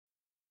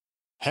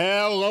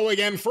Hello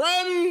again,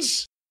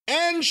 friends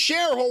and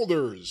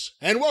shareholders,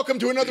 and welcome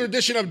to another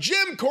edition of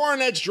Jim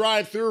Cornette's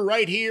Drive-Thru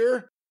right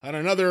here on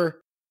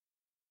another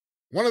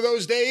one of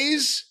those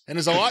days, and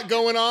there's a lot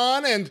going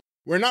on, and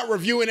we're not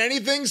reviewing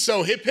anything,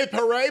 so hip hip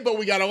hooray, but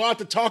we got a lot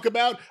to talk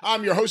about.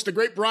 I'm your host, the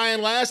great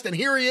Brian Last, and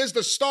here he is,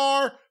 the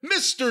star,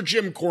 Mr.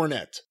 Jim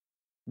Cornette.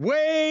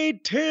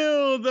 Wait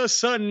till the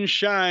sun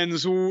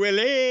shines,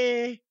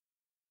 Willie.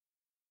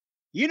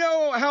 You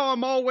know how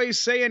I'm always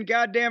saying,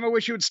 goddamn, I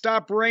wish it would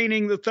stop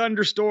raining, the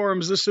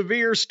thunderstorms, the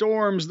severe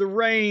storms, the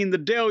rain, the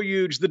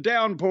deluge, the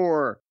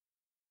downpour.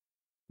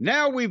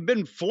 Now we've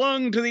been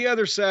flung to the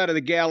other side of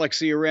the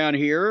galaxy around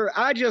here.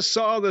 I just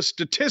saw the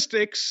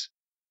statistics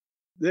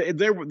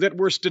that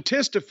were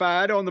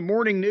statistified on the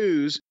morning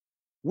news.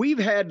 We've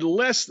had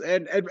less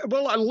than,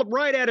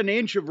 right at an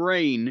inch of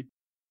rain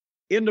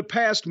in the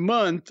past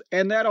month,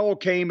 and that all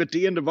came at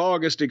the end of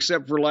August,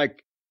 except for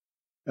like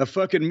a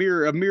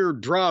mere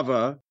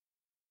drava,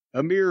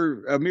 a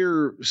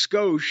mere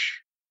skosh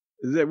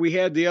that we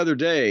had the other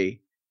day.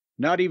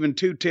 Not even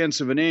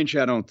 0.2 of an inch,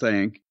 I don't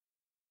think.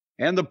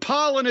 And the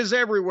pollen is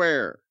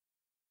everywhere.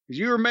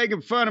 You were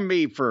making fun of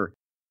me for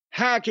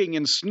hacking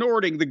and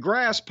snorting the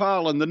grass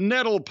pollen, the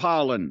nettle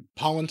pollen.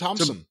 Pollen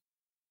Thompson.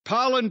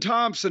 Pollen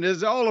Thompson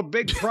is all a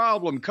big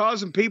problem,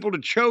 causing people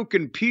to choke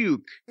and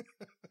puke.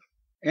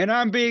 And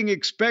I'm being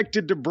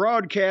expected to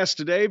broadcast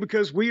today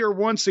because we are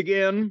once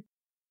again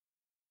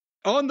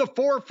on the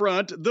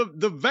forefront,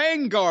 the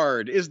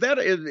vanguard. Is that,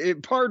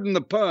 pardon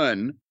the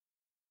pun,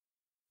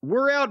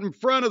 we're out in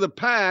front of the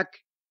pack.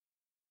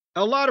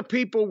 A lot of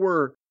people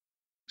were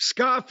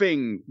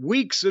scoffing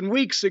weeks and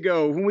weeks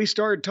ago when we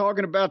started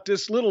talking about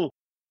this little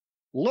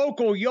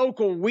local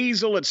yokel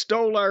weasel that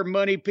stole our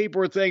money. People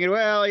were thinking,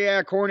 well,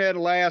 yeah, Cornette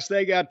last,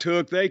 they got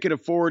took, they can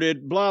afford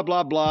it, blah,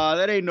 blah, blah.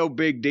 That ain't no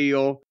big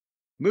deal.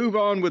 Move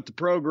on with the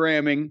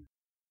programming.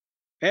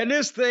 And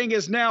this thing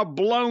is now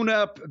blown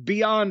up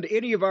beyond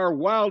any of our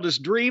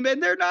wildest dream.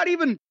 And they're not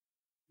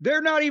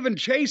even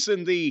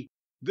chasing the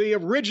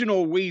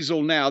original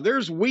weasel now.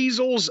 There's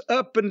weasels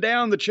up and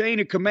down the chain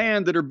of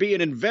command that are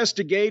being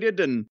investigated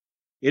and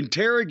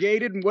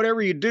interrogated and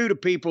whatever you do to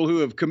people who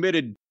have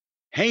committed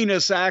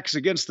heinous acts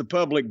against the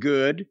public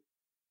good.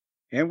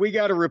 And we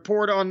got a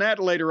report on that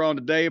later on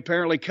today,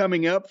 apparently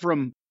coming up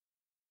from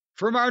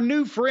our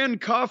new friend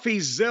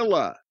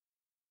CoffeeZilla.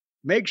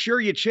 Make sure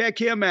you check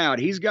him out.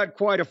 He's got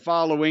quite a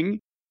following,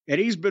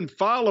 and he's been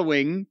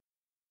following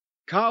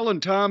Colin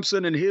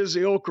Thompson and his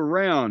ilk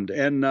around.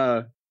 And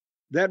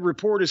that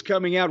report is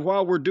coming out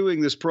while we're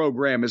doing this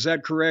program. Is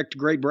that correct,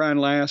 Great Brian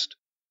Last?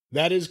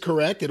 That is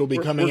correct. It'll be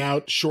coming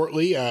out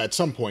shortly at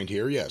some point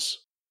here, yes.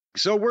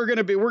 So we're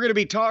gonna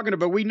be talking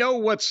about. We know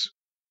what's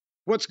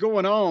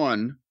going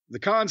on, the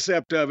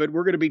concept of it.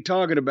 We're going to be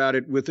talking about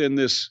it within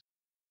this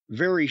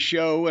very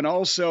show. And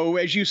also,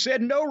 as you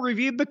said, no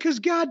review because,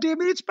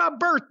 goddamn it, it's my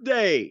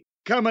birthday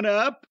coming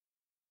up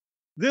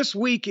this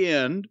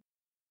weekend.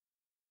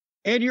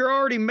 And you're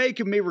already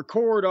making me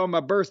record on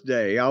my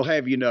birthday, I'll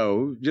have you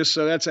know, just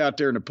so that's out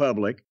there in the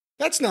public.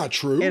 That's not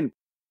true. And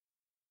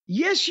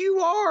yes, you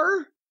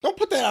are. Don't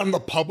put that out in the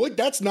public.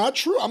 That's not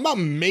true. I'm not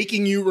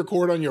making you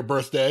record on your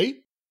birthday.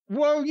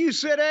 Well, you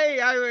said,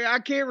 hey, I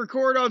can't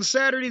record on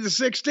Saturday the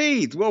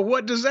 16th. Well,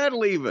 what does that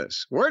leave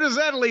us? Where does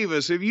that leave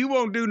us if you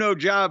won't do no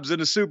jobs in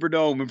a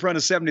Superdome in front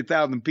of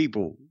 70,000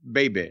 people,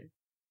 baby?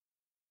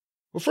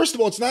 Well, first of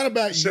all, it's not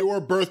about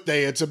your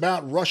birthday. It's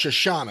about Rosh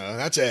Hashanah.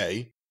 That's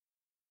A.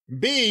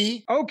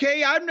 B.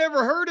 Okay, I've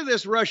never heard of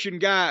this Russian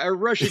guy or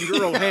Russian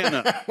girl,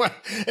 Hannah. Well,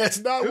 it's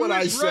not what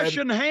I said.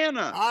 Russian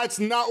Hannah? It's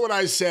not what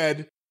I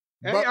said.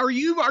 Hey, are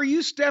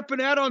you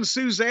stepping out on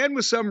Suzanne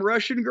with some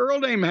Russian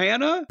girl named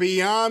Hannah?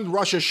 Beyond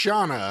Rosh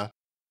Hashanah,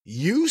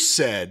 you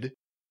said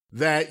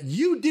that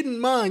you didn't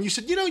mind. You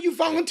said, you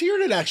volunteered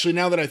it, actually,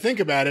 now that I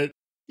think about it.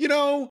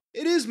 It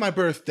is my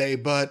birthday,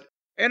 but...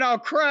 And I'll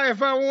cry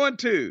if I want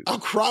to. I'll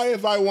cry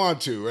if I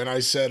want to. And I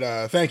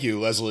said, thank you,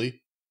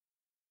 Leslie.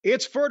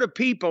 It's for the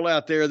people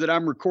out there that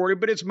I'm recording,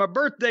 but it's my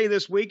birthday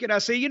this week. And I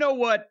say, you know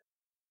what?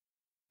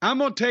 I'm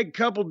going to take a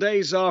couple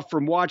days off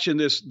from watching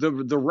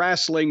the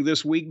wrestling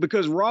this week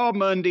because Raw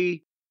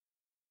Monday,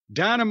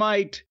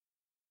 Dynamite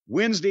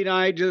Wednesday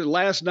night,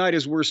 last night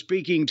as we're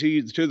speaking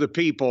to the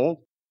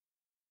people,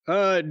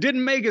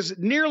 didn't make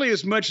nearly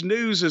as much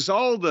news as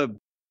all the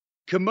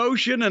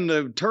commotion and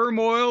the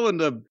turmoil and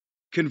the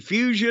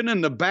confusion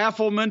and the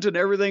bafflement and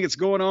everything that's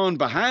going on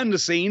behind the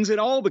scenes in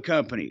all the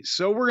companies.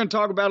 So we're going to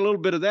talk about a little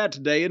bit of that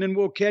today, and then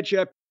we'll catch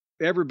up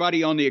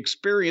everybody on the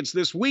experience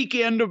this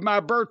weekend of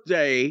my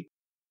birthday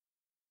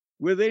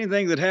with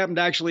anything that happened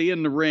actually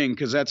in the ring,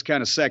 because that's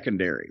kind of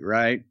secondary,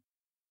 right?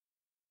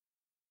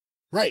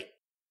 Right.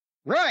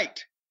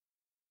 Right.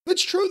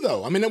 It's true,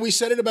 though. I mean, we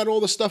said it about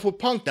all the stuff with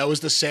Punk. That was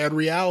the sad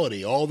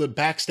reality. All the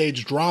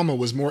backstage drama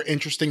was more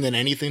interesting than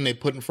anything they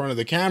put in front of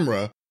the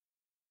camera.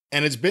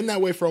 And it's been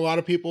that way for a lot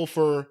of people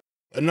for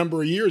a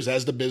number of years.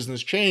 As the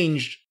business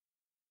changed,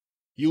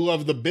 you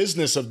love the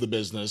business of the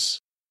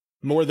business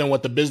more than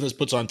what the business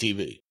puts on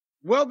TV.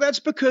 Well, that's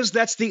because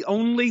that's the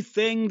only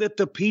thing that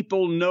the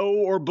people know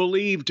or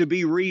believe to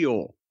be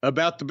real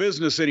about the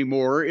business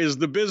anymore is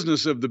the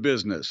business of the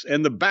business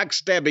and the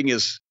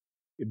backstabbingness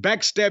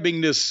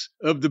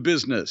of the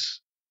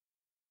business.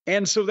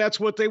 And so that's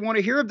what they want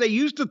to hear. They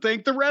used to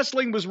think the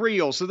wrestling was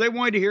real, so they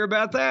wanted to hear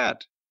about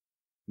that.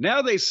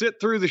 Now they sit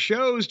through the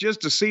shows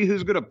just to see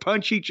who's going to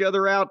punch each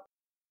other out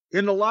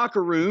in the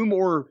locker room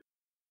or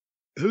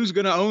who's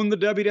going to own the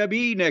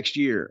WWE next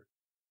year.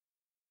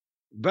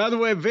 By the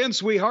way,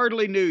 Vince, we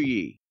hardly knew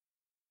ye.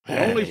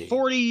 Hey. Only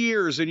 40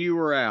 years and you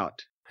were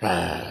out.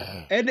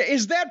 And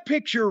is that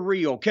picture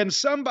real? Can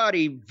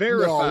somebody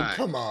verify?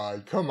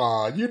 No, come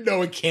on. You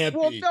know it can't be.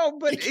 Well, no,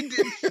 but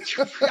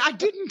I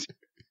didn't.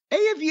 Hey,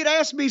 if you'd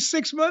asked me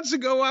 6 months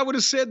ago, I would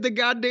have said the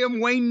goddamn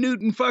Wayne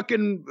Newton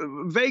fucking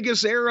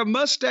Vegas era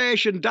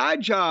mustache and dye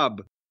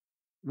job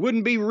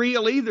wouldn't be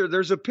real either.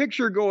 There's a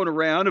picture going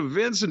around of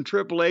Vince and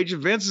Triple H.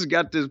 Vince has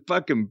got this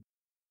fucking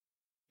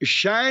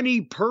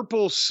shiny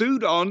purple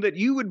suit on that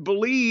you would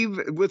believe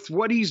with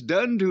what he's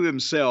done to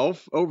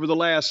himself over the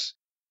last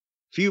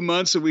few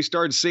months that we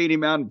started seeing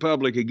him out in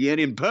public again,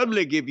 in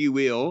public, if you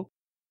will.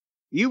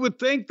 You would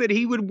think that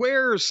he would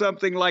wear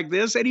something like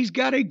this, and he's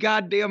got a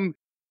goddamn,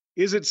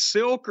 is it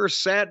silk or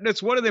satin?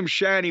 It's one of them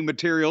shiny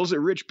materials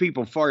that rich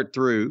people fart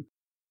through.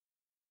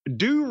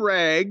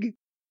 Do-rag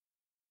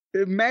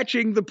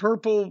matching the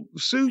purple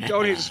suit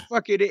on his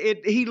fucking,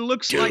 he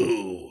looks like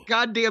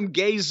goddamn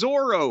gay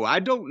Zorro. I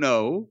don't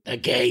know. A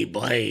gay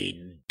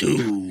blade.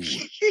 Do.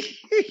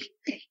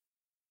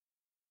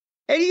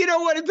 And you know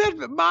what?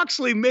 That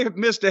Moxley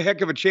missed a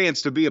heck of a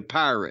chance to be a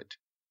pirate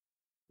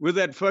with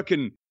that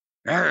fucking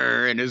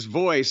in his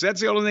voice.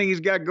 That's the only thing he's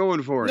got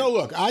going for him. No,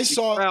 look, He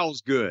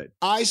growls good.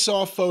 I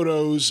saw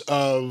photos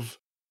of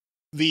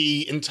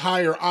the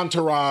entire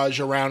entourage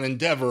around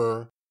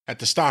Endeavor at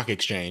the stock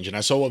exchange, and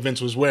I saw what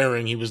Vince was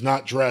wearing. He was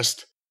not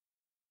dressed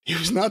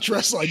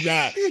like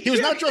that. He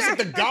was not dressed like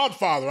the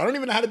Godfather. I don't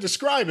even know how to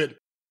describe it.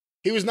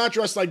 He was not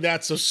dressed like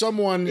that. So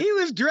he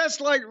was dressed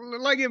like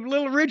if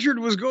Little Richard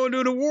was going to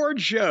an award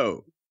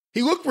show.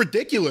 He looked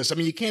ridiculous. I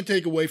mean, you can't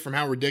take away from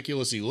how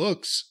ridiculous he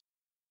looks,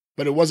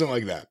 but it wasn't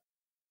like that.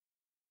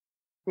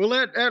 Well,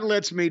 that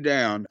lets me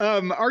down.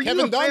 Are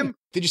Kevin Dunn?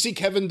 Did you see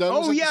Kevin Dunn?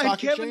 Oh yeah,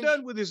 Kevin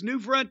Dunn with his new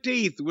front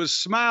teeth was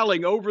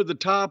smiling over the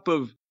top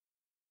of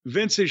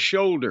Vince's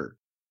shoulder,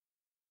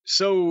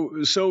 so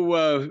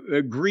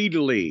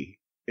greedily,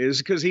 is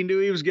because he knew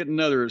he was getting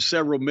another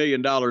several $1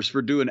 million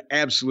for doing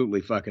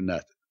absolutely fucking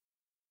nothing.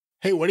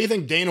 Hey, what do you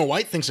think Dana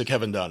White thinks of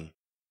Kevin Dunn?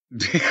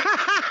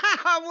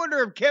 I wonder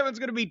if Kevin's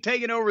going to be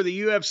taking over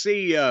the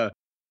UFC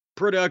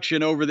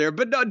production over there.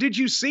 But no, did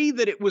you see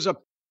that it was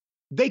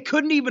they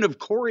couldn't even have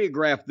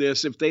choreographed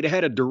this if they'd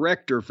had a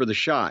director for the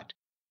shot.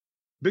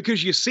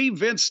 Because you see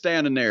Vince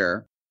standing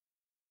there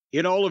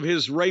in all of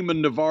his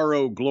Raymond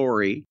Navarro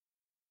glory.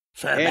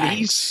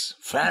 Fairbanks.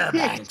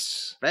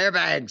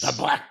 The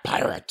Black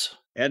Pirate.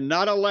 And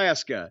not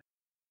Alaska.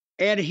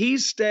 And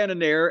he's standing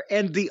there,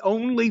 and the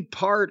only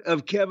part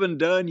of Kevin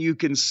Dunn you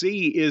can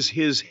see is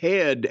his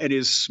head and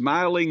his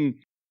smiling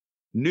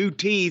new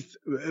teeth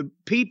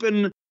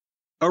peeping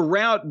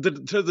around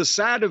to the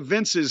side of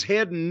Vince's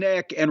head and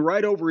neck and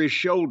right over his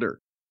shoulder,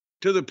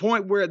 to the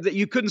point where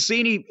you couldn't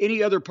see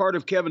any other part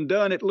of Kevin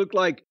Dunn. It looked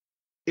like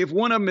if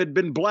one of them had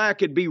been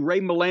black, it'd be Ray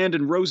Milland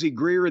and Rosie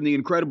Greer in the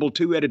Incredible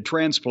Two-Headed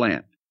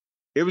Transplant.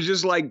 It was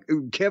just like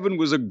Kevin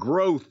was a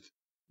growth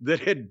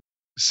that had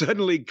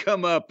suddenly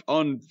come up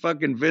on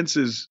fucking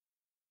Vince's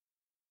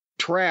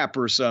trap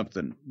or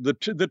something. The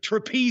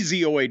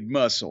trapezoid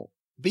muscle.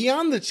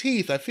 Beyond the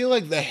teeth, I feel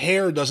like the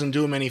hair doesn't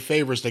do him any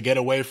favors to get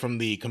away from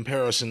the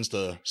comparisons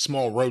to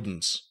small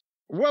rodents.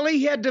 Well,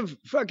 he had to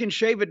fucking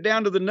shave it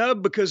down to the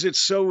nub because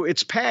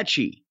it's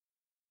patchy.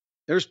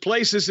 There's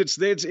places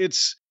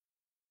it's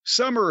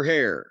summer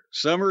hair.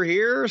 Some are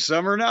here,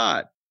 some are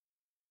not.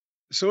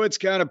 So it's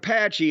kind of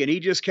patchy, and he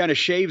just kind of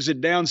shaves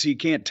it down so you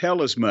can't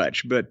tell as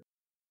much. But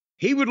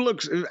he would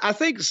look, I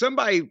think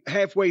somebody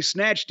halfway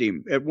snatched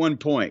him at one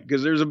point,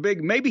 because there's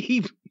maybe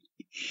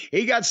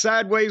he got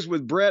sideways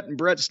with Brett, and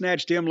Brett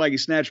snatched him like he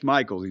snatched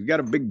Michaels. He's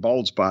got a big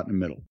bald spot in the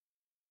middle.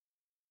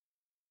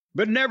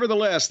 But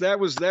nevertheless, that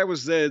was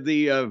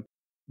the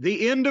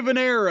end of an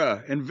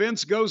era, and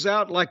Vince goes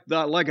out like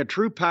a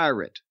true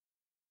pirate.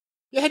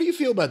 Yeah, how do you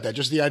feel about that?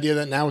 Just the idea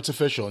that now it's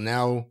official.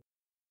 Now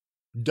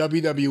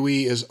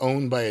WWE is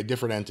owned by a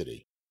different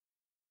entity.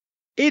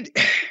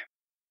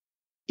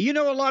 You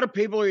know, a lot of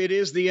people, it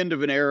is the end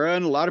of an era,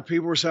 and a lot of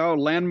people are saying,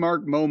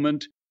 landmark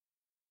moment.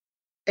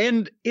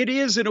 And it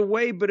is in a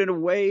way, but in a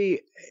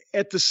way,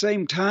 at the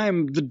same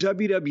time, the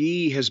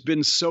WWE has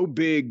been so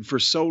big for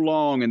so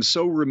long and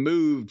so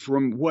removed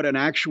from what an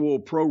actual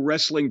pro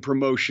wrestling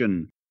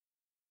promotion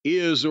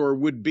is or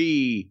would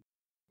be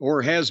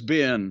or has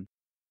been,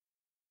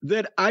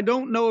 that I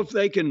don't know if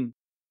they can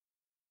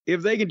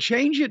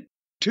change it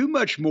too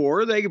much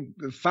more. They can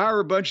fire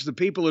a bunch of the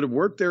people that have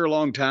worked there a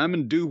long time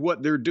and do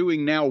what they're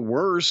doing now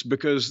worse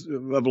because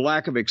of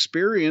lack of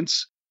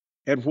experience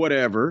at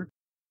whatever.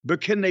 But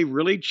can they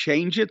really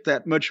change it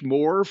that much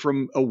more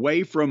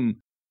away from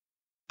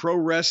pro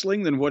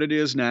wrestling than what it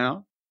is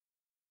now?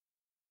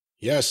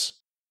 Yes.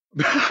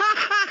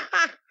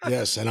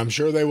 Yes, and I'm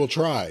sure they will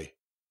try.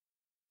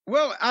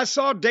 Well, I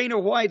saw Dana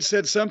White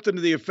said something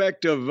to the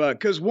effect of,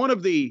 because one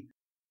of the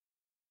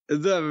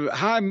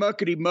high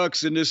muckety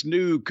mucks in this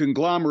new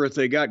conglomerate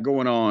they got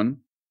going on,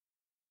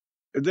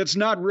 that's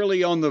not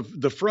really on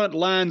the front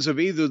lines of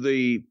either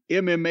the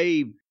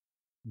MMA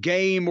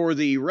game or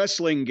the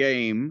wrestling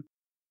game.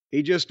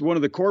 He just, one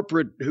of the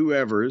corporate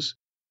whoever's,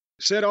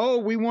 said, oh,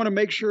 we want to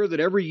make sure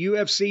that every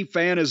UFC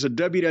fan is a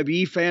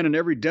WWE fan and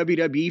every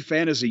WWE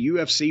fan is a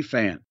UFC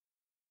fan.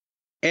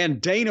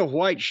 And Dana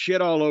White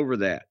shit all over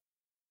that.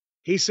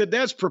 He said,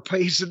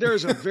 he said,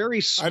 there's a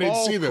very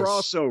small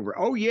crossover.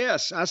 Oh,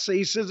 yes. I see.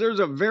 He says there's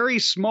a very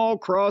small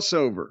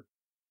crossover.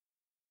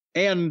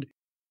 And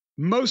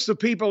most of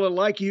the people that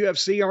like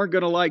UFC aren't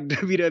going to like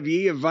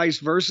WWE and vice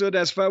versa.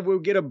 That's why we'll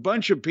get a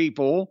bunch of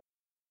people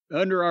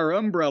under our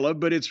umbrella,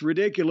 but it's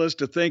ridiculous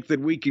to think that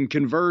we can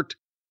convert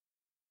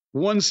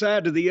one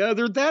side to the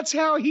other. That's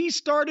how he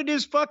started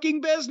his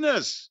fucking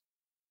business.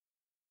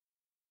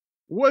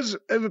 Was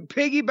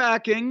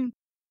piggybacking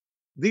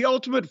the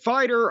Ultimate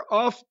Fighter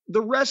off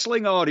the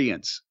wrestling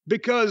audience.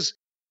 Because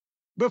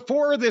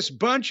before this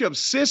bunch of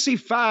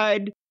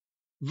sissified,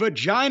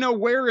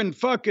 vagina-wearing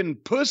fucking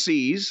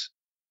pussies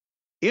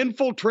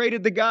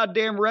infiltrated the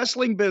goddamn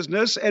wrestling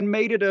business and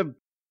made it a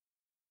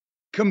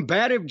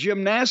combative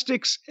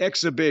gymnastics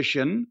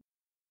exhibition,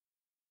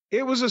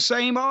 it was the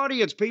same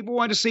audience. People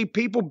wanted to see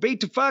people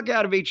beat the fuck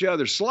out of each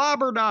other,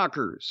 slobber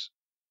knockers.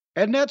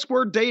 And that's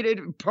where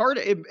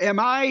am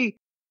I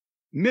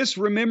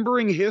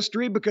misremembering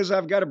history because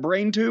I've got a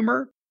brain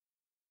tumor?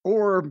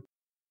 Or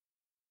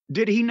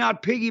did he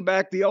not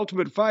piggyback the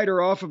Ultimate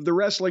Fighter off of the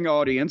wrestling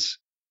audience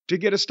to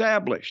get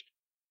established?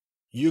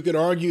 You could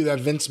argue that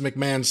Vince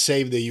McMahon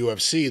saved the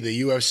UFC.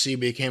 The UFC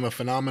became a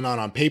phenomenon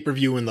on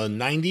pay-per-view in the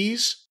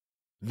 90s.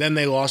 Then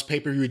they lost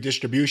pay-per-view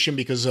distribution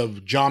because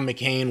of John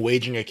McCain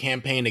waging a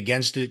campaign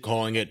against it,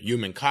 calling it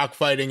human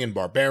cockfighting and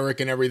barbaric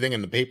and everything,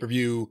 and the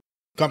pay-per-view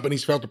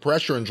companies felt the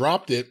pressure and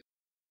dropped it.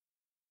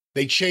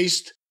 They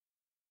chased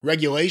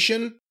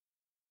regulation.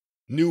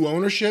 New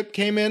ownership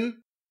came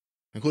in,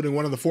 including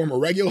one of the former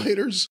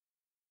regulators.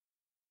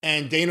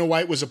 And Dana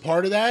White was a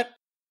part of that.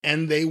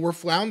 And they were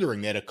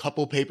floundering. They had a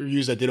couple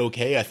pay-per-views that did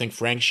okay. I think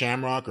Ken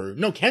Shamrock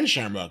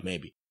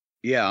maybe.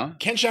 Yeah.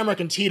 Ken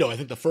Shamrock and Tito, I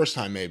think the first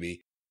time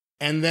maybe.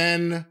 And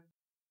then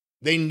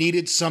they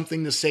needed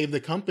something to save the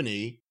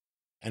company.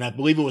 And I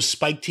believe it was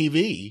Spike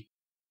TV.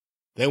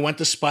 They went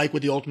to Spike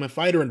with the Ultimate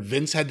Fighter, and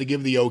Vince had to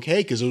give the okay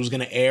because it was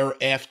going to air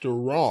after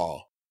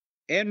Raw.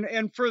 And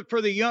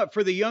for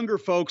the younger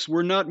folks,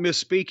 we're not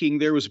misspeaking.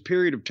 There was a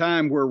period of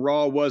time where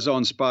Raw was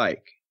on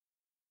Spike.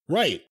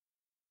 Right.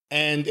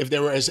 And if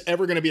there was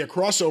ever going to be a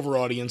crossover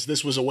audience,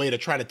 this was a way to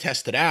try to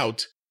test it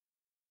out.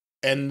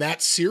 And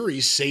that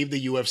series saved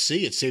the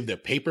UFC. It saved their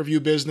pay-per-view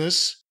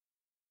business.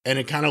 And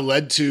it kind of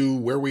led to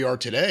where we are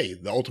today,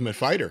 The Ultimate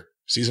Fighter,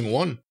 season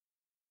 1.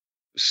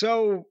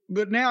 So,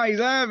 but now he's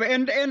live.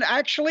 And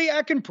actually,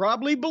 I can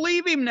probably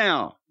believe him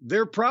now.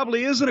 There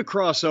probably isn't a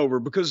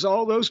crossover because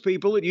all those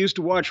people that used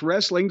to watch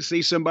wrestling to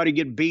see somebody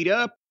get beat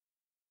up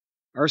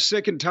are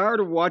sick and tired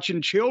of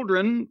watching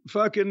children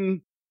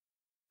fucking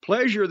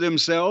pleasure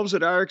themselves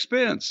at our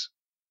expense.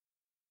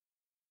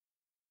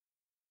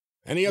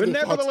 Any other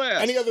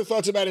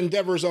thoughts about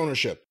Endeavor's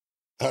ownership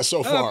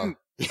so far?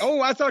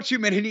 I thought you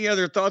meant any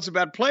other thoughts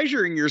about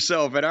pleasuring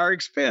yourself at our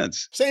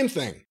expense. Same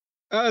thing.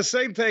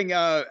 Same thing.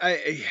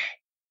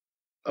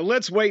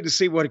 Let's wait and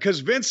see because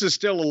Vince is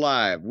still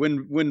alive.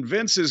 When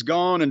Vince is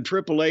gone and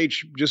Triple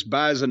H just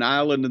buys an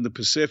island in the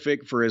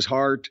Pacific for his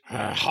heart.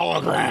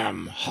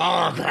 Hologram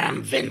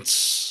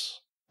Vince.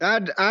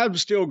 I'm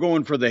still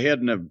going for the head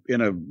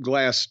in a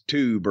glass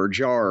tube or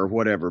jar or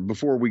whatever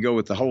before we go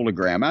with the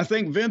hologram. I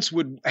think Vince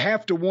would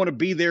have to want to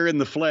be there in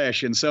the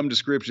flesh in some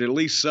description, at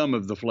least some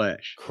of the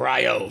flesh.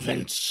 Cryo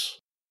Vince.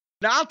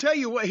 Now, I'll tell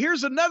you what,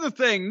 here's another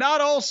thing.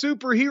 Not all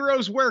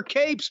superheroes wear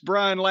capes,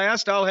 Brian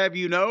Last. I'll have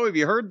you know. Have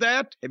you heard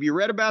that? Have you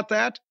read about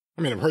that?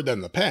 I mean, I've heard that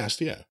in the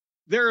past, yeah.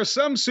 There are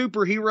some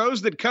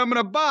superheroes that come in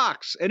a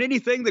box, and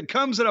anything that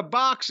comes in a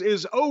box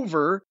is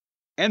over.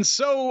 And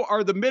so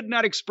are the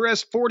Midnight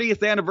Express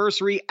 40th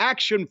anniversary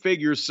action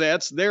figure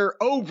sets.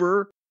 They're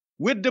over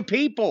with the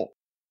people.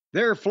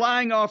 They're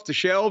flying off the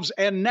shelves.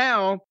 And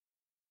now,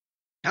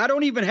 I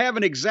don't even have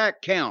an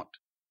exact count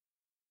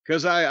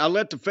because I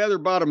let the feather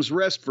bottoms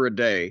rest for a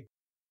day.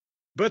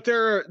 But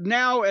there are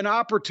now an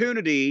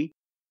opportunity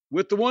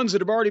with the ones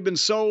that have already been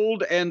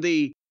sold and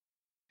the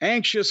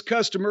anxious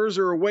customers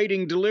are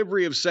awaiting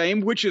delivery of same,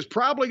 which is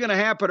probably going to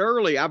happen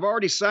early. I've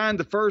already signed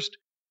the first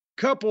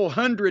couple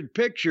hundred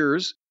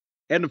pictures,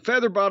 and the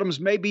feather bottoms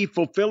may be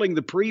fulfilling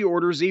the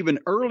pre-orders even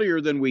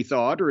earlier than we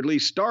thought, or at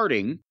least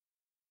starting.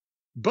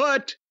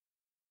 But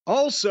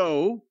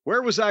also,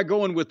 where was I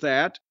going with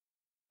that?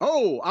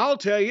 Oh, I'll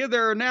tell you,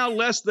 there are now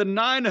less than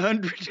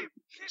 900.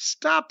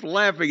 Stop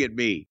laughing at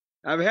me.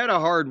 I've had a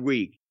hard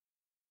week.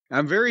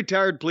 I'm very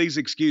tired. Please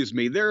excuse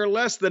me. There are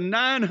less than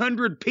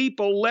 900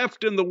 people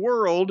left in the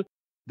world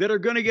that are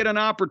going to get an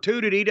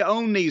opportunity to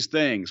own these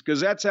things,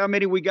 because that's how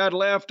many we got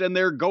left, and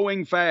they're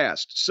going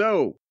fast.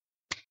 So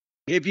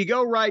if you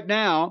go right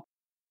now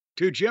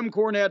to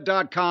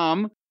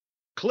jimcornette.com,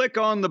 click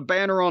on the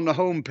banner on the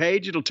home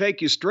page, it'll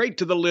take you straight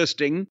to the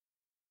listing,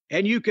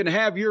 and you can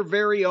have your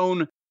very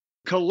own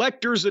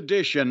collector's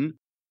edition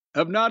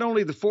of not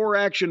only the 4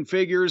 action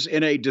figures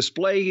in a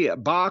display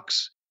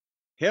box,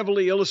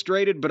 heavily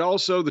illustrated, but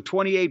also the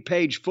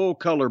 28-page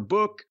full-color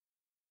book,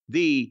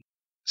 the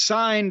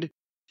signed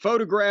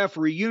photograph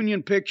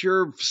reunion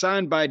picture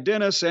signed by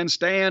Dennis and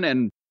Stan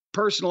and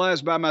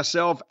personalized by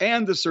myself,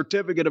 and the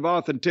certificate of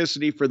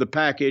authenticity for the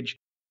package.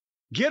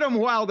 Get them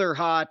while they're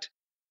hot.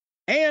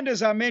 And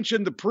as I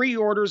mentioned, the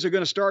pre-orders are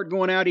going to start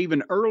going out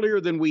even earlier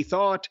than we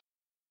thought.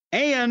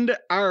 And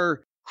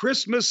our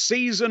Christmas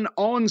season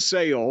on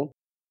sale,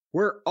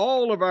 where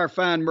all of our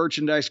fine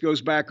merchandise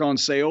goes back on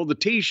sale, the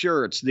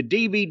t-shirts, the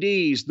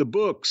DVDs, the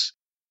books,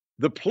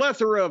 the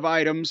plethora of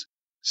items,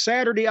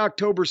 Saturday,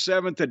 October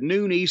 7th at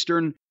noon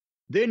Eastern.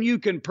 Then you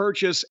can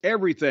purchase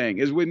everything.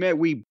 As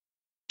we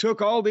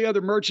took all the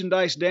other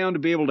merchandise down to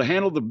be able to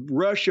handle the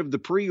rush of the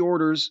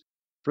pre-orders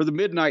for the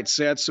midnight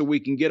sets so we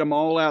can get them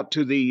all out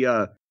to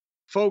the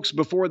folks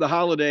before the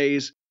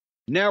holidays.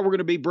 Now we're going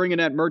to be bringing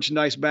that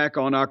merchandise back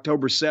on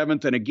October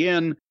 7th. And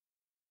again,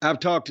 I've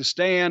talked to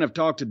Stan, I've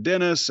talked to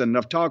Dennis, and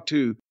I've talked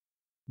to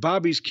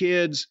Bobby's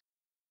kids,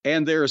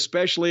 and they're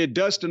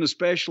Dustin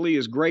especially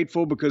is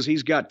grateful because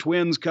he's got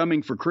twins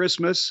coming for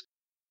Christmas,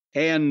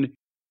 and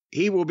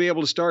he will be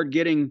able to start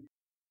getting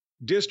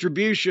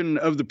distribution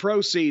of the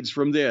proceeds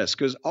from this,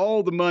 because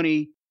all the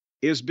money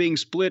is being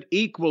split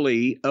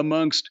equally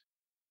amongst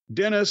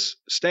Dennis,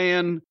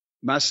 Stan,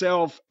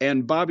 myself,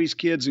 and Bobby's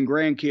kids and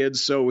grandkids,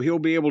 so he'll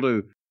be able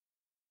to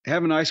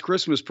have a nice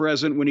Christmas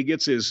present when he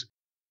gets his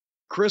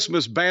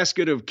Christmas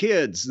basket of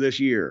kids this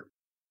year.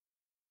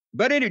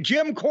 But at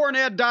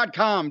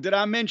jimcornette.com, did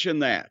I mention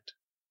that?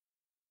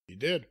 You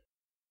did.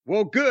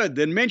 Well, good.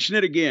 Then mention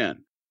it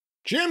again.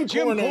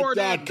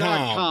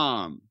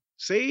 jimcornette.com.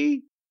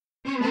 See?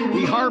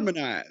 We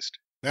harmonized.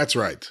 That's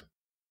right.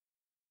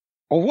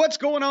 Well, what's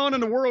going on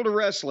in the world of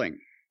wrestling?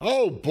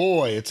 Oh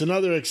boy, it's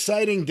another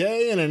exciting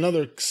day and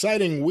another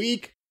exciting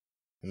week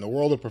in the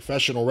world of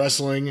professional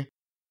wrestling.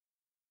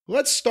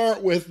 Let's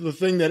start with the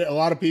thing that a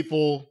lot of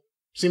people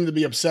seem to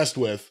be obsessed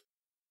with.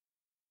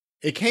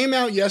 It came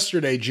out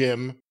yesterday,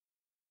 Jim,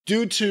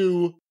 due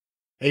to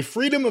a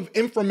Freedom of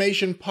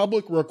Information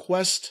public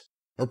request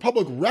or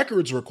public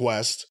records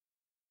request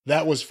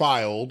that was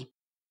filed,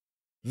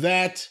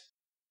 that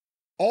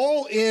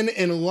All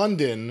In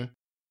London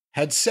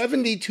had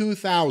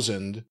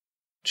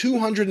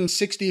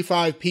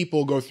 72,265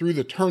 people go through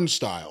the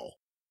turnstile.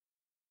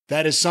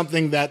 That is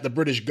something that the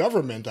British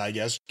government, I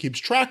guess, keeps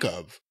track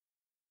of.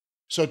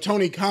 So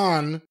Tony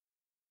Khan,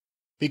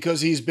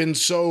 because he's been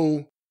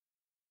so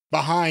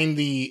behind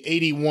the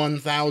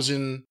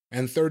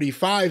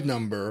 81,035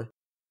 number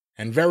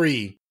and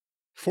very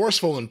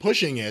forceful in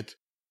pushing it,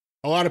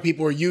 a lot of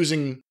people are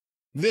using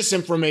this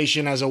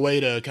information as a way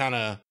to kind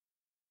of,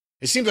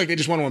 it seems like they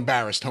just want to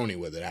embarrass Tony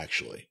with it,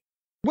 actually.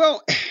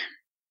 Well,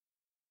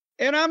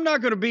 and I'm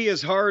not going to be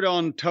as hard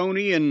on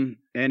Tony and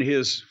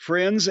his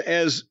friends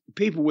as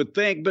people would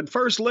think, but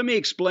first let me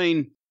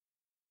explain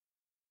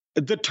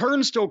the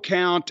turnstile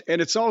count,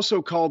 and it's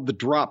also called the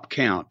drop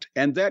count,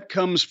 and that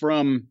comes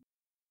from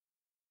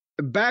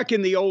back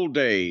in the old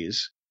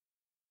days,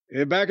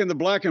 back in the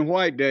black and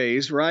white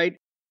days, right?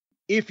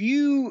 If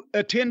you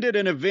attended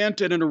an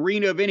event at an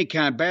arena of any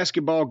kind,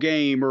 basketball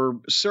game or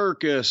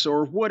circus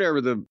or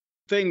whatever the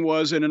thing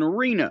was in an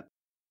arena,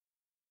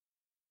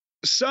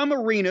 some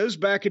arenas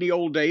back in the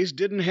old days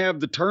didn't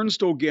have the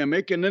turnstile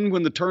gimmick, and then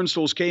when the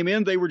turnstiles came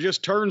in, they were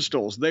just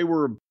turnstiles.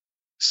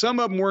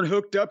 Some of them weren't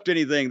hooked up to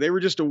anything. They were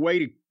just a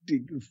way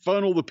to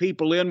funnel the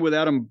people in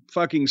without them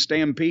fucking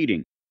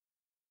stampeding.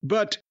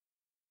 But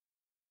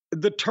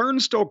the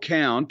turnstile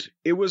count,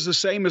 it was the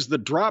same as the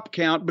drop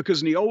count,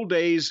 because in the old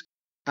days,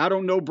 I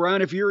don't know,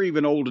 Brian, if you're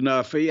even old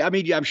enough. I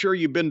mean, I'm sure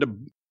you've been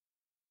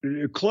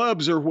to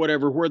clubs or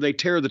whatever where they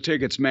tear the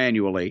tickets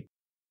manually.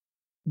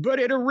 But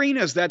at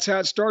arenas, that's how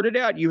it started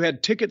out. You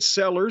had ticket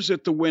sellers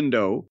at the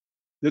window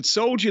that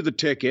sold you the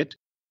ticket,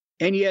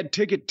 and you had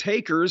ticket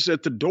takers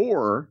at the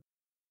door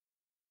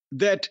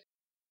that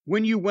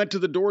when you went to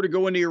the door to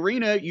go in the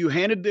arena, you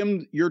handed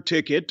them your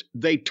ticket.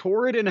 They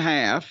tore it in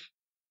half.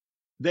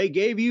 They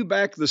gave you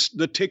back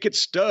the ticket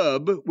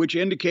stub, which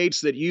indicates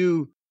that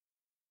you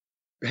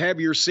have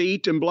your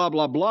seat and blah,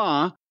 blah,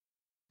 blah.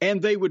 And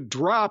they would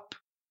drop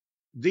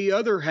the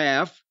other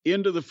half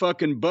into the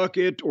fucking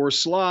bucket or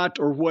slot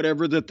or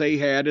whatever that they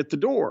had at the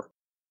door.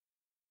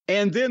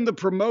 And then the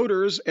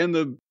promoters and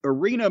the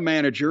arena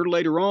manager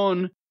later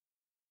on,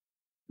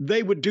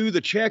 they would do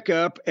the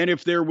checkup, and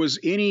if there was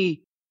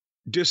any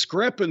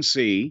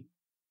discrepancy,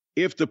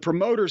 if the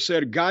promoter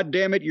said, "God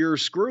damn it, you're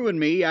screwing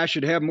me, I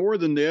should have more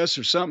than this,"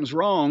 or something's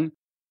wrong,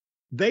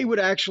 they would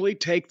actually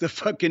take the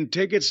fucking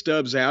ticket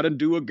stubs out and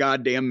do a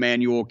goddamn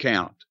manual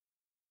count,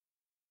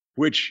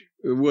 which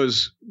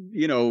was,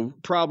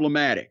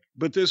 problematic.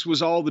 But this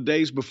was all the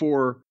days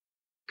before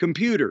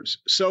computers.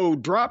 So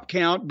drop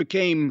count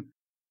became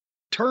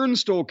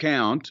turnstile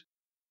count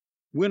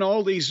when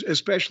all these,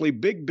 especially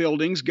big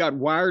buildings, got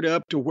wired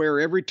up to where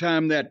every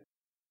time that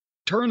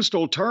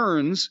turnstile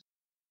turns,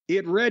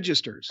 it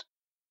registers.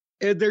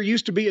 And there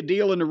used to be a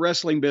deal in the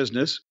wrestling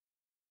business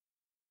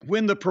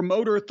when the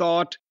promoter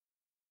thought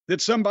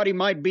that somebody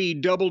might be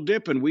double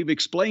dipping. We've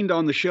explained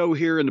on the show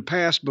here in the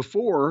past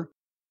before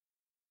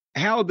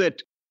how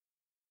that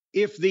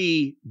if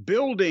the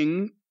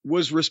building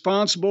was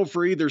responsible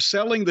for either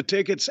selling the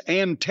tickets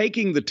and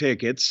taking the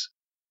tickets,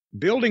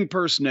 building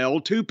personnel,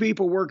 two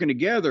people working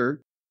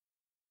together,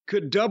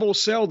 could double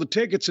sell the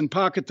tickets and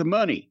pocket the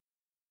money.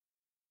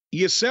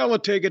 You sell a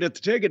ticket at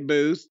the ticket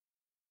booth,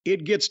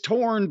 it gets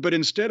torn, but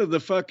instead of the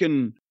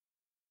fucking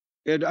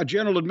a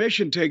general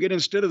admission ticket,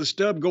 instead of the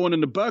stub going in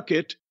the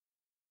bucket,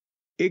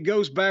 it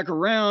goes back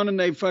around and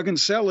they fucking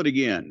sell it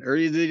again. Or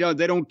they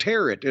don't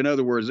tear it, in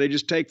other words. They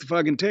just take the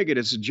fucking ticket.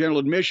 It's a general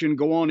admission,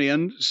 go on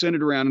in, send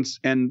it around,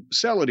 and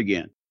sell it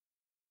again.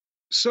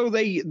 So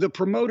the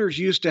promoters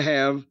used to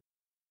have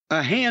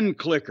a hand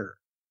clicker.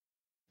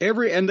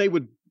 And they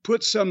would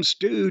put some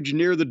stooge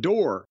near the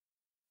door.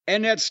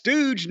 And that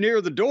stooge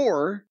near the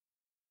door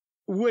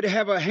would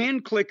have a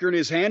hand clicker in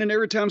his hand, and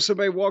every time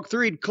somebody walked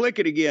through, he'd click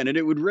it again, and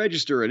it would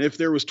register. And if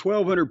there was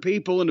 1,200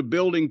 people in the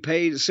building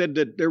said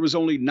that there was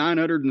only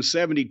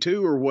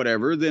 972 or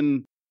whatever,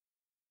 then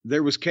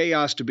there was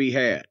chaos to be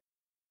had.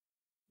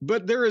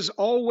 But there is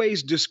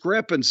always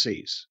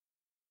discrepancies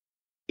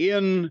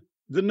in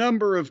the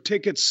number of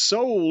tickets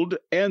sold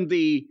and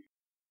the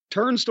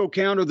turnstile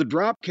count or the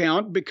drop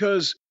count,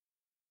 because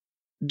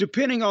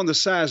depending on the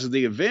size of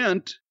the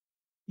event,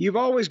 you've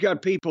always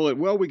got people that,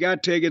 well, we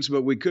got tickets,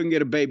 but we couldn't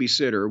get a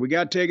babysitter. We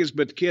got tickets,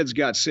 but the kids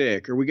got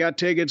sick. Or we got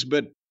tickets,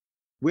 but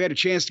we had a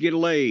chance to get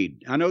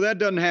laid. I know that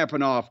doesn't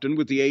happen often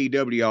with the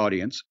AEW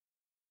audience.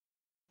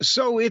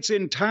 So it's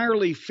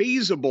entirely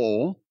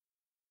feasible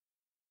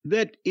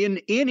that in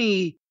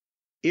any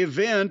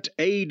event,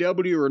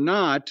 AEW or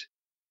not,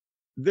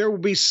 there will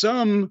be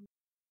some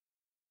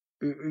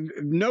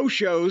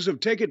no-shows of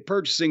ticket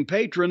purchasing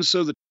patrons,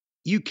 so that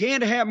you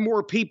can't have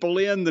more people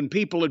in than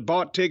people that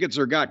bought tickets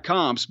or got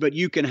comps, but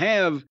you can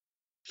have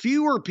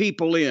fewer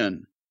people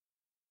in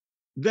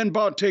than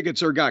bought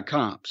tickets or got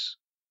comps.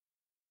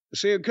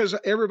 See, because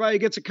everybody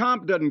gets a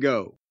comp doesn't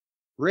go.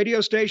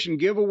 Radio station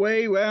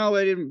giveaway, well,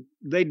 they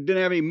didn't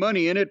have any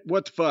money in it.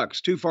 What the fuck?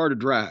 It's too far to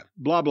drive.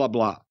 Blah, blah,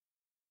 blah.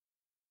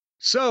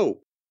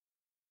 So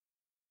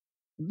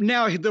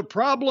now the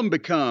problem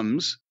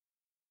becomes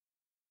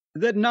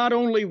that not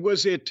only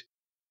was it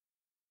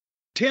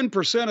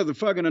 10% of the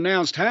fucking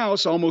announced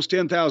house, almost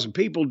 10,000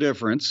 people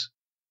difference,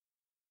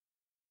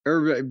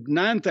 or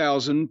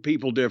 9,000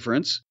 people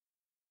difference.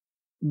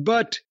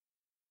 But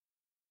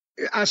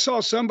I saw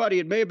somebody,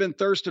 it may have been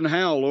Thurston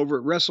Howell over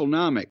at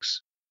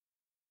WrestleNomics,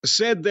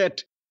 said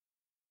that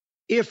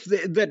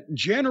that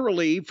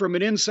generally from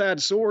an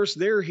inside source,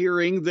 they're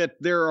hearing that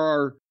there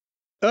are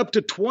up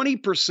to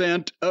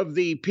 20% of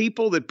the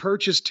people that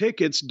purchase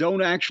tickets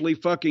don't actually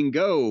fucking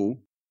go,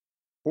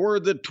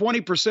 or the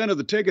 20% of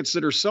the tickets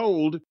that are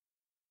sold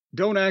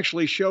don't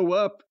actually show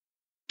up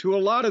to a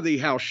lot of the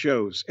house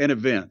shows and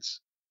events.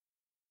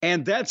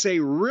 And that's a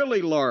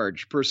really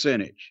large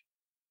percentage.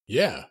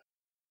 Yeah.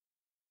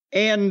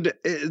 And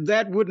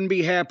that wouldn't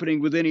be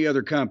happening with any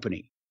other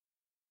company.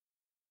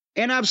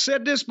 And I've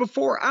said this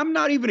before, I'm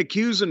not even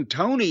accusing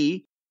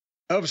Tony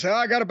of saying,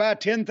 I got to buy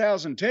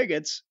 10,000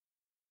 tickets.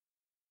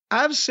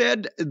 I've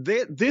said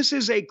that this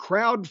is a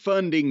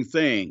crowdfunding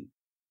thing.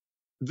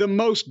 The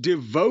most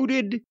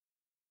devoted,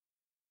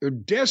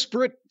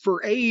 desperate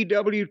for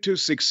AEW to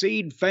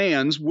succeed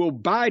fans will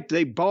buy.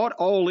 They bought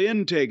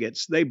all-in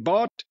tickets. They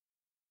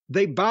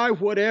buy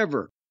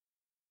whatever.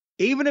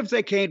 Even if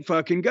they can't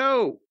fucking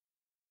go.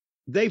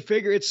 They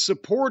figure it's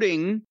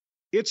supporting,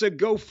 it's a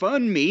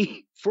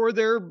GoFundMe for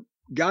their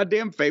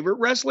goddamn favorite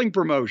wrestling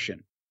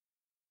promotion.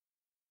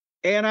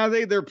 And I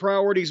think their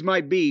priorities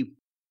might be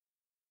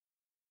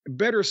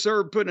better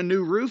served putting a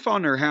new roof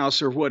on their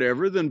house or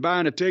whatever than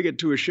buying a ticket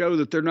to a show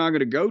that they're not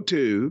going to go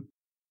to.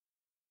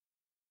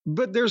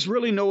 But there's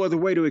really no other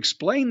way to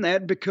explain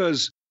that,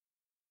 because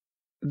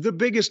the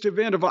biggest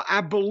event of all,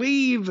 I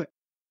believe,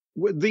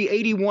 the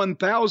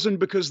 81,000,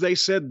 because they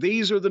said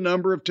these are the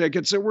number of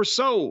tickets that were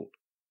sold.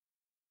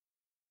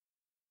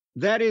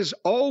 That is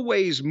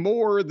always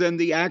more than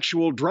the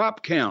actual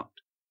drop count.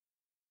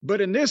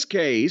 But in this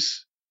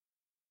case,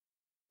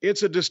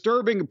 it's a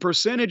disturbing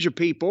percentage of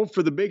people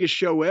for the biggest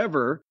show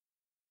ever.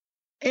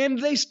 And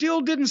they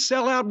still didn't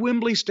sell out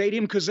Wembley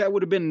Stadium, because that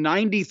would have been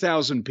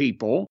 90,000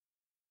 people.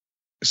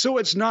 So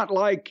it's not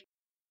like,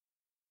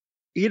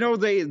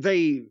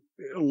 they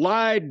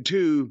lied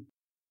to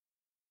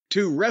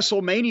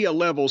WrestleMania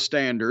level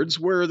standards,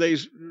 where they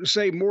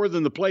say more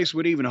than the place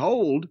would even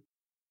hold,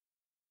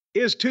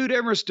 is two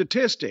different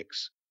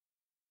statistics.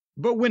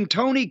 But when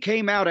Tony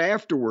came out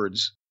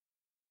afterwards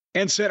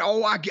and said,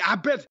 oh, I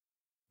bet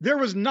there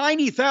was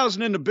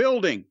 90,000 in the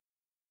building,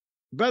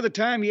 by the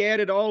time you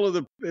added all of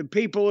the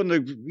people and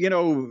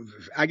the,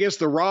 I guess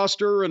the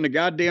roster and the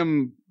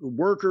goddamn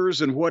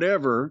workers and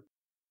whatever,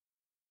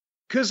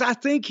 because I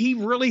think he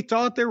really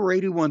thought there were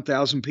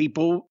 81,000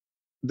 people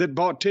that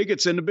bought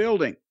tickets in the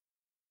building.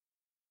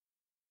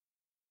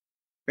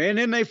 And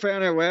then they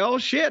found out, well,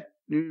 shit,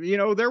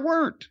 there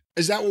weren't.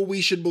 Is that what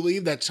we should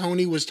believe, that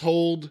Tony was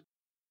told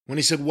when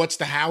he said, what's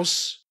the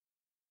house?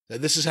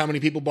 That this is how many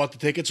people bought the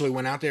ticket, so he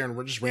went out there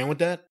and just ran with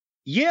that?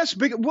 Yes,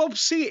 well,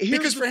 see, here's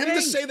because for him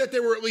to say that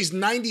there were at least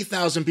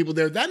 90,000 people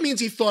there, that means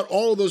he thought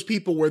all of those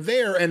people were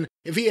there. And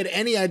if he had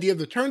any idea of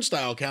the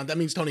turnstile count, that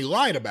means Tony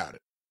lied about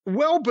it.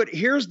 Well, but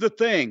here's the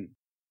thing,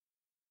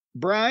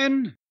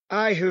 Brian,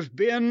 I have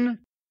been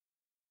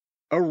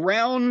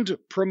around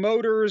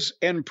promoters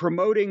and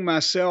promoting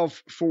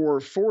myself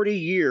for 40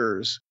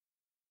 years.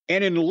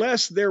 And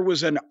unless there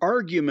was an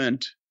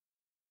argument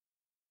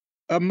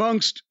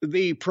amongst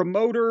the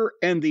promoter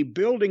and the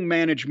building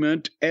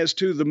management as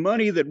to the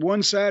money that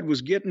one side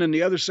was getting and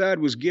the other side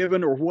was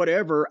given or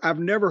whatever, I've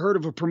never heard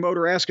of a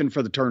promoter asking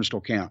for the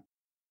turnstile count.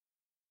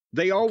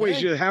 They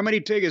always, how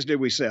many tickets did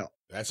we sell?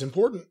 That's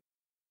important.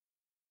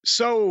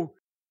 So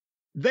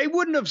they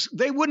wouldn't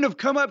have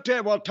come up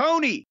to, well,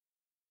 Tony,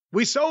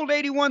 we sold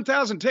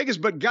 81,000 tickets,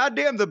 but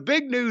goddamn, the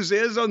big news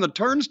is on the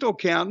turnstile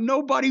count,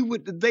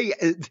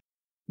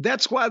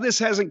 that's why this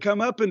hasn't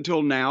come up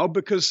until now,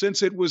 because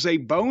since it was a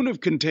bone of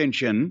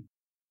contention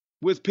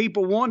with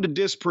people wanting to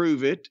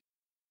disprove it,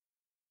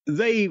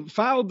 they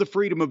filed the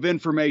Freedom of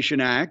Information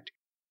Act.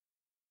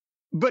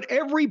 But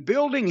every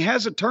building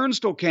has a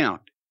turnstile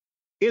count.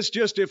 It's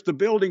just if the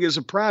building is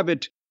a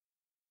private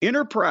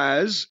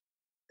enterprise,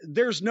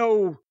 there's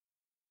no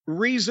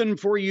reason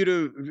for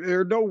you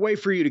there's no way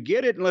for you to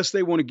get it unless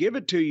they want to give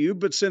it to you.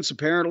 But since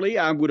apparently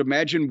I would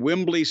imagine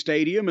Wembley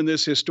Stadium and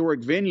this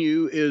historic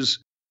venue is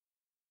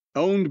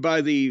owned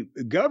by the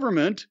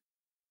government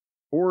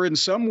or in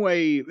some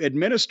way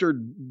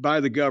administered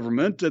by the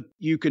government, that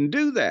you can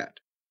do that.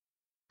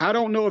 I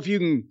don't know if you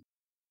can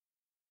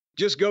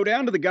just go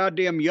down to the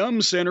goddamn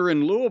Yum Center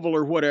in Louisville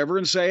or whatever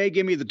and say, hey,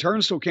 give me the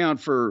turnstile count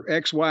for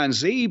X, Y, and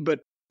Z, but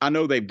I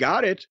know they've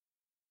got it.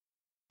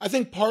 I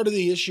think part of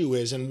the issue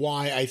is, and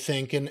why I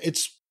think, and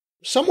it's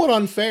somewhat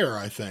unfair,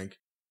 I think,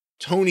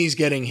 Tony's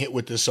getting hit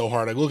with this so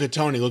hard. Like, look at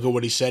Tony, look at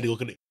what he said. Will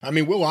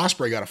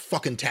Ospreay got a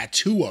fucking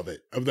tattoo of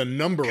it, of the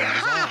number on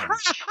his arm.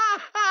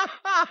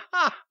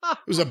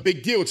 It was a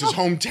big deal. It's his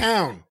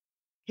hometown.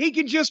 He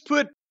could just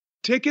put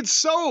tickets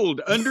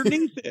sold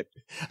underneath it.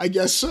 I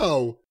guess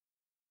so.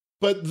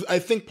 But I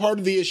think part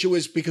of the issue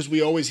is because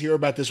we always hear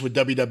about this with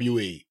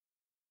WWE.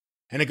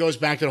 And it goes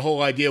back to the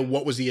whole idea,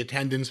 what was the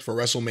attendance for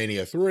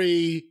WrestleMania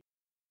 3?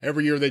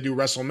 Every year they do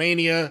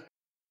WrestleMania.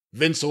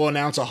 Vince will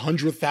announce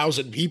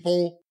 100,000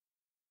 people.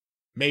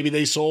 Maybe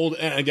they sold,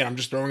 and again, I'm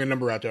just throwing a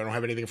number out there. I don't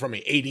have anything from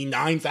me.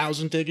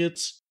 89,000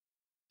 tickets.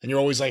 And you're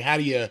always like, how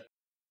do you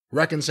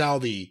reconcile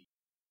the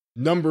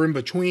number in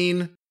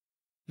between?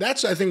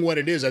 That's, I think, what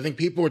it is. I think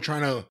people are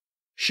trying to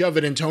shove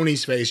it in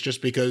Tony's face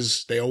just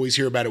because they always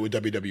hear about it with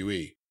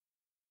WWE.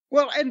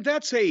 Well, and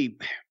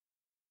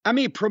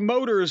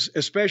promoters,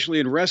 especially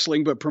in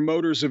wrestling, but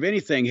promoters of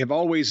anything, have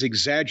always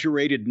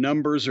exaggerated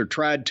numbers or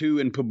tried to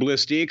in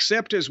publicity,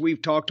 except as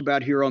we've talked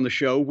about here on the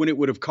show, when it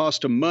would have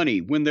cost them money,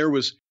 when there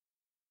was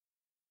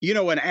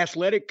an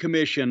athletic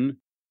commission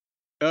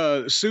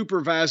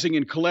supervising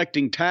and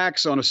collecting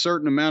tax on a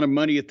certain amount of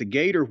money at the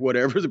gate or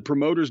whatever. The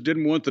promoters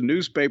didn't want the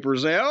newspaper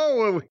to say,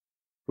 oh,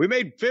 we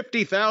made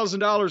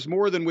 $50,000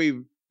 more than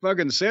we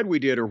fucking said we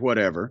did or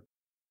whatever.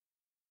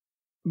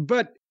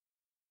 But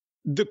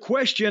the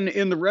question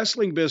in the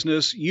wrestling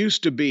business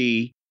used to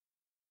be,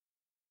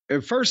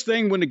 first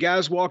thing when the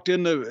guys walked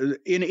in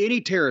any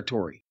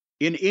territory,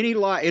 in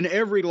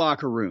every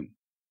locker room,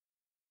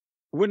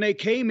 when they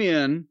came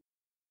in,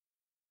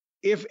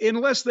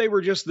 unless they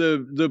were just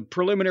the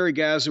preliminary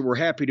guys that were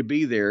happy to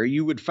be there,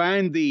 you would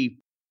find the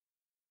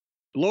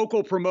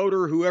local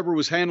promoter, whoever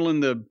was handling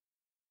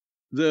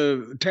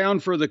the town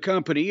for the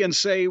company, and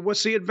say,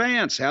 what's the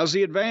advance? How's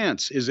the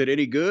advance? Is it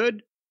any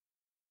good?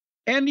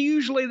 And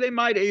usually they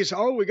might say,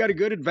 oh, we got a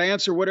good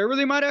advance or whatever.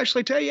 They might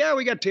actually tell you, yeah,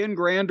 we got 10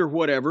 grand or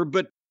whatever,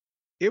 but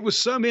it was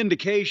some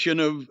indication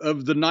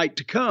of the night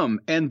to come.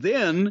 And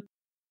then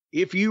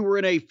if you were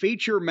in a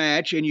feature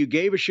match and you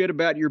gave a shit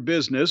about your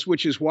business,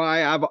 which is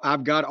why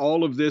I've got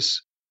all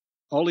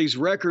these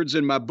records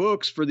in my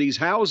books for these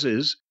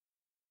houses,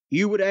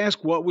 you would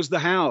ask, what was the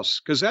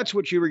house? Because that's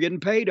what you were getting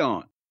paid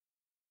on.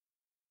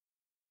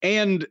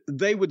 And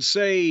they would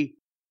say,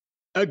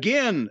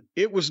 again,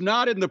 it was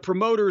not in the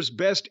promoter's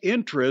best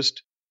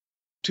interest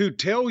to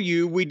tell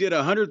you we did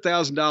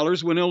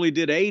 $100,000 when only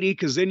did 80,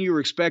 because then you were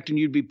expecting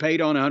you'd be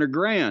paid on 100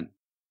 grand.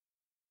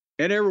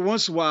 And every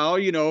once in a while,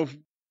 if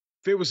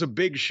it was a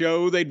big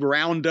show, they'd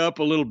round up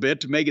a little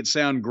bit to make it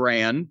sound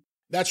grand.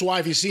 That's why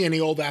if you see any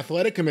old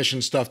athletic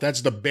commission stuff,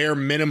 that's the bare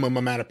minimum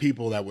amount of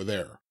people that were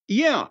there.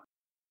 Yeah.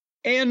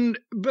 And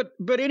but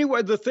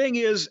anyway, the thing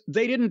is,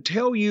 they didn't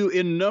tell you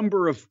in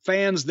number of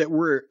fans that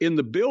were in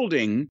the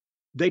building.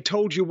 they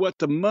told you what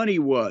the money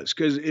was,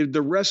 because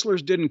the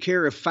wrestlers didn't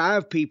care if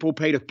 5 people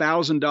paid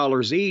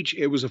 $1,000 each.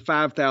 It was a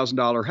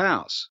 $5,000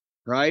 house,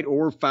 right?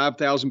 Or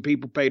 5,000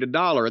 people paid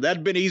 $1.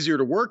 That'd been easier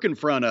to work in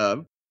front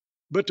of,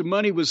 but the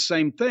money was the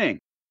same thing.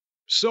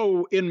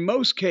 So in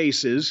most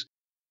cases,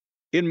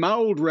 in my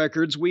old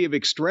records, we have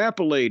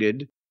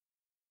extrapolated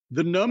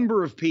the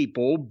number of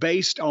people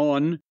based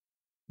on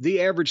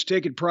the average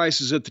ticket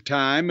prices at the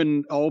time,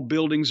 and all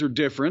buildings are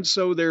different.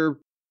 So they're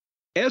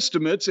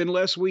estimates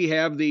unless we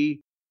have the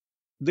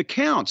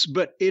counts.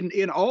 But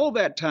in all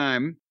that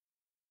time,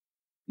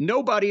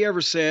 nobody ever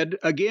said,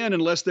 again,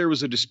 unless there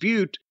was a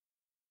dispute,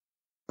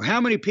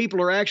 how many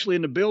people are actually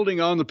in the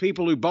building on the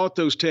people who bought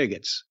those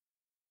tickets.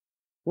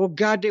 Well,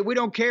 goddamn, we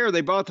don't care.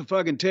 They bought the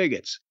fucking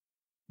tickets.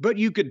 But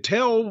you could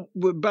tell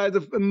by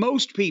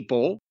most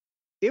people,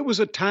 it was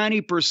a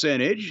tiny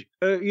percentage.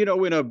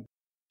 In a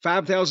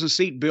 5,000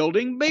 seat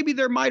building, maybe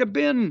there might have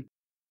been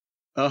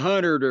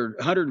 100 or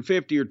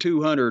 150 or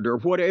 200 or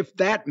what, if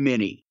that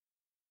many,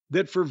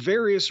 that for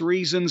various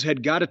reasons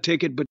had got a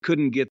ticket but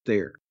couldn't get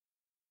there.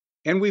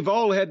 And we've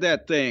all had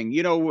that thing.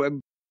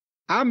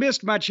 I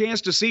missed my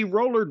chance to see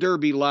roller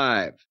derby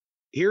live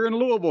here in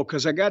Louisville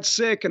because I got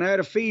sick and I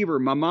had a fever.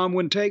 My mom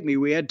wouldn't take me.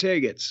 We had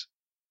tickets.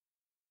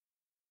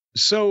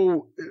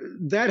 So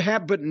that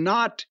happened, but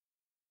not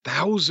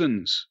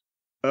thousands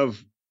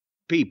of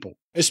people.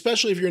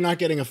 Especially if you're not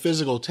getting a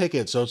physical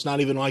ticket, so it's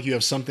not even like you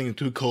have something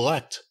to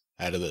collect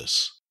out of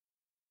this.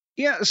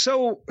 Yeah,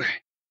 so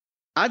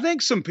I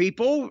think some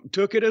people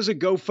took it as a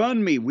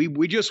GoFundMe.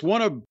 We just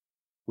want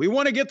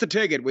to get the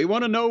ticket. We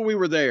want to know we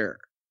were there.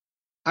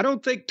 I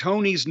don't think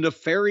Tony's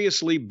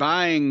nefariously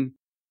buying,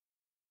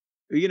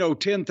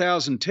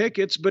 10,000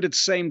 tickets, but at the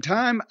same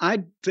time,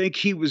 I think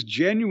he was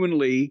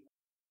genuinely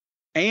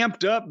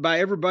amped up by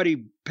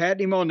everybody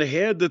patting him on the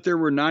head that there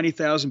were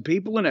 90,000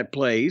 people in that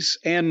place,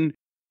 and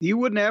you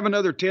wouldn't have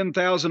another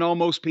 10,000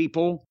 almost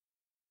people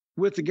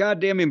with the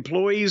goddamn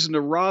employees and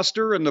the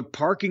roster and the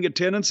parking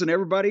attendants and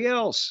everybody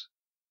else.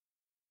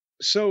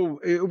 So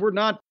we're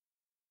not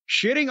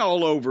shitting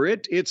all over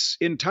it. It's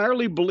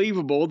entirely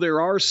believable. There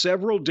are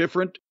several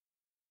different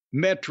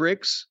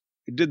metrics.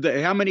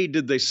 How many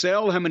did they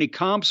sell? How many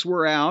comps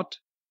were out?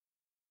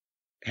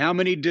 How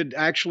many did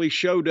actually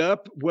showed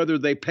up, whether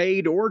they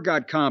paid or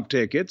got comp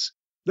tickets?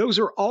 Those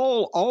are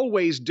all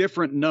always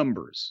different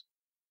numbers.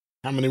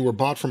 How many were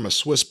bought from a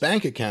Swiss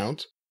bank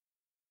account?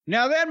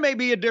 Now, that may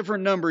be a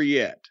different number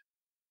yet.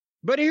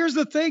 But here's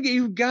the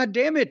thing,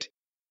 goddamn it.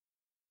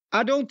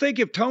 I don't think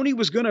if Tony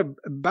was going to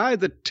buy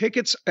the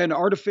tickets and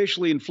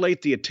artificially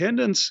inflate the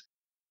attendance,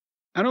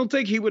 I don't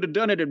think he would have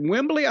done it at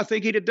Wembley. I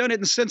think he'd have done it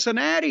in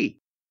Cincinnati,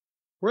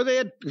 where they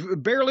had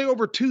barely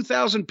over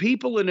 2,000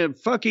 people in a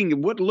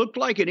fucking what looked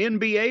like an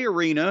NBA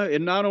arena,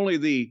 and not only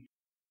the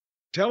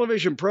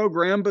television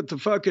program, but the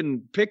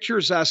fucking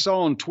pictures I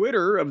saw on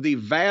Twitter of the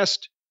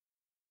vast.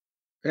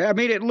 I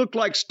mean, it looked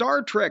like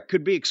Star Trek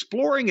could be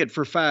exploring it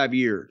for 5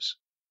 years.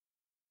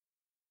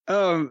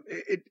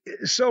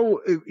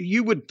 So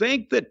you would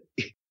think that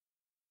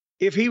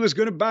if he was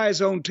going to buy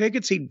his own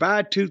tickets, he'd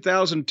buy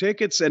 2,000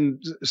 tickets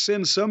and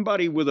send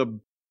somebody with a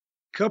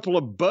couple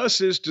of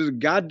buses to the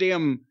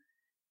goddamn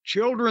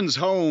children's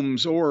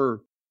homes,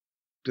 or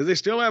do they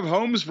still have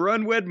homes for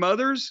unwed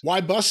mothers?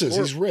 Why buses?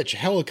 He's rich.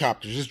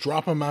 Helicopters. Just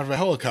drop him out of a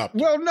helicopter.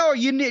 Well, no,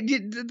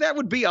 that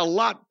would be a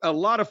lot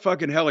of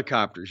fucking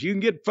helicopters. You can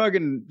get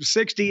fucking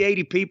 60,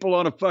 80 people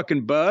on a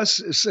fucking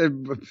bus.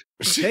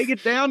 Take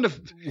it down to,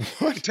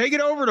 take it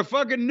over to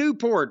fucking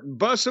Newport,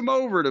 bus them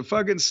over to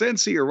fucking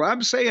Cincy. Or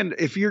I'm saying,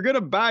 if you're going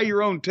to buy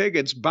your own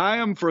tickets, buy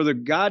them for the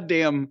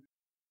goddamn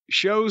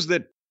shows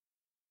that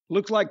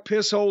look like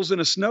piss holes in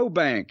a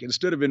snowbank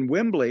instead of in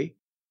Wembley.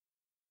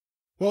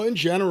 Well, in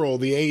general,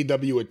 the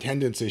AEW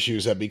attendance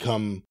issues have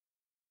become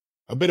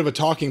a bit of a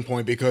talking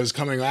point because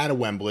coming out of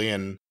Wembley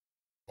and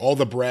all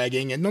the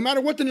bragging, and no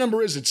matter what the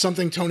number is, it's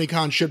something Tony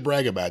Khan should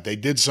brag about. They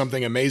did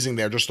something amazing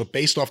there just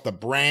based off the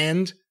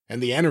brand and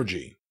the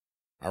energy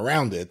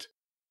around it.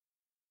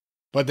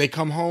 But they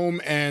come home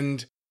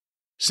and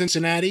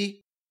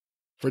Cincinnati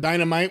for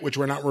Dynamite, which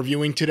we're not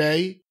reviewing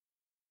today,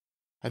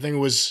 I think it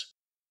was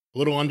a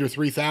little under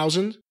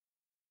 3,000.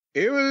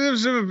 It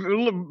was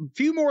a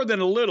few more than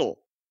a little.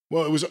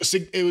 Well,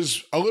 it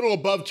was a little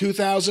above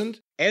 2,000.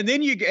 And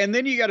then you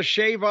got to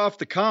shave off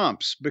the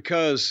comps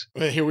because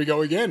here we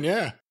go again.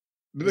 Yeah.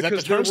 Is that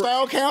the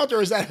turnstile count,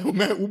 or is that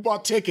who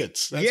bought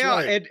tickets? That's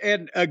right.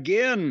 And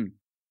again,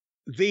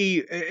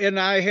 and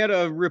I had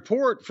a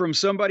report from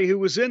somebody who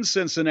was in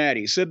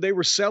Cincinnati, said they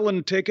were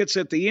selling tickets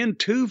at the end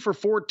 2 for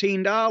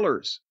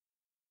 $14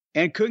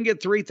 and couldn't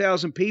get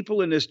 3,000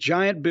 people in this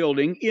giant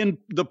building in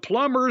the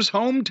plumber's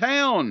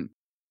hometown.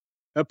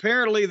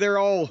 Apparently they're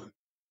all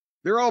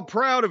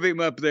proud of him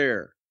up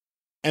there.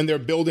 And they're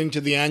building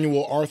to the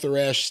annual Arthur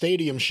Ashe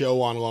Stadium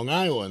show on Long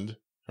Island,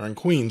 or in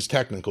Queens,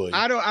 technically.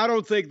 I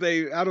don't think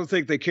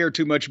they care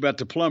too much about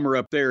the plumber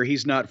up there.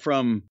 He's not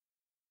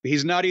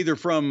either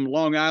from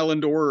Long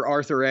Island or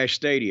Arthur Ashe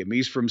Stadium.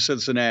 He's from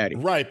Cincinnati.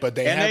 Right, but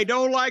they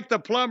don't like the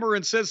plumber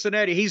in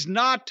Cincinnati. He's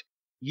not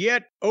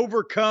yet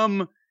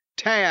overcome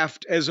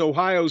Taft as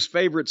Ohio's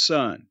favorite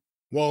son.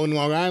 Well, in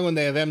Long Island,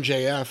 they have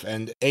MJF,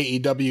 and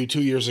AEW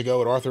 2 years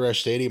ago at Arthur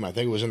Ashe Stadium, I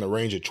think it was in the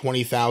range of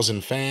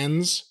 20,000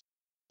 fans.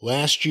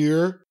 Last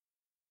year,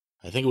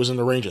 I think it was in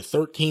the range of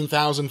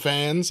 13,000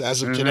 fans.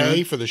 As of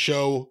today, for the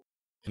show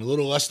in a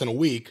little less than a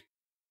week,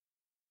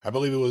 I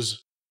believe it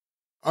was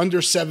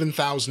under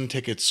 7,000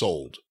 tickets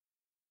sold.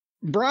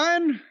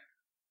 Brian,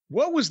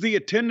 what was the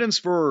attendance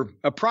for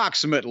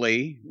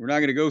approximately, we're not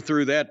going to go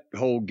through that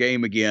whole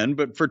game again,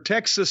 but for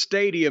Texas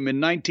Stadium in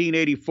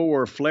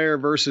 1984, Flair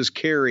versus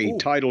Kerry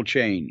title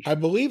change? I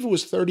believe it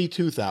was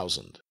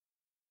 32,000.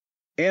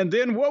 And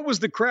then what was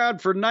the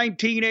crowd for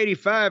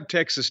 1985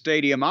 Texas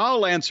Stadium?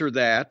 I'll answer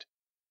that.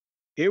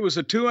 It was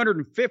a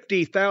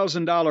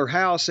 $250,000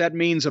 house. That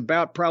means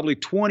about probably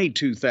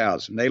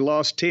 22,000. They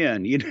lost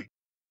 10. You know,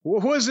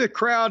 what was the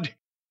crowd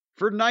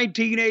for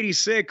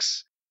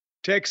 1986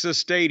 Texas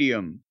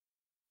Stadium?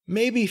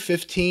 Maybe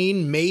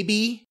 15,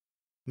 maybe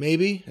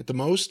at the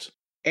most.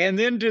 And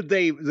then did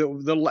they,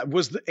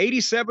 was the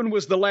 87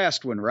 was the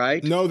last one,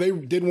 right? No, they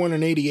did one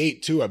in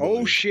 88 too, I believe.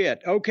 Oh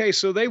shit. Okay,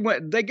 so they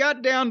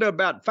got down to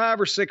about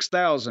 5,000 or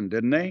 6,000,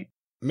 didn't they?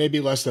 Maybe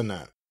less than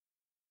that.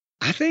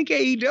 I think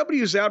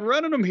AEW's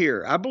outrunning them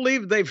here. I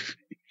believe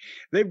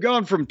they've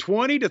gone from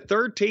 20 to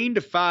 13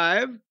 to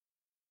 5.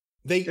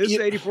 This is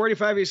 84,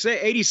 85,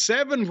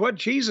 87. What,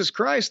 Jesus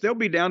Christ, they'll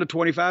be down to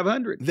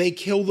 2,500. They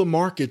kill the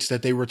markets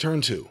that they return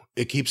to.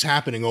 It keeps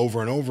happening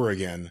over and over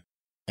again.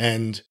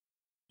 And,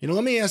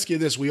 let me ask you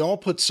this. We all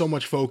put so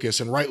much focus,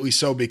 and rightly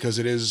so, because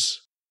it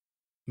is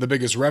the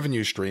biggest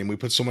revenue stream. We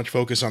put so much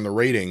focus on the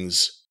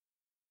ratings.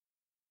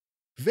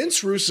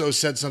 Vince Russo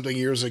said something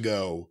years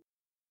ago,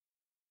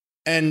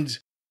 and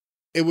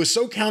it was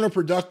so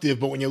counterproductive,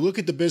 but when you look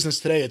at the business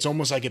today, it's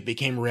almost like it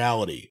became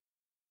reality.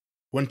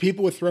 When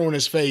people would throw in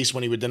his face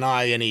when he would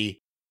deny any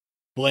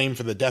blame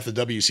for the death of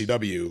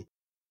WCW,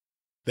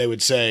 they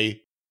would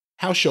say,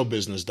 house show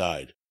business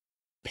died.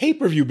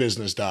 Pay-per-view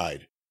business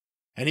died.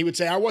 And he would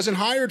say, I wasn't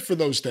hired for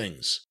those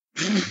things.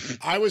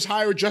 I was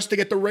hired just to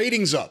get the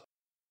ratings up.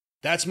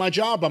 That's my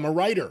job. I'm a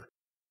writer.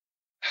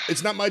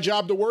 It's not my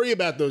job to worry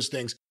about those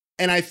things.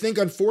 And I think,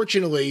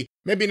 unfortunately,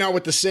 maybe not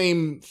with the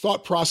same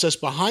thought process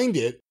behind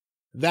it,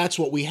 that's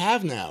what we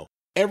have now.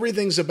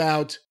 Everything's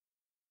about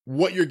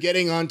what you're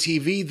getting on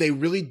TV. They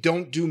really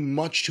don't do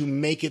much to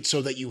make it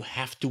so that you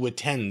have to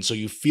attend, so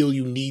you feel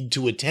you need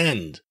to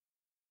attend.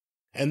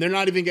 And they're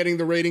not even getting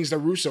the ratings that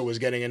Russo was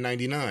getting in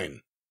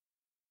 99.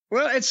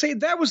 Well, I'd say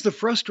that was the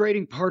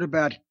frustrating part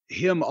about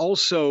him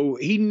also.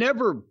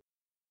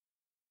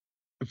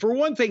 For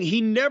one thing,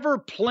 he never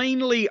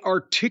plainly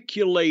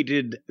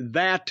articulated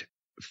that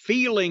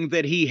feeling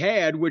that he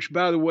had, which,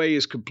 by the way,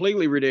 is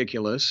completely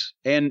ridiculous.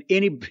 And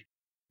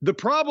the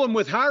problem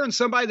with hiring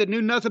somebody that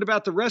knew nothing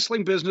about the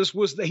wrestling business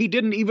was that he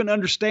didn't even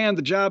understand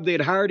the job they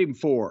had hired him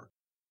for.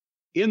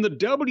 In the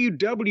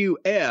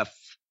WWF,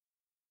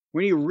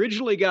 when he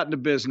originally got into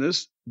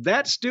business,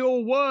 that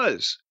still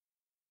was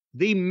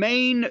the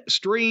main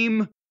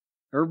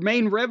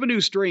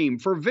revenue stream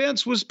for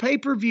Vince was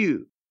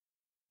pay-per-view.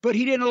 But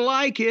he didn't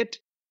like it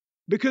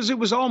because it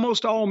was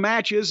almost all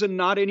matches and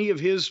not any of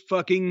his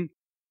fucking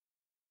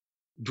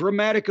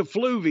dramatic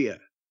effluvia.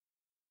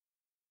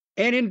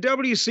 And in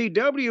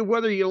WCW,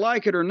 whether you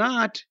like it or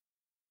not,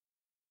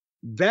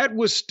 that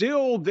was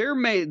still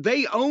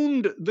they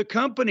owned the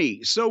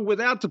company. So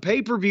without the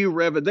pay-per-view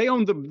revenue, they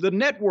owned the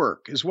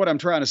network, is what I'm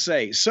trying to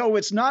say. So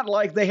it's not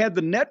like they had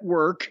the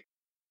network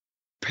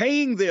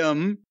paying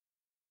them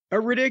a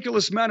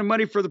ridiculous amount of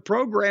money for the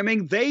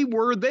programming. They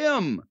were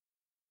them.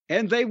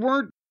 And they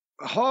weren't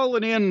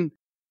hauling in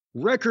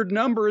record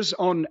numbers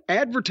on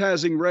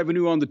advertising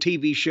revenue on the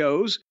TV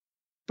shows,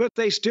 but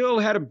they still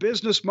had a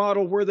business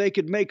model where they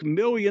could make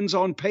millions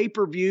on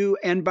pay-per-view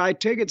and by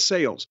ticket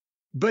sales.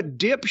 But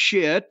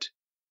dipshit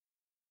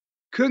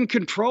couldn't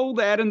control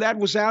that, and that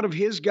was out of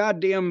his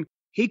goddamn...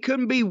 He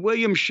couldn't be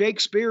William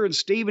Shakespeare and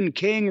Stephen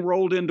King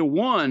rolled into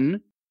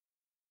one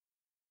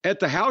at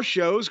the house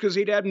shows because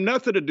he'd had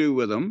nothing to do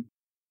with them.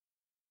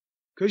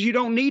 Because you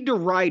don't need to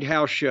write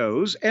house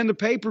shows, and the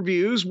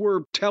pay-per-views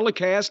were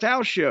telecast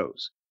house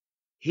shows.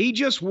 He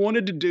just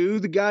wanted to do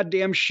the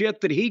goddamn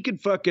shit that he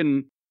could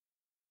fucking...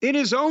 In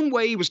his own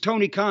way, he was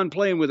Tony Khan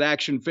playing with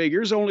action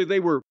figures, only they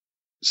were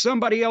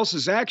somebody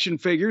else's action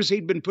figures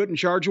he'd been put in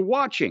charge of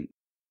watching.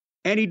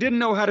 And he didn't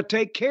know how to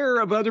take care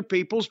of other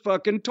people's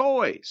fucking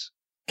toys.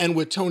 And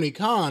with Tony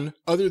Khan,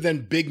 other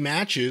than big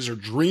matches or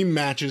dream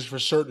matches for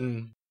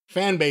certain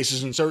fan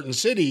bases in certain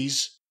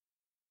cities,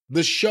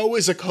 the show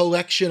is a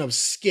collection of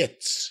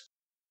skits.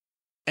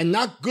 And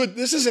not good.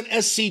 This isn't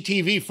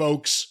SCTV,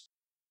 folks.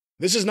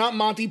 This is not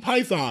Monty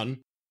Python.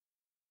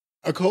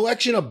 A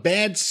collection of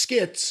bad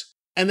skits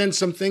and then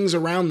some things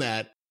around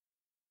that.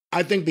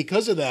 I think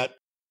because of that,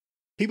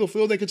 people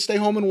feel they could stay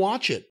home and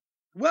watch it.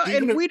 Well,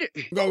 Even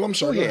and I'm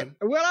sorry. Go ahead.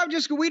 Well,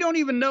 we don't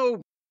even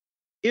know,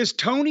 is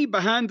Tony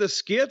behind the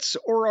skits,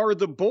 or are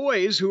the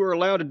boys who are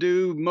allowed to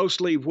do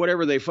mostly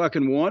whatever they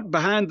fucking want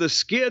behind the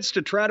skits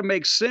to try to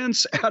make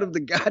sense out of the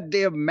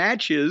goddamn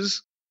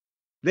matches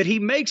that he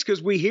makes,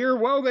 because we hear,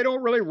 well, they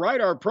don't really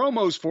write our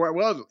promos for it.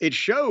 Well, it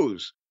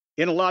shows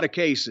in a lot of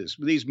cases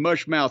with these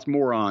mush-mouth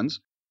morons.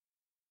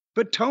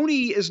 But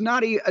Tony is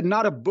not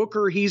a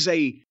booker. He's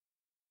a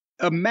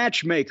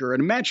matchmaker.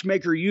 And a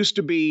matchmaker used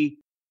to be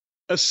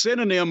a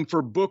synonym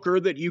for booker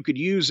that you could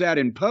use out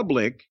in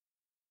public.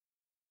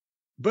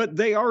 But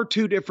they are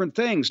two different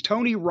things.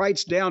 Tony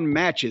writes down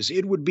matches.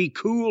 It would be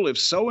cool if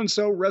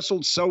so-and-so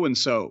wrestled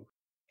so-and-so.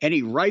 And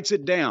he writes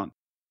it down.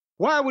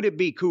 Why would it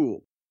be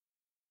cool?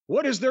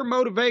 What is their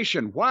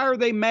motivation? Why are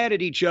they mad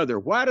at each other?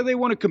 Why do they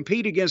want to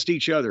compete against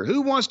each other?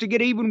 Who wants to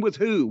get even with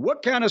who?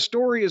 What kind of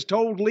story is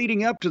told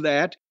leading up to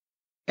that?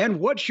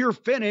 And what's your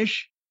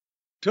finish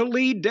to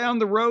lead down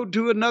the road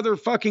to another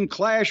fucking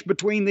clash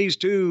between these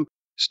two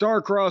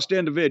star-crossed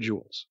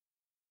individuals?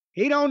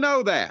 He don't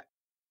know that.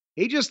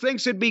 He just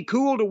thinks it'd be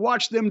cool to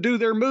watch them do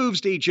their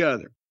moves to each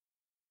other.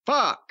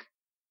 Fuck.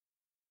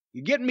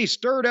 You're getting me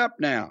stirred up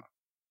now.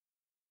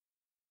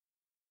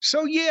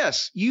 So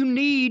yes, you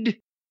need,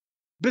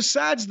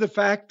 besides the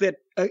fact that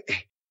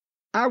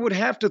I would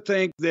have to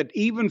think that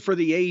even for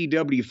the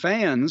AEW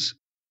fans,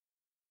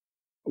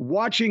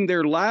 watching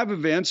their live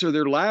events or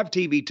their live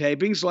TV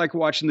tapings like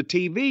watching the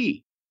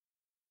TV.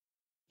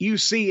 You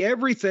see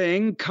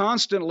everything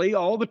constantly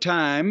all the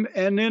time,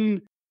 and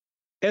then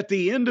at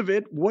the end of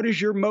it, what is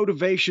your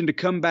motivation to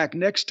come back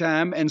next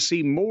time and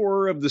see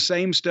more of the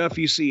same stuff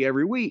you see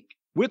every week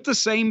with the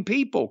same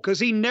people? Because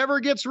he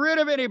never gets rid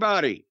of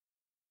anybody.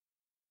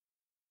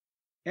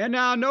 And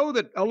now I know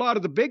that a lot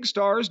of the big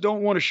stars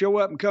don't want to show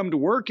up and come to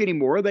work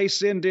anymore. They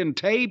send in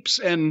tapes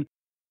and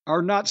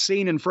are not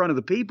seen in front of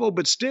the people,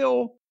 but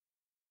still,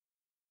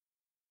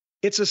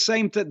 it's the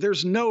same thing.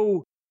 There's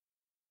no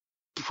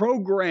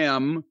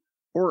program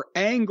or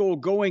angle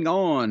going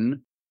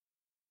on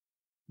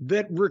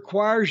that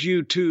requires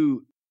you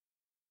to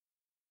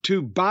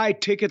buy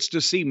tickets to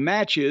see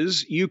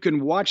matches. You can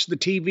watch the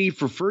TV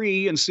for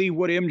free and see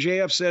what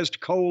MJF says to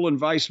Cole and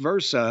vice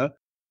versa.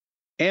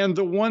 And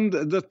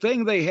the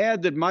thing they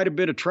had that might have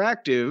been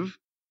attractive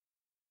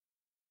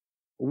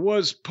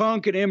was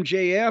Punk and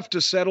MJF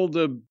to settle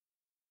the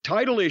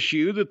title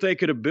issue that they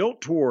could have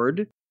built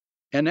toward,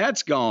 and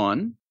that's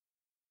gone.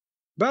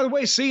 By the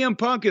way, CM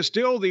Punk is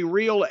still the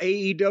real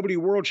AEW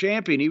World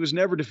Champion. He was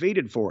never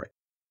defeated for it.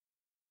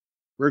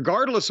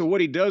 Regardless of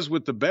what he does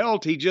with the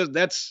belt,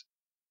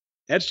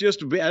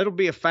 that'll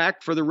be a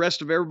fact for the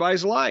rest of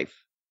everybody's life.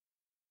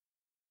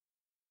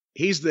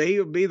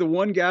 He'll be the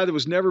one guy that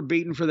was never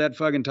beaten for that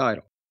fucking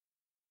title.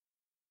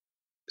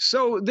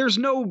 So there's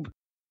no,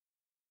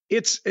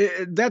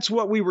 that's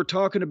what we were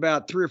talking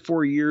about 3 or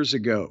 4 years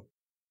ago.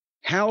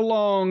 How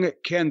long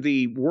can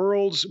the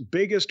world's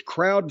biggest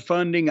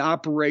crowdfunding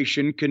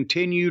operation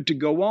continue to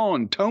go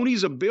on?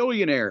 Tony's a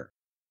billionaire,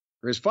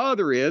 or his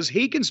father is.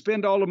 He can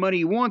spend all the money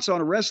he wants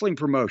on a wrestling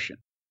promotion.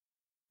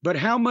 But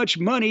how much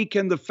money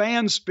can the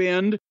fans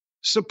spend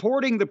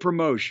supporting the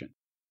promotion?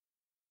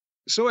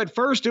 So at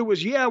first it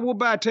was, yeah, we'll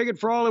buy a ticket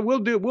for all, and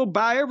we'll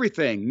buy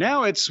everything.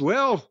 Now it's,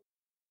 well,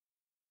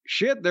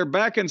 shit, they're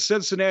back in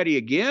Cincinnati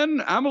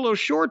again. I'm a little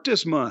short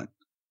this month.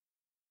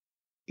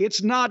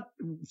 It's not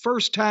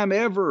first time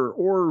ever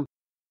or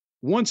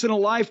once in a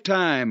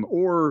lifetime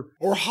or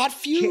hot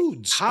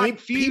feuds.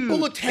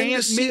 People attend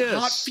to see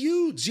hot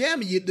feuds. Yeah,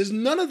 there's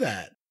none of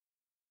that.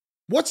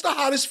 What's the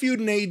hottest feud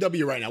in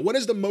AEW right now? What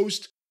is the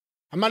most,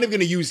 I'm not even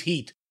going to use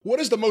heat. What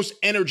is the most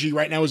energy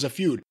right now as a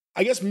feud?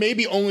 I guess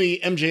maybe only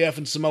MJF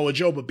and Samoa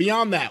Joe, but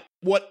beyond that,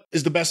 what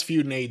is the best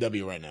feud in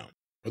AEW right now?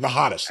 Or the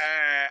hottest?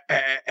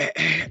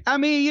 I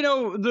mean,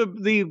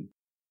 the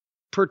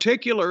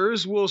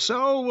particulars will say,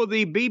 oh, well,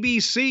 the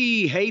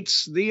BBC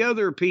hates the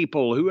other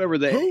people, whoever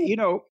they,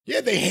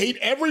 Yeah, they hate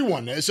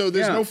everyone. So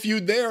there's no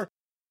feud there.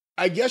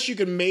 I guess you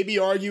could maybe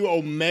argue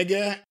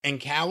Omega and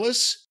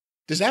Callis.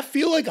 Does that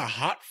feel like a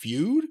hot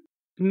feud?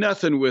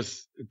 Nothing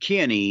with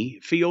Kenny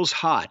feels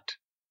hot.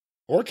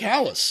 Or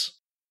Callis.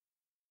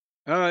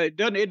 It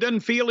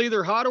doesn't feel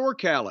either hot or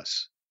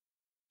callous.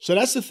 So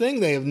that's the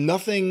thing. They have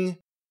nothing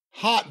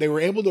hot. They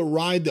were able to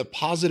ride the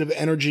positive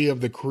energy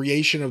of the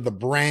creation of the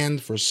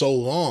brand for so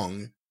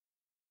long.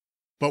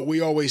 But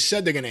we always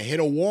said they're going to hit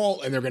a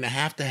wall and they're going to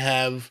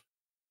have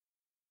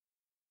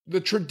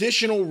the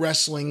traditional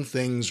wrestling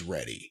things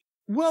ready.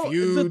 Well,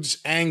 feuds,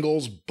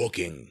 angles,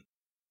 booking.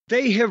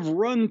 They have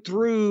run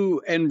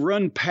through and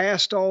run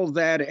past all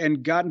that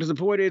and gotten to the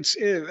point. It's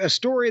a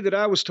story that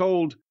I was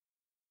told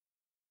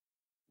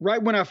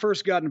right when I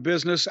first got in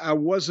business. I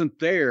wasn't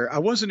there. I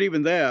wasn't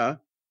even there,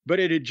 but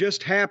it had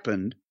just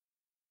happened.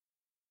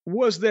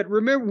 Was that,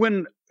 remember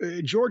when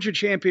Georgia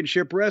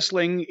Championship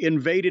Wrestling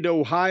invaded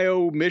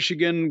Ohio,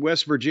 Michigan,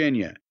 West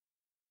Virginia,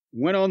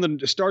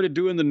 started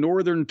doing the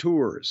northern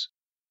tours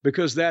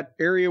because that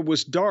area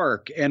was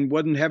dark and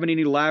wasn't having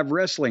any live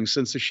wrestling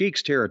since the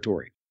Sheik's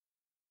territory.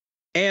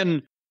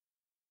 And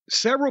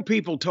several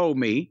people told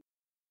me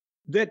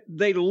that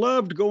they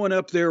loved going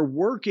up there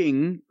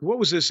working. What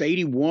was this,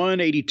 81,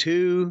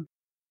 82?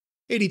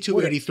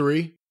 82,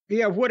 83.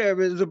 Yeah,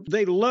 whatever.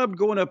 They loved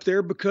going up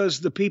there because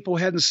the people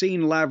hadn't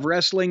seen live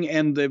wrestling,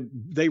 and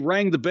they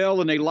rang the bell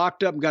and they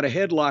locked up and got a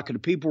headlock, and the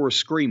people were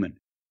screaming.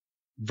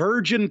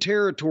 Virgin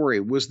territory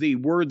was the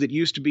word that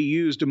used to be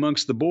used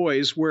amongst the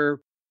boys, where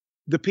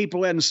the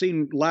people hadn't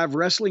seen live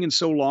wrestling in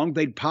so long.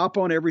 They'd pop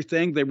on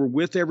everything. They were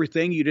with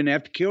everything. You didn't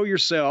have to kill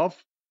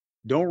yourself.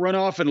 Don't run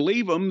off and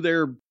leave them.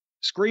 They're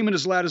screaming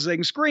as loud as they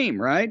can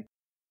scream, right?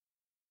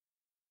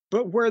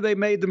 But where they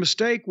made the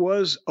mistake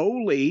was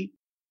Ole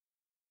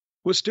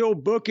was still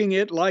booking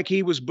it like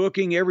he was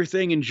booking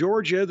everything in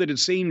Georgia that had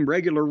seen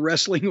regular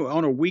wrestling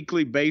on a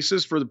weekly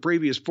basis for the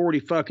previous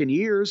 40 fucking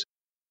years.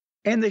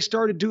 And they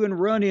started doing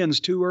run-ins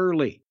too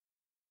early.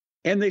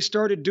 And they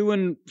started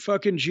doing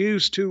fucking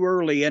juice too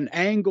early and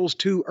angles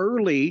too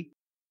early,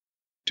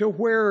 to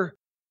where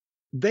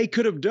they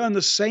could have done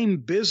the same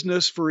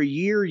business for a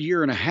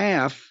year and a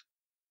half,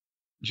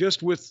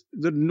 just with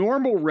the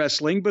normal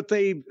wrestling, but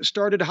they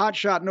started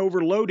hotshot and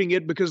overloading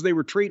it because they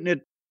were treating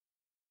it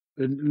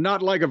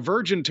not like a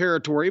virgin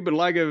territory, but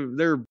like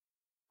their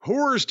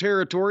whores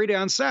territory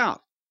down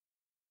south.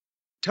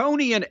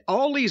 Tony and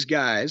all these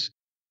guys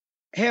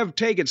have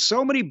taken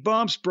so many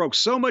bumps, broke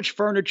so much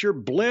furniture,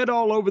 bled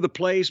all over the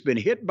place, been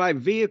hit by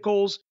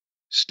vehicles,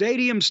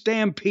 stadium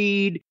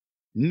stampede,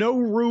 no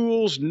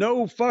rules,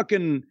 no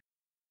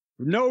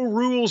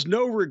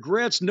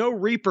regrets, no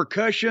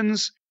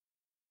repercussions.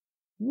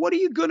 What are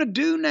you going to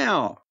do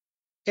now?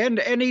 And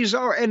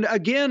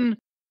again,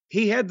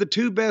 he had the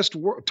two best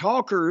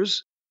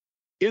talkers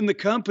in the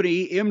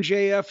company,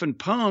 MJF and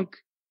Punk,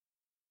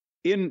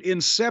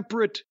 in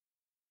separate,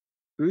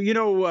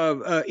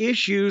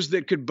 issues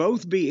that could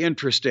both be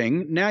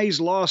interesting. Now he's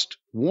lost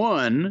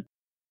one.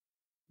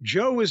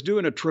 Joe is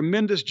doing a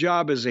tremendous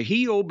job as a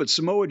heel, but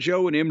Samoa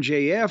Joe and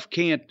MJF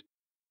can't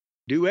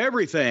do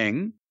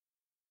everything.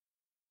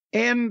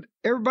 And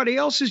everybody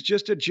else is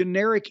just a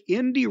generic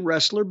indie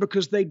wrestler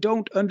because they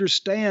don't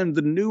understand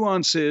the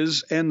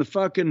nuances and the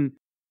fucking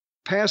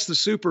past the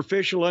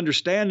superficial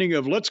understanding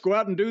of let's go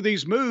out and do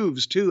these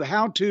moves to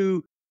how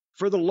to,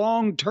 for the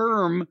long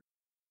term,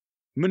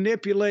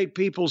 manipulate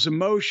people's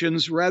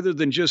emotions rather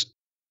than just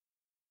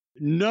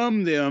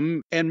numb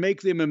them and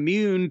make them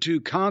immune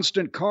to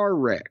constant car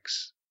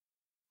wrecks.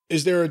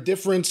 Is there a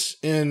difference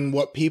in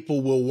what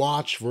people will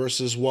watch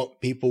versus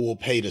what people will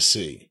pay to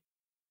see?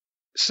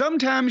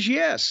 Sometimes,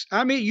 yes.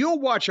 I mean,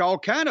 you'll watch all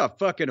kind of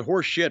fucking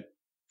horse shit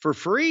for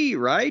free,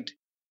 right?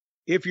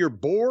 If you're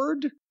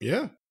bored.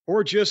 Yeah.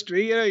 Or just,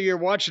 you're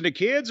watching the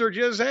kids, or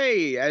just,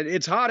 hey,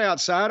 it's hot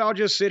outside. I'll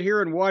just sit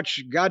here and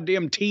watch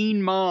goddamn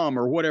Teen Mom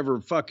or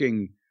whatever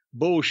fucking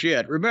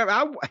bullshit.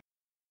 Remember,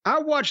 I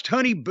watched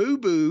Honey Boo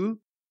Boo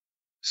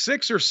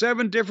 6 or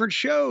 7 different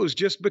shows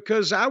just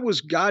because I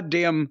was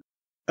goddamn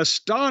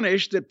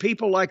astonished that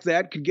people like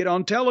that could get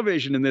on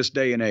television in this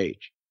day and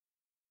age.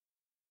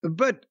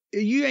 But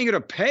you ain't going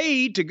to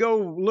pay to go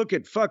look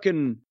at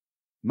fucking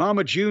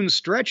Mama June's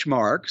stretch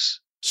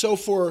marks. So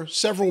for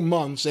several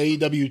months,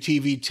 AEW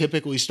TV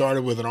typically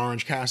started with an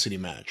Orange Cassidy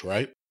match,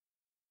 right?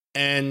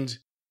 And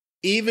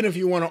even if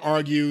you want to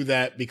argue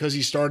that because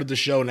he started the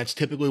show, and that's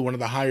typically one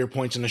of the higher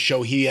points in the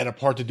show, he had a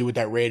part to do with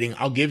that rating,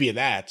 I'll give you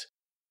that.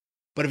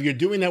 But if you're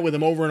doing that with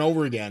him over and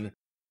over again,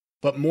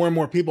 but more and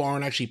more people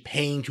aren't actually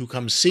paying to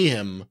come see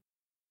him,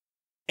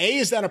 A,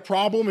 is that a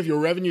problem if your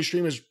revenue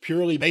stream is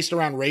purely based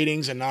around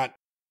ratings and not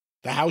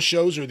the house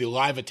shows or the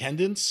live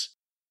attendance?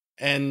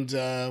 And,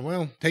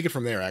 well, take it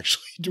from there,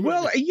 actually.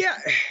 Well, yeah.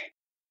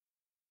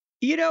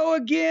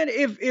 Again,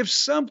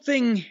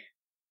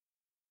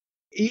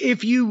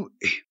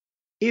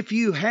 if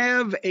you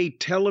have a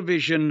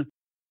television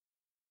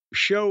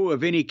show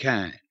of any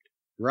kind,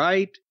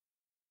 right?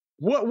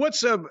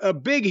 What's a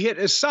big hit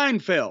is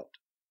Seinfeld.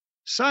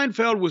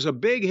 Seinfeld was a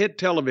big hit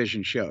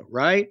television show,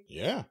 right?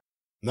 Yeah.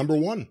 Number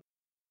 1.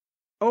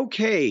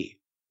 Okay.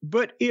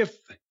 But if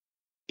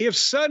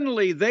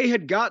suddenly they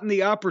had gotten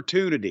the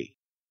opportunity,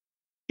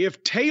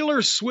 if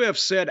Taylor Swift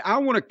said, I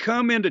want to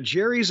come into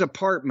Jerry's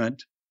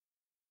apartment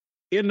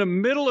in the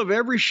middle of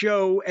every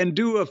show and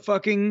do a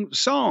fucking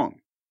song.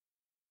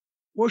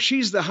 Well,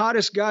 she's the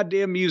hottest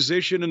goddamn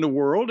musician in the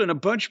world, and a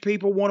bunch of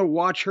people want to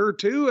watch her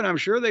too, and I'm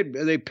sure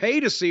they pay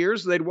to see her,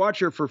 so they'd watch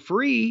her for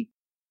free.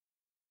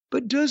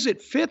 But does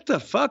it fit the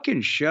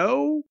fucking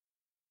show?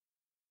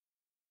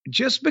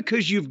 Just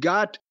because you've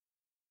got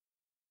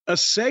a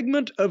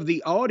segment of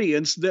the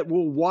audience that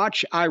will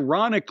watch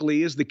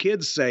ironically, as the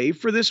kids say,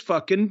 for this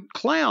fucking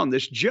clown,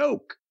 this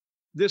joke,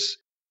 this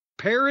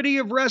parody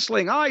of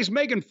wrestling. Oh, he's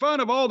making fun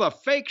of all the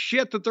fake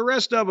shit that the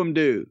rest of them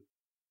do.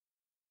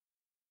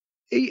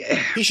 He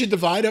should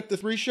divide up the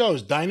 3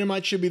 shows.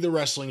 Dynamite should be the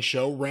wrestling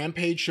show.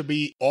 Rampage should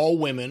be all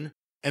women.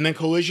 And then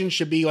Collision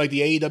should be like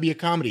the AEW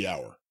Comedy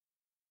Hour.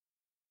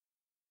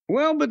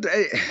 Well, but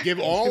give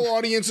all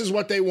audiences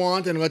what they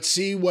want and let's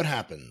see what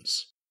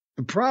happens.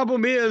 The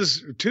problem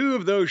is 2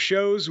 of those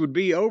shows would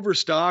be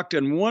overstocked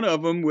and one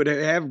of them would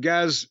have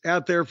guys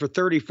out there for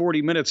 30,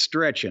 40 minutes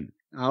stretching.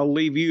 I'll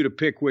leave you to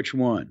pick which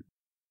one.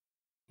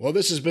 Well,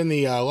 this has been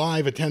the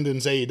live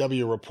attendance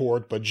AEW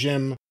report, but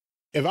Jim,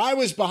 if I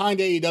was behind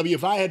AEW,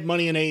 if I had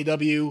money in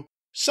AEW,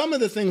 some of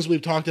the things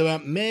we've talked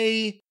about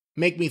may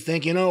make me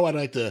think, I'd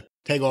like to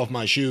take off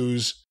my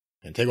shoes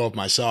and take off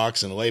my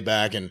socks and lay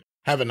back and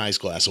have a nice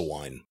glass of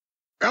wine.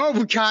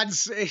 Oh, God.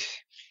 As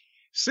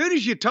soon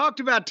as you talked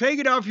about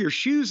taking off your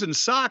shoes and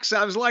socks,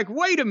 I was like,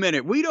 wait a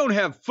minute. We don't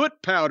have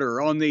foot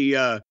powder on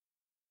the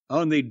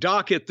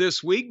docket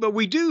this week, but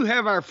we do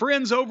have our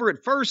friends over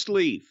at First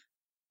Leaf.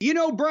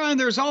 Brian,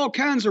 there's all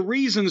kinds of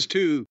reasons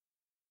to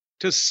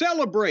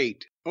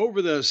celebrate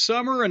over the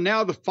summer, and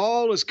now the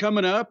fall is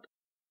coming up.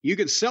 You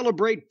can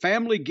celebrate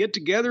family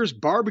get-togethers,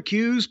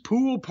 barbecues,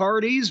 pool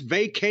parties,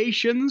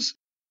 vacations,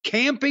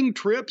 camping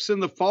trips in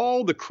the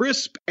fall, the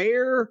crisp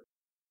air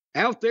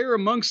out there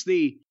amongst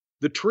the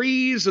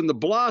trees and the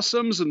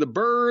blossoms and the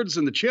birds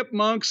and the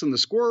chipmunks and the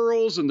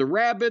squirrels and the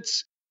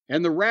rabbits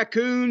and the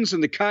raccoons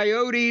and the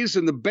coyotes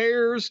and the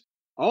bears,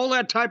 all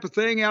that type of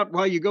thing out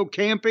while you go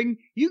camping.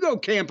 You go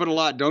camping a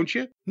lot, don't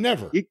you?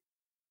 Never.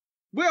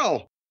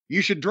 Well,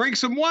 you should drink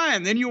some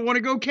wine, then you'll want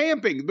to go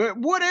camping. But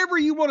whatever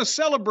you want to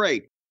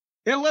celebrate.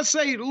 And let's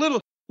say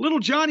little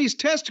Johnny's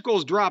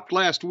testicles dropped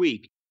last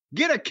week.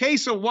 Get a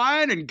case of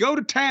wine and go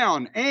to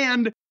town.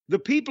 And the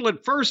people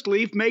at First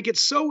Leaf make it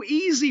so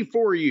easy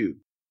for you.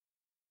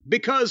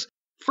 Because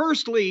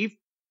First Leaf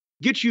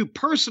gets you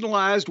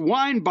personalized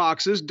wine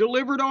boxes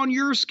delivered on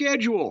your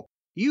schedule.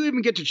 You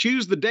even get to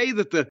choose the day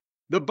that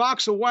the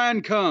box of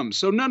wine comes,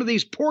 so none of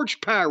these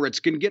porch pirates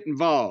can get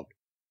involved.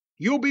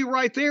 You'll be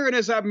right there, and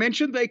as I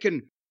mentioned, they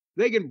can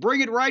bring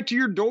it right to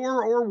your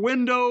door or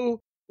window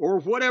or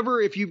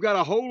whatever. If you've got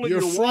a hole in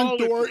your front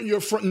wall, door,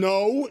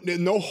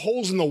 no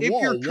holes in the wall.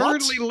 If you're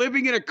currently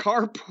living in a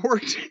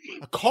carport,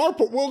 a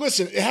carport. Well,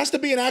 listen, it has to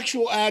be an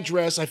actual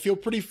address. I feel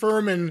pretty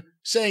firm in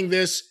saying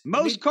this.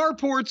 Most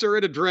carports are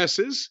at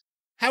addresses.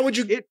 How would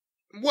you?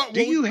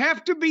 Do you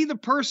have to be the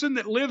person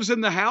that lives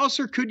in the house,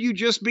 or could you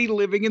just be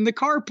living in the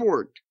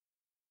carport?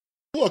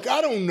 Look,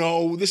 I don't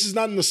know. This is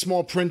not in the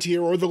small print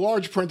here or the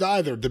large print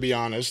either, to be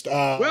honest.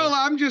 Well,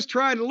 I'm just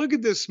trying to look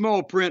at this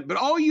small print, but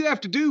all you have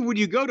to do when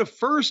you go to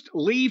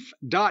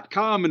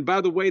firstleaf.com, and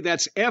by the way,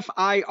 that's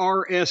FIRSTLEAF,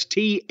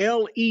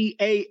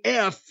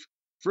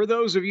 for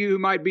those of you who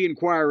might be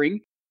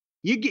inquiring,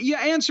 you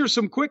answer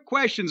some quick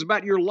questions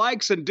about your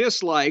likes and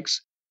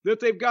dislikes that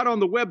they've got on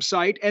the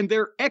website, and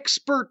their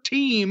expert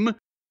team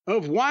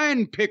of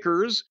wine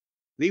pickers,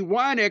 the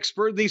wine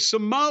expert, the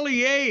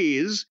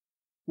sommeliers,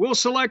 will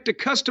select a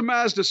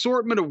customized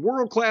assortment of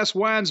world-class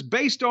wines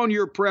based on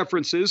your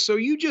preferences. So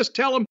you just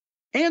tell them,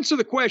 answer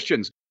the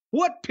questions.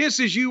 What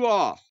pisses you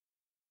off?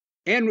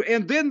 And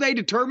then they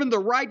determine the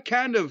right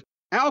kind of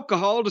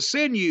alcohol to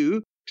send you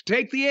to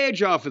take the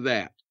edge off of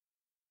that.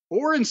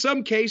 Or in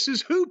some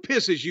cases, who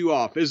pisses you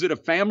off? Is it a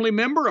family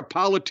member, a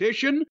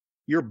politician,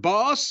 your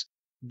boss?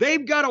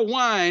 They've got a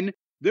wine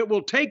that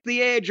will take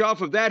the edge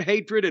off of that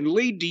hatred and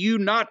lead to you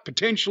not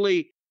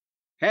potentially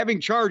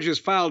having charges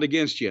filed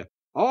against you.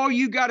 All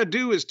you got to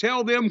do is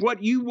tell them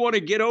what you want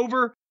to get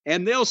over,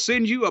 and they'll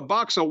send you a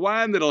box of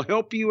wine that'll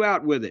help you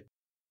out with it.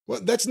 Well,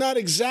 that's not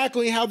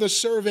exactly how the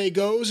survey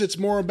goes. It's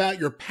more about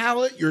your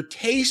palate, your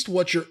taste,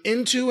 what you're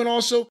into, and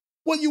also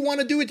what you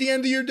want to do at the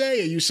end of your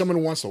day. Are you someone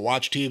who wants to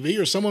watch TV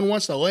or someone who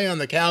wants to lay on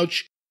the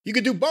couch? You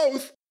could do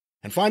both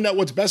and find out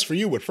what's best for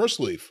you with First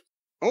Leaf.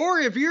 Or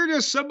if you're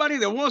just somebody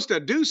that wants to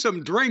do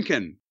some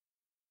drinking,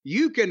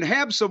 you can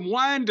have some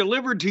wine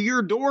delivered to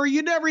your door.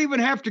 You never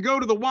even have to go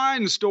to the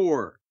wine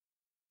store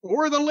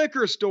or the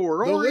liquor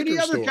store or any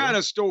other kind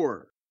of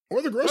store.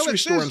 Or the grocery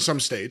store in some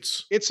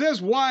states. It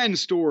says wine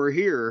store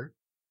here.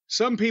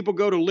 Some people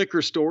go to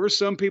liquor stores.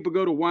 Some people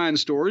go to wine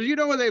stores.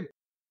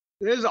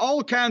 There's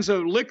all kinds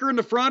of liquor in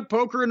the front,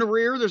 poker in the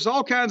rear. There's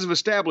all kinds of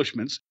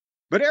establishments.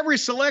 But every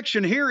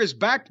selection here is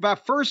backed by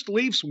First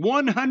Leaf's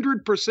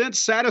 100%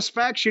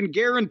 satisfaction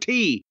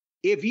guarantee.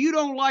 If you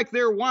don't like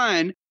their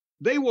wine,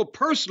 they will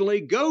personally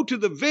go to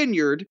the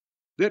vineyard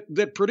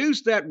that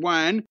produced that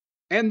wine,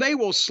 and they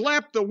will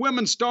slap the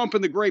women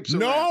stomping the grapes around.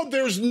 No,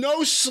 there's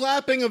no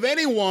slapping of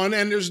anyone,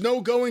 and there's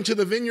no going to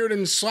the vineyard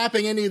and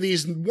slapping any of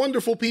these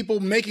wonderful people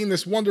making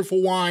this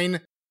wonderful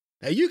wine.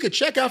 Now, you could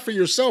check out for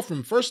yourself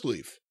from First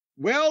Leaf.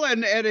 Well,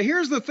 and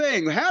here's the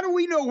thing. How do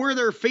we know where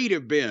their feet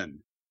have been?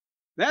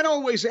 That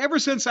always, ever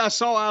since I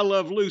saw I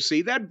Love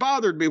Lucy, that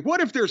bothered me. What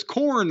if there's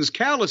corns,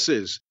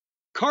 calluses,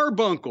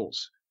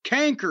 carbuncles,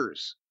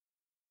 cankers,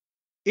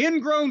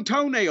 ingrown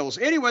toenails?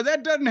 Anyway,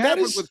 that doesn't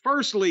happen with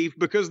First Leaf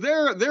because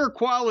they're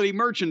quality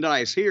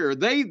merchandise here.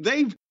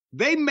 They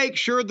make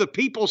sure the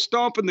people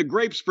stomping the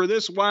grapes for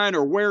this wine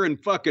are wearing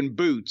fucking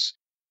boots,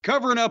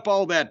 covering up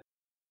all that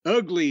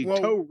ugly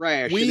toe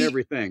rash and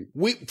everything.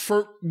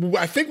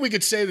 I think we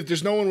could say that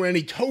there's no one with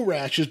any toe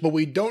rashes, but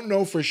we don't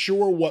know for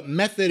sure what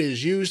method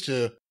is used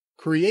to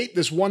create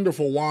this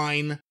wonderful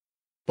wine.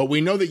 But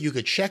we know that you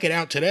could check it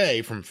out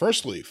today from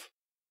First Leaf.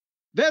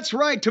 That's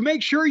right. To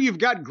make sure you've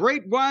got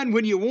great wine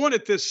when you want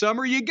it this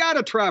summer, you got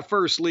to try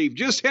First Leaf.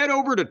 Just head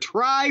over to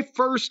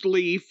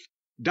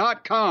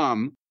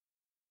tryfirstleaf.com.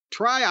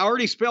 I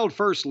already spelled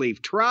First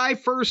Leaf.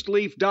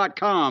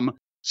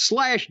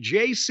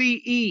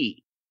 Tryfirstleaf.com/JCE.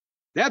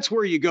 That's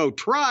where you go.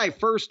 Try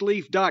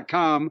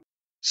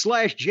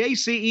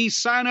firstleaf.com/JCE.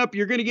 Sign up.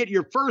 You're going to get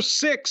your first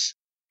 6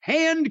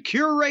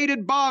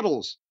 hand-curated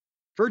bottles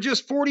for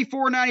just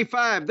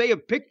 $44.95. They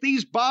have picked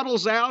these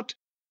bottles out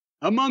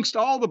amongst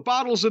all the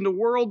bottles in the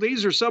world.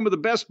 These are some of the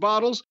best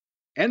bottles.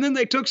 And then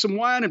they took some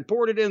wine and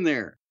poured it in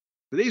there.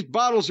 These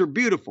bottles are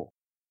beautiful.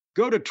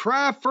 Go to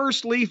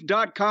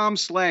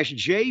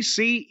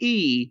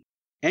tryfirstleaf.com/JCE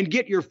and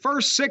get your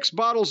first 6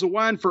 bottles of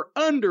wine for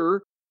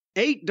under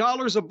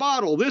 $8 a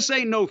bottle. This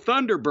ain't no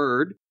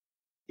Thunderbird.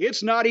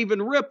 It's not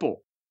even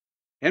Ripple.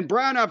 And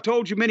Brian, I've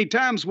told you many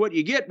times what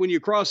you get when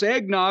you cross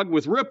eggnog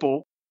with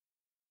Ripple.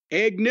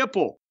 Egg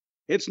nipple.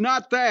 It's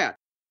not that.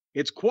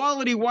 It's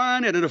quality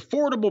wine at an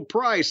affordable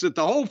price that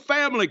the whole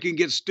family can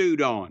get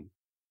stewed on.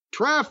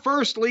 Try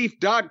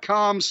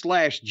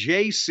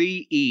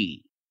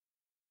firstleaf.com/JCE.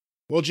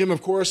 Well, Jim,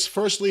 of course,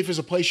 First Leaf is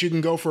a place you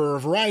can go for a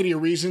variety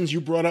of reasons. You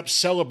brought up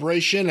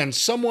celebration, and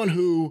someone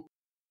who,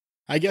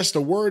 I guess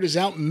the word is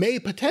out, may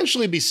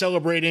potentially be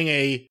celebrating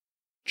a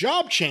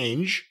job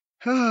change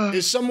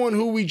is someone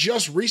who we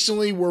just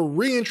recently were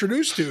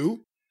reintroduced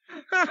to,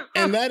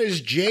 and that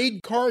is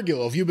Jade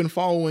Cargill. Have you been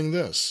following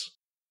this?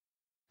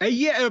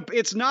 Yeah,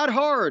 it's not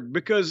hard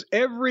because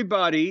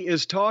everybody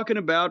is talking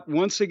about,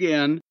 once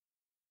again,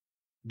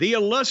 the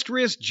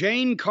illustrious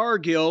Jade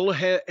Cargill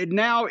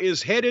now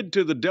is headed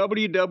to the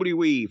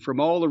WWE from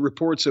all the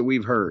reports that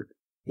we've heard.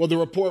 Well, the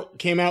report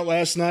came out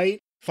last night.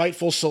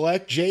 Fightful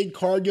Select, Jade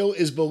Cargill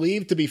is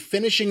believed to be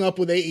finishing up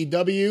with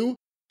AEW.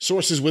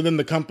 Sources within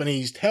the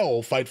company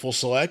tell Fightful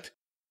Select.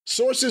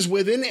 Sources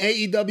within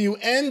AEW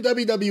and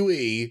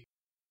WWE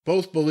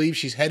both believe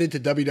she's headed to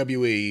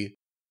WWE.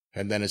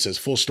 And then it says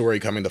full story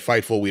coming to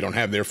Fightful. We don't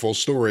have their full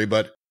story,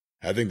 but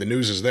I think the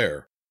news is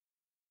there.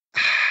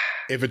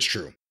 If it's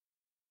true.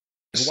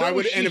 And,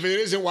 and if it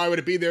isn't, why would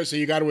it be there? So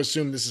you got to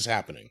assume this is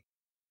happening.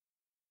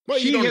 Well,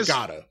 you don't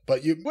gotta,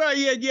 but you... Well,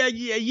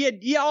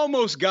 you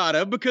almost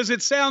gotta, because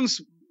it sounds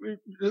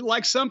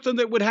like something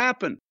that would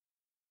happen.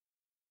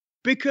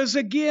 Because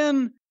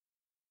again,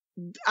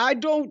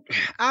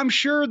 I'm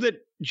sure that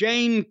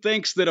Jane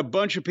thinks that a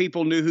bunch of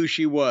people knew who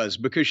she was,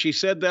 because she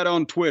said that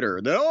on Twitter,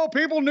 that,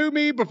 people knew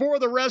me before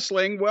the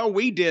wrestling. Well,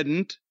 we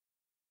didn't.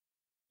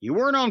 You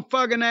weren't on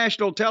fucking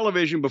national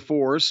television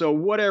before, so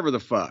whatever the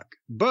fuck.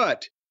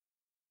 But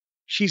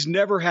she's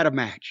never had a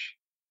match.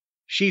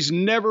 She's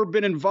never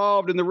been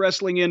involved in the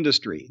wrestling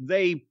industry.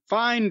 They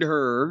find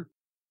her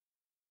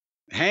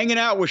hanging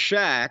out with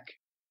Shaq.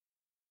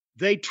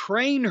 They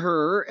train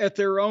her at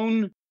their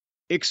own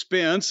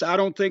expense. I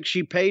don't think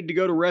she paid to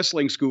go to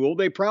wrestling school.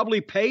 They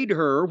probably paid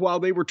her while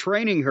they were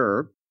training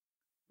her,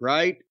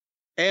 right?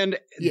 And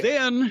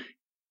then...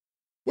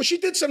 Well, she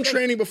did some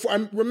training before.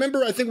 I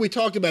remember, I think we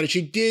talked about it.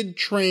 She did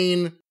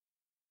train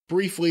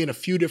briefly in a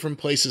few different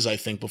places, I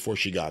think, before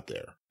she got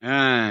there.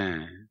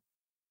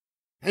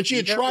 And she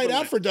had tried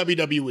out for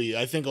WWE,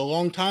 I think, a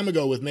long time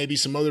ago with maybe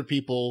some other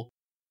people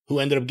who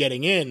ended up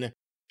getting in.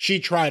 She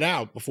tried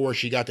out before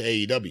she got to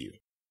AEW.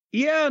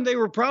 Yeah, and they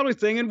were probably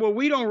thinking, well,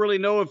 we don't really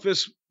know if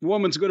this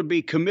woman's going to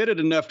be committed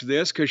enough to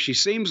this, because she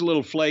seems a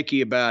little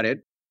flaky about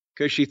it,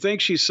 because she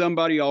thinks she's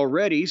somebody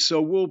already,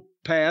 so we'll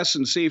pass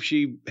and see if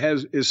she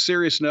is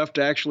serious enough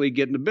to actually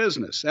get into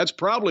business. That's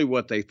probably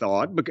what they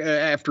thought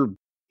after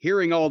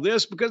hearing all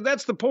this, because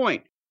that's the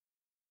point.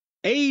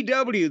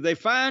 AEW, they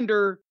find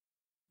her,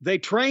 they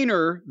train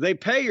her, they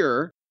pay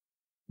her,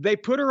 they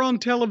put her on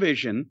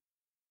television,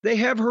 they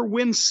have her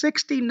win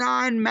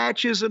 69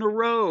 matches in a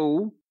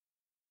row,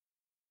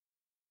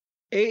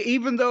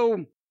 even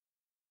though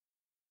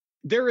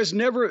there was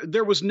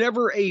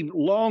never a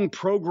long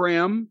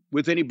program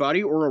with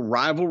anybody or a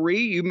rivalry.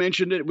 You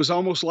mentioned it was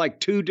almost like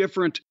 2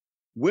 different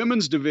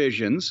women's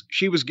divisions.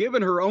 She was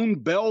given her own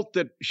belt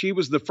that she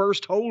was the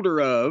first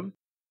holder of.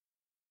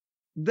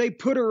 They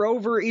put her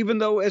over, even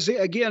though,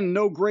 again,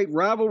 no great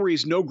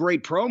rivalries, no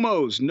great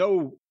promos,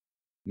 no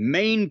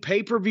main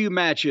pay-per-view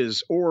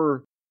matches,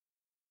 or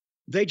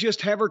they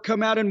just have her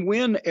come out and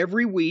win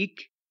every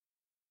week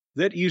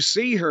that you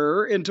see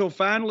her until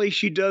finally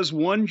she does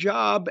one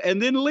job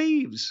and then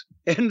leaves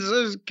and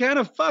says, kind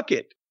of fuck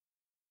it.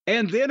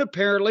 And then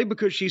apparently,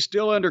 because she's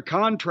still under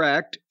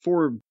contract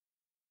for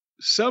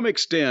some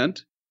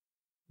extent,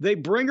 they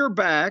bring her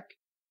back.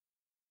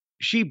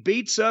 She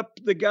beats up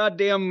the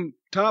goddamn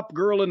top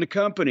girl in the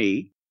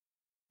company,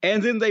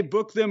 and then they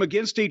book them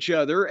against each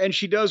other, and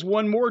she does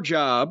one more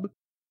job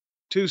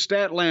to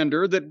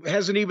Statlander that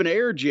hasn't even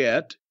aired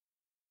yet.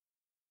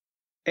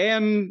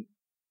 And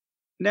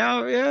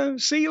now,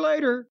 see you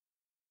later.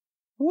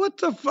 What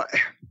the fuck?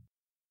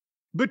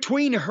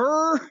 Between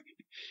her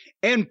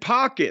and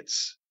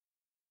Pockets,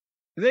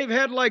 they've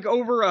had like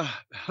over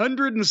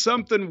 100 and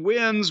something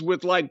wins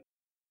with like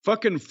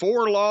fucking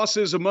 4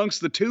 losses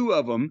amongst the 2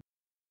 of them.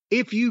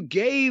 If you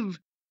gave,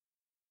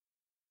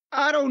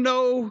 I don't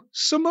know,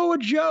 Samoa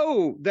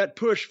Joe that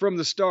push from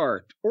the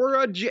start,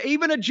 or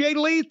even a Jay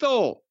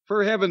Lethal,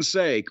 for heaven's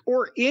sake,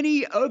 or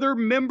any other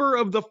member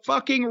of the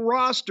fucking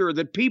roster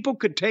that people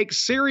could take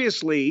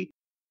seriously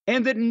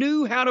and that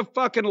knew how to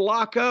fucking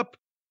lock up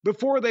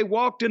before they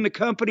walked in the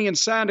company and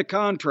signed a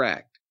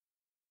contract.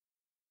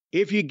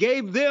 If you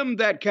gave them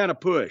that kind of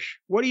push,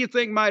 what do you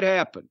think might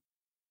happen?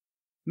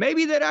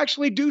 Maybe they'd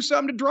actually do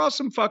something to draw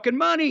some fucking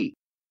money.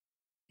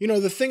 You know,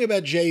 the thing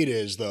about Jade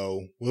is,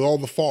 though, with all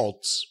the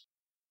faults,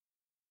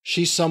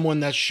 she's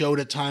someone that showed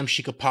at times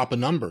she could pop a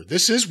number.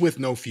 This is with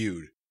no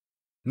feud.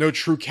 No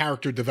true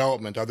character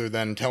development other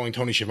than telling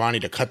Tony Schiavone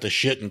to cut the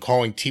shit and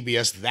calling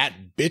TBS that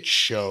bitch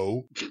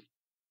show.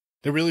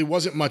 There really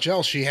wasn't much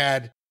else. She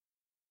had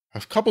a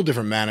couple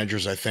different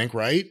managers, I think,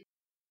 right?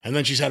 And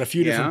then she's had a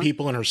few different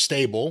people in her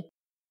stable.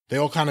 They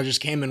all kind of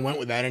just came and went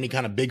without any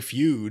kind of big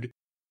feud.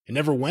 It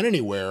never went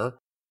anywhere.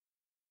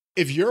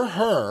 If you're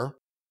her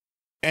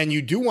and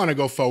you do want to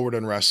go forward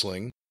in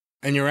wrestling,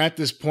 and you're at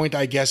this point,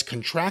 I guess,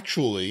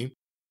 contractually,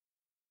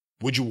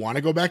 would you want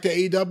to go back to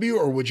AEW,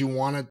 or would you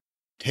want to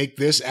take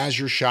this as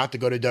your shot to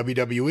go to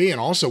WWE? And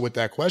also with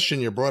that question,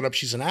 you brought up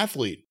she's an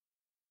athlete.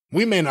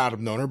 We may not have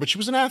known her, but she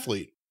was an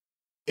athlete.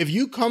 If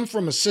you come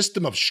from a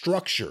system of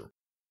structure,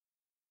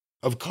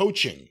 of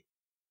coaching,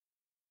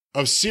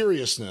 of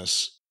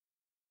seriousness,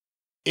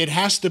 it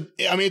has to,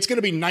 I mean, it's going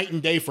to be night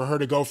and day for her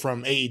to go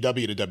from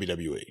AEW to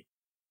WWE.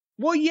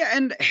 Well, yeah,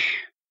 and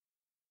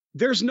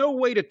there's no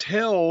way to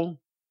tell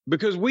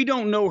because we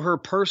don't know her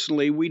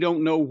personally. We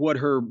don't know what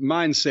her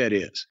mindset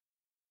is.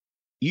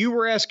 You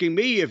were asking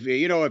me if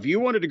you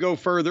wanted to go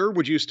further,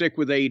 would you stick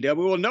with AEW?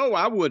 Well, no,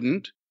 I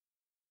wouldn't.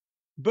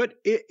 But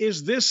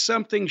is this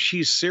something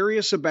she's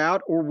serious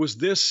about, or was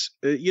this,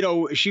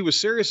 she was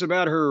serious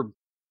about her,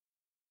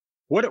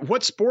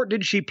 what sport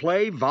did she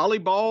play?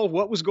 Volleyball?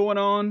 What was going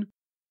on?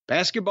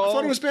 Basketball? I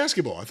thought it was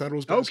basketball.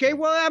 Okay,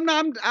 well,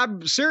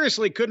 I'm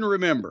seriously couldn't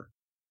remember.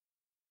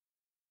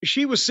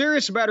 She was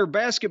serious about her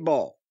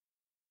basketball.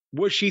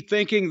 Was she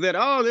thinking that,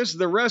 oh, this is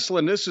the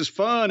wrestling, this is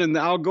fun, and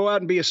I'll go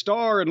out and be a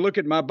star and look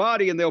at my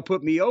body and they'll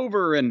put me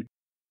over? And,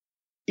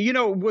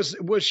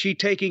 was she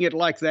taking it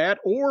like that?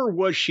 Or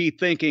was she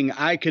thinking,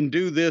 I can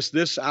do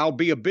this, I'll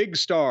be a big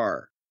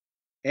star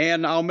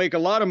and I'll make a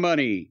lot of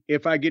money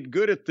if I get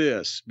good at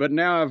this. But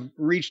now I've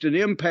reached an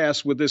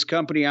impasse with this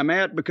company I'm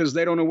at because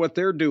they don't know what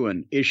they're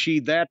doing. Is she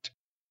that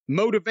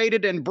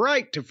motivated and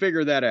bright to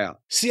figure that out?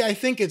 See, I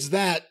think it's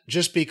that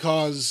just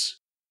because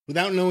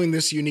without knowing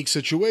this unique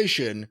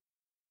situation,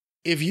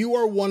 if you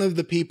are one of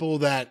the people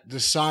that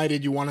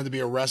decided you wanted to be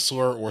a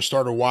wrestler or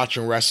started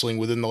watching wrestling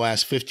within the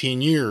last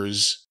 15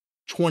 years,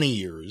 20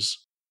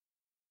 years,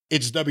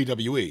 it's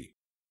WWE.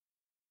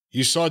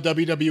 You saw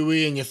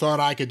WWE and you thought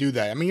I could do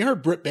that. I mean, you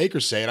heard Britt Baker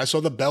say it. I saw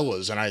the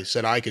Bellas and I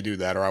said I could do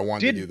that or I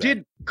wanted to do that.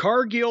 Did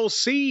Cargill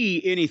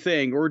see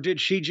anything, or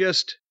did she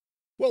just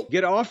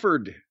get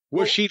offered?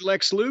 Was she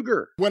Lex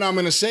Luger? What I'm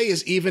going to say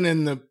is even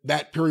in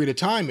that period of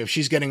time, if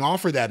she's getting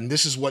offered that and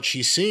this is what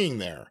she's seeing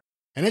there,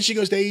 and then she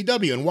goes to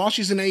AEW, and while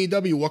she's in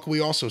AEW, what can we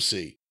also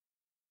see?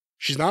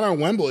 She's not on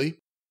Wembley.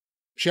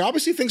 She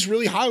obviously thinks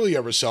really highly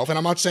of herself, and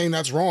I'm not saying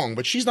that's wrong,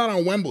 but she's not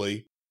on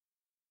Wembley.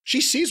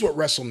 She sees what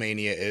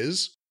WrestleMania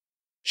is.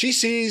 She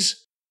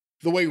sees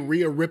the way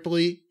Rhea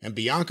Ripley and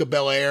Bianca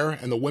Belair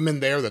and the women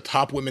there, the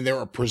top women there,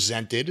 are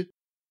presented.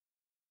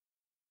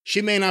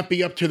 She may not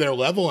be up to their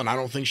level, and I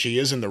don't think she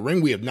is in the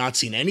ring. We have not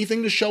seen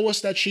anything to show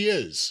us that she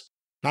is.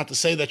 Not to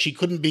say that she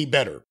couldn't be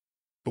better,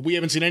 but we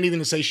haven't seen anything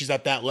to say she's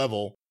at that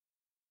level.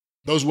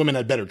 Those women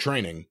had better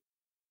training.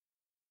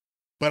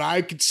 But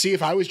I could see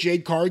if I was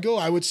Jade Cargill,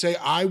 I would say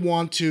I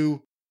want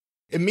to,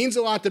 it means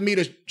a lot to me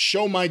to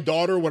show my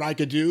daughter what I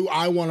could do.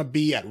 I want to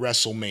be at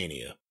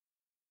WrestleMania.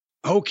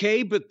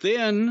 Okay, but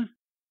then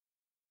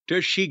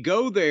does she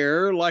go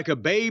there like a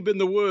babe in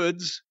the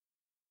woods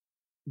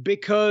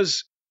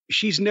because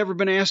she's never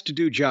been asked to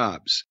do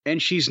jobs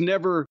and she's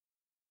not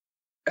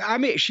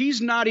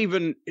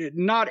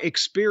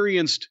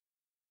experienced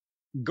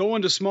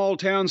going to small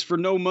towns for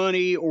no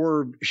money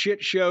or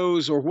shit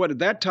shows or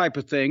that type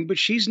of thing, but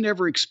she's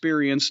never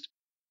experienced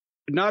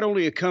not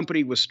only a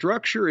company with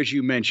structure, as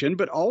you mentioned,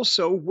 but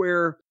also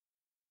where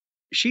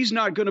she's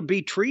not going to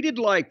be treated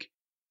like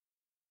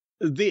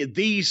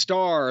the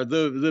star,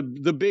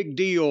 the big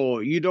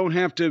deal. You don't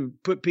have to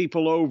put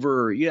people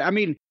over. Yeah, I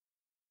mean,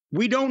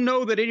 we don't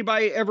know that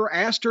anybody ever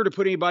asked her to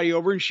put anybody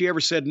over and she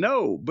ever said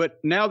no. But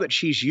now that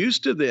she's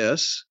used to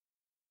this,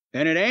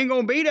 and it ain't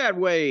going to be that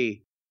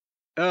way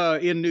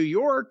in New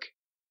York,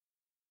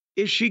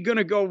 is she going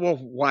to go, well,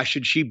 why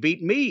should she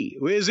beat me?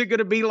 Is it going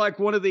to be like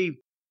one of the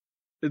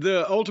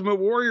Ultimate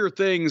Warrior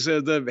things,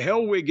 the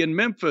Hellwig in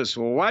Memphis?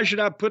 Well, why should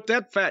I put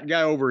that fat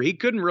guy over? He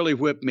couldn't really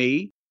whip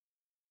me.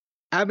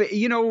 I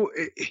mean,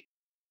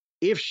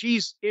 if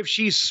she's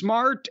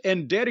smart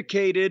and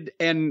dedicated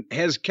and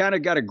has kind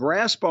of got a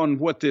grasp on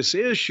what this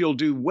is, she'll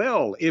do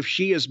well. If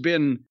she has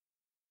been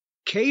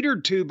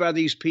catered to by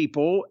these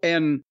people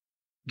and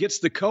gets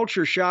the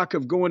culture shock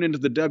of going into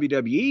the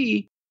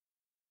WWE,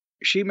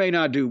 she may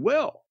not do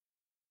well.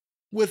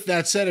 With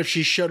that said, if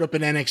she showed up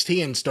in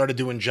NXT and started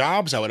doing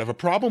jobs, I would have a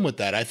problem with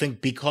that. I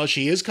think because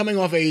she is coming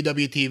off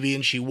AEW TV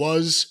and she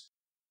was,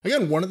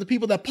 again, one of the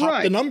people that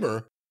popped the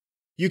number,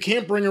 you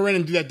can't bring her in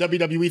and do that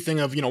WWE thing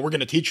of, we're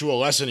going to teach you a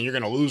lesson and you're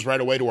going to lose right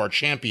away to our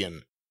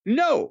champion.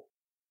 No.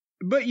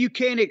 But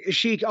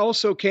she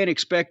also can't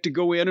expect to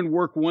go in and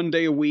work 1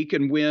 day a week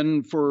and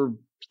win for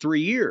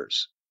 3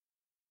 years.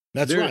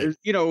 That's right.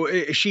 You know,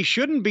 she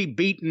shouldn't be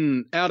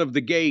beaten out of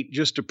the gate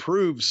just to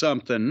prove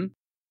something.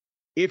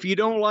 If you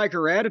don't like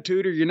her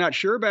attitude or you're not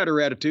sure about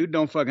her attitude,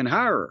 don't fucking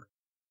hire her.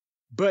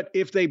 But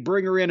if they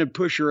bring her in and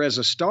push her as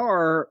a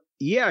star,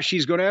 yeah,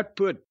 she's going to have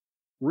to put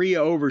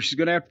Rhea over. She's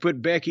going to have to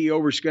put Becky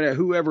over. She's going to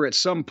whoever at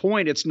some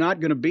point. It's not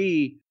going to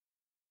be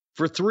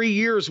for 3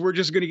 years. We're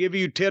just going to give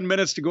you 10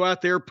 minutes to go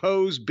out there,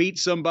 pose, beat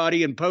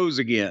somebody, and pose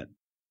again.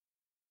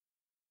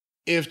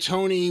 If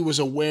Tony was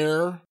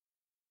aware,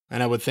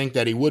 and I would think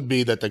that he would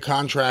be, that the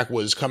contract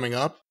was coming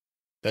up,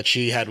 that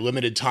she had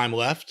limited time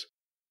left,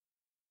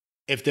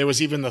 if there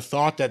was even the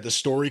thought that the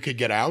story could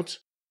get out,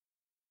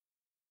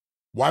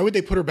 why would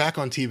they put her back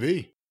on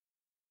TV?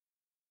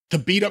 To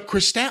beat up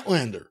Chris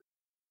Statlander.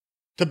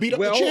 To beat up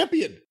the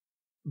champion.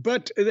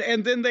 But,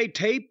 and then they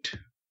taped,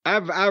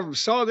 I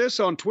saw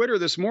this on Twitter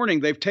this morning,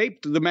 they've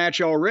taped the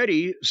match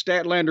already.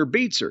 Statlander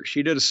beats her.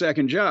 She did a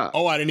second job.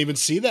 Oh, I didn't even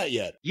see that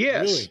yet.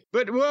 Yes. Really?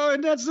 But, well,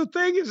 and that's the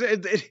thing is,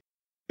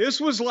 this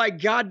was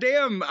like,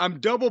 goddamn, I'm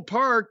double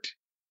parked.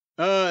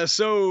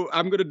 So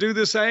I'm going to do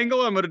this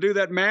angle. I'm going to do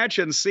that match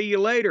and see you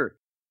later.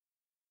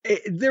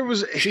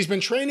 She's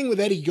been training with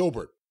Eddie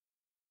Gilbert.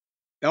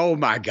 Oh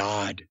my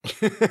God.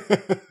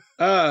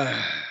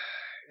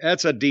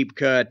 That's a deep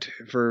cut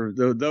for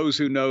those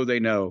who know, they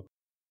know.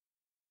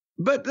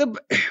 But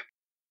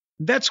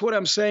that's what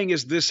I'm saying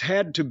is this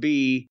had to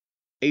be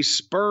a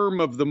sperm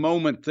of the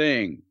moment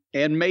thing.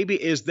 And maybe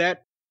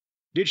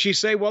did she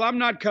say, well, I'm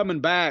not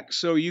coming back,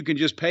 so you can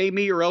just pay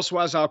me, or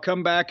elsewise I'll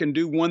come back and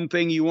do one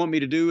thing you want me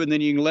to do, and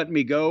then you can let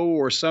me go,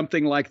 or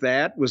something like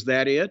that? Was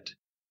that it?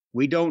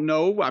 We don't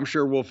know. I'm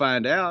sure we'll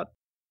find out.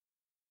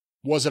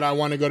 Was it, I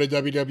want to go to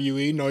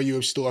WWE? No,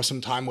 you still have some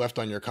time left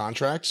on your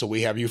contract, so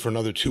we have you for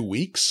another 2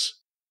 weeks.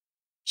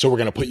 So we're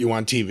going to put you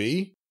on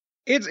TV?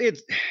 Is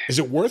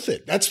it worth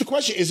it? That's the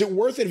question. Is it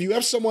worth it if you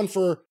have someone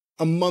for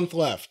a month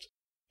left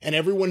and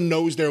everyone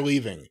knows they're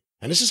leaving?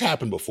 And this has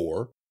happened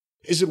before.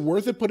 Is it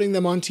worth it putting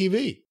them on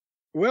TV?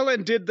 Well,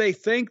 and did they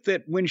think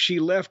that when she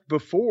left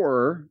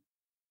before,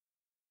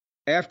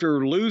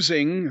 after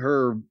losing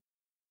her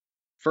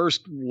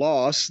first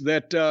loss,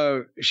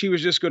 that she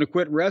was just going to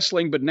quit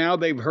wrestling? But now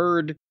they've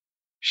heard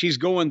she's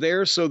going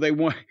there, so they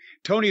want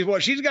Tony's. Well,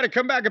 she's got to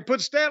come back and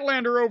put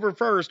Statlander over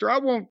first, or I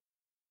won't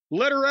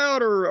let her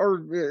out, or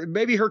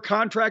maybe her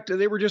contract.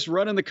 They were just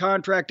running the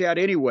contract out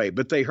anyway.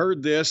 But they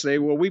heard this.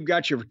 We've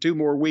got you for 2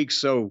 more weeks,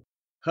 so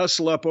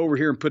hustle up over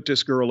here and put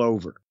this girl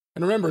over.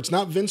 And remember, it's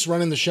not Vince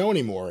running the show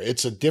anymore.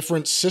 It's a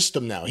different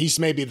system now. He's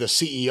maybe the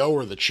CEO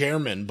or the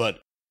chairman, but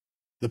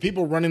the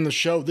people running the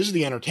show, this is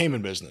the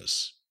entertainment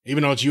business.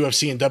 Even though it's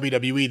UFC and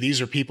WWE, these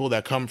are people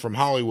that come from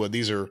Hollywood.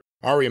 These are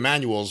Ari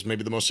Emanuel's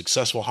maybe the most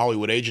successful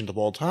Hollywood agent of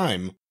all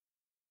time.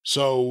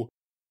 So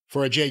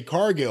for a Jade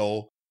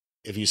Cargill,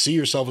 if you see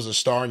yourself as a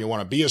star and you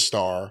want to be a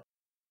star,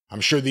 I'm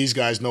sure these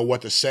guys know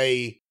what to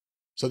say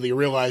so that you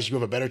realize you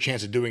have a better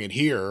chance of doing it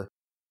here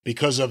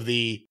because of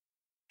the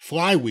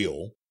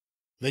flywheel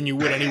than you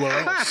would anywhere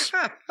else.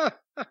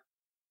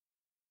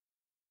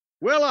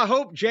 Well, I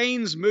hope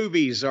Jane's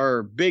movies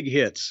are big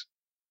hits.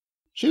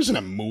 She doesn't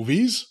have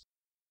movies.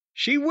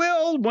 She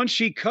will once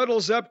she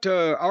cuddles up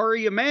to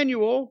Ari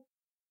Emanuel.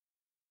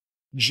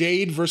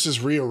 Jade versus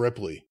Rhea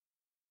Ripley.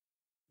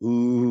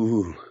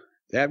 Ooh,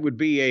 that would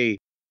be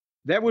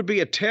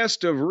a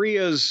test of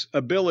Rhea's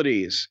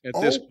abilities at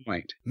this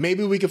point.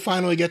 Maybe we could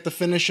finally get the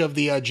finish of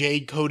the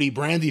Jade Cody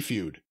Brandy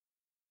feud.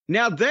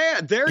 Now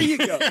there you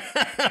go.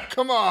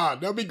 Come on,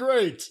 that'd be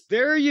great.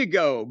 There you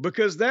go,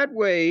 because that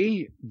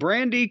way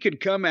Brandy could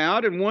come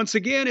out, and once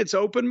again, it's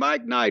open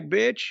mic night,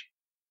 bitch.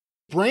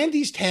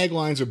 Brandy's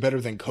taglines are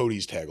better than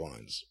Cody's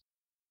taglines.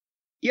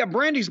 Yeah,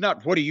 Brandy's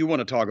not, what do you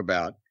want to talk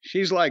about?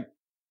 She's like,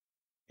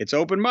 it's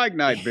open mic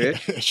night,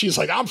 bitch. She's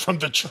like, I'm from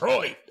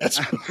Detroit. That's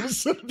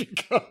what it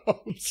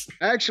becomes.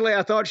 Actually,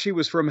 I thought she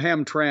was from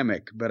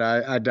Hamtramck, but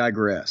I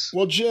digress.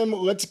 Well, Jim,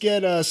 let's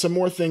get some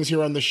more things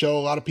here on the show. A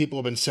lot of people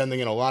have been sending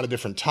in a lot of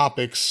different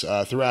topics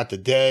throughout the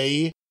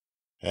day,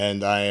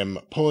 and I am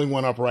pulling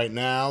one up right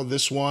now.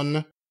 This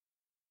one,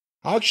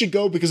 I'll actually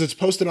go because it's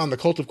posted on the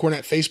Cult of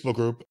Cornette Facebook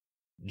group.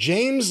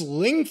 James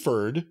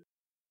Lingford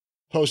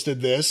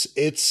posted this.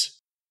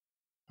 It's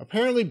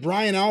apparently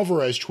Brian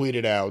Alvarez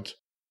tweeted out,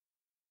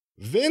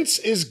 Vince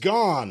is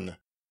gone.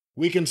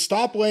 We can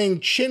stop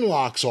laying chin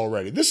locks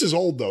already. This is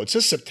old, though. It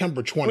says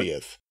September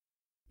 20th.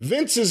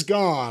 Vince is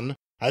gone.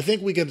 I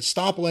think we can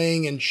stop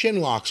laying in chin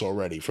locks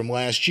already from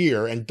last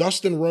year. And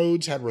Dustin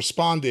Rhodes had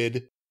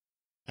responded,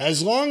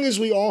 as long as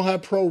we all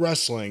have pro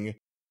wrestling,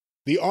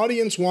 the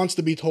audience wants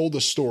to be told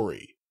a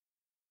story.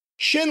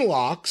 Chin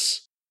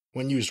locks,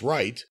 when used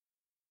right,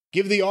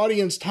 give the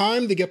audience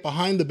time to get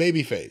behind the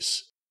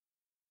babyface.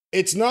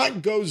 It's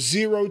not go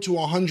 0 to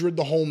 100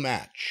 the whole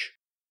match.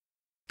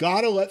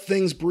 Gotta let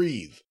things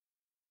breathe.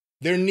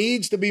 There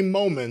needs to be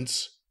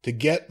moments to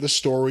get the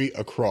story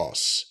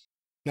across.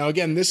 Now,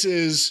 again, this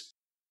is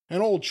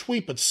an old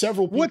tweet, but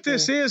several people... What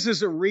this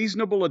is a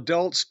reasonable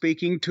adult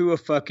speaking to a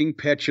fucking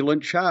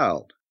petulant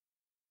child.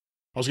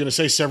 I was going to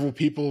say several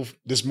people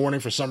this morning,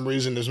 for some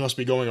reason, this must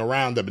be going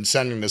around, have been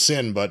sending this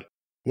in, but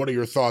what are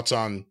your thoughts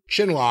on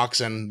chin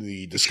locks and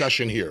the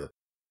discussion here?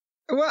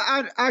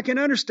 Well, I can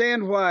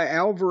understand why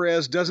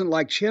Alvarez doesn't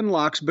like chin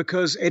locks,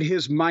 because at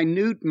his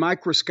minute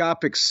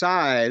microscopic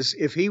size,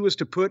 if he was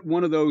to put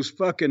one of those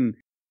fucking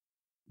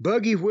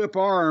buggy whip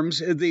arms,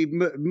 the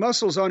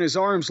muscles on his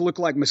arms look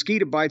like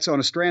mosquito bites on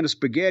a strand of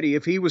spaghetti.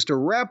 If he was to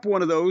wrap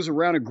one of those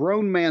around a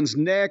grown man's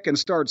neck and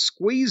start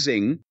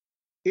squeezing,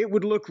 it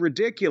would look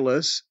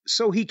ridiculous,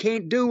 so he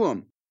can't do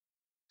them.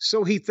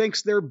 So he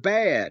thinks they're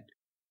bad.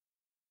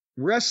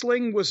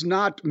 Wrestling was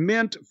not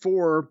meant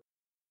for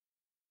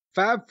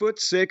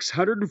 5'6",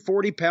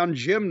 140-pound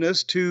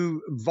gymnasts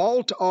to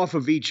vault off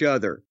of each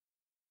other.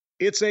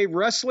 It's a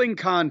wrestling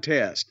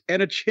contest,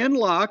 and a chin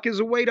lock is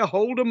a way to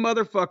hold a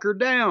motherfucker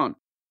down.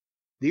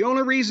 The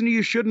only reason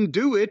you shouldn't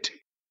do it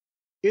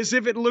is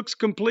if it looks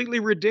completely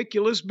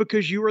ridiculous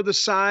because you are the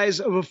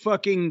size of a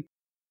fucking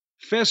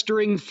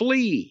festering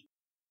flea.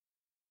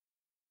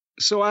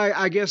 So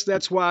I guess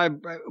that's why.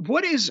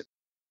 What is...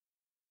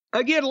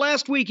 Again,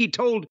 last week he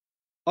told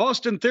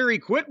Austin Theory,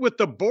 quit with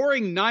the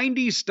boring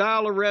 90s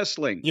style of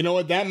wrestling. You know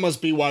what? That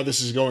must be why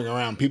this is going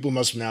around. People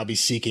must now be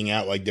seeking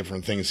out like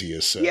different things he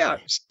is saying. Yeah,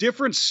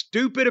 different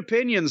stupid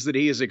opinions that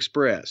he has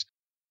expressed.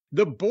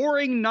 The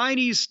boring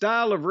 90s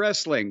style of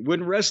wrestling,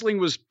 when wrestling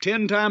was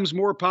 10 times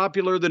more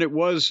popular than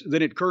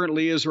it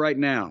currently is right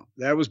now.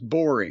 That was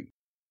boring.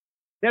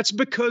 That's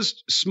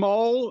because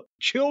small,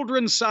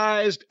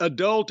 children-sized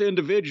adult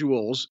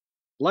individuals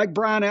like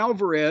Brian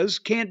Alvarez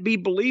can't be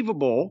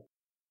believable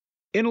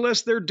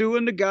unless they're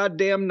doing the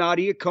goddamn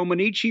Nadia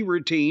Comaneci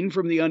routine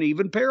from the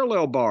uneven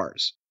parallel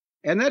bars.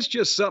 And that's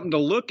just something to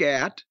look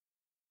at.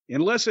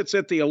 Unless it's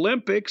at the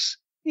Olympics,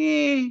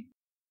 Again,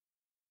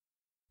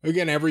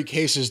 every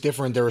case is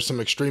different. There are some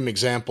extreme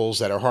examples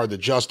that are hard to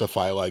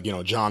justify, like,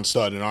 John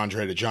Studd and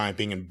Andre the Giant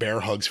being in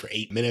bear hugs for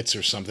 8 minutes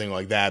or something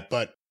like that.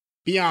 But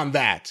beyond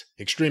that,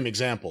 extreme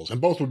examples.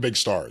 And both were big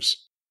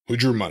stars who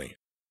drew money.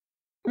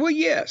 Well,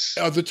 yes.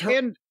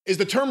 Is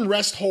the term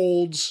rest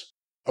holds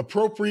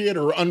appropriate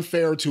or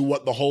unfair to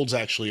what the holds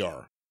actually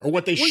are, or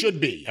what they should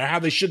be, or how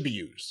they should be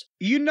used?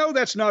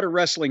 That's not a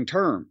wrestling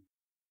term.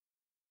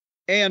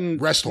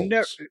 And rest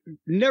holds.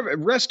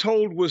 Rest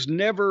hold was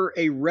never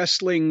a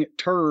wrestling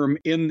term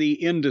in the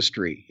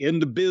industry, in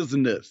the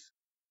business.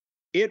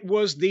 It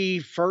was the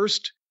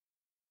first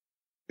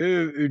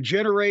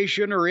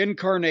generation or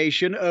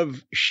incarnation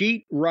of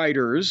sheet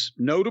writers,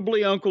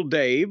 notably Uncle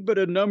Dave, but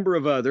a number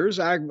of others.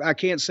 I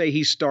can't say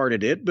he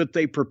started it, but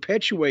they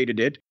perpetuated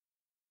it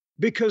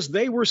because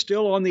they were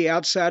still on the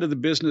outside of the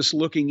business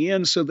looking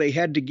in, so they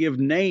had to give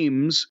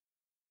names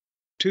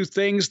to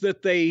things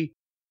that they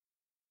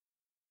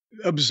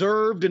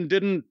observed and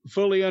didn't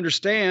fully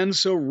understand,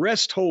 so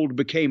rest hold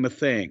became a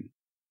thing.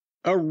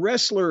 A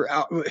wrestler,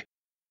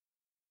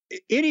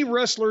 any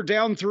wrestler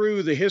down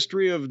through the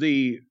history of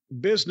the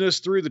business,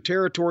 through the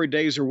territory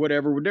days or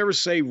whatever, would never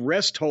say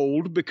rest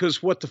hold,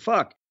 because what the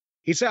fuck?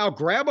 He'd say, I'll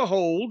grab a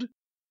hold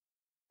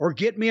or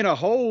get me in a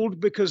hold,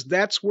 because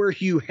that's where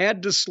you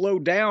had to slow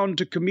down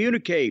to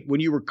communicate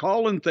when you were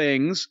calling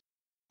things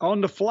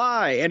on the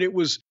fly. And it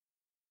was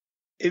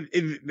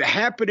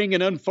happening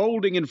and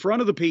unfolding in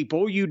front of the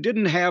people. You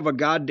didn't have a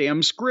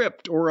goddamn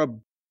script or a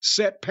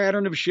set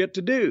pattern of shit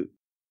to do.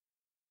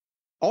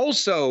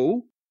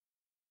 Also,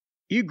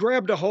 you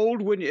grabbed a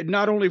hold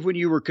not only when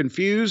you were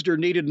confused or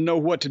needed to know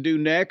what to do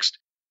next,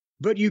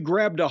 but you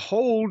grabbed a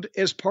hold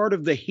as part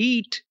of the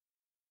heat,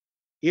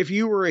 if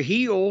you were a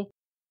heel,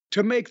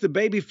 to make the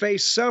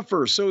babyface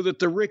suffer so that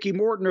the Ricky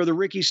Morton or the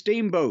Ricky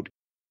Steamboat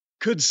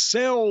could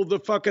sell the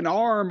fucking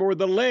arm or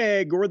the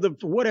leg or the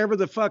whatever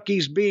the fuck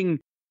he's being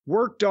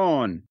worked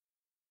on,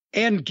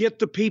 and get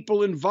the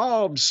people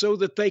involved so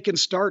that they can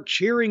start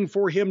cheering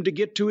for him to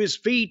get to his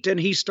feet, and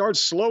he starts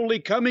slowly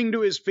coming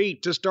to his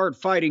feet to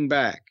start fighting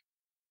back.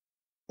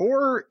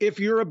 Or if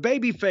you're a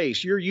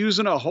babyface, you're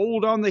using a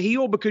hold on the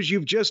heel because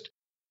you've just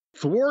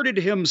thwarted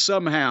him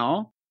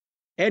somehow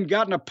and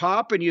gotten a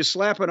pop, and you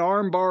slap an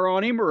arm bar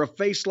on him or a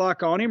face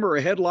lock on him or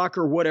a headlock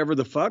or whatever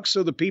the fuck,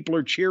 so the people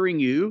are cheering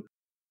you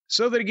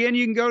so that, again,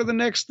 you can go to the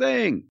next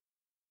thing.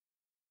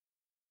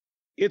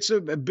 It's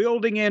a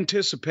building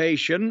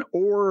anticipation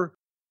or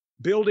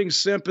building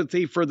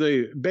sympathy for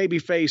the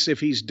babyface if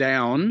he's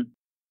down.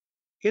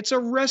 It's a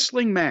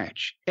wrestling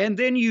match. And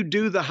then you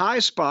do the high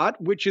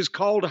spot, which is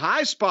called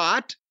high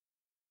spot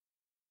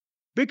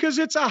because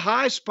it's a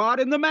high spot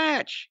in the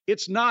match.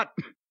 It's not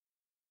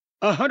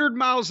 100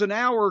 miles an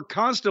hour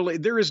constantly.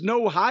 There is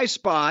no high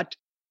spot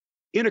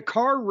in a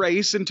car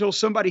race until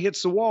somebody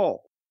hits the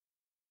wall.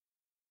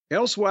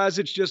 Elsewise,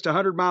 it's just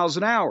 100 miles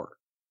an hour.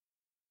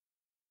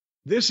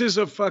 This is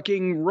a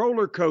fucking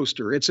roller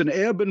coaster. It's an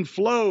ebb and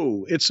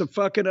flow. It's a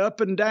fucking up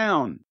and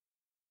down.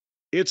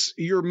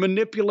 You're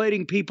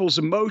manipulating people's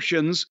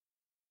emotions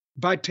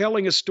by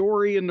telling a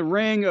story in the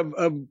ring of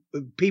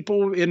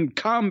people in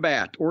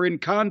combat or in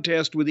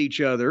contest with each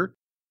other.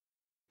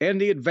 and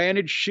the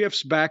advantage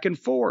shifts back and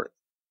forth.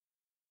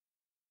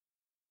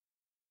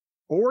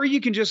 Or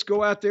you can just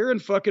go out there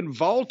and fucking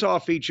vault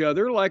off each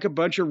other like a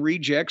bunch of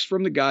rejects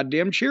from the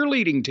goddamn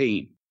cheerleading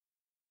team.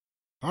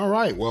 All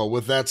right. Well,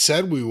 with that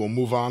said, we will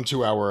move on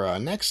to our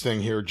next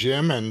thing here,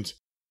 Jim, and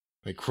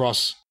they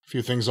cross a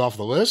few things off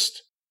the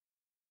list.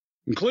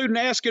 Including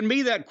asking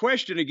me that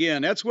question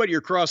again. That's what you're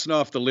crossing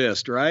off the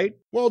list, right?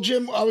 Well,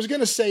 Jim, I was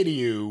going to say to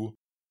you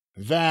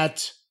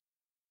that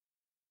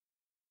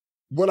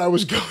what I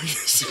was going to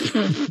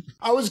say,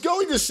 I was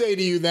going to say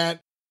to you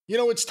that, you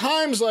know, it's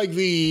times like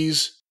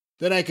these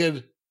that I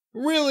could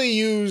really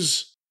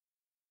use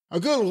a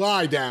good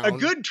lie down. A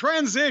good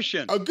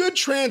transition. A good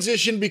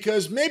transition,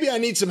 because maybe I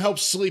need some help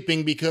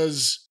sleeping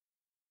because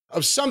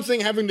of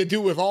something having to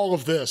do with all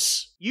of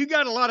this. You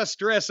got a lot of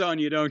stress on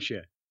you, don't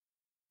you?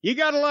 You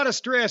got a lot of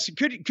stress.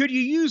 Could you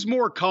use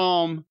more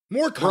calm?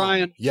 More calm.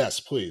 Brian? Yes,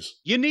 please.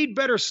 You need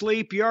better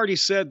sleep. You already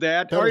said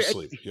that. Better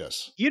sleep,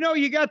 yes. You know,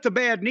 you got the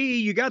bad knee.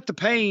 You got the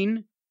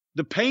pain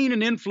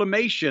and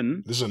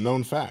inflammation. This is a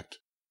known fact.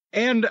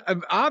 And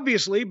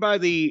obviously, by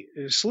the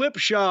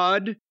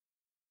slipshod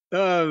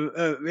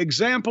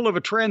example of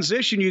a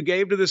transition you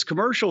gave to this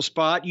commercial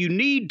spot, you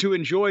need to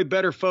enjoy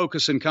better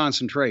focus and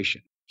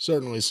concentration.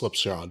 Certainly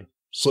slipshod.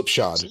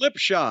 Slipshod.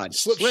 Slipshod.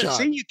 Slipshod.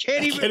 See, you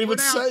can't even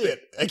say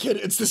it.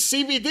 It's the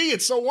CBD.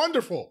 It's so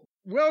wonderful.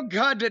 Well,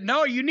 God,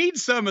 no, you need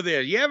some of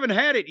this. You haven't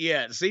had it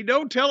yet. See,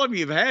 don't tell them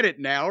you've had it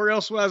now, or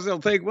else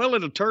they'll think, well,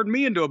 it'll turn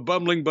me into a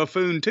bumbling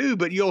buffoon too,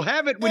 but you'll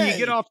have it when you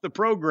get off the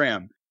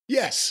program.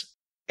 Yes.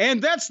 And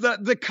that's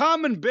the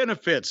common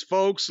benefits,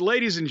 folks,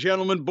 ladies and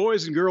gentlemen,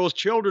 boys and girls,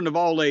 children of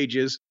all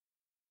ages.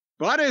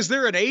 But is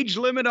there an age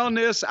limit on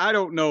this? I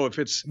don't know if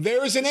it's...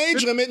 There is an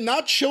age limit,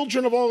 not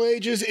children of all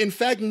ages. In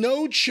fact,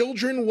 no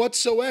children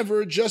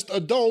whatsoever, just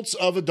adults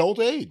of adult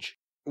age.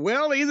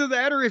 Well, either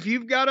that, or if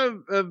you've got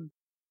a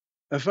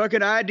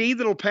fucking ID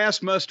that'll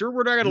pass muster,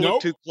 we're not going to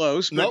look too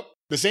close. But... Nope.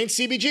 This ain't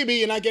CBGB.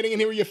 You're not getting in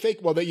here with your fake...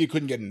 Well, you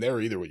couldn't get in there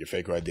either with your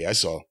fake ID. I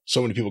saw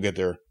so many people get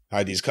their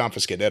IDs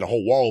confiscated. They had a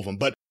whole wall of them.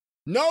 But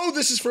no,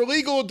 this is for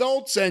legal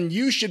adults, and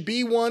you should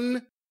be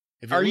one.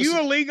 Are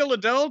you a legal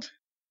adult?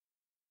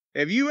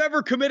 Have you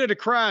ever committed a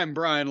crime,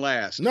 Brian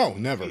Last? No,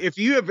 never. If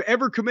you have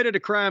ever committed a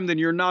crime, then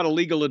you're not a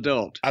legal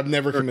adult. I've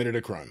never committed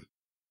a crime.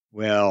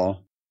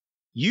 Well,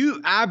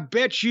 I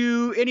bet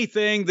you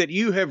anything that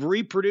you have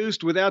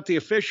reproduced without the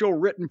official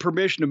written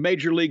permission of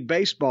Major League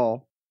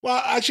Baseball.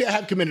 Well, actually, I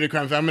have committed a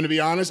crime. If I'm going to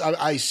be honest,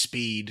 I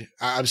speed.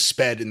 I've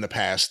sped in the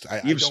past.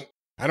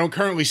 I don't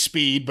currently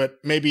speed, but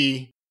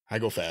maybe I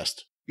go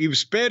fast. You've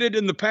sped it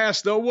in the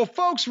past, though. Well,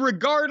 folks,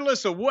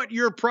 regardless of what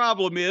your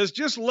problem is,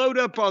 just load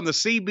up on the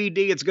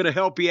CBD. It's going to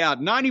help you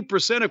out.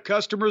 90% of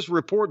customers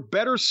report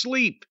better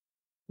sleep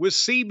with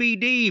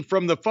CBD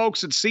from the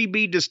folks at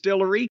CB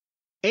Distillery.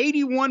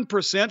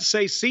 81%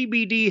 say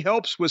CBD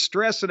helps with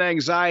stress and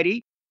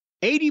anxiety.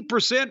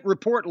 80%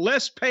 report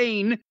less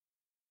pain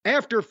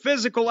after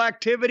physical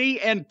activity.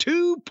 And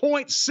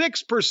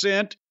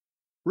 2.6%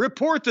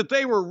 report that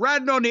they were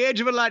riding on the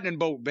edge of a lightning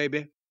bolt,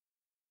 baby.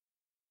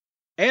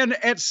 And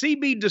at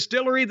CB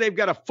Distillery, they've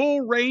got a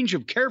full range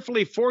of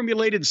carefully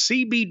formulated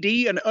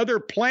CBD and other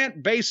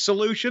plant-based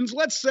solutions.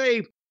 Let's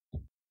say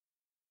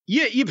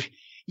you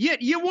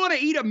want to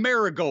eat a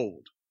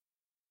marigold.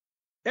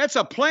 That's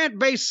a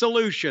plant-based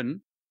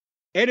solution,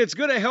 and it's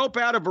going to help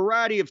out a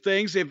variety of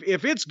things.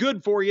 If it's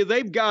good for you,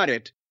 they've got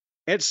it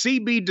at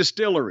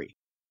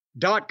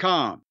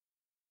cbdistillery.com.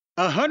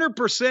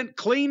 100%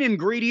 clean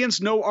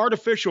ingredients, no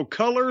artificial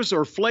colors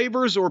or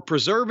flavors or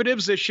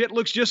preservatives. This shit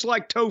looks just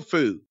like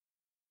tofu.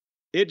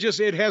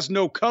 It has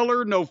no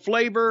color, no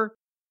flavor.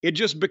 It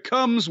just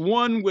becomes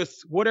one with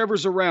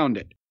whatever's around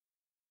it.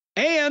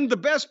 And the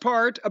best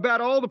part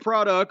about all the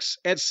products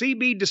at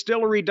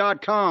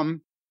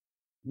cbdistillery.com,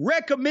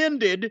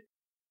 recommended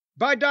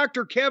by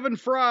Dr. Kevin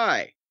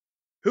Fry,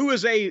 who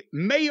is a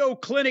Mayo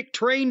Clinic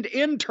trained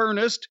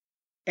internist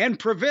and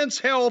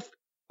prevents health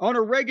on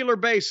a regular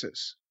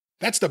basis.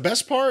 That's the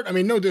best part? I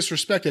mean, no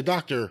disrespect to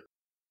Dr.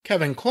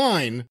 Kevin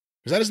Kline.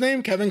 Is that his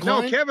name? Kevin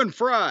Kline? No, Kevin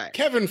Fry.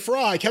 Kevin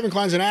Fry. Kevin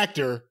Kline's an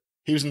actor.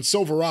 He was in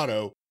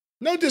Silverado.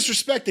 No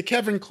disrespect to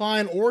Kevin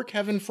Kline or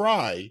Kevin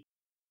Fry,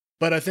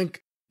 but I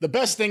think the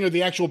best thing are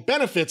the actual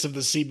benefits of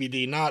the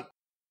CBD, not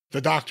the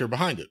doctor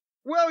behind it.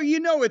 Well, you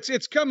know,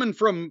 it's coming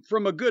from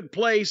a good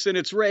place, and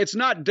it's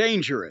not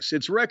dangerous.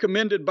 It's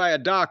recommended by a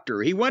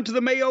doctor. He went to the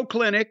Mayo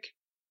Clinic,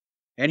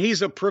 and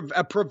he's a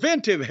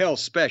preventive health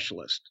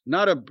specialist,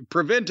 not a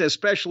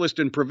specialist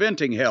in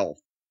preventing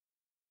health.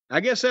 I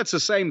guess that's the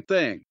same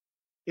thing.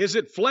 Is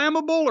it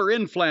flammable or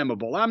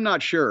inflammable? I'm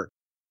not sure.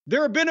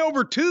 There have been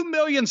over 2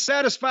 million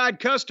satisfied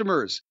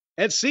customers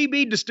at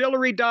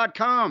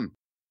cbdistillery.com.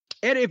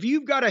 And if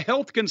you've got a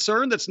health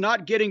concern that's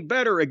not getting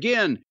better,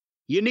 again,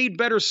 you need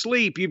better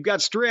sleep, you've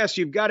got stress,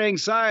 you've got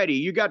anxiety,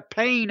 you've got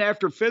pain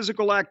after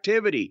physical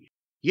activity,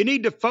 you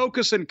need to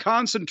focus and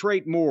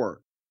concentrate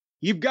more,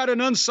 you've got an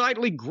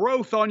unsightly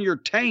growth on your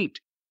taint.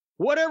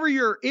 Whatever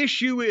your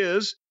issue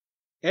is,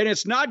 and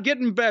it's not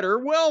getting better,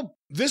 well,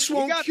 this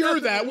won't cure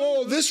that.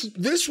 Well,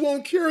 this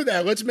won't cure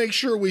that. Let's make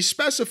sure we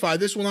specify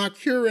this will not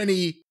cure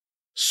any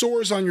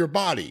sores on your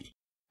body.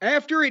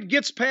 After it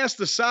gets past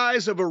the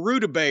size of a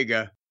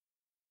rutabaga,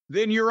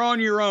 then you're on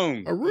your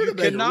own. A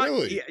rutabaga,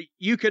 really?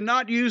 You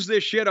cannot use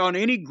this shit on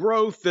any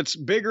growth that's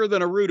bigger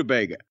than a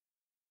rutabaga.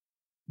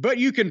 But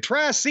you can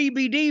try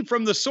CBD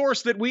from the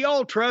source that we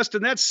all trust,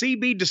 and that's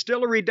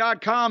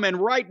cbdistillery.com. And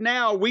right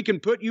now, we can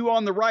put you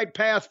on the right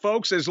path,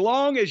 folks. As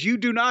long as you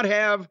do not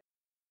have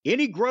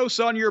any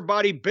growths on your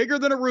body bigger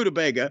than a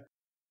rutabaga,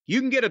 you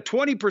can get a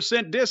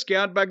 20%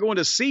 discount by going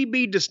to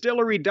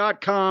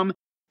cbdistillery.com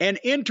and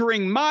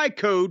entering my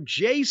code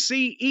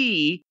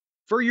JCE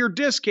for your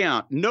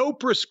discount. No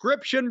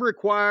prescription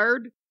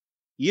required.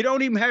 You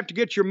don't even have to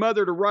get your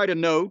mother to write a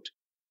note.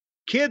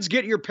 Kids,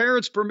 get your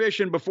parents'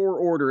 permission before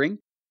ordering.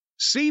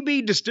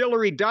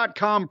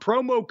 cbdistillery.com,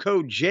 promo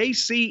code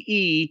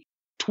JCE,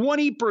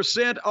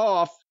 20%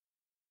 off,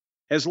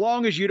 as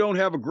long as you don't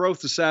have a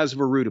growth the size of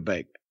a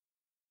rutabaga.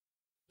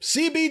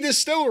 CB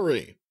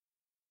Distillery.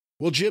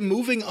 Well, Jim,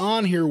 moving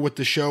on here with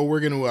the show, we're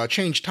going to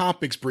change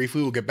topics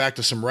briefly. We'll get back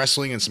to some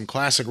wrestling and some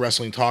classic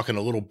wrestling talk in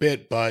a little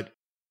bit, but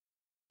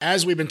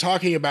as we've been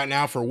talking about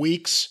now for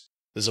weeks,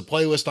 there's a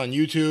playlist on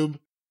YouTube,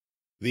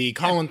 the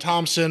Colin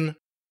Thompson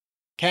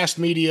Cast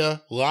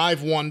Media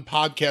Live 1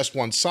 Podcast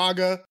 1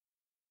 saga.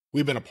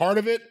 We've been a part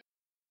of it.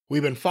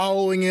 We've been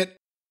following it.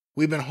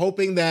 We've been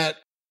hoping that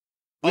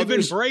We've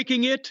been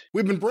breaking it,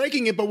 but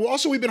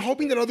we've been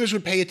hoping that others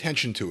would pay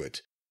attention to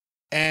it.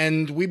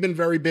 And we've been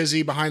very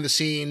busy behind the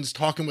scenes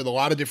talking with a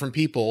lot of different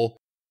people.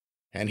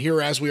 And here,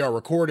 as we are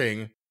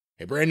recording,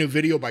 a brand new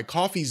video by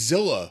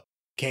CoffeeZilla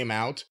came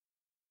out.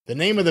 The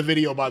name of the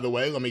video, by the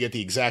way, let me get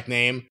the exact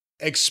name,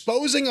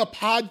 Exposing a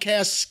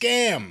Podcast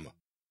Scam.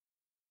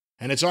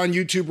 And it's on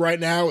YouTube right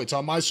now. It's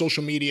on my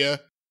social media.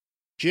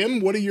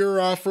 Jim, what are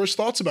your first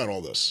thoughts about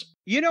all this?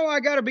 You know, I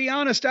got to be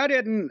honest, I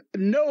didn't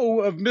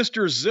know of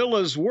Mr.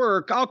 Zilla's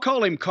work. I'll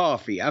call him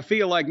Coffee. I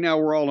feel like now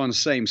we're all on the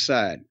same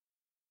side.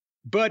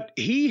 But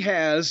he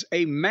has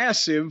a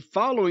massive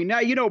following.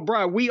 Now, you know,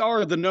 Brian, we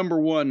are the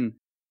 #1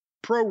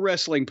 pro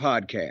wrestling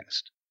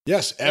podcast.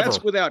 Yes, ever.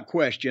 That's without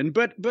question.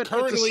 But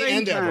currently at the same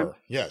and time, ever.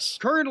 Yes.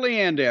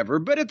 Currently and ever.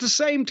 But at the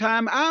same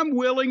time, I'm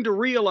willing to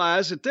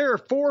realize that there are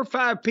 4 or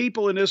 5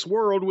 people in this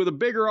world with a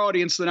bigger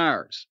audience than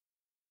ours.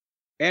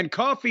 And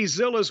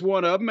CoffeeZilla's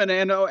one of them,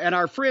 and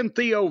our friend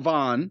Theo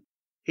Von,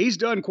 he's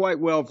done quite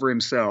well for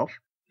himself.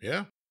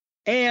 Yeah.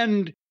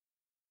 And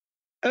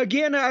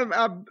again,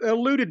 I've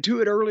alluded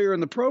to it earlier in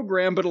the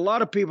program, but a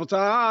lot of people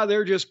thought,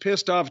 they're just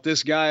pissed off at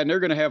this guy, and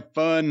they're going to have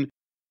fun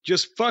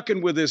just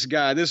fucking with this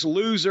guy, this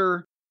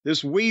loser,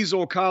 this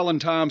weasel Colin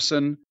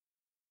Thompson.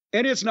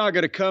 And it's not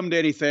going to come to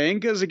anything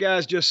because the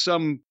guy's just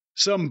some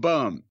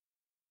bum.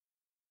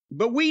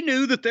 But we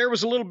knew that there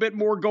was a little bit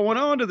more going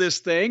on to this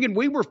thing, and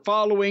we were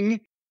following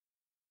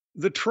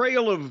the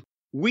trail of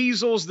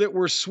weasels that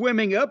were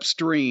swimming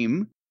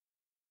upstream,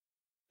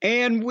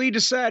 and we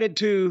decided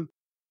to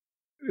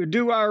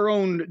do our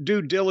own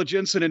due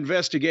diligence and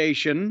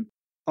investigation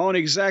on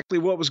exactly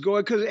what was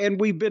going on. And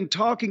we've been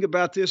talking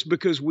about this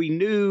because we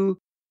knew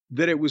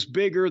that it was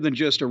bigger than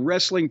just a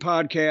wrestling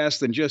podcast,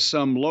 than just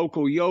some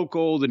local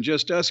yokel, than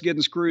just us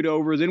getting screwed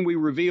over. Then we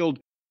revealed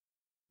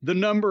the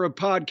number of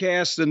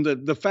podcasts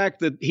and the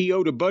fact that he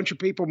owed a bunch of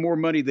people more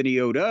money than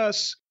he owed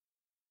us.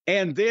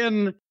 And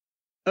then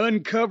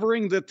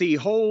uncovering that the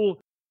whole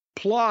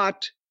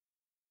plot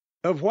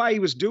of why he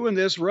was doing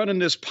this, running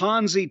this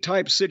Ponzi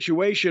type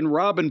situation,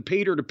 robbing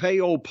Peter to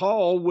pay old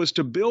Paul, was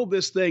to build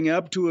this thing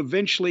up to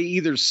eventually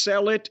either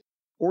sell it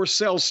or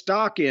sell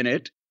stock in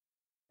it,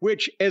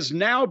 which has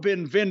now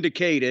been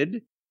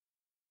vindicated.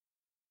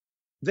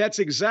 That's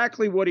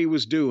exactly what he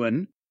was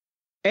doing.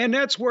 And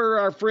that's where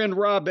our friend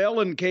Rob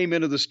Ellen came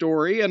into the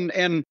story,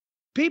 and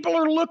people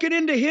are looking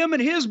into him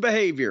and his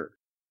behavior.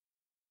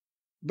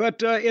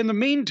 But in the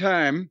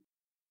meantime,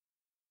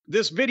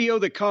 this video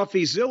that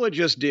CoffeeZilla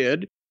just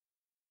did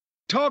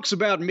talks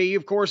about me.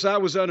 Of course, I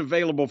was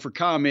unavailable for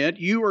comment.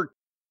 Your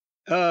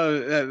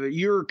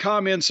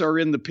comments are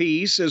in the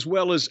piece, as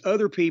well as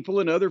other people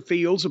in other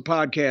fields of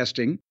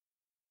podcasting,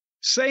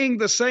 saying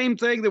the same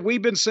thing that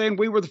we've been saying.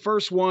 We were the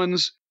first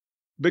ones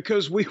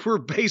because we were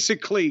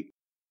basically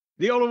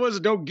the only ones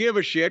that don't give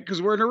a shit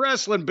because we're in the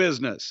wrestling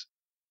business.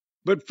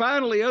 But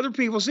finally, other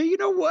people say, you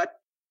know what?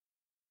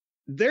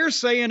 They're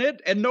saying it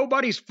and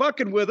nobody's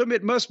fucking with them.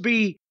 It must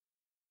be,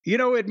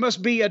 it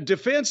must be a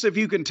defense if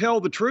you can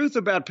tell the truth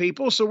about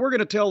people. So we're going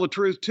to tell the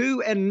truth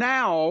too. And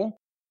now,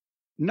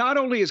 not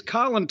only has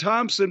Colin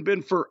Thompson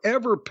been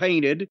forever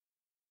painted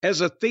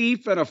as a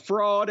thief and a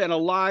fraud and a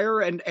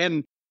liar, and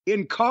in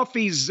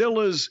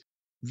CoffeeZilla's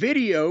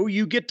video,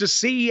 you get to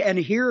see and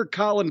hear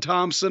Colin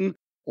Thompson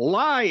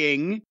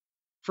lying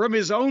from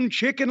his own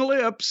chicken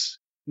lips,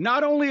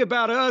 not only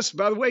about us.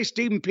 By the way,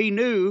 Stephen P.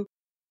 New,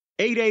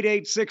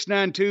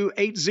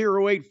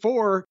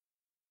 888-692-8084,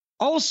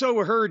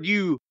 also heard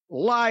you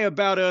lie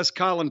about us,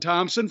 Colin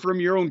Thompson,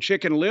 from your own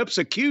chicken lips,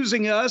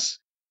 accusing us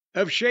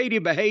of shady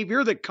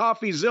behavior that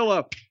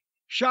CoffeeZilla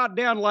shot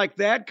down like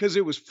that because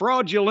it was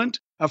fraudulent,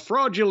 a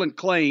fraudulent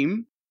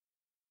claim.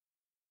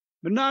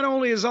 But not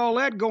only is all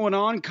that going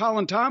on,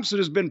 Colin Thompson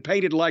has been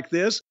painted like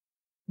this,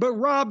 but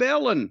Rob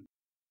Ellen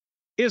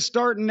is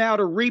starting now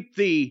to reap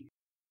the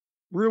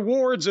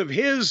rewards of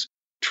his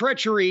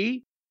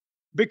treachery,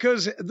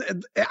 because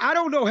I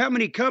don't know how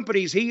many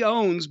companies he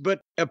owns,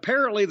 but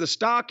apparently the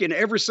stock in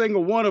every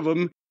single one of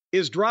them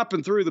is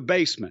dropping through the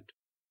basement.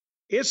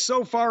 It's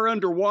so far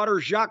underwater,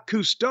 Jacques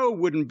Cousteau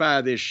wouldn't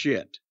buy this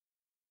shit.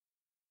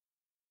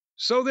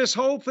 So this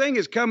whole thing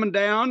is coming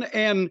down,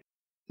 and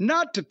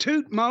not to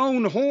toot my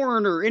own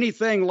horn or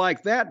anything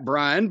like that,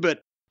 Brian, but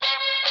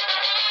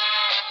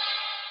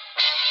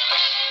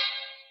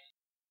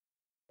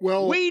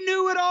well, we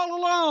knew it all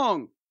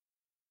along.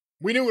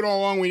 We knew it all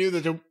along. We knew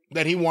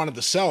that he wanted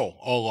to sell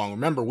all along.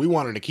 Remember, we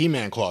wanted a key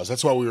man clause.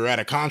 That's why we were out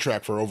of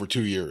contract for over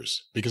 2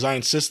 years, because I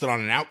insisted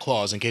on an out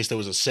clause in case there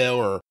was a sale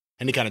or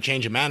any kind of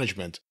change of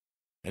management,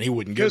 and he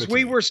wouldn't give it to me. Because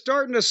we were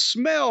starting to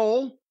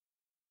smell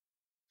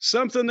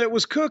something that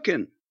was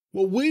cooking.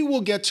 Well, we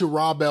will get to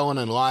Rob Ellen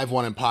and Live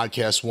One and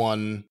Podcast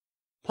One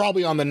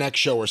probably on the next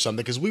show or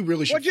something, because we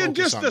really should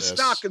focus on this.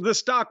 The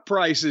stock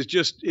price is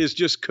just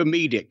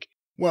comedic.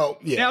 Well,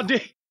 yeah. Now,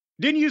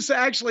 didn't you say,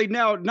 actually,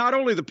 now, not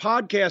only the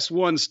Podcast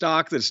One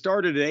stock that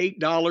started at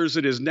 $8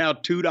 and is now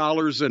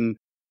 $2 and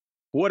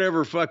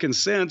whatever fucking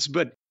cents,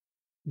 but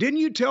didn't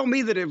you tell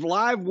me that if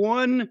Live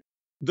One,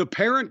 the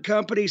parent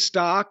company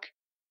stock,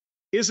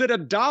 is at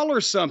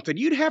 $1 something,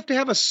 you'd have to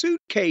have a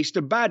suitcase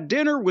to buy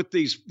dinner with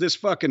this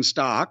fucking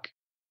stock.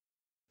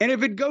 And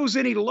if it goes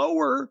any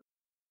lower,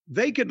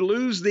 they could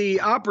lose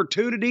the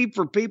opportunity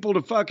for people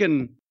to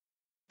fucking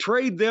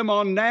trade them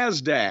on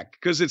NASDAQ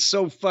because it's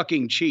so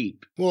fucking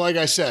cheap. Well, like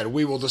I said,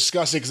 we will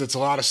discuss it because it's a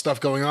lot of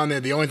stuff going on there.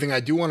 The only thing I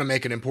do want to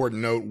make an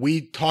important note,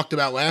 we talked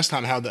about last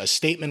time how the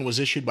statement was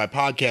issued by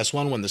Podcast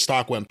One when the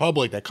stock went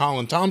public that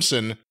Colin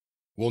Thompson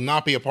will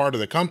not be a part of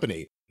the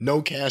company.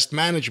 No cast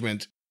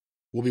management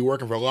will be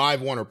working for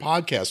Live One or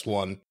Podcast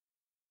One.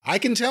 I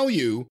can tell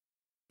you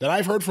that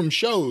I've heard from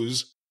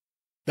shows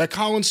that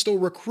Colin's still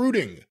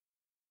recruiting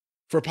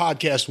for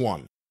Podcast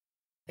One.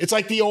 It's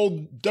like the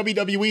old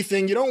WWE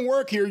thing. You don't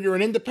work here. You're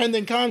an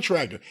independent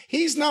contractor.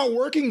 He's not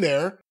working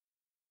there,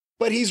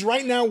 but he's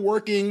right now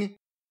working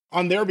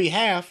on their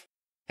behalf,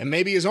 and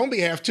maybe his own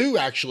behalf too,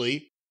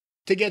 actually,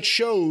 to get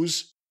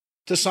shows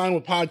to sign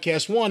with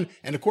Podcast One.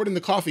 And according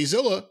to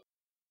CoffeeZilla,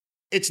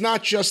 it's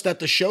not just that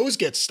the shows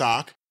get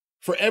stock.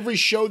 For every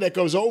show that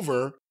goes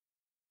over,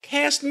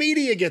 Cast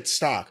Media gets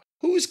stock.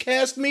 Who's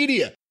Cast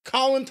Media?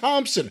 Colin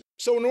Thompson.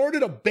 So in order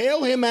to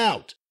bail him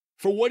out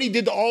for what he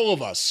did to all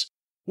of us,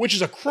 which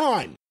is a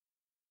crime,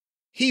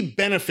 he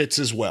benefits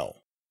as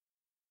well.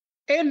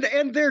 And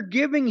they're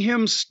giving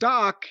him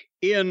stock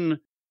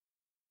in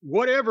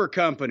whatever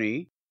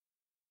company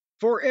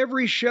for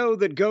every show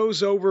that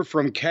goes over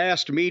from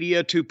Cast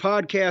Media to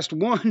Podcast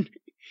One.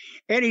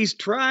 And he's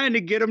trying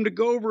to get them to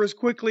go over as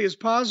quickly as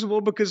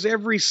possible, because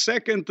every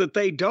second that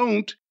they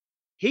don't,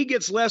 he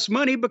gets less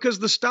money because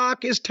the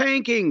stock is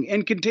tanking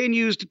and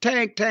continues to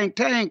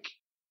tank.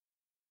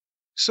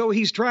 So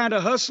he's trying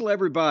to hustle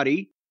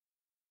everybody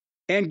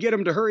and get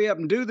them to hurry up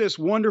and do this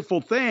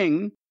wonderful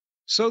thing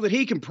so that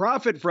he can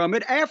profit from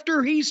it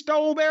after he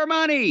stole their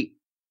money.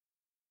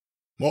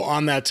 Well,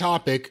 on that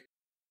topic,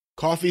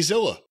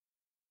 CoffeeZilla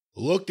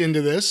looked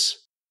into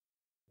this.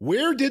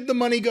 Where did the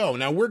money go?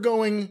 Now we're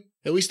going,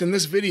 at least in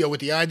this video,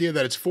 with the idea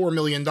that it's $4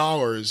 million.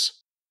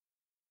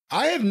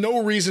 I have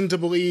no reason to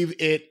believe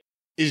it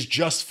is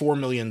just $4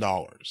 million.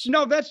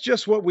 No, that's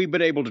just what we've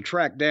been able to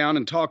track down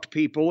and talk to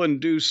people and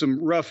do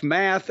some rough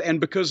math.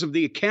 And because of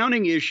the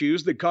accounting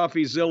issues that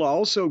CoffeeZilla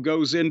also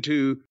goes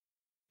into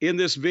in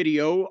this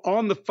video,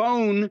 on the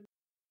phone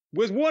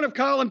with one of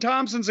Colin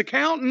Thompson's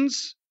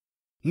accountants.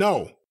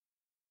 No.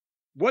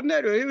 Wasn't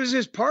it? It was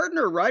his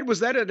partner, right?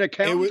 Was that an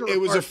accountant? It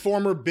was a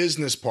former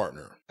business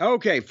partner.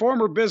 Okay,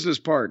 former business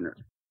partner.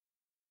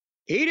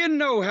 He didn't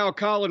know how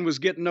Colin was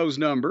getting those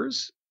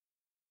numbers.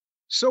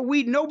 So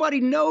nobody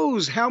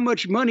knows how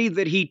much money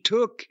that he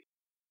took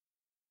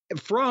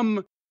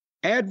from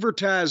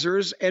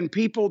advertisers and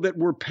people that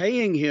were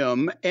paying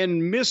him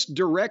and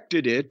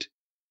misdirected it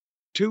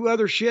to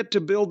other shit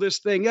to build this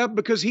thing up,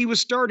 because he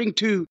was starting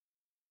to,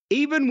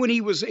 even when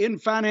he was in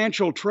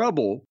financial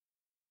trouble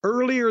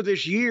earlier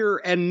this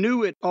year and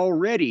knew it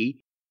already,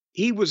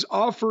 he was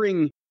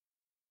offering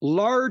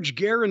large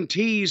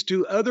guarantees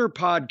to other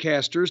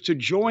podcasters to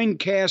join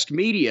Cast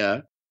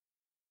Media.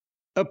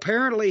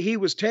 Apparently, he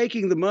was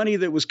taking the money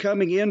that was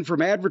coming in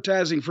from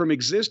advertising from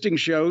existing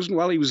shows, and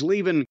while he was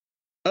leaving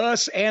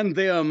us and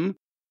them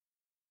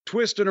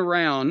twisting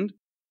around,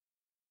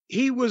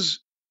 he was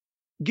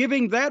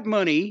giving that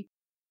money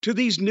to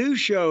these new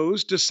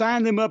shows to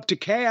sign them up to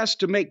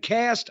Cast, to make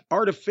Cast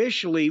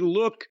artificially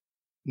look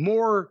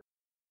more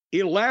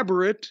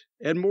elaborate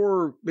and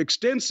more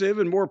extensive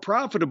and more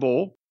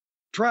profitable,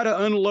 try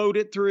to unload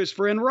it through his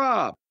friend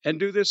Rob and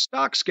do this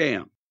stock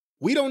scam.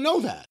 We don't know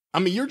that. I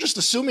mean, you're just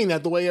assuming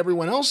that the way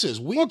everyone else is.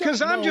 Well,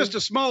 because I'm just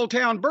a small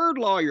town bird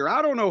lawyer.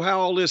 I don't know how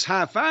all this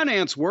high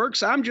finance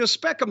works. I'm just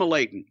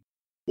speculating.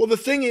 Well, the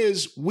thing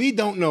is, we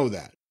don't know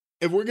that.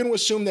 If we're going to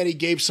assume that he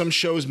gave some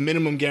shows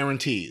minimum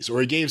guarantees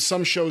or he gave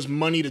some shows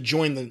money to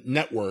join the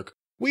network,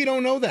 we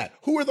don't know that.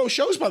 Who are those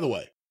shows, by the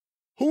way?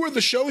 Who are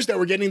the shows that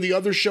were getting the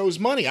other shows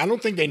money? I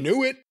don't think they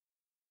knew it.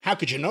 How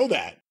could you know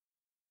that?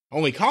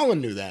 Only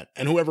Colin knew that,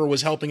 and whoever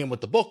was helping him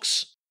with the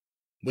books,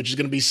 which is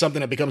going to be something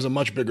that becomes a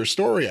much bigger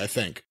story, I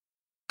think.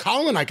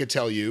 Colin, I could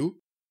tell you,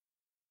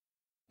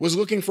 was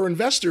looking for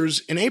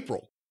investors in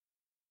April.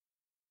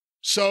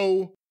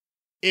 So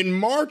in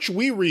March,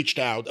 we reached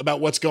out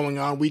about what's going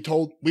on.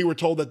 We were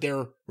told that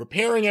they're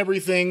repairing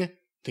everything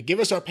to give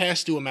us our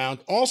past due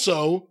amount.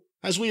 Also,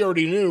 as we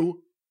already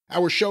knew,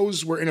 our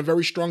shows were in a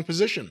very strong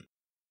position,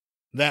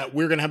 that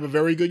we're going to have a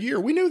very good year.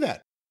 We knew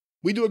that.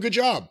 We do a good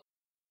job.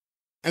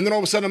 And then all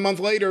of a sudden, a month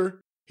later,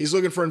 he's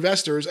looking for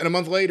investors. And a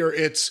month later,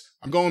 it's,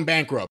 I'm going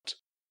bankrupt.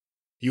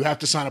 You have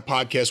to sign a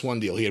Podcast One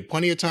deal. He had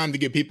plenty of time to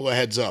give people a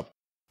heads up.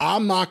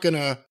 I'm not going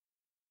to,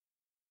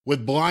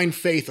 with blind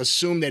faith,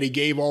 assume that he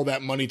gave all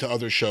that money to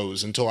other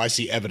shows until I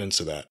see evidence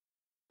of that.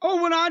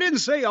 Oh, well, I didn't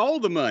say all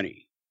the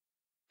money.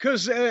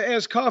 Because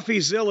as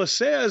CoffeeZilla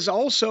says,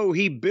 also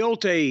he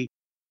built a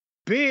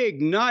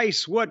big,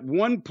 nice,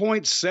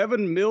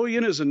 1.7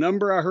 million is a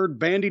number I heard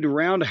bandied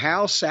around,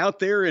 house out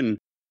there in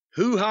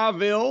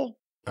Hoo-Haville.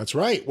 That's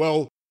right.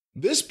 Well,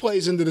 this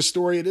plays into the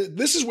story.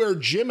 This is where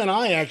Jim and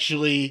I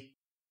actually,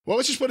 well,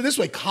 let's just put it this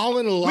way.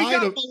 Colin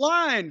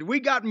lied. We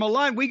got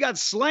maligned. We got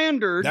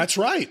slandered. That's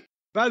right.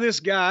 By this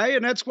guy,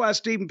 and that's why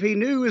Stephen P.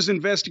 New is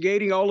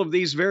investigating all of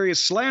these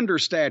various slander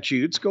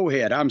statutes. Go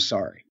ahead. I'm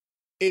sorry.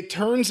 It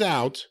turns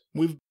out,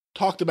 we've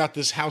talked about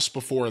this house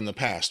before in the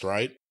past,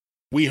 right?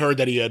 We heard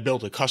that he had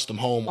built a custom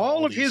home.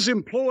 All of his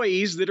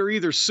employees that are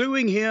either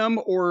suing him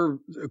or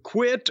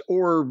quit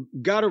or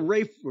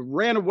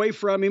ran away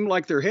from him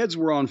like their heads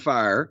were on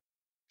fire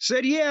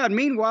said, yeah, and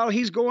meanwhile,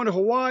 he's going to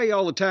Hawaii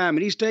all the time,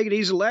 and he's taking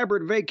these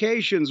elaborate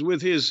vacations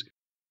with his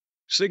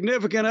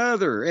significant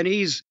other, and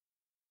he's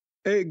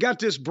got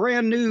this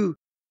brand new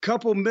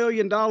couple $1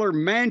 million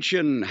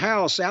mansion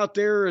house out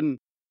there in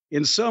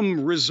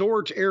some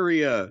resort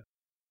area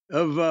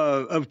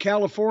of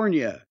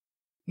California.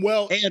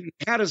 Well, and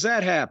how does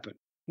that happen?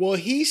 Well,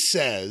 he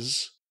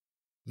says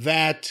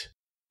that,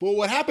 well,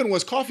 what happened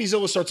was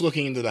CoffeeZilla starts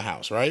looking into the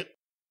house, right?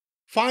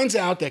 Finds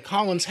out that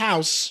Colin's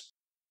house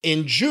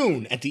in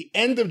June, at the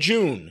end of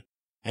June,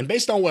 and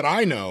based on what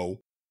I know,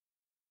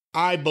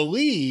 I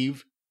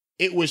believe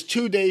it was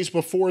 2 days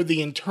before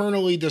the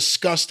internally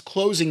discussed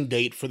closing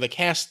date for the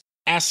cast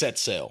asset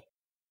sale.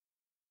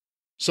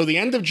 So the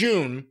end of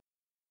June,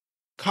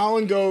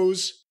 Colin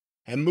goes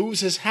and moves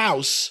his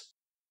house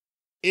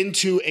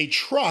into a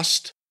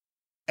trust,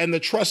 and the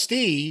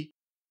trustee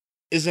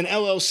is an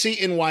LLC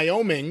in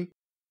Wyoming.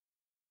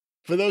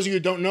 For those of you who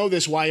don't know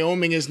this,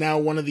 Wyoming is now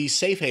one of these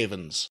safe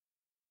havens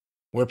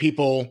where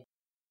people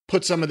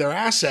put some of their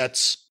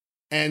assets,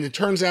 and it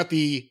turns out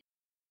the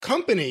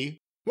company,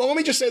 well, let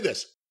me just say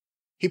this.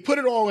 He put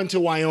it all into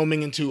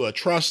Wyoming, into a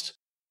trust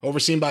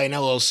overseen by an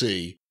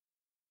LLC.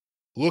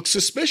 Looks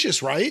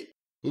suspicious, right?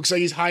 Looks like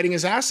he's hiding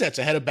his assets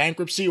ahead of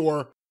bankruptcy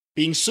or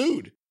being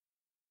sued.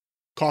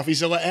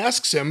 CoffeeZilla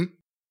asks him.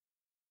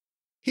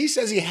 He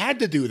says he had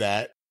to do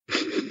that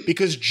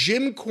because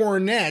Jim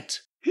Cornette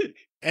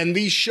and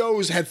these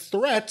shows had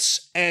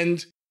threats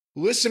and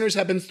listeners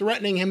have been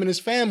threatening him and his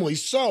family.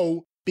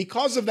 So,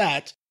 because of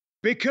that...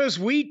 Because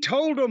we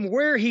told him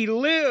where he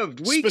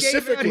lived. We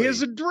gave out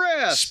his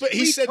address.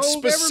 He said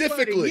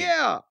specifically.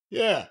 Yeah.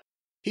 Yeah.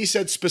 He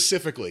said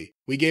specifically.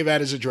 We gave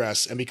out his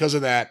address. And because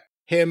of that,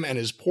 him and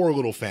his poor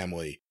little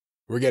family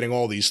were getting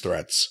all these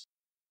threats.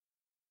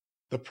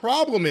 The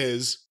problem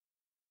is,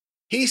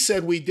 he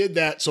said we did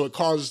that so it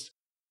caused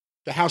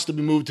the house to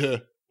be moved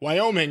to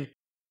Wyoming.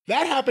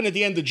 That happened at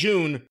the end of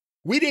June.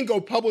 We didn't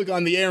go public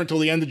on the air until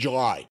the end of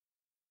July.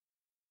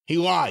 He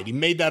lied. He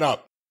made that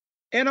up.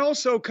 And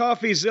also,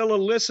 CoffeeZilla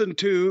listened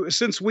to,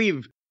 since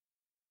we've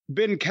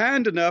been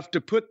kind enough to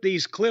put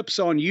these clips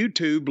on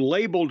YouTube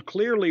labeled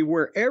clearly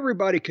where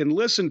everybody can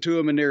listen to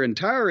them in their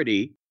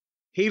entirety,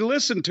 he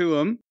listened to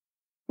them.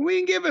 We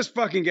can give this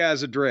fucking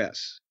guy's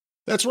address.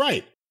 That's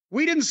right.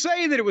 We didn't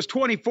say that it was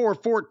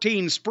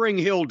 2414 Spring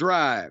Hill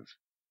Drive,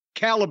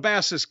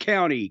 Calabasas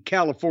County,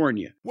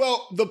 California.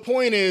 Well, the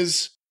point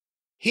is,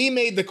 he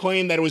made the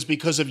claim that it was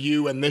because of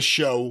you and this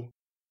show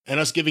and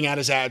us giving out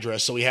his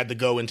address, so he had to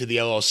go into the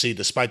LLC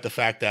despite the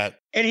fact that...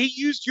 And he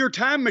used your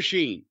time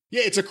machine.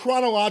 Yeah, it's a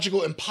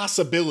chronological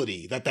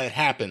impossibility that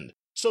happened.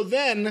 So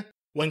then,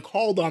 when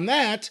called on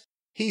that,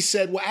 he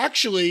said, well,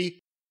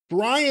 actually,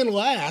 Brian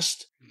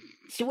Last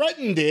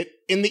threatened it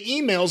in the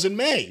emails in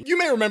May. You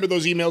may remember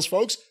those emails,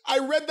 folks. I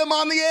read them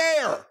on the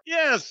air.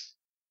 Yes.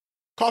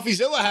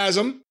 CoffeeZilla has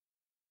them.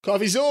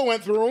 CoffeeZilla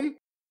went through them.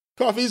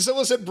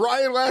 CoffeeZilla said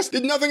Brian Last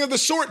did nothing of the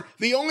sort.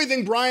 The only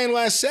thing Brian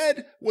Last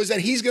said was that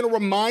he's going to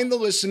remind the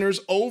listeners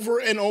over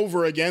and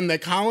over again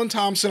that Colin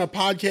Thompson of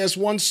Podcast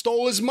One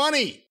stole his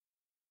money.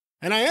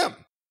 And I am.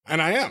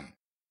 And I am.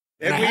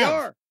 And we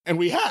are. And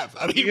we have.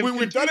 I mean,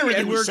 we've done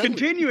everything. And we're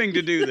continuing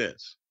to do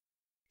this.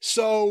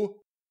 So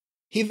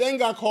he then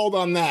got called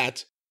on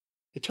that.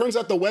 It turns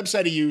out the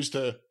website he used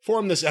to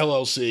form this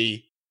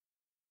LLC,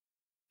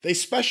 they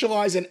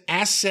specialize in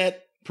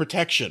asset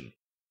protection.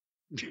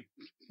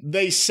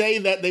 They say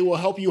that they will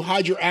help you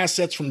hide your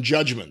assets from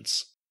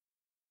judgments.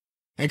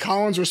 And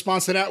Colin's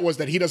response to that was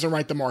that he doesn't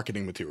write the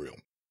marketing material.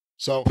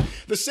 So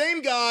the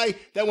same guy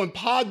that when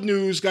Pod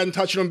News got in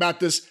touch with him about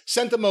this,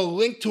 sent him a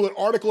link to an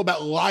article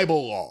about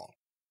libel law.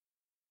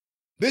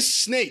 This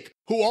snake,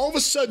 who all of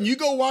a sudden, you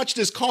go watch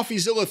this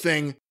CoffeeZilla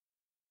thing,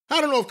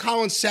 I don't know if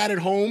Colin sat at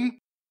home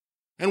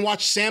and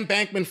watched Sam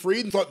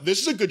Bankman-Fried and thought, this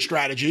is a good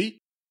strategy.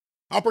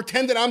 I'll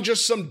pretend that I'm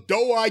just some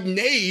doe-eyed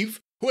knave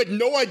who had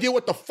no idea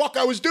what the fuck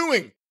I was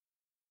doing.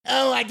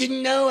 Oh, I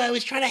didn't know. I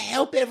was trying to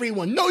help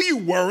everyone. No, you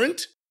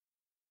weren't.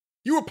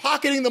 You were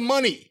pocketing the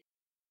money.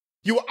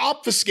 You were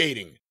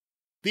obfuscating.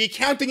 The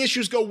accounting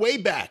issues go way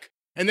back.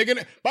 And they're going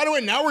to, by the way,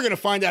 now we're going to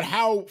find out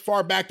how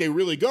far back they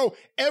really go.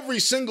 Every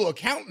single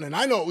accountant, and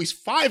I know at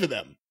least 5 of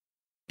them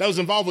that was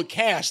involved with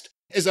Cast,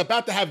 is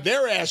about to have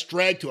their ass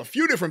dragged to a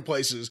few different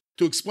places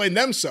to explain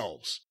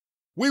themselves.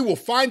 We will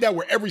find out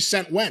where every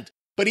cent went.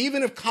 But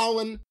even if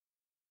Colin,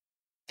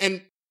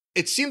 and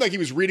it seemed like he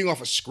was reading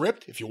off a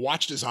script, if you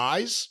watched his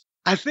eyes.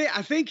 I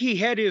think he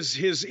had his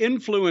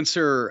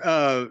influencer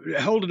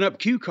holding up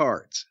cue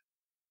cards.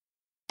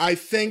 I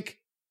think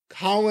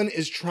Colin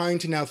is trying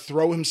to now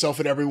throw himself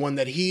at everyone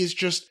that he is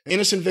just an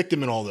innocent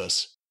victim in all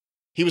this.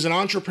 He was an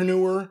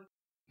entrepreneur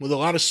with a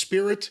lot of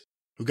spirit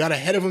who got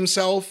ahead of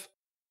himself.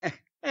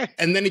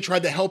 And then he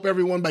tried to help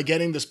everyone by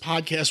getting this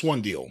Podcast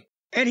One deal.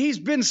 And he's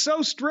been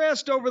so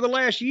stressed over the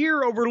last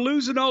year over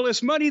losing all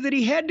this money that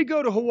he had to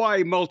go to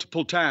Hawaii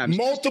multiple times.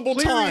 Multiple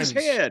times.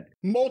 His head.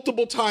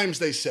 Multiple times,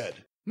 they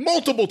said.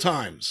 Multiple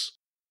times.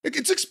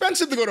 It's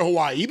expensive to go to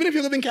Hawaii, even if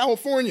you live in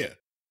California.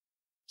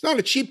 It's not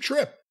a cheap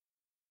trip.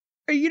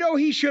 You know,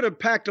 he should have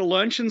packed a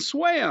lunch and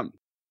swam.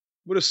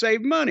 Would have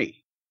saved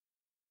money.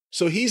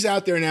 So he's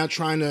out there now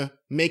trying to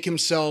make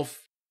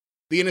himself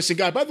the innocent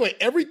guy. By the way,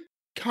 every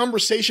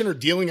conversation or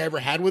dealing I ever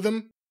had with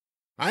him,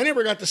 I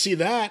never got to see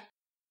that.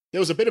 There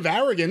was a bit of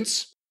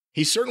arrogance.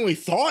 He certainly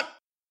thought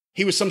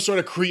he was some sort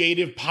of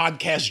creative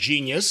podcast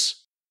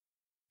genius.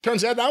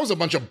 Turns out that was a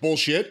bunch of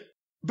bullshit.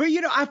 But,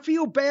 you know, I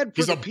feel bad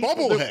for the people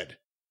bubblehead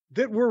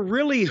that were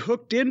really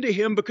hooked into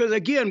him because,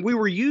 again, we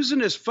were using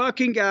this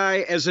fucking guy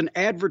as an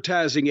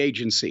advertising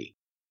agency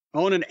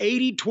on an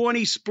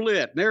 80-20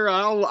 split. There,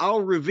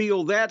 I'll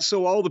reveal that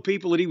so all the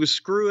people that he was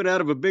screwing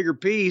out of a bigger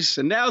piece.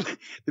 And now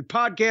the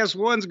Podcast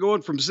One's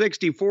going from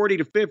 60-40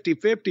 to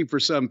 50-50 for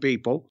some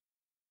people.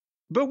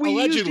 But we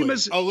used him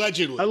as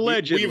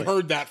allegedly. We've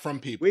heard that from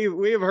people.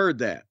 We have heard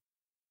that.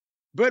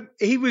 But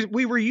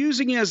we were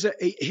using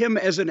him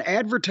as an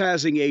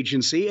advertising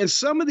agency, and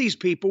some of these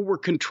people were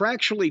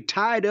contractually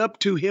tied up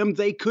to him.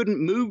 They couldn't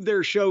move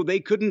their show.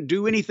 They couldn't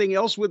do anything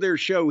else with their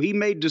show. He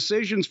made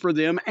decisions for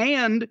them.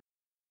 And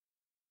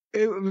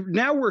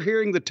now we're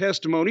hearing the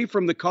testimony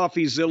from the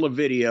CoffeeZilla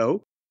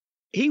video.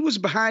 He was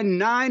behind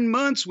 9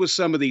 months with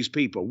some of these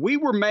people. We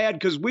were mad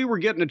because we were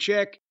getting a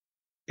check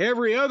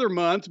every other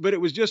month, but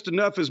it was just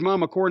enough, as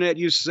Mama Cornette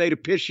used to say, to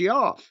piss you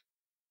off.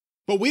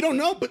 But we don't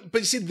know.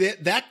 But see,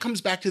 that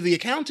comes back to the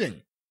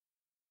accounting.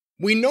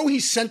 We know he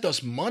sent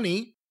us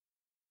money,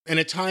 and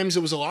at times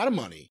it was a lot of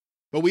money,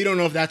 but we don't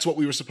know if that's what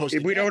we were supposed to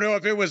get. We don't know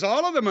if it was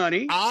all of the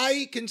money.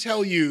 I can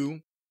tell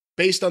you,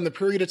 based on the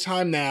period of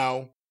time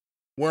now,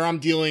 where I'm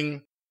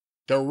dealing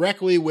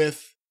directly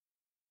with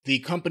the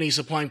company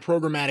supplying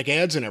programmatic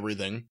ads and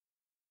everything,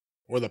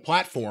 or the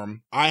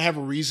platform, I have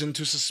a reason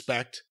to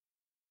suspect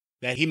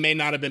that he may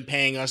not have been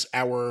paying us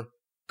our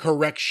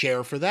correct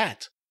share for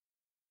that.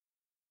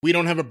 We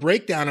don't have a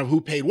breakdown of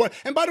who paid what.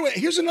 And by the way,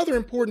 here's another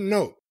important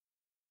note.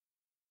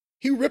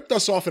 He ripped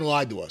us off and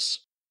lied to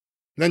us,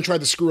 then tried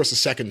to screw us a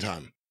second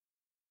time.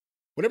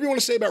 Whatever you want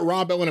to say about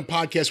Rob Ellen and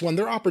Podcast One,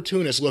 they're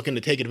opportunists looking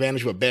to take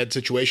advantage of a bad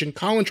situation.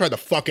 Colin tried to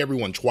fuck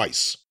everyone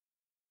twice.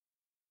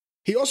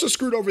 He also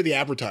screwed over the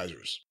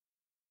advertisers.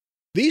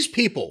 These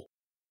people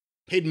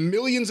paid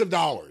millions of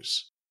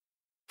dollars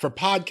for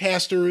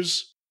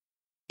podcasters,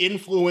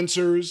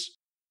 influencers,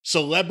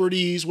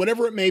 celebrities,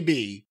 whatever it may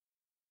be,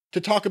 to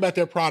talk about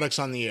their products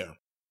on the air.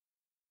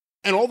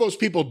 And all those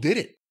people did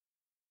it.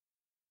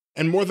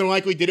 And more than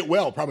likely did it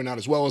well. Probably not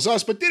as well as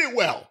us, but did it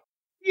well.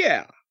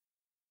 Yeah.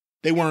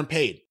 They weren't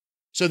paid.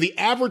 So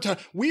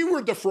we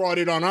were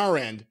defrauded on our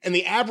end, and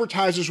the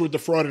advertisers were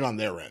defrauded on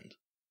their end.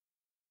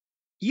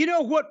 You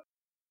know what?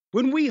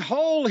 When we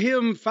haul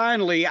him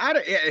finally,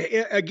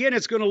 again,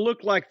 it's going to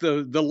look like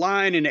the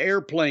line in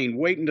Airplane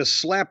waiting to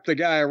slap the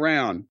guy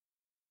around.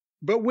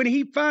 But when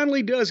he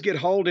finally does get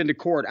hauled into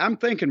court, I'm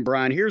thinking,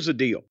 Brian, here's the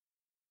deal.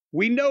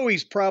 We know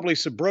he's probably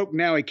so broke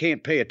now he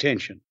can't pay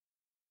attention.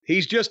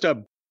 He's just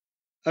a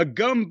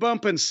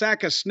gum-bumping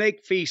sack of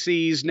snake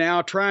feces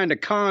now trying to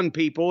con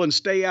people and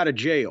stay out of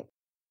jail.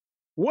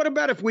 What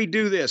about if we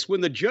do this? When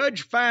the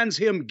judge finds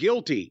him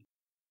guilty,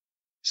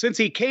 since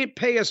he can't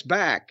pay us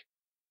back,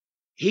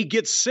 he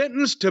gets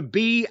sentenced to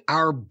be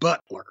our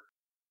butler.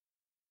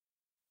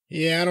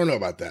 Yeah, I don't know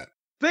about that.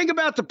 Think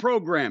about the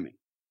programming.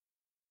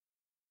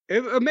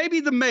 Maybe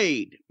the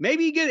maid.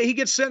 Maybe he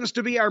gets sentenced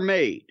to be our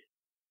maid.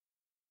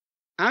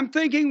 I'm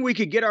thinking we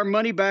could get our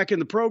money back in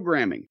the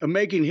programming of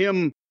making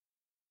him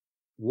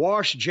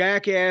wash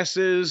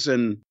jackasses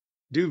and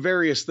do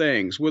various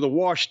things with a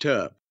wash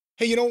tub.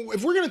 Hey,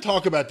 if we're going to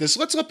talk about this,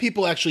 let's let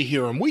people actually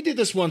hear him. We did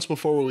this once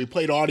before where we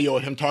played audio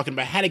of him talking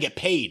about how to get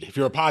paid if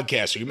you're a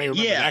podcaster. You may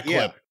remember that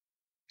clip.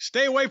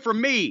 Stay away from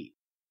me.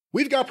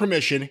 We've got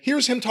permission.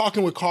 Here's him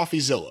talking with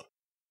CoffeeZilla.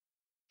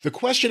 The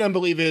question, I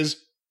believe,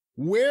 is,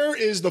 where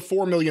is the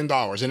 $4 million?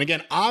 And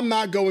again, I'm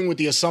not going with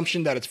the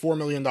assumption that it's $4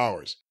 million.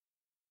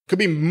 Could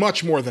be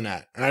much more than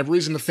that. And I have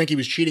reason to think he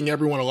was cheating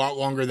everyone a lot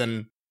longer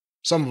than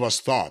some of us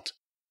thought.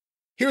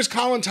 Here's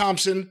Colin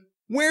Thompson.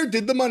 Where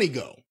did the money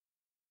go?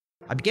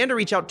 I began to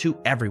reach out to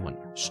everyone,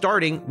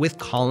 starting with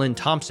Colin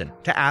Thompson,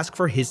 to ask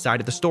for his side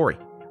of the story.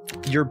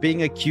 You're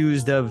being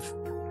accused of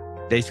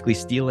basically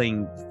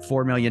stealing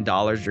 $4 million.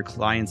 Your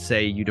clients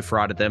say you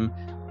defrauded them.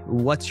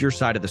 What's your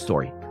side of the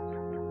story?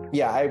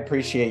 Yeah, I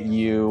appreciate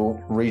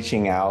you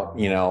reaching out.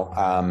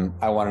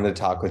 I wanted to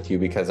talk with you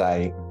because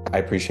I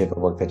appreciate the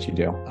work that you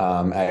do.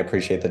 I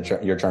appreciate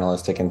your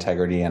journalistic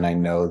integrity, and I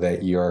know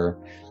that you're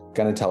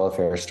going to tell a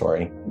fair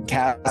story.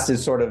 Cast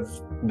is sort of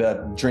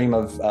the dream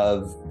of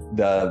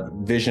the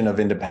vision of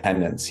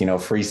independence,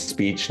 free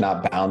speech,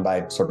 not bound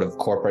by sort of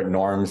corporate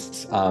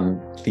norms,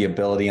 the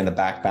ability and the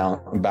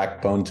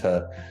backbone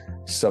to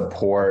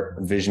support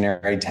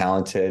visionary,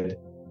 talented,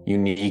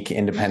 unique,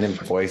 independent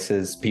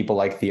voices, people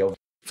like Theo.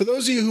 For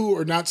those of you who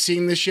are not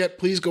seeing this yet,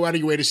 please go out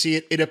of your way to see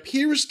it. It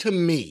appears to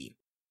me.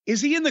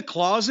 Is he in the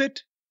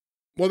closet?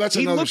 Well, that's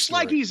another story. He looks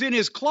like he's in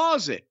his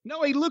closet.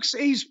 No,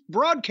 he's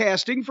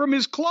broadcasting from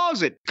his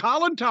closet.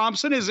 Colin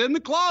Thompson is in the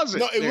closet.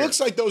 No, it looks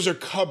like those are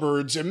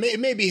cupboards. It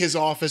may be his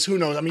office. Who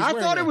knows? I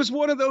thought it was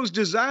one of those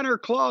designer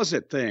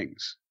closet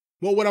things.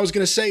 Well, what I was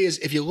going to say is,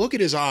 if you look at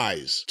his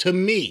eyes, to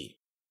me,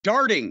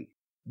 darting.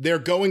 They're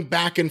going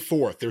back and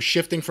forth. They're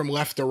shifting from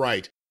left to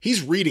right.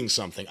 He's reading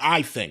something,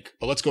 I think.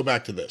 But let's go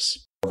back to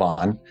this.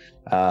 On,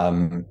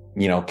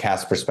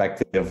 Cast's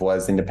perspective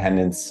was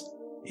independence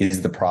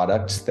is the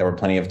product. There were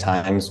plenty of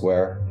times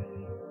where,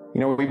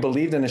 we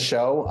believed in a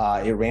show.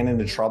 It ran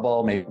into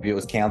trouble. Maybe it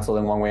was canceled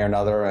in one way or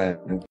another.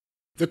 And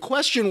the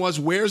question was,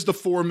 where's the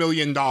 $4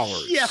 million?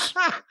 Yeah.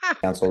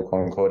 Canceled,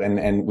 quote unquote.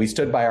 And we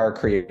stood by our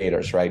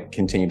creators, right?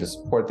 Continued to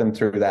support them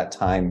through that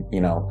time,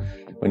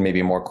 when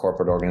maybe a more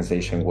corporate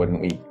organization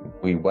wouldn't.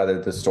 We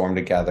weathered the storm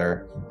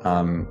together.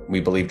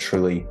 We believe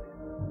truly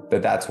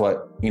that's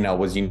what,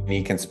 was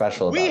unique and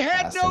special about We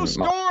had no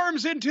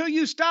storms until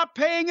you stopped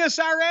paying us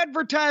our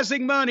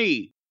advertising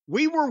money.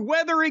 We were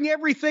weathering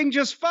everything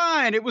just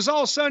fine. It was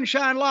all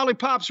sunshine,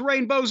 lollipops,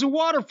 rainbows, and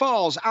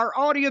waterfalls. Our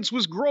audience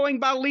was growing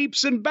by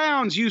leaps and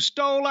bounds. You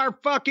stole our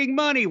fucking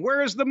money.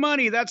 Where is the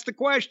money? That's the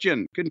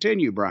question.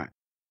 Continue, Brian.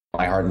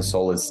 My heart and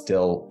soul is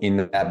still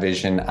in that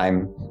vision.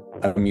 I'm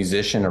a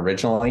musician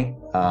originally,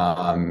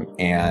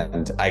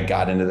 and I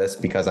got into this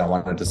because I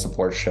wanted to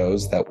support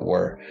shows that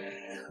were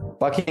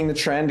bucking the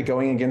trend,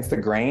 going against the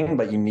grain,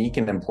 but unique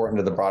and important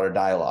to the broader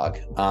dialogue.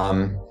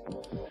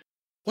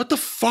 What the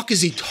fuck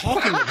is he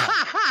talking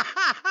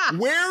about?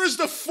 Where is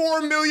the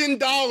 $4 million?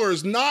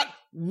 Not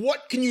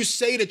what can you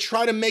say to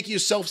try to make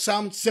yourself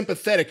sound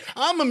sympathetic.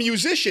 I'm a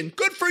musician.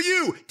 Good for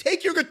you.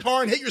 Take your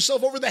guitar and hit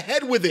yourself over the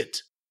head with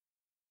it.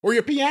 Or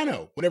your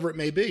piano, whatever it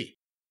may be.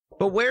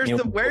 But where's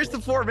the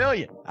 $4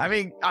 million? I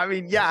mean,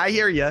 yeah, I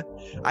hear you.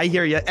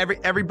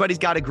 Everybody's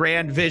got a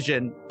grand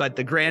vision, but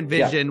the grand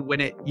vision,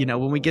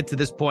 when we get to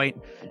this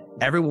point,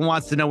 everyone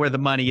wants to know where the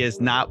money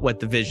is, not what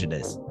the vision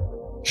is.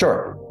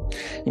 Sure.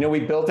 We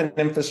built an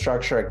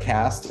infrastructure at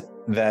Cast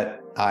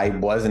that I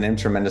was and am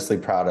tremendously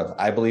proud of.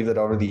 I believe that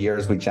over the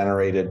years, we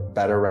generated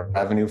better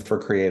revenue for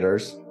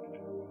creators,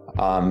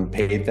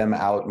 paid them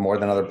out more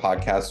than other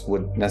podcasts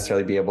would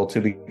necessarily be able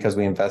to, because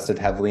we invested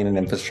heavily in an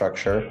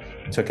infrastructure,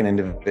 took an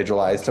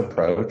individualized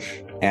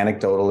approach,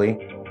 anecdotally.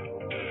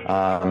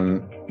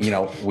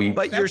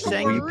 But you're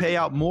saying you pay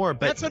out more,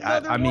 but that's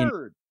another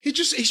word. He's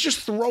just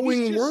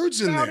throwing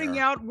words in there. Spouting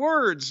out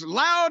words,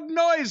 loud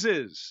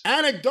noises.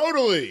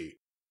 Anecdotally.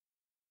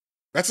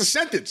 That's a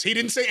sentence. He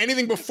didn't say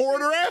anything before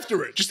it or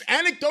after it. Just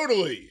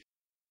anecdotally.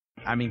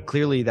 I mean,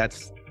 clearly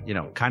that's,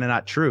 kind of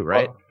not true,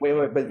 right?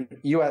 Wait, but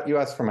you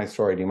asked for my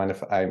story. Do you mind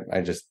if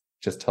I just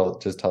tell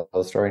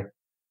the story?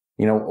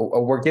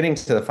 We're getting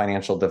to the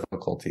financial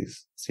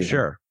difficulties.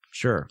 Stephen.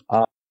 Sure.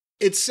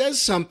 It says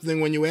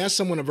something when you ask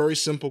someone a very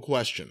simple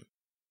question.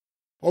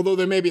 Although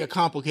there may be a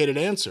complicated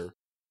answer.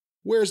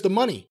 Where's the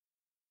money?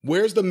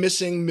 Where's the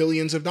missing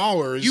millions of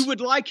dollars? You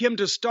would like him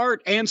to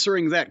start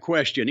answering that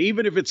question,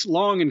 even if it's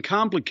long and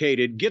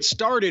complicated. Get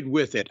started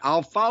with it.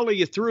 I'll follow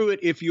you through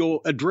it if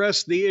you'll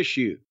address the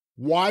issue.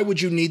 Why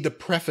would you need to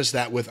preface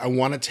that with, I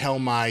want to tell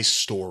my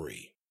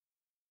story?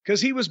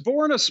 Because he was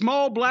born a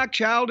small black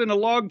child in a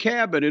log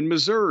cabin in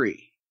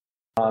Missouri.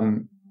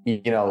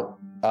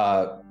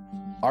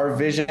 Our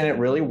vision, it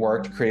really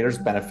worked. Creators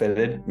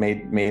benefited,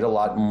 made a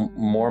lot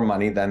more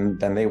money than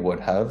they would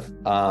have.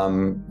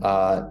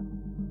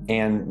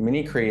 And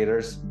many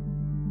creators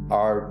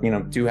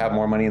do have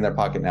more money in their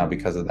pocket now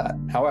because of that.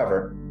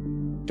 However,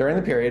 During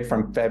the period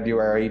from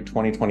February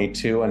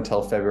 2022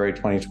 until February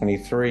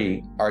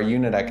 2023, our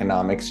unit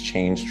economics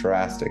changed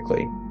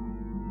drastically.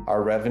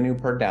 Our revenue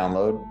per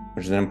download,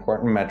 which is an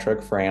important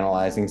metric for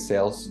analyzing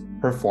sales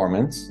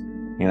performance,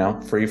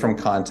 free from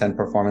content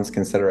performance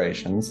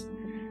considerations,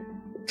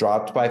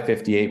 dropped by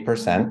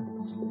 58%.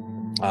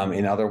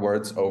 In other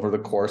words, over the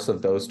course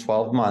of those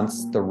 12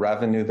 months, the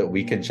revenue that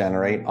we could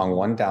generate on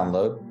one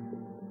download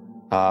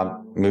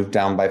moved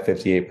down by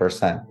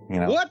 58%.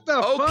 What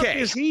the fuck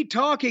is he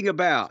talking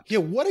about? Yeah,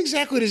 what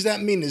exactly does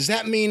that mean? Does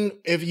that mean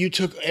if you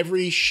took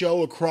every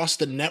show across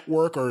the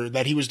network or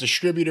that he was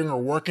distributing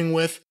or working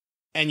with,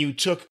 and you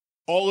took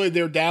all of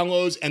their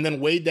downloads and then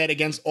weighed that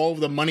against all of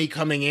the money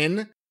coming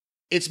in,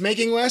 it's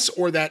making less?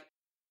 Or that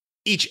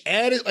each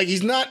ad is, like,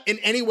 he's not in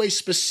any way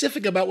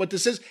specific about what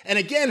this is. And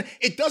again,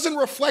 it doesn't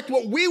reflect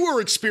what we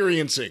were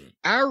experiencing.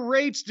 Our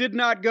rates did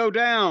not go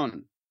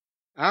down.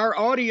 Our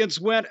audience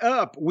went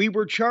up. We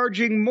were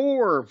charging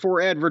more for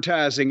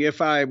advertising,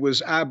 if I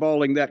was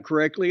eyeballing that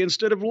correctly,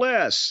 instead of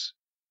less.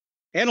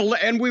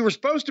 And we were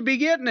supposed to be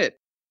getting it.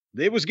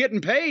 They was getting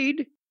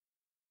paid.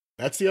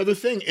 That's the other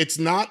thing. It's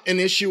not an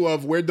issue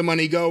of where'd the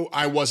money go?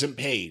 I wasn't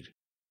paid.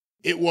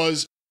 It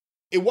wasn't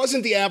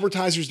the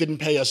advertisers didn't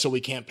pay us, so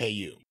we can't pay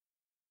you.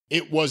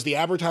 It was the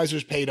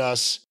advertisers paid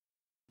us.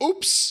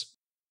 Oops,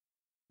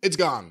 it's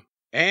gone.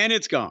 And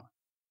it's gone.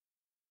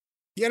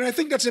 Yeah, and I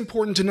think that's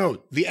important to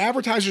note. The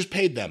advertisers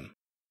paid them.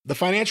 The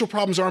financial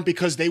problems aren't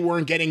because they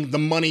weren't getting the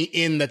money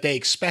in that they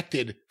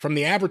expected from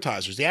the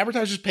advertisers. The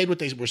advertisers paid what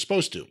they were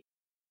supposed to.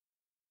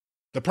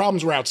 The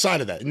problems were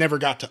outside of that. It never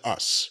got to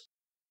us.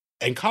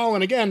 And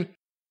Colin, again,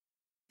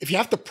 if you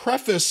have to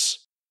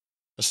preface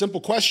a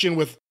simple question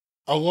with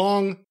a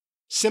long,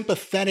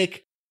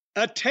 sympathetic...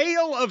 A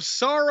tale of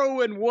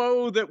sorrow and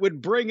woe that would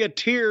bring a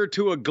tear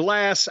to a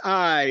glass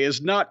eye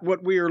is not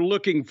what we are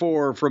looking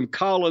for from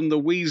Colin the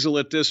Weasel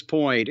at this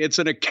point. It's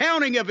an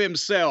accounting of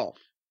himself.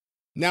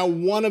 Now,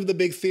 one of the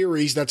big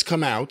theories that's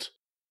come out,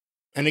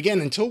 and again,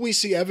 until we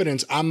see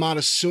evidence, I'm not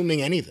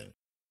assuming anything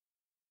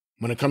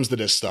when it comes to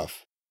this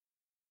stuff,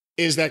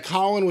 is that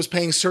Colin was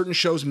paying certain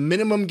shows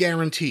minimum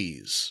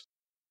guarantees.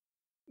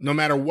 No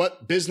matter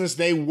what business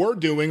they were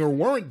doing or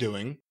weren't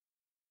doing,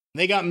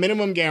 they got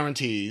minimum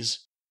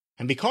guarantees.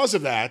 And because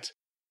of that,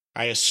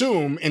 I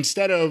assume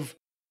instead of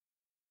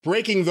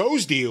breaking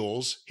those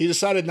deals, he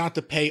decided not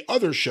to pay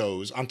other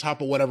shows on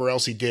top of whatever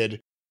else he did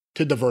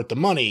to divert the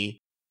money.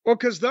 Well,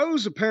 because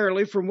those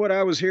apparently, from what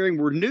I was hearing,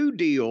 were new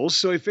deals.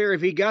 So if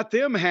he got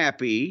them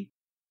happy,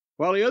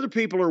 while the other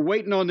people are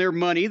waiting on their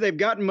money, they've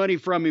gotten money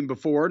from him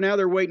before. Now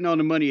they're waiting on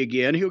the money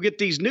again. He'll get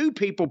these new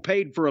people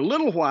paid for a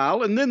little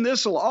while, and then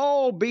this will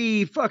all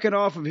be fucking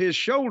off of his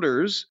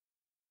shoulders.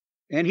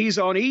 And he's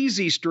on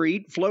Easy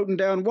Street floating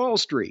down Wall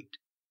Street.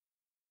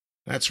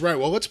 That's right.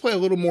 Well, let's play a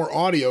little more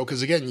audio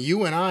because, again,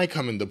 you and I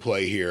come into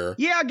play here.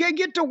 Yeah,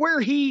 get to where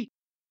he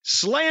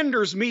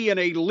slanders me in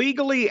a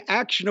legally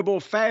actionable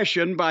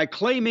fashion by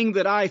claiming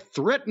that I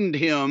threatened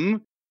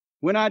him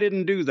when I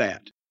didn't do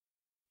that.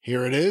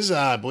 Here it is.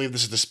 I believe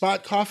this is the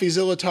spot.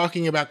 CoffeeZilla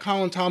talking about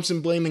Colin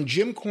Thompson blaming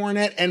Jim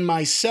Cornette and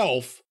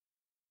myself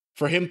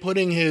for him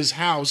putting his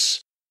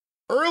house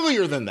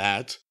earlier than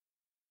that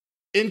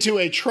into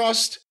a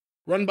trust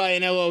run by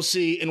an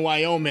LLC in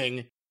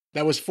Wyoming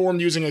that was formed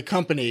using a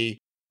company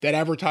that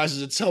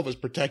advertises itself as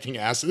protecting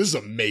assets. This is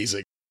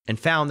amazing. And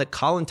found that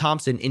Colin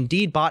Thompson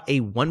indeed bought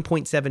a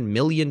 $1.7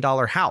 million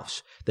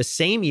house the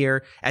same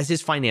year as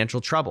his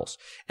financial troubles.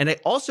 And I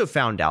also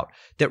found out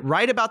that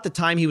right about the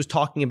time he was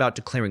talking about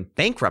declaring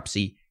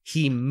bankruptcy,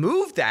 he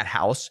moved that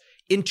house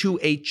into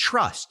a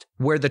trust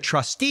where the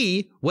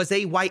trustee was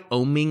a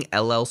Wyoming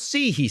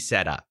LLC he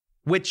set up,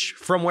 which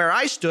from where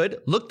I stood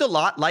looked a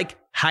lot like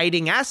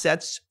hiding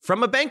assets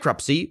from a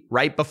bankruptcy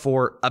right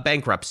before a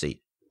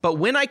bankruptcy. But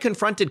when I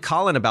confronted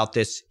Colin about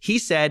this, he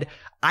said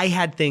I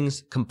had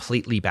things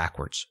completely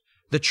backwards.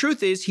 The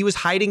truth is he was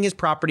hiding his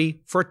property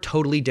for a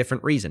totally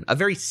different reason, a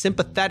very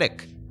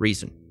sympathetic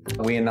reason.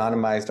 We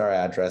anonymized our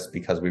address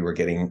because we were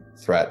getting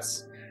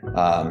threats in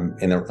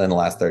the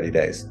last 30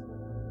 days.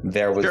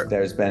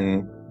 There's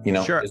been,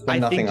 there's been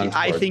nothing untoward.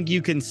 I think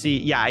you can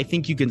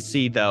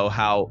see though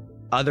how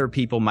other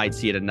people might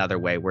see it another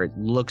way, where it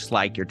looks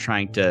like you're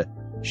trying to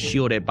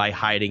shield it by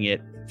hiding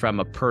it from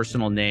a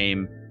personal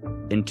name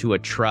into a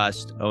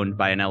trust owned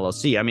by an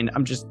LLC. I mean,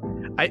 I'm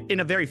in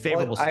a very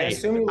favorable state. I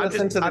assume you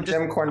listen to the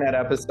Jim Cornette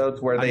episodes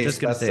where they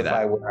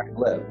specify where I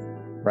live,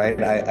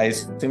 right? I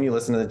assume you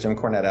listen to the Jim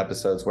Cornette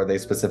episodes where they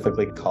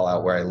specifically call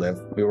out where I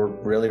live. We were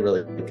really,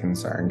 really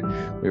concerned.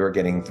 We were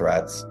getting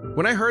threats.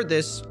 When I heard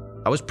this,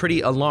 I was pretty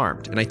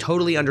alarmed, and I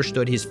totally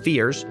understood his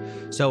fears,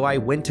 so I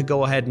went to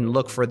go ahead and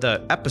look for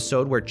the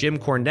episode where Jim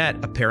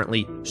Cornette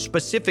apparently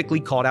specifically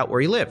called out where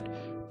he lived,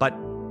 but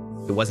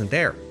it wasn't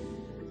there.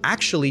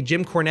 Actually,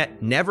 Jim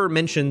Cornette never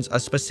mentions a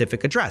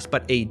specific address,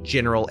 but a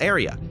general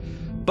area.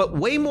 But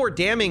way more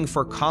damning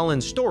for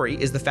Colin's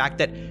story is the fact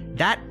that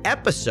that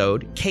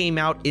episode came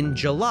out in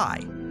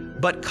July,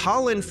 but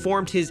Colin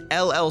formed his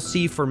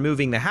LLC for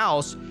moving the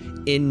house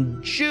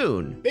in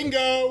June.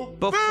 Bingo!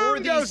 Before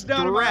Boom these goes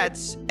dynamite.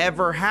 threats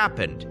ever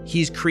happened,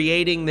 he's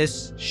creating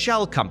this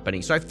shell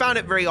company. So I found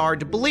it very hard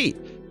to believe.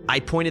 I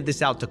pointed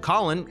this out to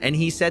Colin, and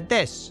he said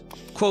this,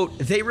 quote,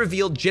 "They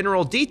revealed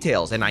general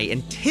details, and I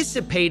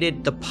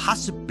anticipated the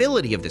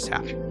possibility of this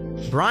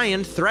happening.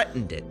 Brian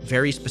threatened it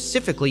very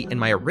specifically in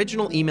my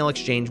original email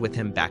exchange with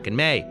him back in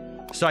May.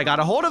 So I got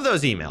a hold of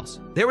those emails.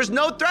 There was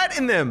no threat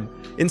in them.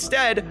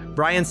 Instead,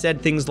 Brian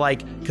said things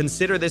like,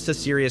 consider this a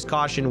serious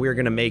caution. We're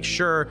going to make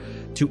sure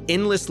to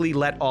endlessly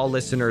let all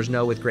listeners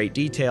know with great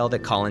detail that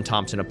Colin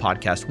Thompson of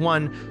Podcast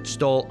One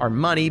stole our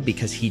money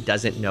because he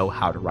doesn't know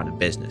how to run a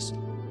business."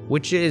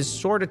 Which is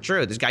sort of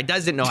true. This guy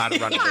doesn't know how to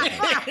run a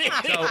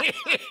business.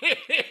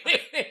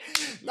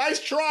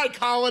 Nice try,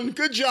 Colin.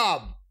 Good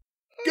job.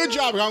 Good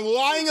job, Colin.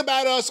 Lying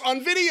about us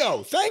on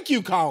video. Thank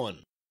you, Colin.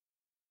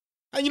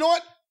 And you know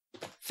what?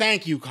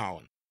 Thank you,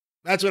 Colin.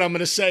 That's what I'm going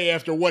to say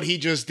after what he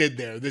just did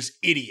there, this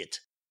idiot.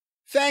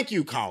 Thank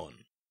you, Colin.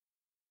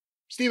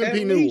 Stephen At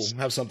P. New will least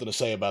have something to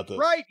say about this.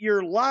 Write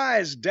your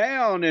lies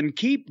down and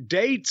keep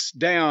dates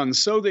down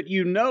so that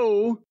you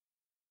know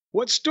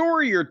what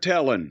story you're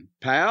telling,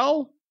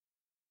 pal.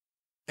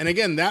 And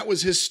again, that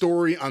was his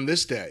story on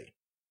this day.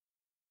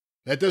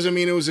 That doesn't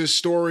mean it was his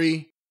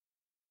story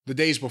the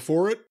days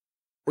before it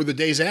or the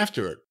days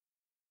after it.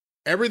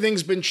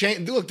 Everything's been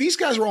changed. Look, these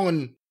guys are all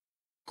in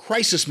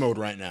crisis mode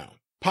right now.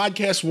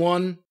 Podcast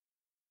One,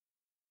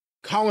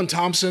 Colin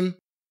Thompson.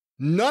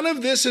 None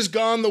of this has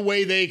gone the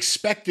way they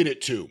expected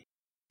it to.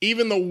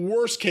 Even the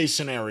worst case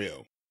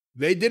scenario.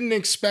 They didn't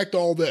expect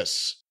all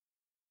this.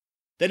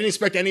 They didn't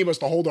expect any of us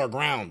to hold our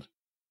ground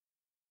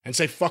and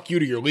say fuck you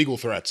to your legal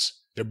threats.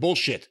 They're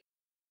bullshit.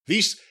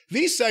 These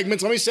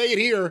segments, let me say it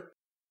here.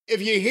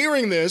 If you're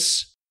hearing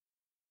this,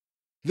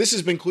 this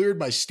has been cleared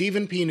by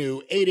Stephen P.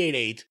 New,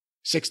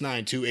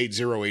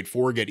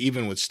 888-692-8084. Get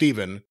even with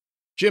Stephen.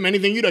 Jim,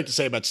 anything you'd like to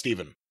say about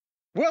Stephen?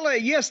 Well,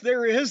 yes,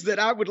 there is that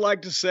I would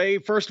like to say.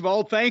 First of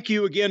all, thank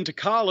you again to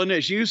Colin,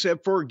 as you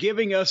said, for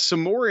giving us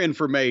some more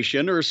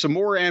information or some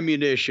more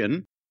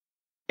ammunition.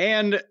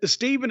 And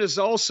Stephen is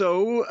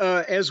also,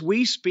 as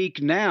we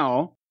speak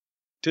now,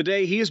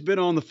 today he has been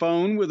on the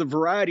phone with a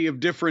variety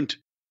of different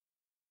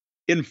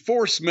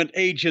enforcement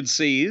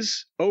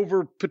agencies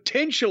over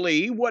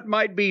potentially what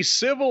might be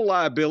civil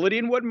liability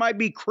and what might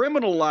be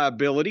criminal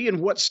liability and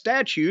what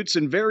statutes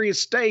in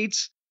various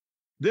states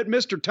that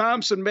Mr.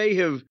 Thompson may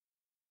have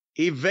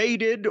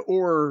evaded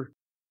or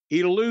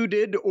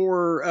eluded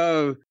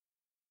or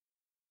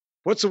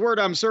what's the word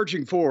I'm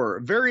searching for?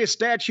 Various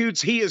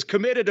statutes he has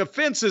committed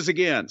offenses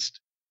against.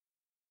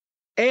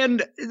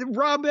 And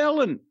Rob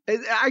Ellen,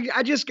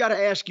 I just got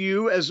to ask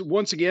you, as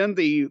once again,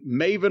 the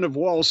maven of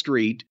Wall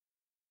Street,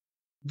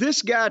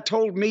 this guy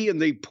told me in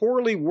the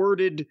poorly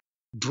worded,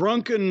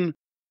 drunken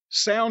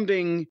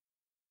sounding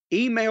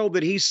email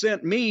that he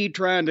sent me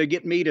trying to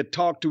get me to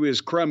talk to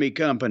his crummy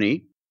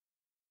company.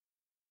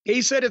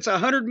 He said it's a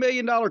 $100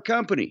 million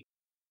company.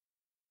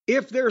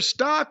 If their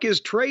stock is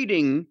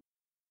trading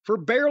for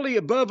barely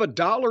above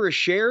 $1 a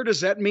share,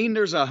 does that mean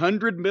there's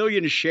 100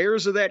 million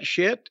shares of that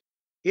shit?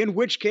 In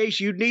which case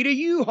you'd need a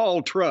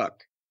U-Haul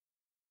truck.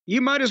 You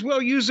might as well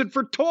use it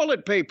for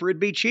toilet paper. It'd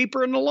be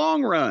cheaper in the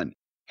long run.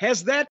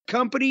 Has that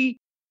company,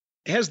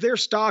 has their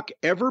stock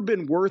ever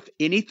been worth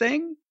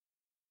anything?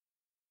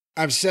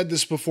 I've said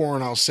this before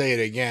and I'll say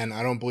it again.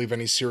 I don't believe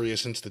any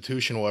serious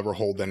institution will ever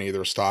hold any of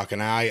their stock.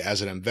 And I,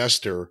 as an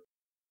investor,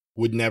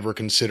 would never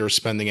consider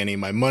spending any of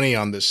my money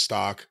on this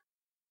stock.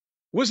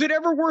 Was it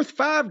ever worth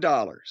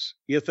 $5,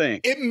 you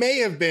think? It may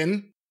have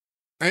been.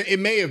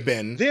 It may have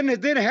been.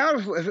 Then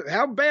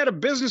how bad a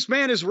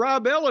businessman is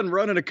Rob Ellen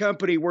running a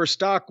company where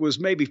stock was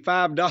maybe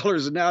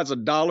 $5 and now it's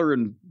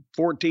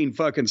 $1.14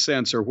 fucking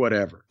cents or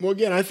whatever? Well,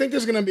 again, I think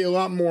there's going to be a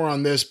lot more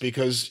on this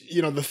because,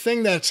 you know, the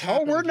thing that's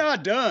happened. Oh, we're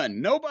not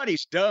done.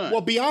 Nobody's done.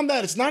 Well, beyond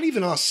that, it's not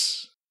even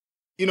us.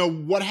 You know,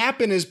 what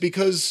happened is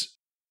because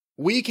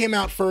we came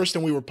out first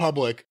and we were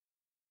public,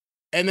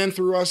 and then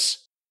through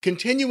us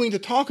continuing to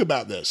talk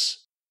about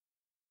this,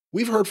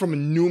 we've heard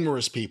from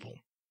numerous people.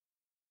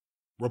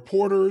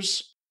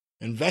 Reporters,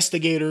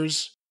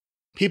 investigators,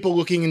 people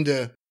looking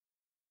into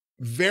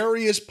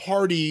various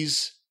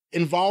parties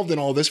involved in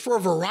all this for a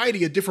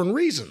variety of different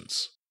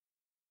reasons.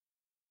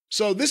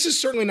 So this is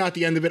certainly not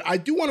the end of it. I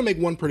do want to make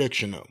one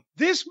prediction, though.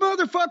 This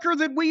motherfucker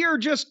that we are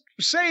just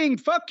saying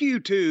fuck you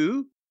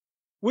to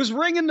was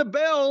ringing the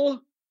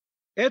bell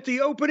at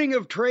the opening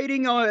of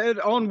trading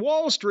on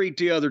Wall Street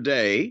the other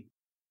day.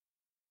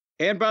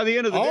 And by the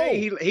end of the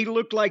day, he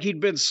looked like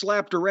he'd been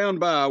slapped around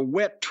by a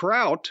wet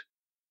trout.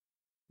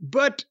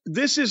 But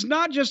this is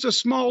not just a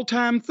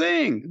small-time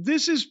thing.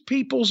 This is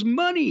people's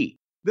money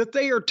that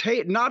they are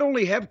not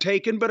only have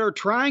taken, but are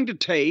trying to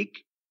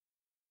take.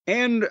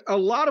 And a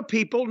lot of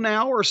people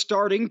now are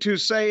starting to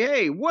say,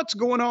 hey, what's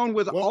going on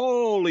with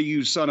all of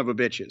you son of a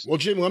bitches? Well,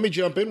 Jim, let me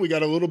jump in. We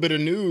got a little bit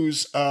of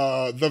news.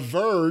 The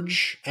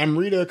Verge,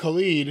 Amrita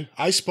Khalid,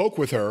 I spoke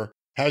with her,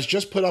 has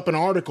just put up an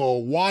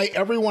article, Why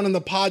Everyone in the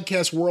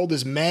Podcast World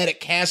is Mad at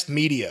Cast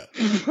Media.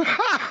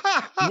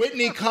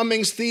 Whitney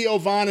Cummings, Theo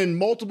Von, and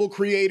multiple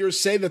creators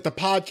say that the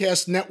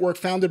podcast network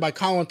founded by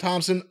Colin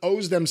Thompson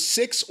owes them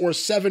 6 or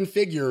 7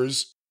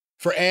 figures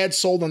for ads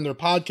sold on their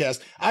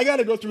podcast. I got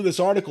to go through this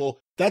article.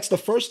 That's the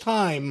first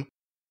time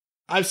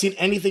I've seen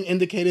anything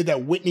indicated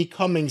that Whitney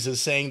Cummings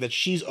is saying that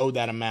she's owed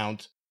that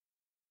amount.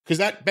 Because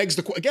that begs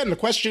the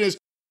question is,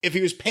 if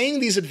he was paying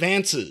these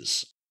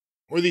advances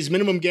or these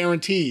minimum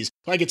guarantees,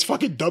 like it's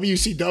fucking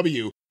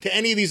WCW, to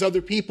any of these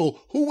other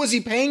people, who was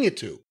he paying it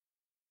to?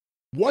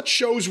 What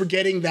shows were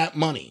getting that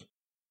money?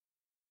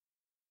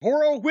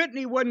 Poor old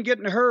Whitney wasn't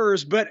getting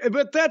hers, but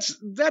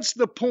that's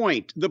the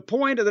point. The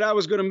point that I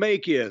was going to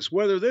make is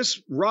whether this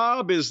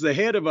Rob is the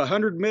head of a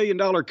 $100 million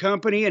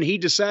company and he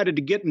decided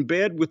to get in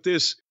bed with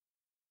this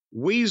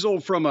weasel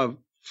from a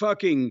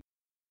fucking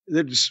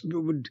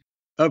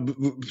a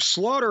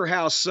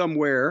slaughterhouse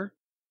somewhere,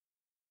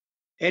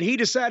 and he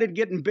decided to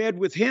get in bed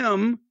with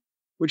him,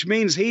 which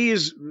means he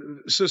is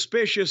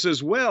suspicious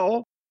as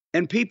well,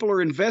 and people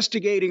are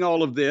investigating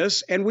all of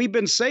this, and we've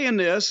been saying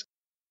this,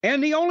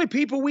 and the only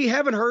people we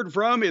haven't heard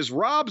from is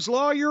Rob's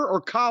lawyer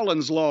or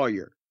Colin's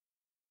lawyer.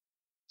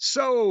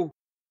 So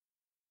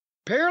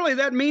apparently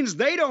that means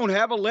they don't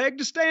have a leg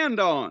to stand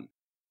on.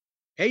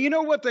 Hey, you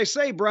know what they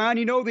say, Brian?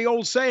 You know the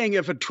old saying,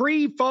 if a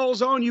tree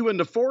falls on you in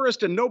the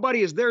forest and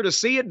nobody is there to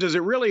see it, does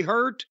it really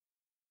hurt?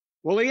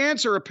 Well, the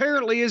answer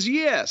apparently is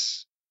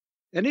yes.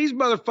 And these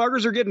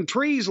motherfuckers are getting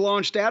trees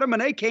launched at them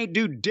and they can't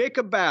do dick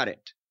about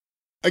it.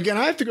 Again,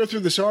 I have to go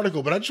through this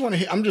article, but I just want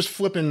to, I'm just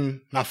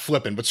not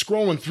flipping, but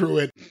scrolling through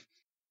it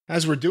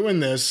as we're doing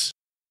this.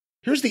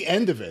 Here's the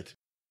end of it.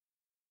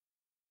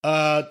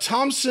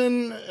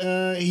 Thompson,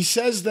 he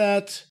says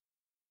that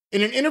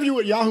in an interview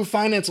with Yahoo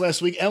Finance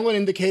last week, Ellen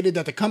indicated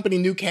that the company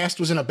knew Cast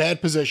was in a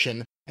bad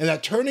position and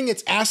that turning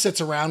its assets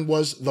around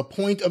was the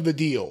point of the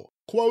deal.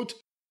 Quote,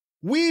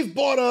 "We've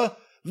bought a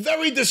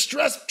very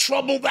distressed,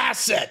 troubled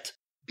asset,"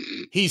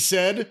 he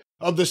said,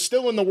 of the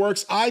still in the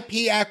works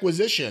IP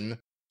acquisition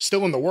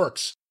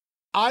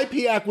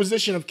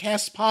of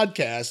Cast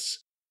Podcasts,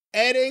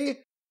 adding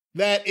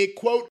that it,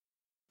 quote,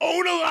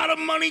 owed a lot of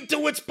money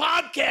to its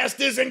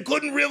podcasters and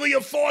couldn't really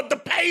afford to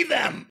pay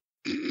them.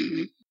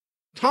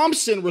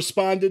 Thompson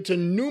responded to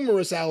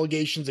numerous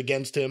allegations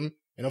against him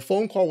in a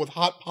phone call with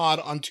Hot Pod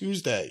on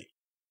Tuesday.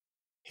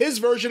 His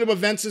version of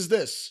events is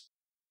this: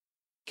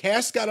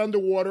 Cast got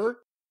underwater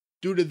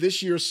due to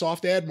this year's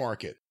soft ad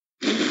market,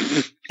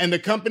 and the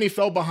company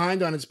fell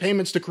behind on its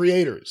payments to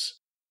creators.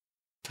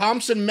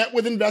 Thompson met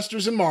with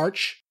investors in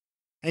March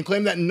and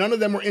claimed that none of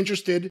them were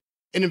interested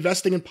in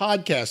investing in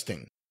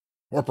podcasting,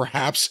 or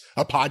perhaps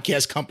a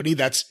podcast company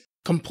that's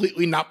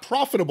completely not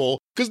profitable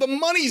because the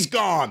money's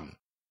gone.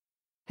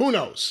 Who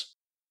knows?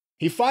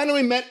 He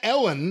finally met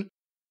Ellen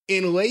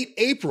in late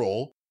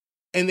April,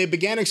 and they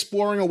began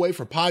exploring a way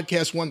for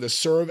Podcast One to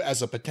serve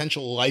as a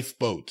potential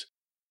lifeboat.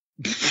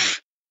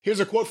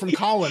 Here's a quote from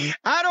Colin.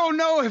 I don't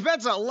know if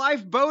that's a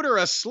lifeboat or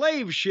a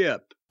slave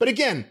ship. But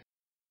again,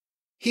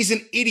 he's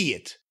an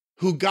idiot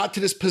who got to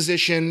this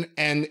position,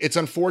 and it's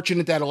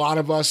unfortunate that a lot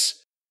of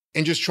us,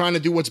 in just trying to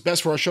do what's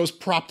best for our shows,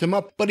 propped him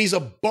up. But he's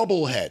a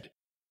bubblehead.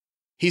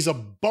 He's a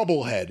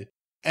bubblehead.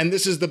 And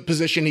this is the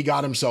position he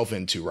got himself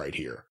into right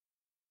here.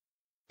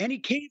 And he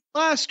can't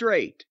fly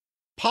straight.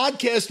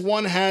 Podcast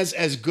One has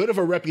as good of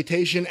a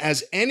reputation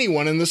as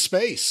anyone in the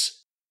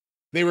space.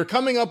 They were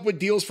coming up with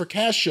deals for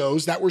cast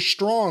shows that were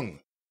strong.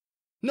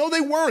 No,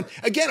 they weren't.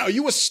 Again, are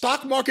you a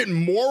stock market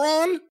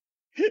moron?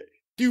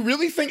 Do you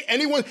really think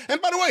anyone...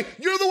 And by the way,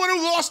 you're the one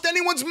who lost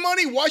anyone's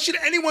money. Why should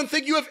anyone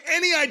think you have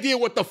any idea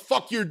what the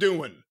fuck you're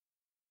doing?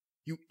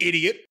 You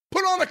idiot.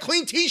 Put on a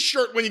clean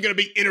t-shirt when you're going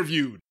to be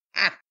interviewed.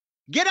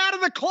 Get out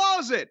of the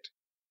closet.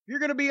 You're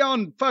going to be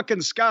on fucking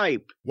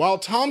Skype. While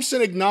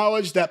Thompson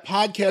acknowledged that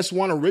Podcast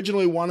One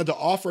originally wanted to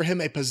offer him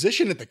a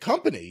position at the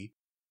company,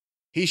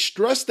 he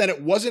stressed that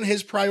it wasn't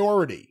his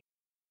priority.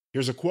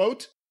 Here's a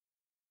quote.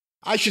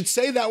 "I should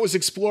say that was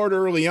explored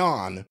early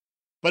on,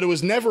 but it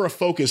was never a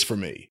focus for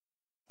me.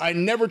 I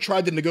never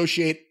tried to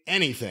negotiate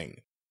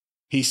anything,"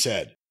 he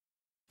said.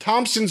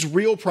 Thompson's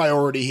real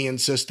priority, he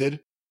insisted,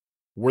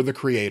 were the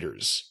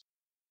creators.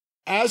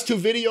 As to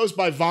videos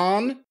by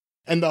Vaughn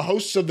and the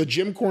hosts of the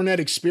Jim Cornette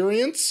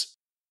Experience,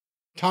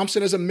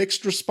 Thompson has a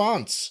mixed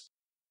response.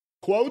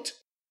 Quote,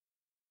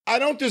 "I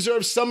don't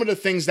deserve some of the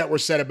things that were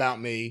said about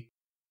me,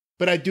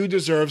 but I do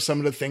deserve some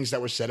of the things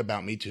that were said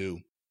about me too,"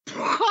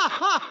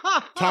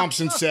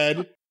 Thompson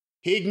said.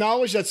 He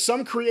acknowledged that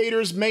some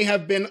creators may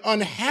have been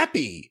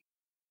unhappy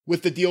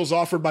with the deals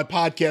offered by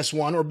Podcast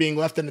One or being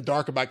left in the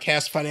dark about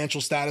Cast's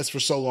financial status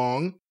for so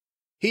long.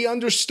 He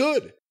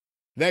understood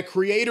that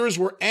creators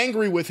were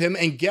angry with him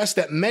and guessed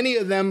that many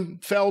of them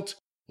felt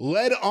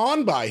led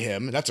on by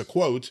him. That's a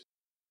quote.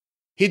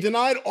 He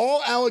denied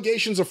all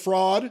allegations of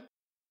fraud,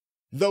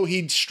 though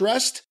he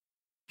stressed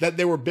that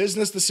there were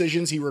business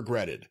decisions he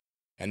regretted.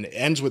 And it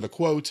ends with a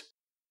quote,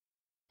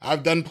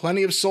 "I've done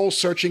plenty of soul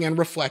searching and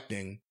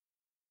reflecting,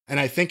 and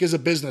I think as a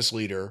business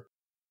leader,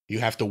 you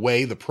have to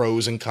weigh the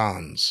pros and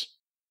cons."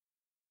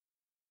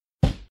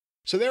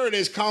 So there it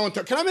is, Colin.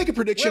 Can I make a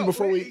prediction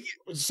before we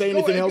say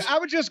anything else? I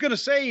was just going to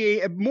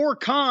say more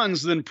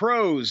cons than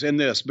pros in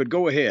this, but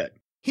go ahead.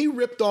 He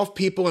ripped off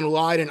people and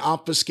lied and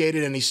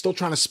obfuscated, and he's still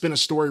trying to spin a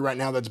story right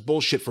now that's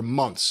bullshit for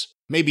months,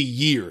 maybe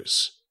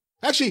years.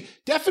 Actually,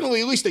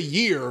 definitely at least a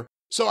year.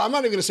 So I'm not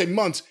even going to say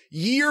months,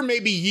 year,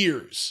 maybe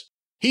years.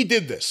 He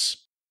did this.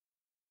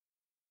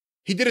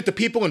 He did it to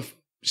people in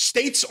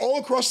states all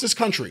across this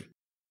country.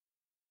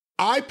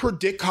 I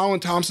predict Colin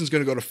Thompson's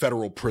going to go to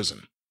federal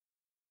prison.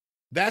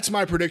 That's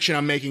my prediction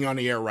I'm making on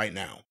the air right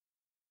now.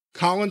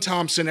 Colin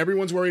Thompson,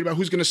 everyone's worried about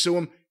who's going to sue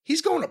him.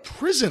 He's going to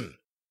prison.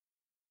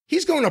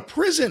 He's going to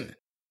prison.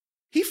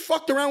 He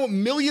fucked around with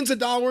millions of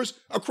dollars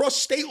across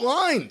state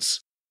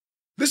lines.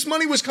 This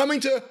money was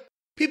coming to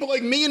people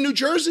like me in New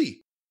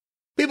Jersey,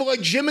 people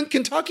like Jim in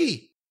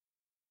Kentucky,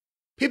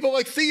 people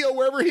like Theo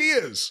wherever he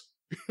is,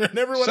 and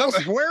everyone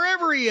else.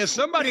 Wherever he is,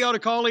 somebody ought to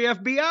call the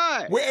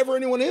FBI. Wherever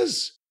anyone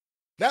is.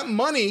 That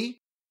money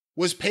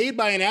was paid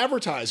by an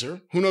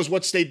advertiser, who knows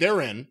what state they're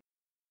in,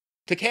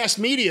 to Cast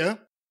Media,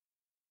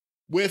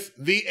 with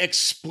the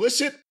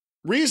explicit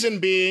reason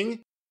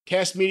being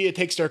Cast Media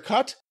takes their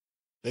cut,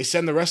 they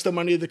send the rest of the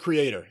money to the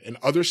creator in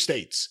other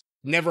states.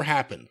 Never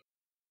happened.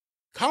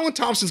 Colin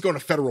Thompson's going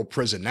to federal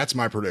prison. That's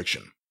my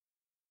prediction.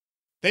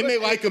 They may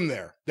like him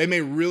there. They may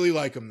really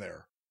like him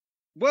there.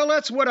 Well,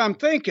 that's what I'm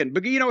thinking.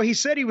 But, he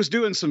said he was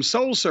doing some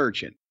soul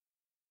searching.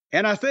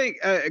 And I think,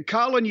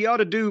 Colin, you ought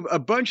to do a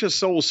bunch of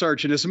soul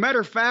searching. As a matter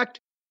of fact,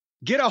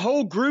 get a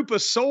whole group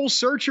of soul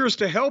searchers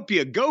to help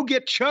you. Go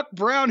get Chuck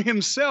Brown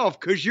himself,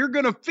 because you're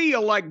going to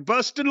feel like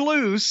busting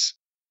loose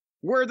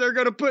where they're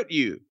going to put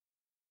you.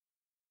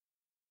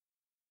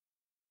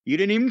 You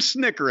didn't even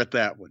snicker at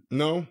that one.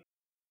 No.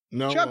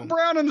 Chuck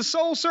Brown and the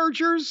soul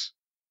searchers?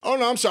 Oh,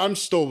 no, I'm sorry. I'm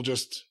still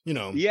just,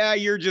 Yeah,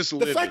 you're just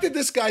living. The fact that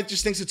this guy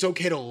just thinks it's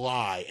okay to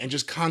lie and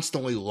just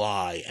constantly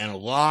lie and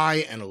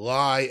lie and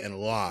lie and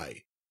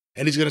lie.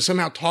 And he's going to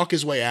somehow talk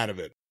his way out of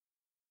it.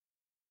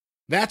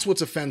 That's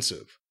what's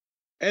offensive.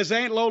 As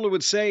Aunt Lola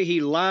would say, he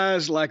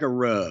lies like a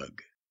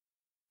rug.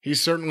 He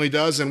certainly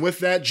does. And with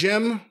that,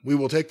 Jim, we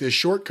will take this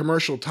short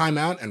commercial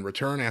timeout and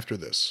return after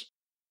this.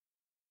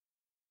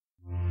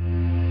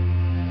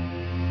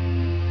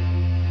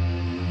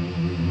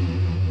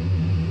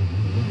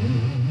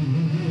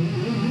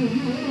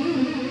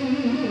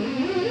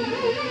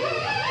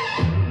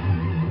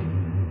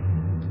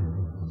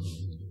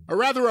 A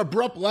rather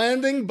abrupt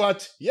landing,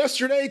 but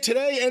yesterday,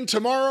 today, and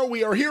tomorrow,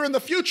 we are here in the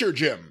future,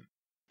 Jim.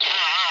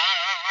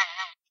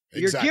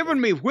 You're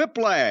giving me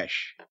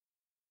whiplash.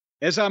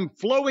 As I'm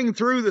flowing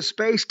through the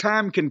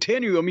space-time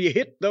continuum, you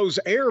hit those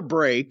air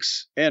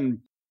brakes,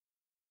 and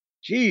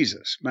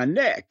Jesus, my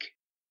neck.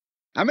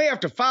 I may have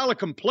to file a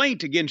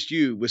complaint against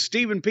you with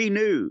Stephen P.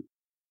 New.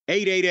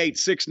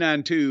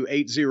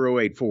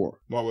 888-692-8084.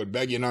 Well, I would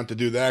beg you not to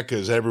do that,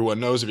 because everyone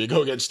knows if you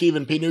go against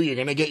Stephen P. New, you're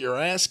going to get your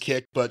ass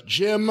kicked. But,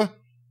 Jim,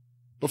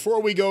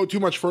 before we go too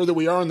much further,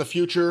 we are in the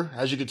future.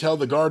 As you can tell,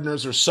 the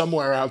gardeners are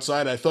somewhere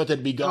outside. I thought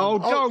they'd be gone.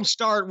 Oh, don't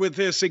start with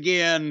this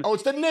again. Oh,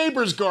 it's the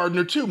neighbor's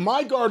gardener, too.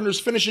 My gardener's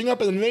finishing up,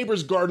 and the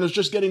neighbor's gardener's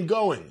just getting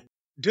going.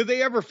 Do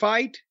they ever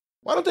fight?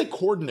 Why don't they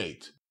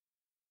coordinate?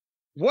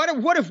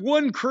 What if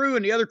one crew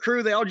and the other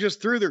crew, they all just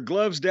threw their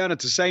gloves down at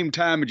the same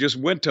time and just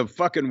went to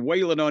fucking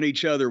wailing on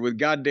each other with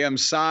goddamn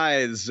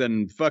scythes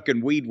and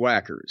fucking weed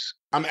whackers?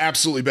 I'm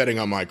absolutely betting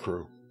on my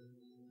crew.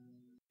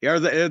 Are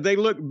they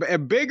look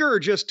bigger or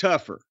just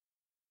tougher?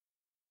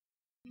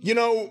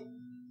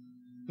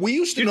 We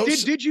used to know.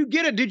 Did you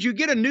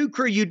get a new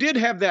crew? You did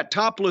have that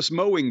topless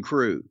mowing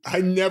crew.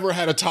 I never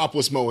had a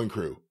topless mowing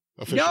crew.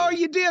 Officially. No,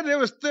 you did. There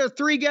was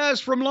three guys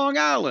from Long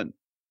Island.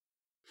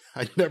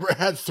 I never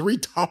had three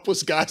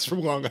topless guys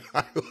from Long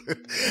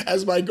Island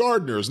as my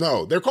gardeners.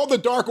 No, they're called the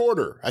Dark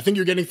Order. I think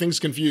you're getting things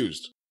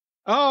confused.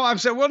 Oh, I'm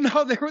saying, well,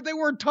 no, they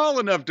weren't tall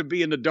enough to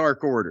be in the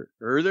Dark Order.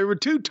 Or they were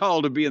too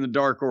tall to be in the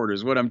Dark Order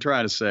is what I'm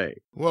trying to say.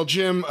 Well,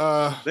 Jim,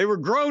 they were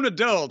grown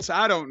adults.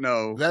 I don't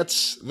know. That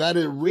is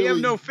really... We have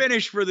no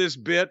finish for this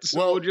bit,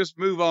 so we'll just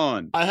move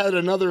on. I had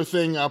another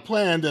thing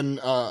planned,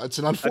 and it's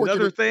an unfortunate...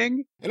 Another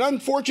thing? An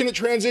unfortunate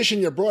transition.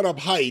 You brought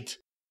up height.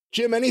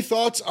 Jim, any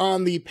thoughts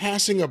on the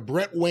passing of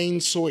Brett Wayne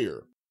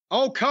Sawyer?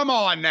 Oh, come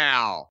on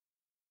now.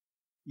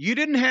 You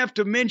didn't have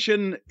to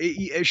mention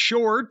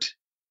short...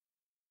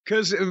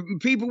 Because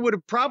people would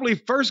have probably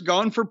first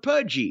gone for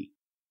Pudgy.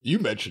 You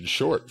mentioned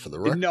Short for the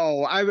record.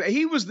 No,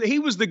 he was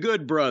the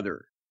good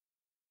brother.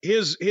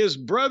 His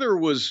brother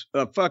was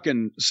a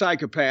fucking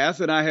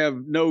psychopath, and I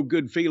have no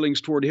good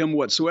feelings toward him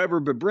whatsoever.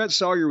 But Brett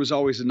Sawyer was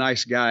always a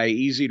nice guy,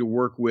 easy to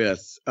work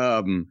with.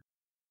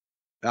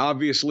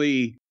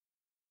 Obviously,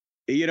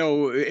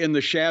 in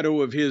the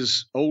shadow of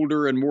his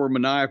older and more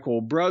maniacal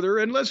brother.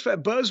 And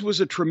Buzz was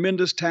a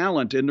tremendous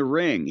talent in the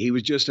ring. He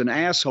was just an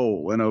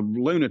asshole and a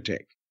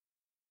lunatic.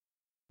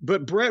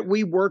 But Brett,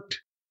 we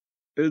worked,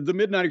 the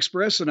Midnight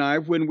Express and I,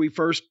 when we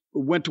first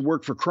went to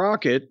work for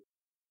Crockett,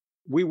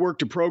 we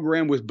worked a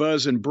program with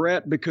Buzz and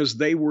Brett because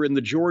they were in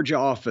the Georgia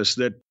office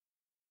that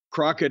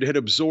Crockett had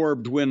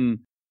absorbed when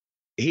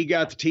he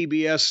got the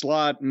TBS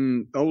slot,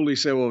 and Ole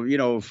said,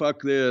 well,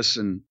 fuck this.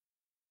 And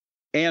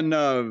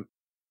And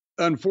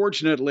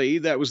unfortunately,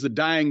 that was the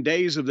dying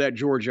days of that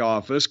Georgia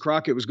office.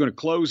 Crockett was going to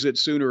close it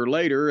sooner or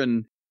later,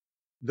 and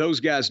those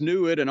guys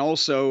knew it. And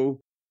also,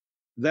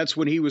 that's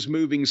when he was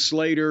moving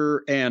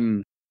Slater,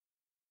 and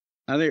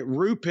I think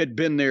Roop had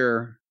been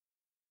there.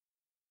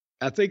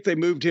 I think they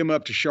moved him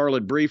up to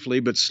Charlotte briefly,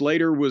 but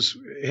Slater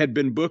had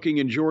been booking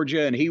in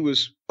Georgia, and he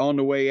was on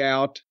the way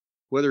out,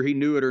 whether he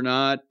knew it or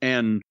not.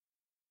 And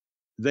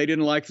they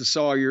didn't like the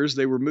Sawyers.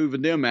 They were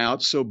moving them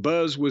out. So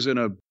Buzz was in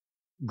a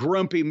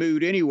grumpy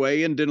mood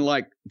anyway and didn't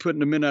like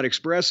putting the Midnight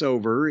Express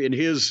over in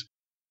his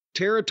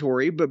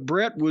territory. But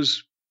Brett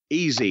was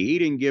easy. He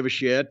didn't give a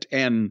shit.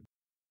 And,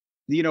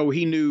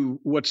 he knew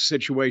what the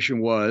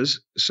situation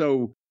was.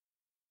 So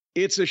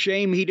it's a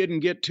shame he didn't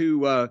get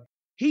to,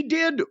 he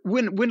did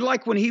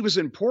when he was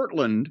in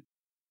Portland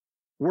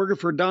working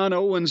for Don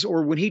Owens,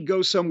 or when he'd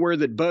go somewhere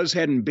that Buzz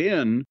hadn't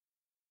been,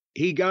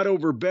 he got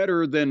over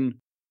better than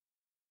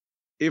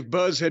if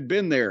Buzz had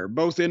been there,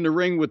 both in the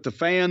ring with the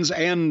fans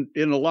and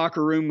in the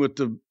locker room with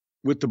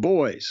the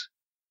boys.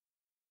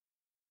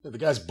 The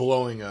guy's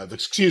blowing.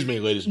 Excuse me,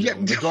 ladies and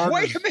gentlemen.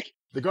 Wait a minute.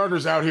 The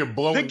gardener's out here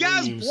blowing. The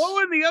guy's leaves.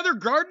 blowing the other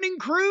gardening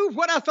crew.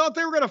 What? I thought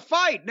they were going to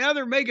fight. Now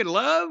they're making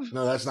love.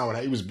 No, that's not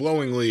what he was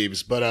blowing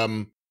leaves. But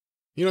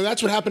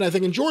that's what happened. I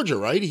think in Georgia,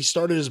 right? He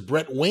started as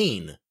Brett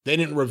Wayne. They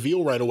didn't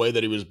reveal right away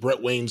that he was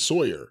Brett Wayne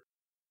Sawyer.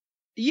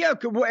 Yeah,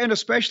 and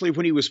especially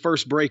when he was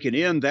first breaking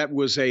in, that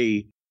was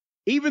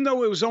even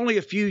though it was only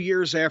a few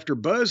years after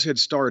Buzz had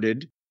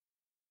started,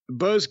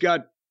 Buzz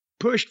got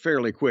pushed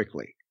fairly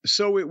quickly.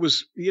 So it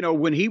was,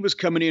 when he was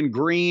coming in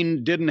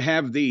green, didn't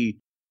have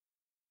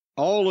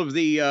all of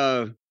the,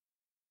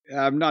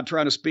 I'm not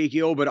trying to speak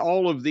ill, but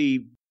all of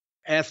the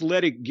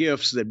athletic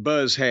gifts that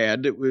Buzz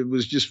had. It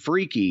was just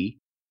freaky.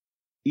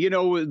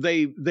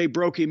 They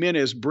broke him in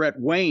as Brett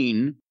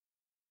Wayne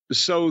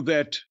so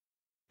that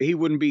he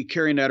wouldn't be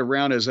carrying that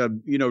around as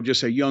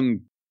just a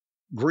young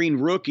green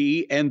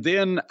rookie. And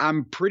then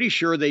I'm pretty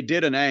sure they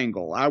did an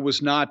angle. I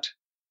was not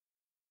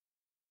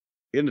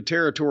in the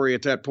territory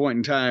at that point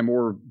in time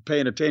or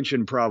paying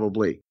attention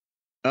probably.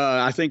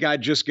 I think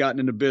I'd just gotten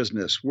into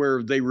business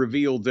where they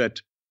revealed that,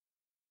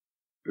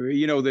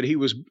 that he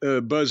was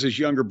Buzz's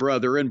younger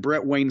brother, and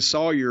Brett Wayne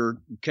Sawyer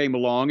came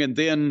along. And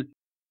then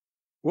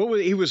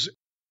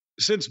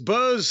since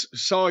Buzz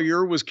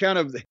Sawyer was kind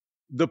of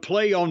the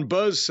play on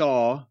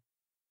Buzzsaw,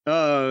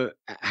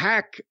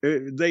 Hack,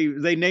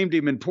 they named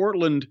him in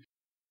Portland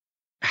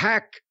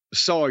Hack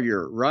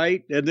Sawyer,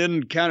 right? And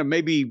then kind of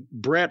maybe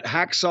Brett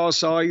Hacksaw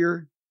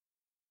Sawyer.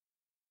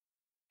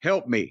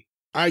 Help me.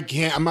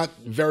 I'm not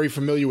very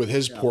familiar with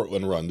his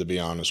Portland run, to be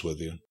honest with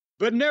you.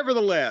 But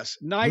nevertheless,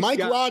 nice Mike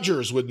guy.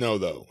 Rogers would know,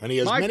 though, and he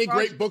has many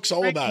great books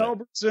all about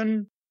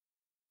Culbertson.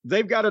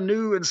 They've got a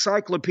new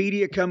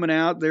encyclopedia coming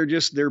out.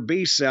 They're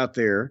beasts out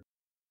there.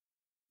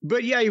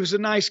 But yeah, he was a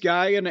nice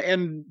guy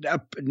and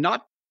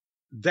not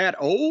that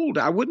old.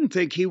 I wouldn't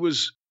think he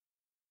was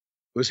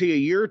he a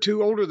year or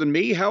two older than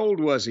me? How old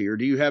was he? Or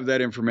do you have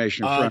that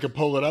information? I could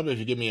pull it up if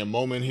you give me a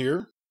moment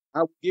here.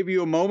 I'll give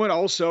you a moment.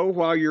 Also,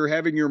 while you're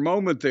having your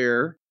moment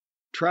there,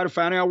 try to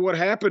find out what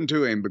happened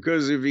to him,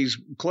 because if he's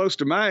close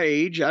to my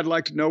age, I'd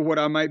like to know what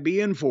I might be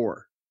in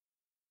for.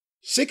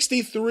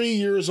 63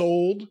 years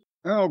old.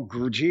 Oh,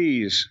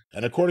 geez.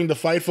 And according to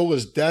Fightful,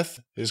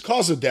 his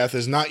cause of death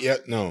is not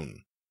yet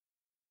known.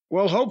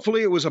 Well,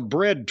 hopefully it was a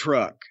bread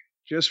truck,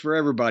 just for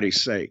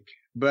everybody's sake.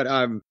 But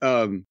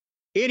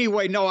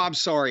anyway, no, I'm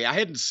sorry. I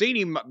hadn't seen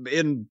him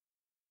in,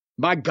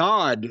 my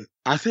God,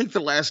 I think the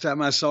last time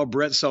I saw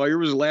Brett Sawyer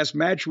was the last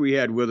match we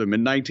had with him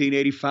in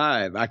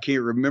 1985. I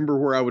can't remember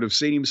where I would have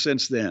seen him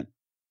since then.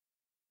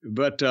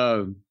 But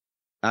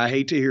I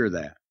hate to hear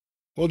that.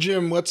 Well,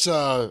 Jim, let's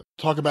talk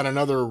about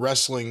another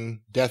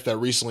wrestling death that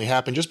recently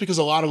happened, just because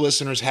a lot of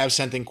listeners have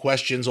sent in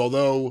questions,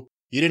 although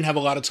you didn't have a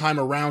lot of time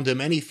around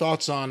him. Any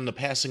thoughts on the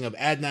passing of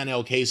Adnan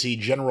El-Kaisi,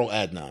 General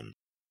Adnan?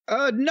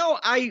 No,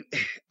 I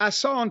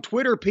saw on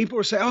Twitter people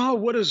were saying, oh,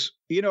 what does,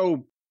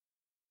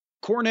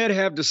 Cornette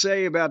have to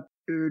say about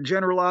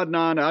General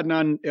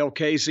Adnan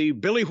El-Kaisi,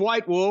 Billy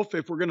White Wolf,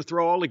 if we're going to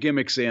throw all the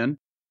gimmicks in.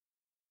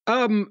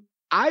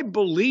 I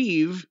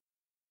believe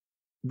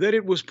that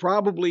it was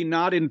probably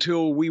not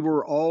until we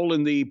were all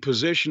in the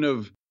position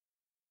of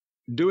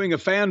doing a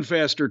fan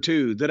fest or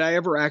two that I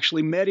ever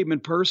actually met him in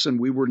person.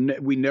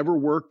 We never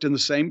worked in the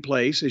same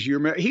place as you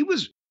remember.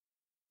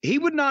 He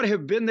would not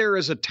have been there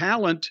as a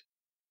talent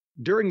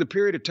during the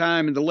period of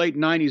time in the late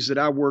 90s that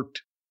I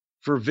worked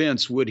for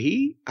Vince, would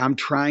he? I'm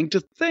trying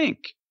to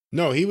think.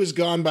 No, he was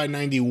gone by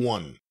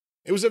 91.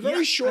 It was a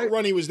very short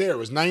run he was there. It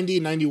was 90,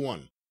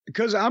 91.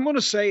 Because I'm going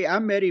to say I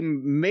met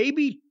him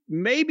maybe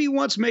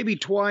once, maybe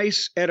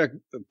twice at a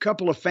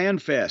couple of fan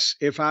fests,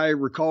 if I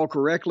recall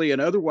correctly.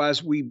 And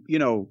otherwise,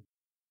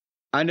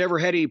 I never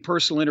had any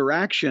personal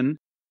interaction.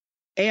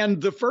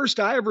 And the first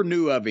I ever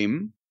knew of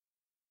him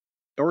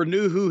or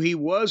knew who he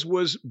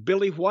was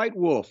Billy White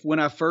Wolf when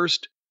I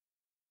first,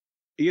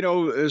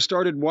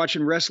 started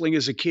watching wrestling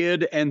as a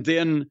kid and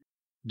then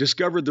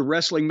discovered the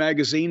wrestling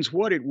magazines.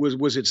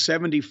 Was it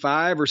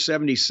 75 or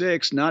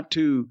 76? Not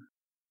too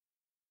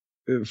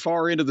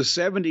far into the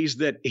 70s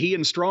that he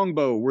and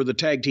Strongbow were the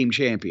tag team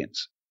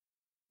champions.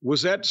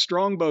 Was that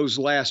Strongbow's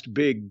last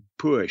big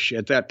push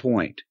at that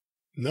point?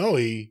 No,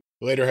 he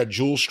later had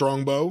Jules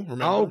Strongbow.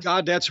 Remember? Oh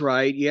God, that's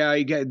right. Yeah,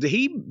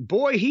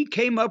 he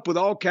came up with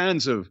all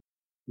kinds of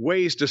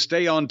ways to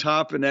stay on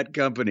top in that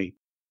company.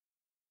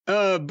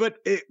 But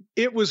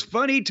it was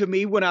funny to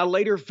me when I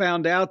later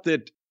found out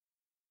that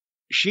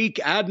Sheik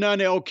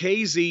Adnan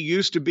El-Khazi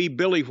used to be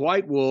Billy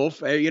White Wolf,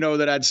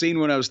 that I'd seen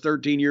when I was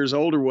 13 years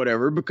old or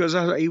whatever, because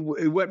he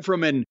went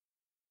from an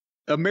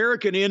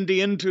American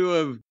Indian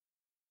to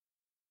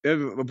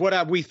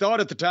what we thought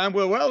at the time.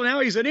 Well,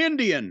 now he's an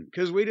Indian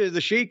because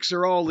the Sheiks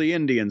are all the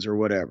Indians or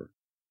whatever.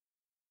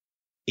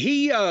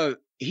 He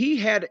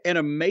had an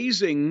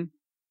amazing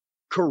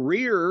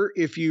career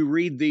if you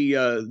read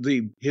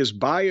his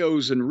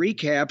bios and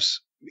recaps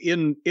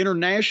in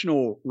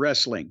international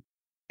wrestling,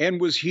 and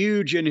was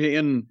huge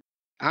in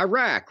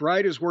Iraq,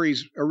 right? Is where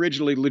he's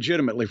originally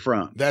legitimately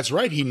from. That's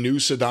right. He knew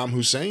Saddam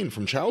Hussein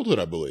from childhood,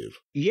 I believe.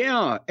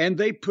 Yeah, and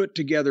they put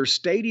together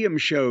stadium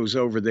shows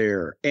over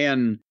there.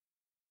 And,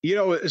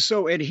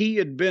 and he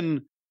had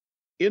been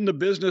in the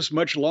business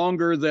much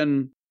longer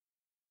than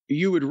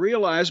you would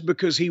realize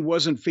because he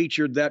wasn't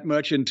featured that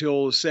much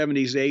until the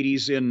 70s,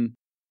 80s in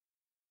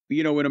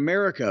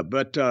America.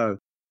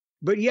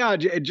 But yeah,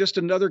 just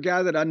another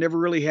guy that I never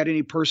really had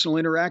any personal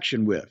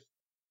interaction with.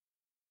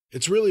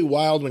 It's really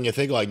wild when you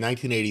think like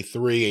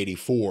 1983,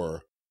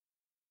 84.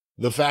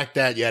 The fact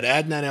that you had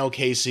Adnan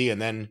El-Khazi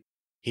and then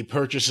he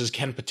purchases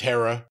Ken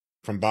Patera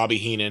from Bobby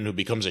Heenan, who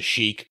becomes a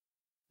sheik.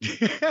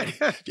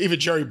 Even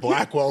Jerry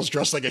Blackwell's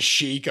dressed like a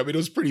sheik. I mean, it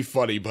was pretty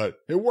funny, but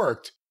it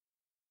worked.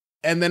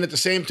 And then at the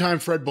same time,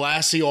 Fred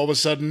Blassie all of a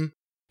sudden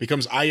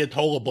becomes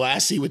Ayatollah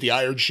Blassie with the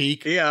Iron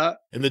Sheik. Yeah.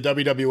 In the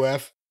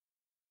WWF.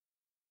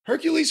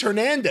 Hercules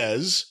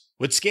Hernandez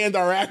with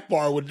Skandar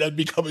Akbar would then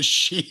become a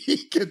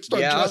sheik and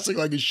start dressing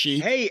like a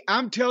sheik. Hey,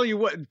 I'm telling you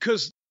what,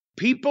 because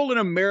people in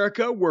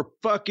America were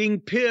fucking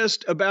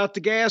pissed about the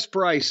gas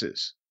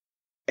prices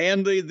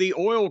and the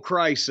oil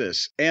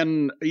crisis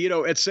and,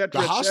 et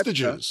cetera. The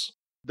hostages.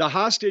 The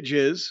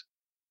hostages.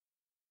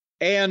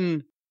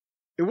 And,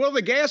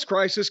 the gas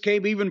crisis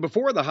came even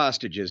before the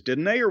hostages,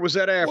 didn't they? Or was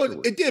that afterwards?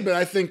 Well, it did, but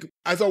I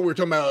thought we were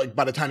talking about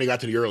by the time you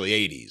got to the early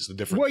 80s, the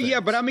different things.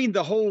 Yeah, but I mean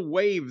the whole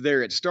wave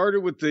there. It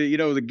started with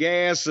the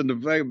gas and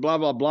the blah,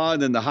 blah, blah,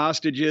 and then the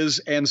hostages.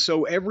 And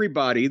so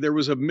there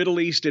was a Middle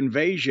East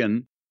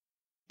invasion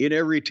in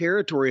every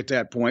territory at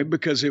that point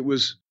because it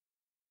was,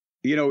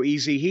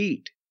 easy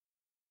heat.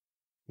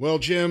 Well,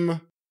 Jim,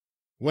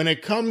 when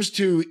it comes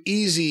to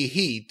easy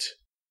heat,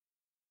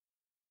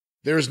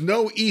 there's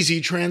no easy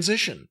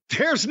transition.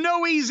 There's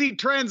no easy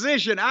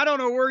transition. I don't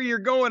know where you're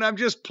going. I'm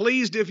just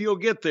pleased if you'll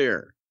get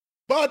there.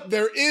 But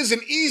there is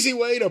an easy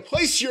way to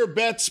place your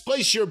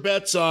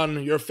bets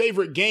on your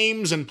favorite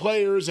games and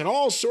players and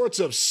all sorts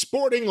of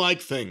sporting-like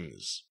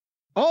things.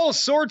 All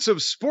sorts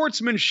of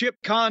sportsmanship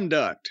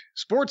conduct,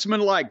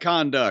 sportsmanlike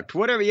conduct,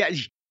 whatever. Yeah,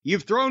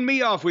 you've thrown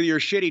me off with your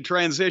shitty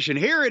transition.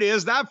 Here it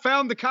is. I've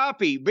found the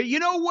copy. But you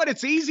know what?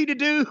 It's easy to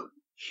do.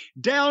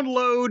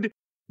 Download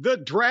the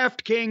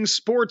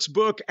DraftKings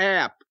Sportsbook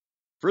app.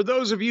 For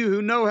those of you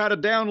who know how to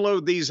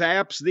download these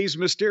apps, these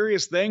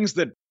mysterious things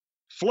that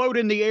float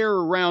in the air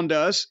around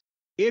us,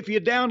 if you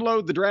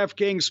download the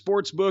DraftKings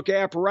Sportsbook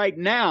app right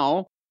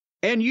now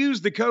and use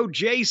the code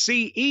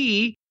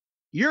JCE,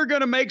 you're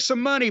going to make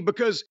some money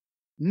because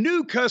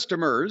new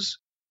customers,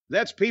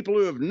 that's people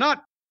who have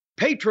not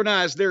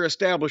patronized their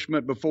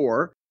establishment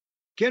before,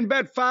 can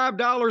bet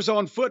 $5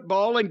 on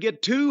football and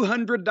get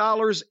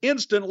 $200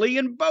 instantly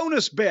in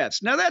bonus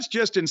bets. Now, that's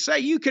just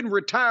insane. You can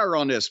retire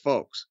on this,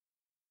 folks.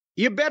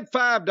 You bet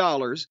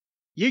 $5,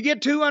 you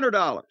get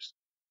 $200.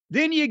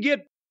 Then you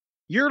get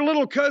your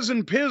little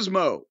cousin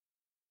Pismo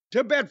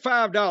to bet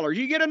 $5.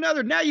 You get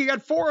another. Now you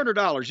got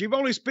 $400. You've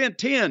only spent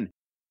 $10.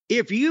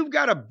 If you've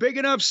got a big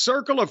enough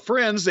circle of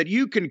friends that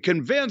you can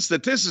convince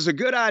that this is a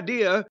good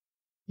idea,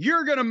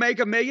 you're going to make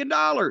 $1 million.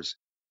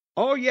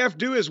 All you have to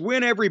do is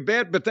win every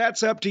bet, but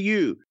that's up to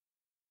you.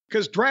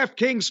 Because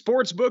DraftKings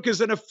Sportsbook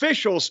is an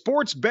official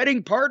sports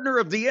betting partner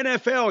of the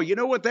NFL. You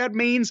know what that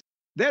means?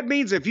 That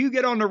means if you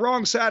get on the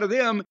wrong side of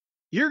them,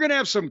 you're going to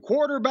have some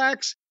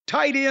quarterbacks,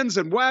 tight ends,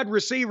 and wide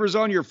receivers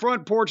on your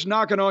front porch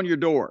knocking on your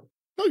door.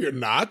 No, you're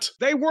not.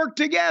 They work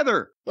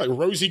together. Like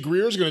Rosie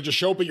Greer's going to just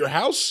show up at your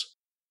house?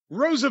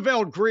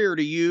 Roosevelt Greer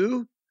to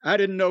you. I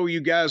didn't know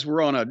you guys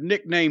were on a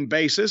nickname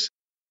basis.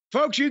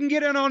 Folks, you can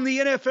get in on the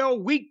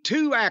NFL Week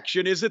 2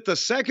 action. Is it the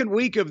second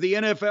week of the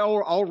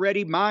NFL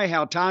already? My,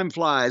 how time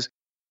flies.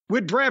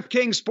 With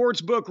DraftKings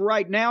Sportsbook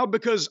right now,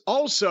 because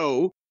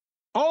also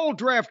all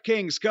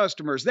DraftKings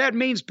customers, that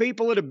means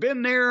people that have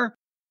been there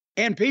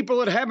and people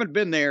that haven't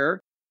been there,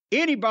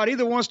 anybody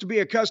that wants to be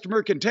a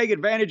customer can take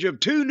advantage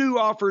of 2 new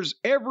offers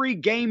every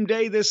game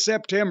day this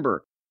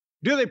September.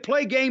 Do they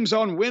play games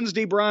on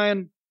Wednesday,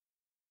 Brian?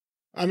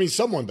 I mean,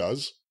 someone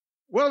does.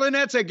 Well, then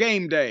that's a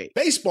game day.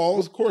 Baseball,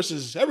 of course,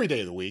 is every day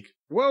of the week.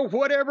 Well,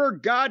 whatever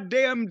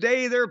goddamn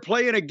day they're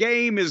playing a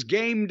game is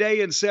game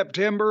day in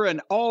September,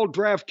 and all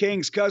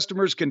DraftKings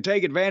customers can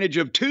take advantage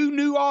of 2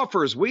 new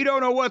offers. We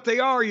don't know what they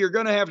are. You're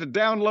going to have to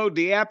download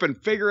the app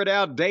and figure it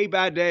out day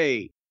by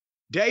day.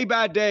 Day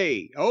by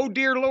day. Oh,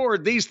 dear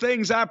Lord, these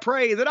things I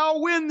pray that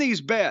I'll win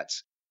these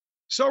bets.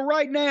 So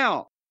right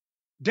now,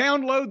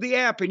 download the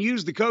app and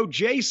use the code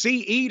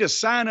JCE to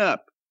sign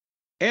up.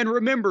 And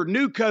remember,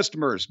 new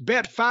customers,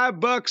 bet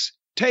 $5,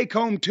 take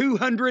home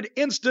 $200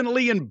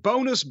 instantly in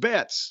bonus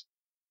bets.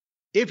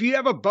 If you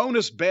have a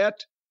bonus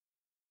bet,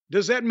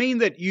 does that mean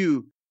that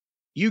you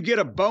get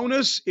a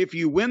bonus if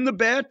you win the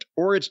bet,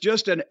 or it's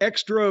just an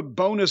extra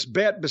bonus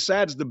bet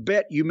besides the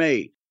bet you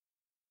made?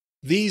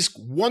 These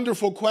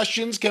wonderful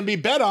questions can be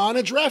bet on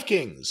at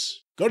DraftKings.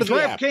 Go to the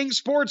app.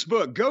 DraftKings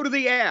Sportsbook. Go to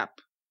the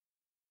app.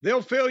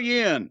 They'll fill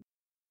you in.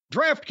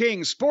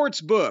 DraftKings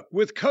Sportsbook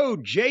with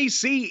code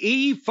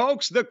JCE.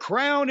 Folks, the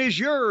crown is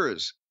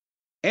yours.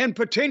 And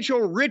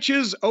potential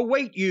riches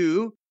await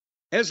you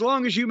as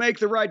long as you make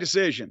the right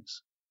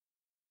decisions.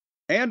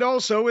 And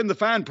also in the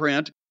fine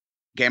print,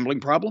 gambling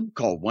problem?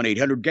 Call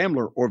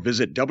 1-800-GAMBLER or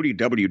visit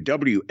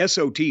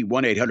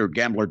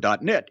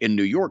www.sot1800gambler.net. In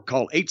New York,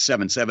 call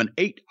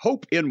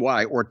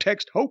 877-8-HOPE-NY or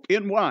text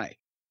HOPE-NY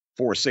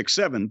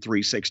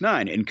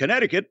 467-369. In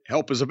Connecticut,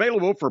 help is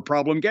available for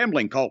problem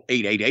gambling. Call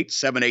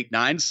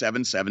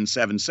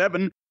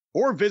 888-789-7777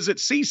 or visit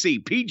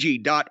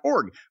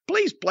ccpg.org.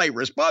 Please play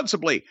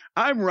responsibly.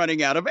 I'm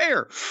running out of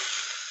air.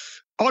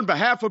 On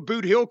behalf of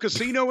Boot Hill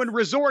Casino and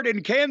Resort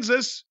in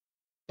Kansas,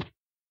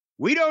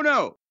 we don't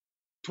know.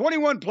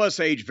 21 plus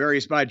age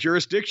varies by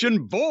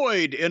jurisdiction.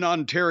 Void in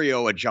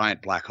Ontario, a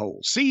giant black hole.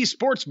 See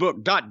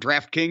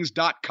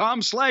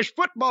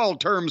sportsbook.draftkings.com/football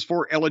terms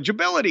for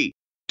eligibility,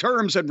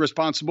 terms and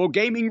responsible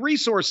gaming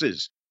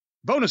resources.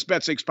 Bonus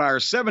bets expire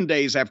 7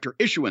 days after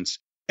issuance.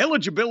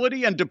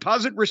 Eligibility and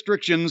deposit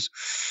restrictions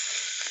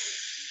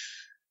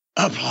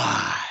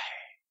apply.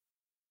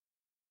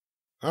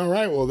 All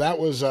right, well, that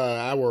was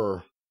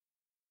our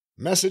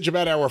message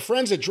about our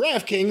friends at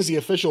DraftKings, the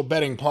official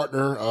betting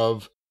partner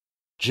of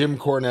Jim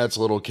Cornette's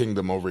little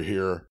kingdom over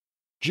here.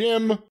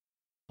 Jim,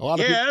 a lot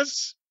of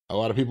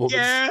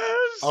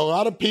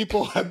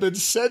people have been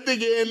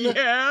sending in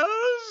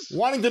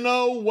wanting to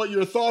know what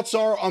your thoughts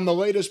are on the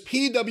latest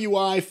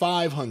PWI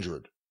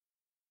 500.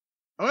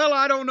 Well,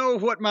 I don't know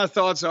what my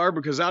thoughts are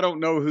because I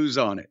don't know who's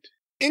on it.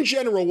 In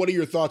general, what are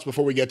your thoughts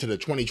before we get to the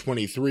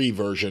 2023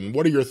 version?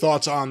 What are your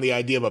thoughts on the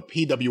idea of a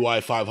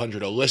PWI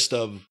 500, a list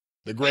of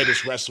the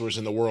greatest wrestlers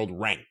in the world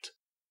ranked?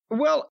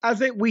 Well, I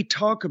think we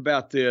talk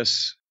about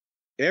this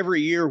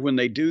every year when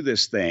they do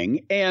this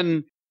thing.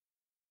 And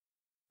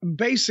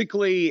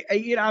basically,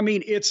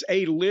 it's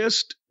a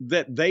list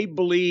that they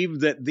believe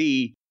that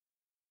the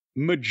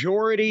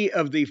majority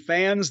of the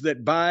fans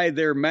that buy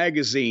their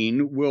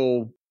magazine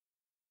will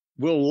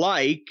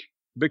like,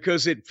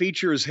 because it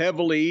features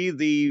heavily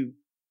the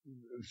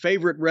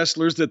favorite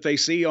wrestlers that they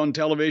see on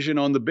television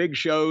on the big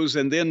shows,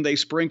 and then they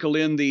sprinkle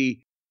in the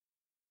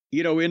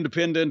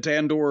independent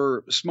and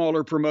or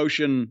smaller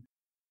promotion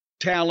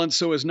talent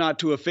so as not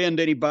to offend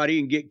anybody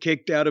and get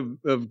kicked out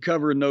of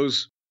covering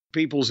those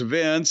people's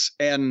events,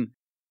 and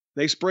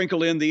they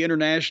sprinkle in the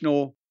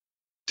international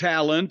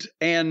talent.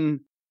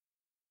 And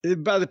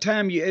by the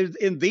time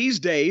these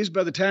days,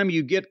 by the time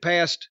you get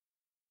past,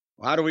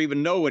 I don't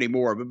even know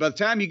anymore, but by the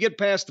time you get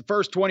past the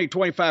first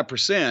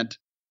 25%,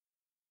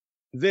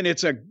 then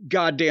it's a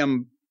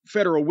goddamn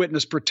Federal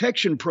Witness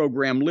Protection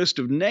Program list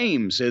of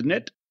names, isn't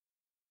it?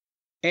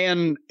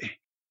 And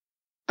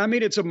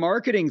it's a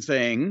marketing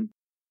thing,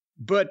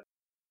 but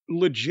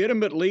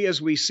legitimately,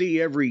 as we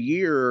see every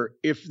year,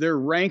 if they're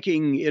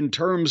ranking in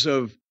terms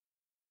of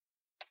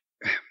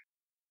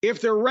who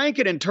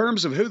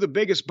the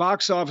biggest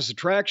box office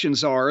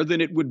attractions are, then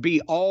it would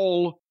be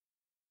all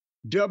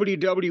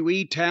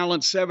WWE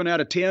talent 7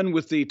 out of 10,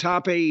 with the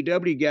top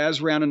AEW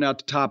guys rounding out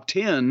the top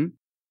 10.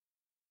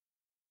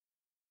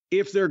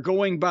 If they're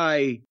going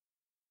by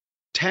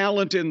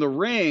talent in the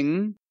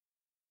ring,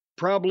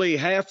 probably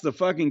half the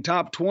fucking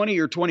top 20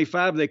 or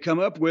 25 they come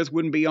up with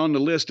wouldn't be on the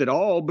list at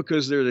all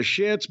because they're the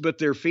shits, but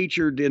they're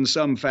featured in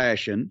some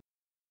fashion.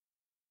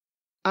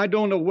 I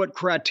don't know what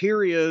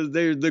criteria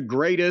they're the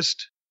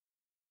greatest,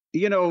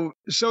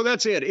 so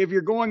that's it. If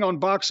you're going on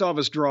box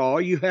office draw,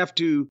 you have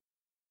to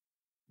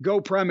go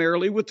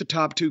primarily with the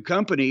top 2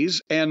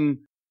 companies, and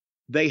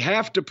they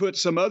have to put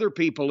some other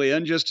people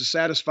in just to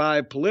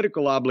satisfy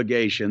political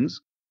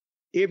obligations.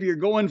 If you're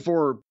going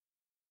for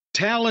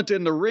talent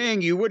in the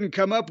ring, you wouldn't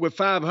come up with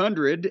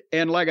 500.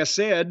 And like I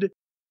said,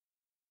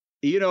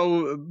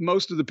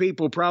 most of the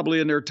people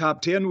probably in their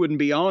top 10 wouldn't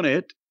be on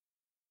it.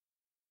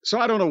 So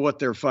I don't know what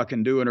they're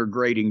fucking doing or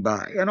grading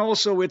by. And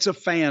also, it's a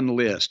fan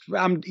list.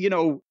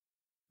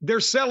 They're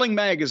selling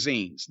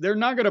magazines. They're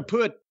not going to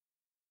put,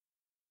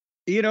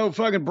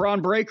 fucking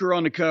Braun Breaker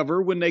on the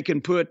cover when they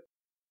can put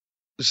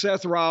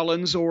Seth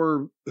Rollins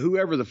or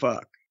whoever the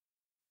fuck.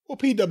 Well,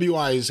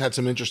 PWI has had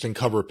some interesting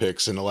cover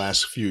picks in the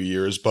last few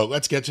years, but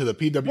let's get to the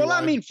PWI. Well,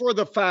 I mean, for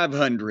the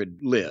 500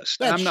 list.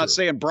 That's I'm not true.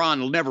 saying Braun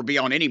will never be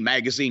on any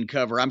magazine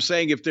cover. I'm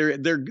saying if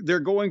they're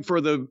going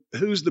for the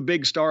who's the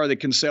big star that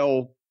can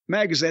sell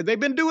magazine. They've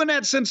been doing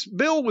that since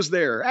Bill was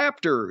there.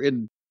 After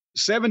in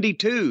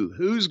 72,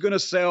 who's going to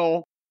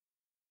sell,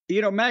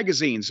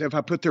 magazines if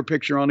I put their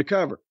picture on the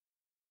cover?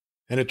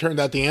 And it turned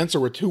out the answer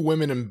were two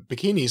women in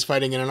bikinis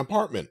fighting in an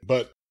apartment.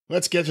 But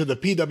let's get to the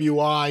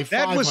PWI 500.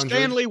 That was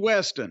Stanley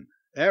Weston.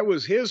 That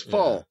was his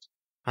fault.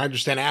 I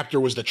understand Apter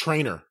was the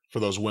trainer for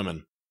those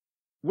women.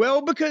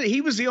 Well, because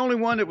he was the only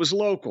one that was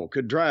local,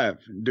 could drive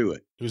and do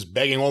it. He was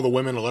begging all the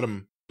women to let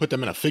him put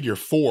them in a figure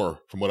 4,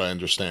 from what I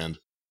understand.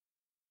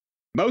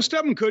 Most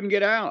of them couldn't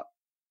get out.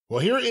 Well,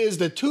 here is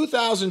the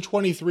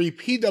 2023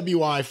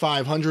 PWI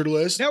 500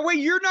 list. Now, wait,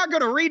 you're not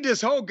going to read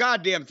this whole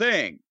goddamn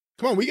thing.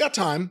 Come on, we got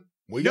time.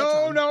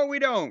 No, we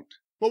don't.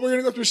 Well, we're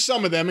going to go through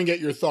some of them and get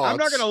your thoughts. I'm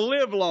not going to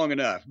live long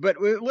enough. But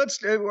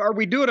are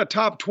we doing a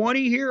top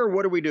 20 here, or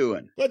what are we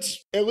doing?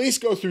 Let's at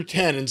least go through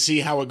 10 and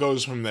see how it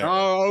goes from there.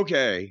 Oh,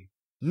 okay.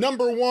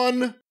 Number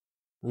 1,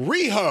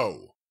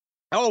 Riho.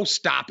 Oh,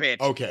 stop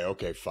it.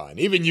 Okay, fine.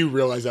 Even you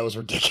realize that was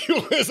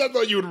ridiculous. I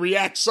thought you would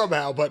react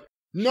somehow, but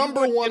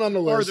number 1 on the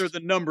list. Farther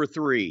than number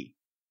 3.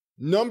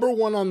 Number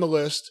 1 on the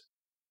list,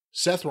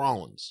 Seth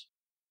Rollins.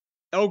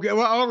 Okay,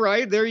 well, all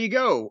right, there you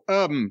go.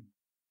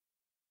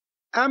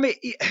 I mean,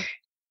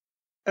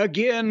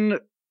 again,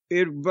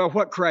 by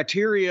what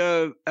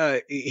criteria?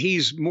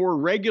 He's more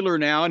regular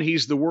now, and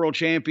he's the world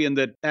champion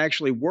that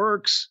actually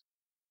works.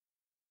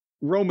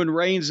 Roman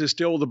Reigns is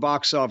still the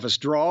box office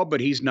draw, but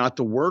he's not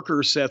the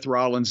worker Seth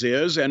Rollins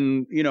is.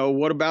 And,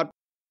 what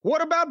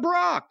about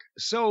Brock?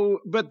 So,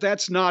 but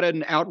that's not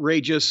an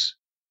outrageous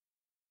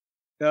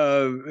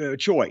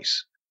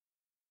choice.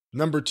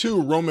 Number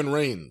 2, Roman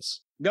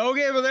Reigns.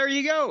 Okay, well, there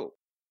you go.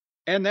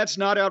 And that's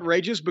not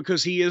outrageous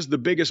because he is the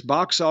biggest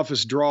box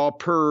office draw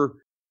per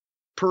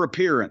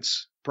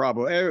appearance,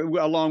 probably,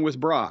 along with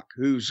Brock,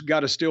 who's got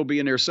to still be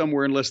in there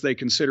somewhere unless they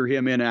consider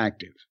him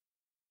inactive.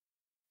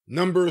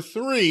 Number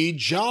 3,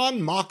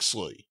 Jon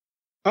Moxley.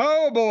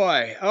 Oh,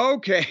 boy.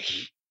 Okay.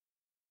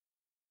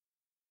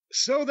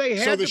 So they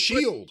had the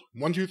Shield.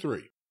 1, 2,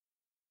 3.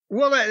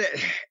 Well,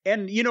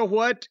 and you know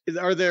what?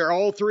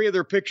 All 3 of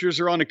their pictures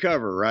are on the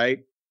cover, right?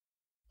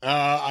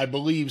 I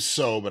believe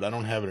so, but I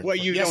don't have it. Well,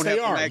 you don't have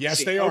the magazine.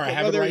 Yes, they are. Okay, I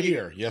have it right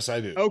here. Yes,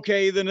 I do.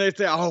 Okay, then they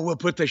say, we'll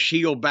put the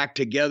Shield back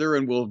together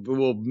and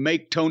we'll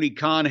make Tony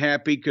Khan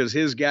happy because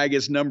his guy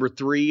gets number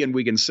 3 and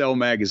we can sell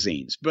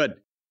magazines. But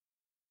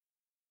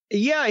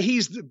yeah,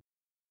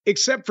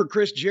 except for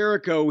Chris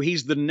Jericho,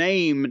 he's the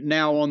name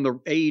now on the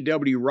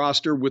AEW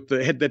roster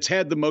that's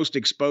had the most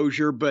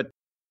exposure. But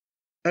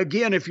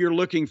again, if you're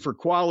looking for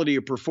quality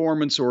of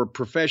performance or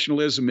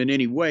professionalism in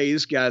any way,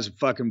 this guy's a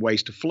fucking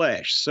waste of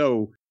flesh.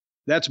 So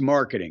that's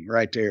marketing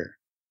right there.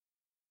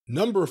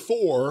 Number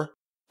 4,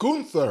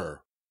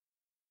 Gunther.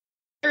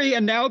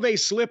 And now they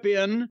slip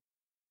in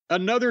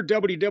another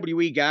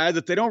WWE guy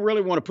that they don't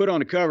really want to put on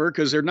the cover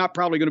because they're not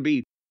probably going to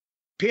be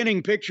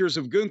pinning pictures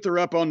of Gunther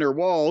up on their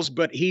walls,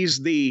 but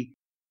he's the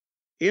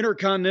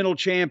Intercontinental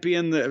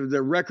Champion,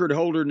 the record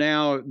holder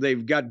now.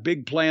 They've got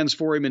big plans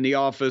for him in the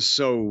office,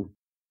 so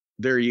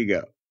there you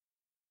go.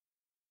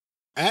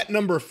 At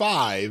number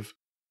 5,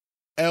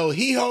 El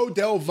Hijo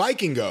del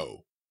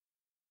Vikingo.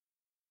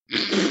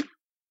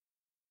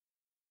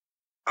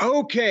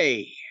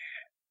 Okay.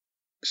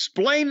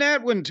 Explain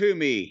that one to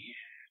me,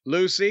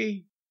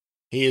 Lucy.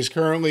 He is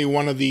currently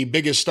one of the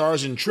biggest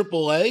stars in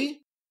AAA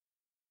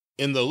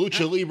in the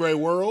Lucha Libre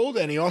world,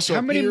 and he also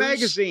How many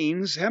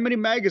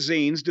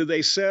magazines do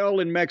they sell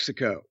in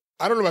Mexico?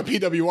 I don't know about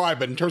PWI,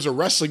 but in terms of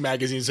wrestling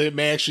magazines, it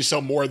may actually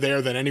sell more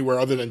there than anywhere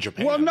other than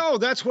Japan. Well, no,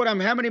 that's what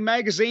how many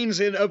magazines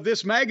of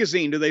this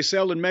magazine do they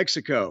sell in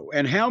Mexico?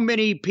 And how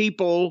many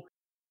people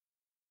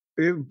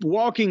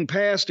walking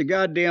past a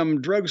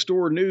goddamn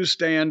drugstore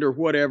newsstand or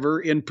whatever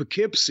in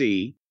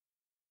Poughkeepsie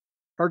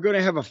are going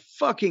to have a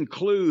fucking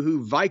clue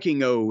who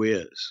Vikingo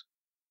is?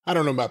 I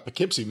don't know about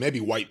Poughkeepsie,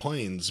 maybe White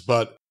Plains,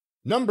 but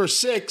number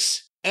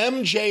 6,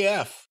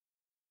 MJF.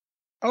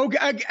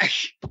 Okay.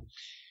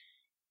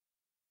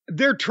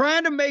 They're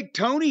trying to make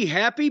Tony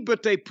happy,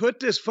 but they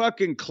put this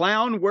fucking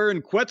clown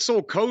wearing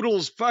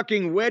Quetzalcoatl's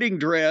fucking wedding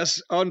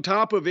dress on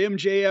top of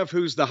MJF,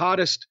 who's the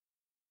hottest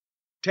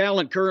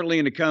talent currently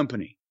in the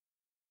company.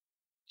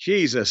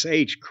 Jesus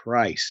H.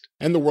 Christ.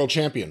 And the world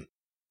champion.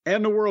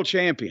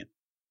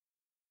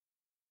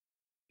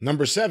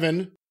 Number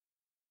 7,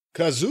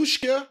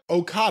 Kazuchika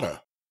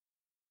Okada.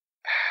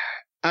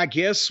 I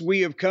guess we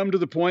have come to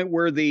the point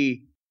where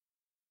the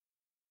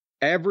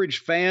average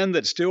fan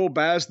that still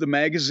buys the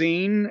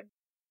magazine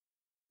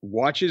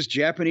watches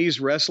Japanese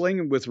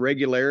wrestling with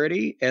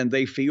regularity, and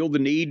they feel the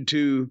need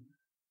to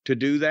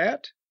do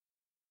that.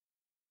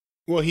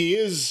 Well, he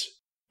is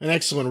an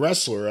excellent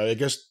wrestler. I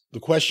guess the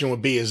question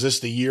would be, is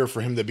this the year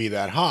for him to be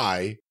that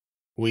high?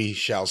 We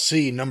shall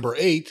see. Number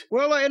 8.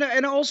 Well,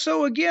 and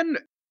also, again,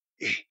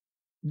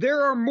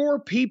 there are more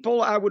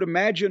people, I would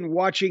imagine,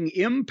 watching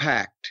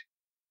Impact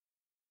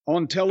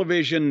on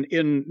television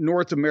in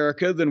North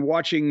America than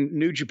watching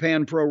New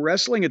Japan Pro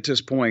Wrestling at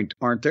this point,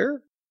 aren't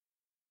there?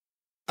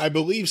 I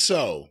believe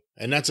so.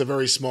 And that's a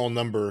very small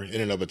number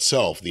in and of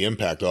itself, the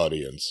Impact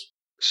audience.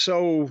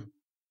 So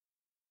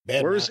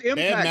where's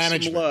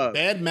Impact some love?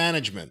 Bad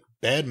management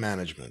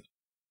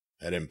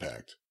at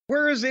Impact.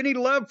 Where is any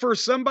love for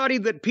somebody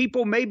that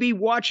people may be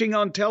watching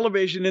on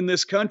television in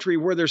this country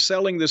where they're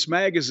selling this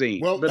magazine?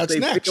 Well, but that's they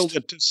next. feel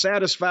that to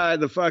satisfy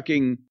the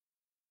fucking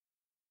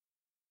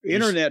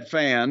internet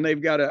fan,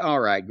 they've got to. All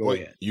right, go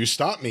ahead. You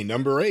stopped me.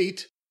 Number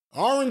 8,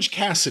 Orange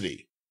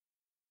Cassidy.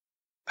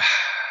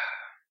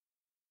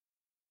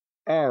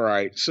 All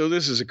right, so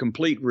this is a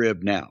complete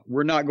rib now.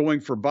 We're not going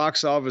for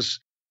box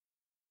office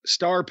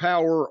star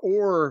power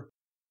or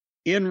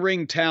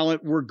in-ring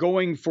talent. We're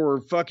going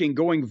for fucking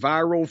going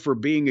viral for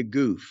being a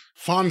goof.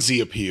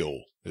 Fonzie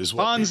appeal is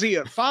what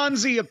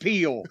Fonzie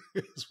appeal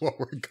is what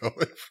we're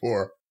going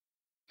for.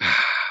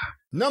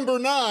 Number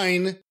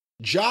 9,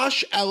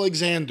 Josh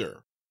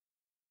Alexander.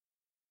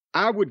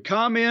 I would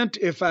comment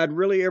if I'd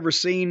really ever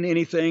seen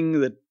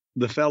anything that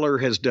the feller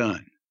has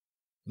done.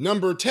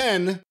 Number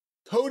 10,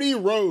 Cody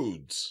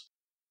Rhodes.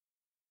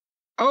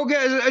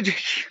 Okay.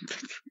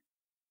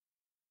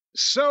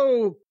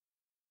 So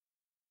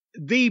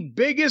the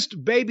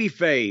biggest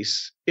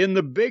babyface in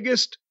the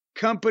biggest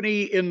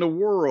company in the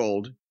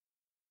world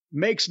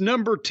makes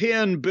number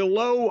 10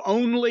 below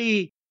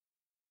only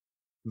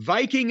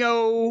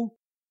Vikingo,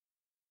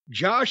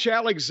 Josh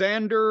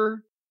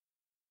Alexander,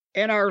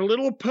 and our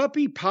little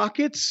puppy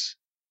Pockets.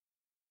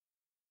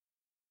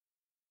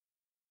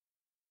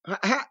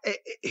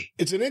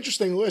 It's an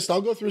interesting list.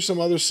 I'll go through some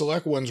other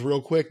select ones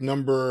real quick.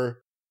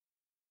 Number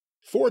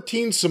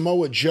 14,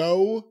 Samoa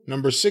Joe.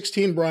 Number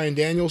 16, Bryan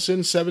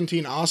Danielson.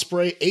 17,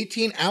 Ospreay.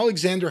 18,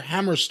 Alexander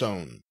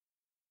Hammerstone.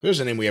 There's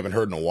a name we haven't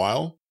heard in a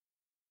while.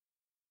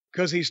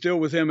 Because he's still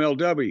with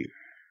MLW.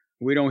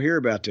 We don't hear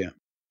about them.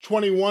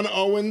 21,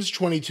 Owens.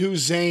 22,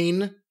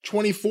 Zayn.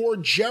 24,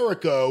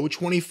 Jericho.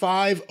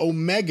 25,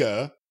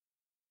 Omega.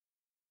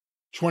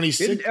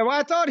 26.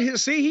 I thought he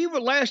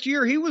was last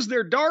year. He was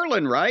their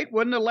darling, right?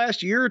 Wasn't it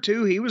last year or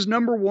two? He was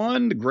number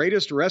 1, the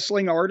greatest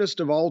wrestling artist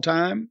of all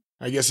time.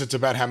 I guess it's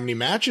about how many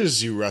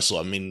matches you wrestle.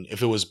 I mean,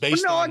 if it was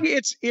based on... No,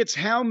 it's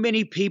how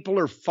many people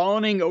are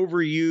fawning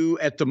over you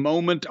at the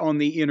moment on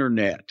the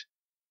internet.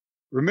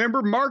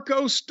 Remember,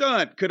 Marco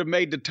Stunt could have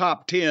made the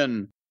top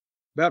 10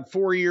 about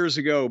 4 years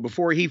ago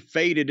before he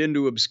faded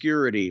into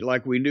obscurity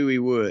like we knew he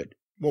would.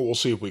 Well, we'll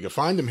see if we can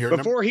find him here.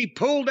 Before he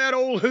pulled that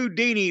old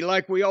Houdini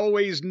like we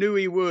always knew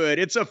he would.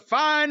 It's a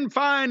fine,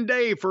 fine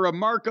day for a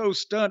Marco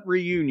Stunt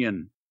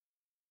reunion.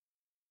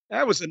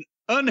 That was an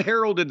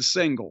unheralded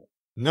single.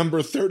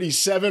 Number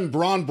 37,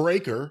 Braun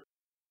Breaker.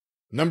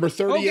 Number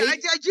 38.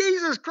 Oh,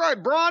 Jesus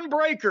Christ, Braun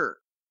Breaker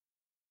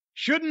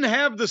shouldn't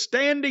have the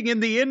standing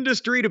in the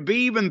industry to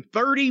be even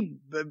 30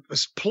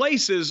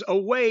 places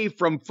away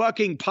from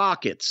fucking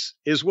Pockets,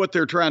 is what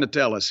they're trying to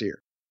tell us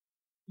here.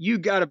 You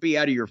got to be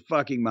out of your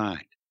fucking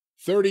mind.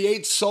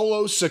 38,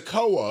 Solo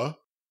Sikoa.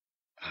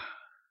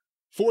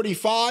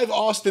 45,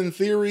 Austin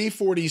Theory.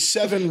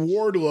 47,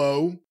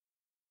 Wardlow.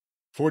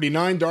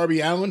 49, Darby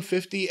Allin.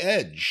 50,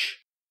 Edge.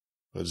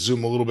 Let's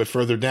zoom a little bit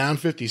further down.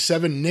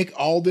 57, Nick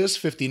Aldis.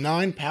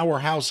 59,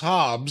 Powerhouse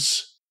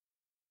Hobbs.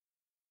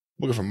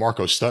 I'm looking for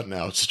Marco Stunt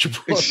now. It's such a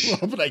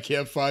broad one, but I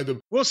can't find him.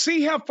 Well,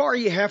 see how far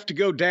you have to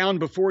go down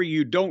before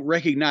you don't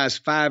recognize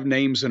 5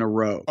 names in a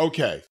row.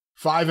 Okay,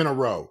 5 in a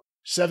row.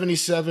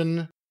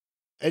 77,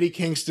 Eddie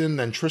Kingston,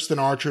 then Tristan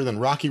Archer, then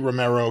Rocky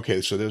Romero.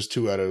 Okay, so there's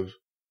 2 out of...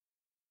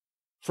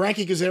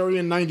 Frankie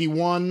Kazarian,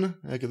 91.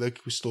 I could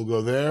still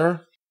go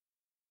there.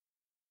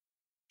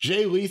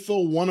 Jay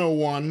Lethal,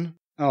 101.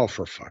 Oh,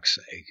 for fuck's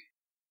sake.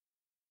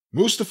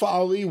 Mustafa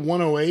Ali,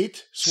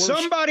 108.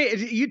 Somebody,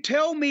 you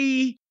tell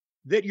me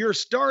that you're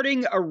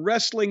starting a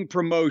wrestling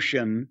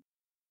promotion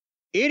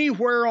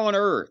anywhere on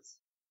earth,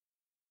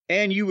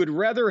 and you would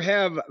rather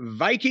have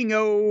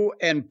Vikingo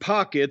and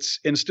Pockets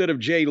instead of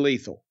Jay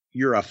Lethal.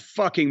 You're a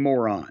fucking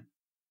moron.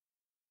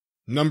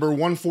 Number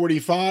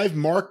 145,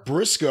 Mark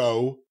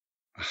Briscoe.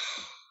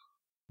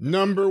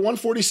 Number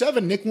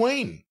 147, Nick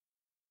Wayne.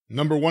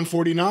 Number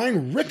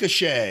 149,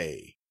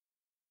 Ricochet.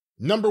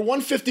 Number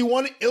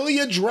 151,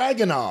 Ilya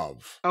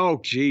Dragunov. Oh,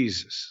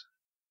 Jesus.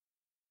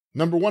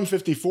 Number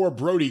 154,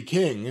 Brody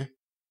King.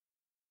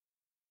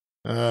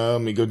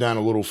 Let me go down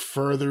a little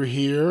further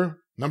here.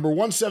 Number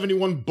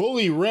 171,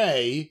 Bully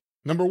Ray.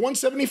 Number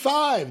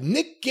 175,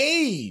 Nick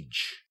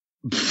Gage.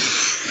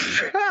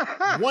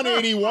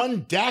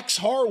 181, Dax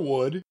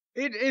Harwood.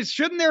 It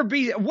shouldn't there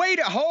be... Wait,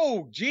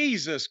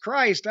 Jesus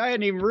Christ, I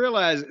hadn't even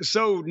realized.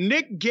 So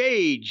Nick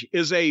Gage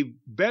is a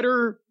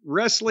better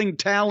wrestling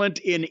talent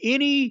in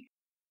any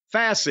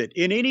facet,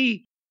 in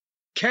any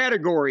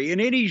category, in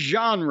any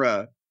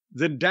genre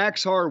than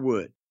Dax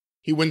Harwood.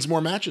 He wins more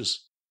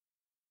matches.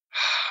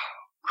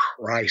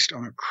 Christ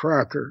on a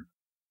cracker.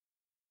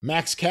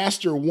 Max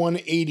Caster,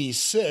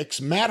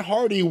 186. Matt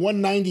Hardy,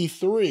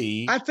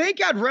 193. I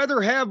think I'd rather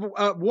have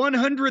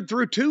 100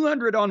 through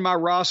 200 on my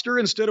roster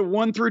instead of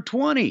 1 through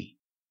 20.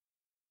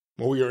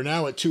 Well, we are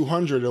now at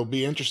 200. It'll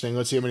be interesting.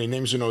 Let's see how many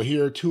names we know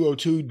here.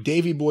 202,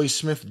 Davey Boy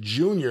Smith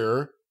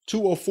Jr.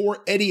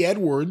 204, Eddie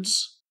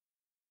Edwards.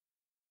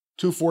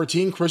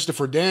 214,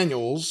 Christopher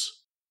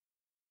Daniels.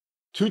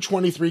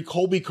 223,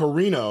 Colby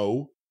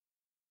Carino.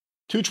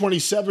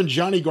 227,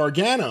 Johnny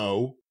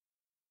Gargano.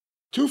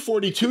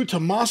 242,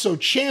 Tommaso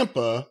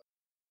Ciampa.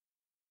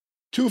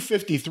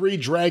 253,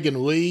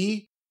 Dragon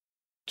Lee.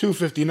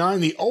 259,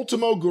 the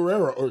Ultimo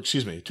Guerrero. Or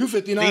excuse me,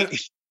 259,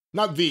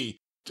 not the.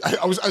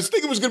 I was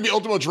thinking it was going to be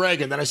Ultimo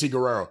Dragon, then I see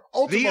Guerrero.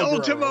 Ultimo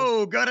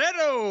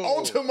Guerrero.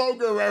 Ultimo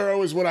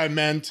Guerrero is what I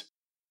meant.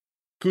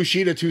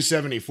 Kushida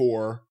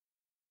 274.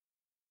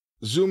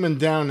 Zooming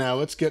down now,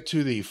 let's get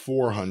to the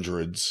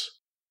 400s.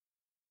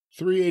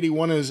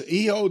 381 is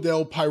Hijo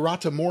del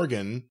Pirata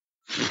Morgan.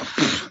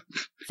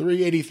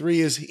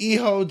 383 is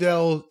Hijo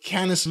del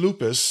Canis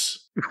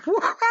Lupus.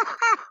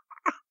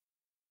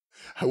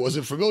 I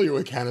wasn't familiar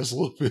with Canis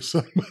Lupus.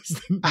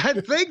 I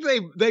think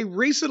they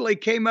recently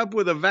came up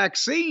with a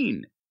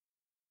vaccine.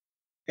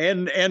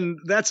 And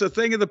that's a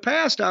thing of the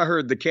past, I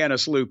heard, the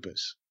Canis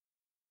Lupus.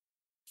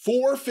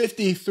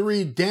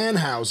 453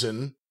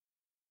 Danhausen.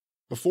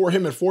 Before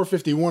him at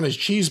 451 is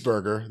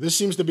Cheeseburger. This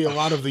seems to be a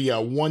lot of the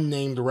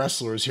one-named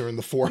wrestlers here in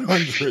the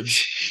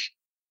 400s.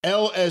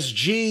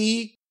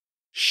 LSG,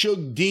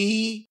 Shug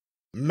D,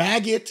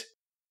 Maggot,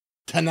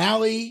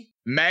 Tanali.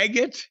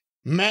 Maggot,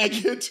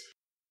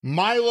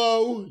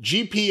 Milo,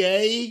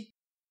 GPA,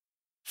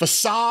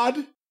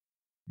 Facade,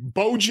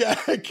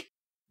 Bojack,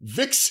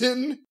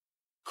 Vixen,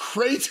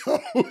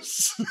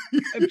 Kratos,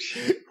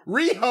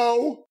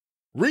 Riho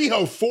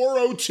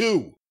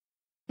 402.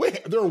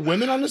 Wait, there are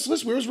women on this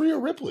list? Where's Rhea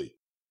Ripley?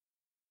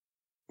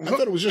 I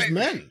thought it was just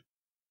men.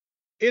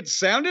 It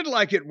sounded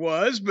like it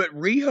was, but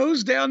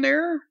Riho's down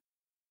there?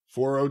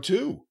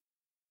 402.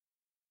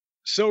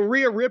 So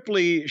Rhea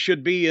Ripley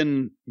should be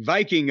in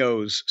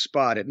Vikingo's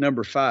spot at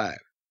number 5.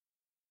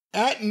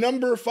 At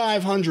number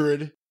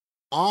 500,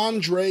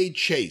 Andre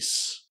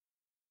Chase.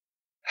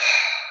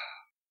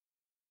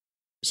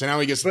 So now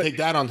he gets to take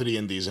that onto the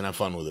indies and have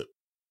fun with it.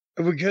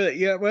 Because,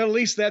 yeah, well, at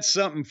least that's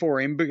something for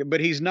him, but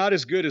he's not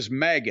as good as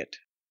Maggot.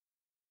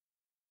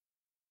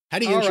 How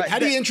do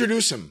you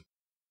introduce him?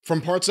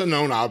 From Parts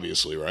Unknown,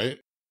 obviously, right?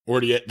 Or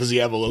does he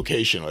have a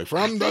location? Like,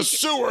 from the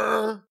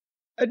sewer?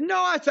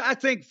 No, I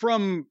think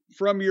from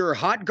your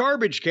hot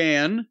garbage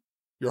can.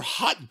 Your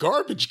hot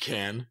garbage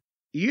can?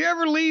 You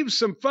ever leave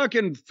some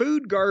fucking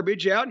food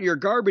garbage out in your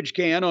garbage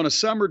can on a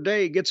summer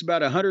day, it gets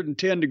about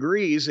 110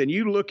 degrees, and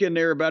you look in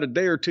there about a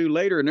day or two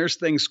later and there's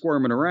things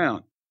squirming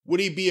around.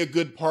 Would he be a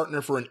good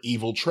partner for an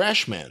evil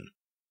trash man?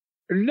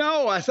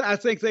 No, I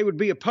think they would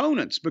be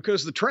opponents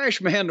because the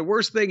trash man, the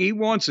worst thing he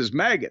wants is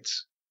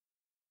maggots.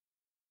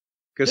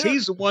 Because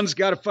he's the one's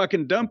got to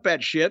fucking dump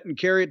that shit and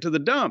carry it to the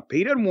dump.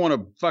 He doesn't want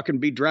to fucking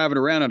be driving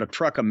around in a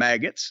truck of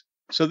maggots.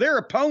 So they're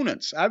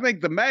opponents. I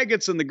think the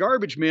maggots and the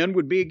garbage men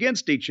would be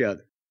against each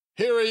other.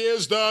 Here he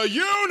is, the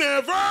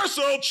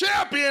Universal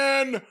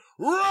Champion,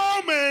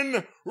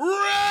 Roman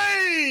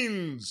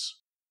Reigns.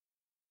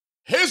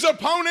 His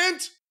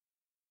opponent,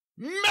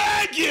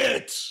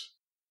 Maggot.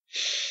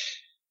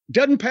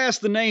 Doesn't pass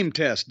the name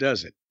test,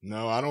 does it?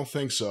 No, I don't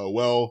think so.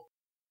 Well,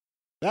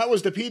 that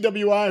was the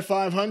PWI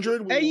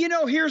 500. Hey,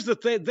 here's the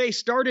thing. They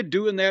started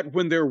doing that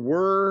when there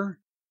were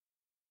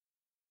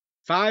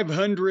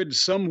 500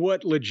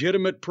 somewhat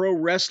legitimate pro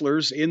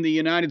wrestlers in the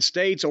United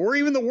States or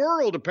even the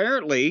world,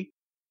 apparently.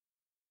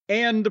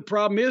 And the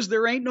problem is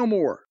there ain't no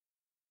more.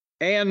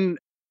 And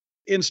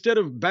instead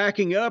of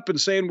backing up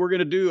and saying we're going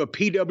to do a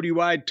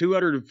PWI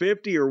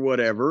 250 or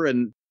whatever,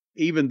 and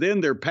even then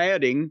they're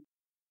padding,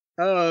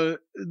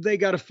 they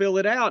got to fill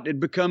it out. It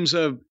becomes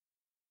they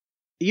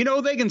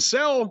can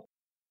sell.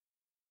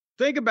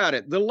 Think about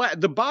it.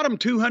 The bottom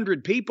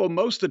 200 people,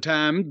 most of the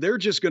time, they're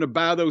just going to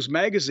buy those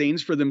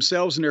magazines for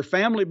themselves and their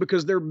family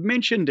because they're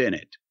mentioned in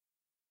it.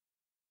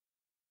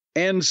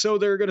 And so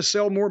they're going to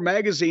sell more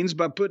magazines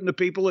by putting the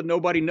people that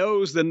nobody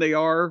knows than they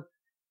are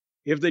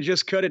if they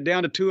just cut it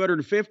down to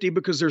 250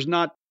 because there's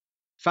not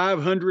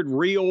 500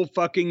 real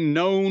fucking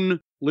known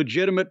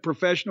legitimate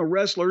professional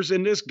wrestlers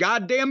in this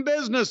goddamn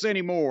business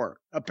anymore,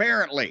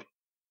 apparently.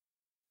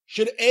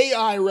 Should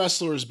AI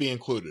wrestlers be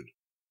included?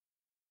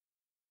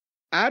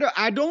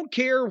 I don't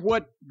care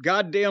what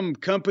goddamn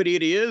company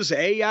it is,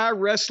 AI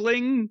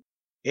wrestling,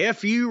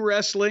 FU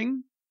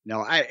wrestling.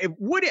 No,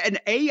 an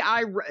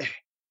AI...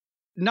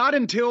 Not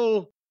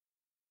until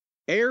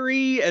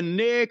Ari and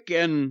Nick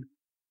and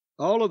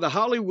all of the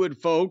Hollywood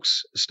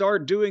folks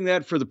start doing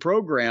that for the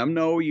program.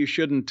 No, you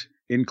shouldn't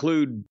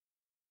include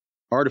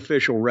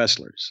artificial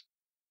wrestlers.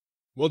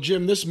 Well,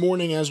 Jim, this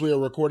morning as we are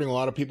recording, a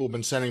lot of people have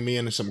been sending me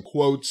in some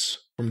quotes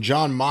from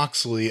John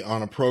Moxley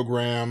on a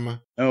program.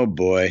 Oh,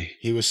 boy.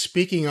 He was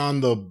speaking on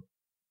the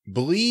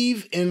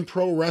Believe in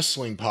Pro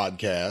Wrestling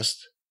podcast.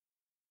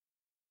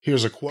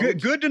 Here's a quote.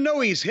 Good to know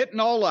he's hitting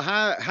all the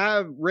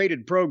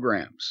high-rated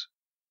programs.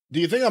 Do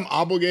you think I'm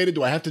obligated?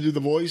 Do I have to do the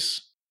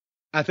voice?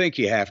 I think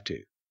you have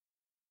to.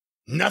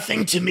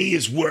 Nothing to me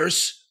is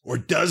worse or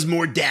does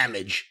more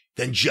damage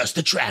than just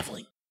a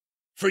traveling.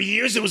 For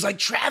years, it was like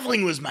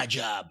traveling was my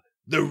job.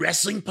 The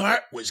wrestling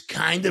part was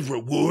kind of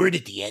reward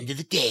at the end of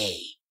the day.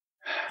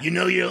 You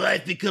know, your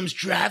life becomes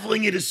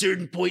traveling at a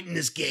certain point in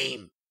this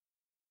game.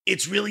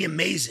 It's really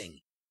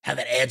amazing how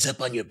that adds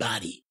up on your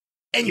body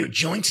and your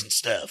joints and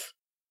stuff.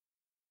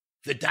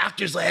 The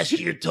doctors last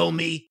year told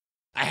me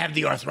I have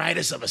the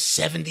arthritis of a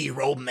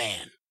 70-year-old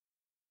man.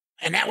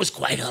 And that was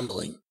quite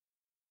humbling.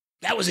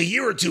 That was a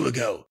year or two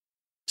ago.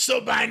 So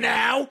by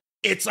now,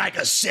 it's like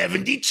a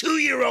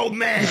 72-year-old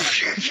man.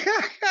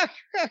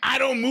 I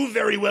don't move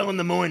very well in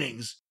the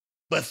mornings,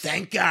 but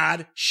thank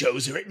God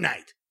shows are at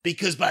night,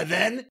 because by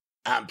then,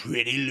 I'm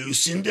pretty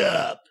loosened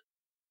up.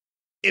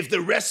 If the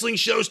wrestling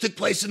shows took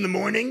place in the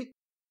morning,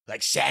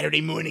 like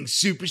Saturday Morning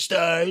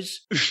Superstars,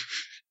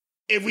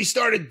 if we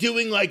started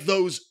doing like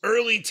those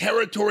early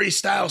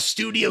territory-style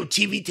studio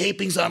TV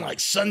tapings on like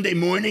Sunday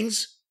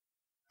mornings,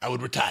 I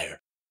would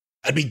retire.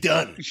 I'd be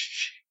done.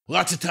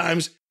 Lots of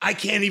times, I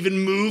can't even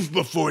move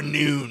before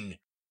noon.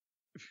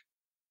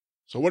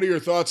 So what are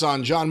your thoughts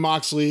on Jon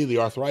Moxley, the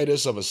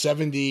arthritis of a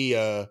 70,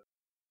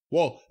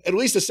 well, at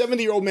least a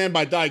 70-year-old man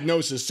by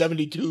diagnosis,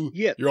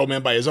 72-year-old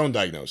man by his own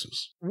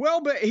diagnosis? Well,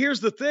 but here's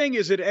the thing,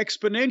 is it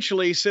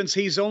exponentially, since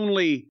he's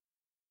only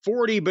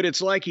 40, but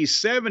it's like he's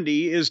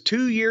 70, is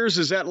 2 years,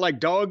 is that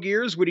like dog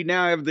years? Would he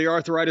now have the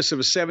arthritis of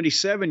a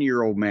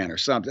 77-year-old man or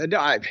something?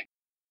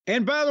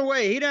 And by the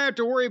way, he didn't have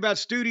to worry about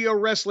studio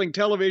wrestling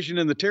television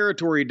in the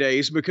territory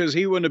days because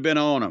he wouldn't have been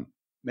on them.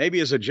 Maybe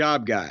as a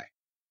job guy.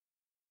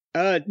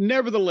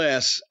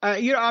 Nevertheless,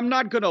 I'm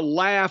not going to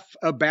laugh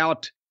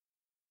about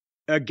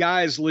a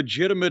guy's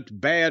legitimate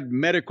bad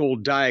medical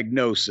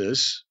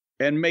diagnosis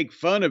and make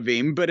fun of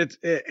him, but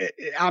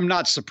I'm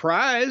not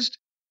surprised.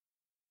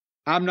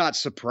 I'm not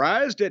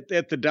surprised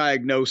at the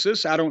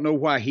diagnosis. I don't know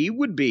why he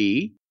would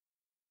be,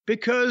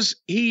 because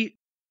he,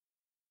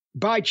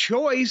 by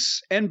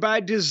choice and by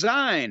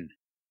design,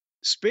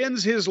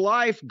 spends his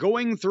life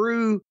going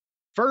through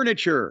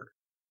furniture.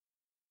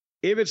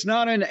 If it's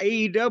not an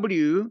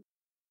AEW,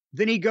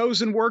 then he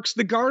goes and works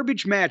the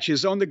garbage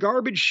matches on the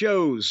garbage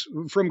shows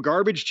from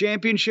Garbage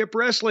Championship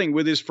Wrestling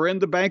with his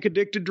friend, the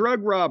bank-addicted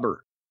drug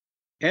robber.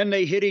 And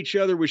they hit each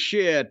other with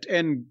shit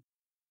and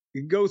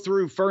go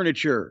through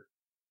furniture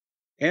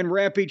and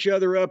wrap each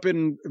other up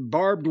in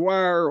barbed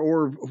wire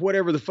or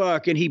whatever the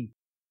fuck. And he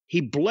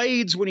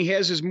blades when he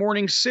has his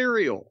morning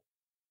cereal.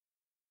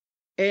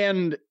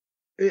 And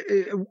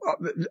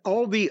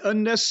all the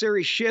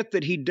unnecessary shit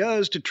that he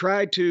does to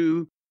try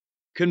to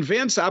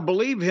convince, I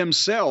believe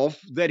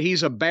himself, that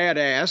he's a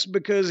badass,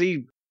 because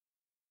he,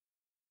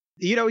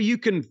 you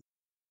can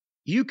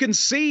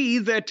see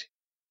that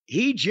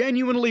he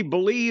genuinely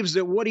believes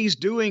that what he's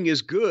doing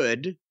is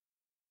good.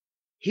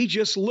 He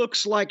just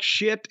looks like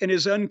shit and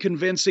is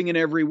unconvincing in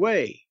every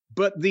way.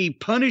 But the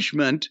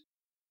punishment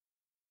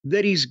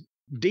that he's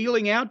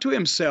dealing out to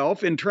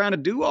himself in trying to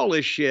do all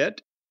this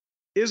shit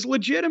is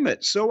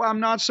legitimate. So I'm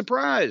not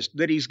surprised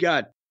that he's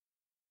got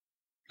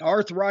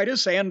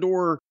arthritis and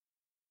or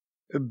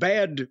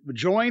bad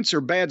joints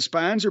or bad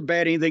spines or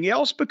bad anything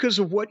else, because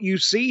of what you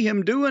see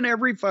him doing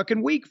every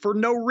fucking week for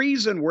no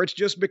reason, where it's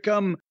just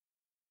become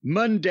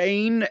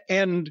mundane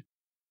and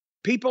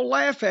people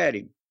laugh at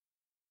him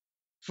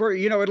for,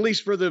 at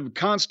least for the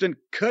constant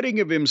cutting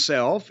of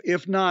himself,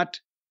 if not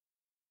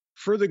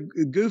for the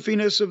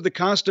goofiness of the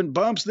constant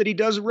bumps that he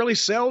doesn't really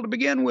sell to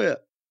begin with.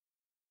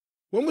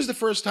 When was the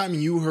first time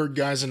you heard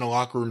guys in the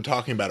locker room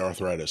talking about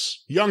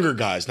arthritis? Younger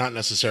guys, not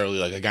necessarily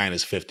like a guy in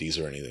his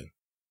 50s or anything.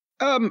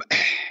 The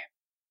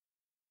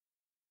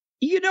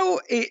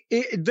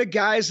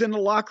guys in the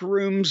locker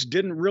rooms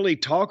didn't really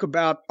talk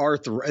about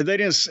arthritis. They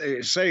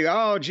didn't say,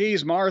 oh,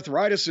 geez, my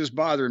arthritis is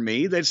bothering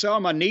me. They'd say, oh,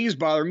 my knees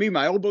bother me,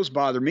 my elbows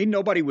bother me.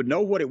 Nobody would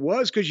know what it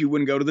was because you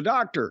wouldn't go to the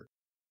doctor.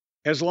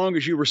 As long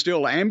as you were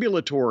still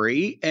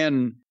ambulatory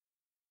and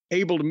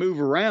able to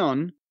move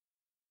around.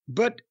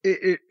 But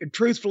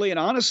truthfully and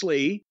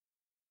honestly,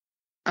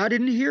 I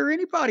didn't hear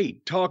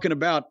anybody talking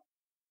about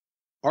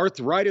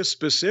arthritis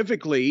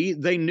specifically.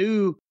 They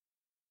knew,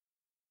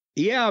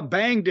 yeah, I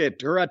banged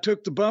it, or I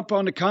took the bump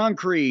on the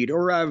concrete,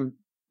 or I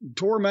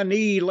tore my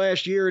knee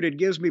last year and it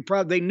gives me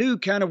problems. They knew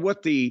kind of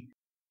what the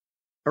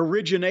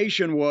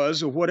origination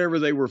was of whatever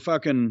they were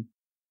fucking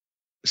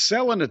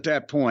selling at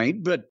that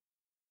point. But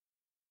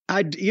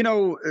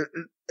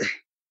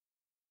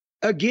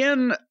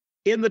again,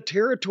 in the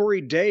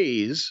territory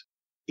days,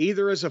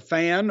 either as a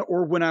fan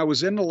or when I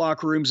was in the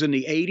locker rooms in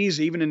the 80s,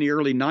 even in the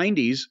early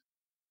 90s,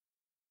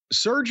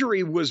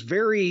 surgery was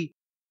very,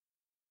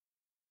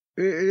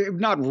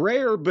 not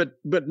rare, but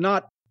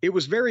not, it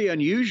was very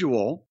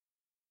unusual.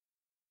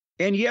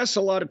 And yes,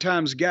 a lot of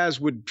times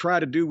guys would try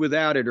to do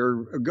without it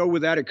or go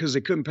without it because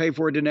they couldn't pay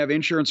for it, didn't have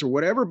insurance or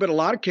whatever. But a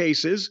lot of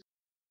cases,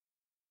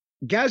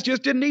 guys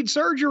just didn't need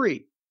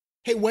surgery.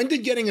 Hey, when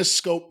did getting a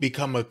scope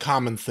become a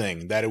common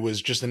thing? That it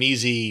was just an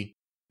easy,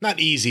 not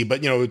easy,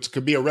 but it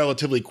could be a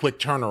relatively quick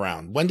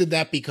turnaround. When did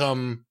that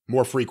become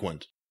more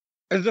frequent?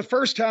 The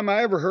first time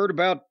I ever heard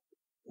about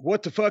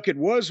what the fuck it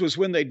was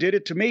when they did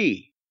it to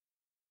me.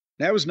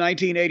 That was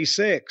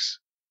 1986.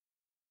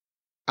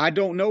 I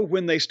don't know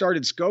when they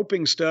started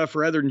scoping stuff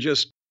rather than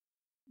just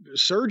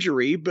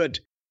surgery, but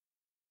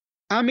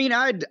I mean,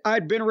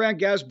 I'd been around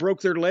guys broke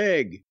their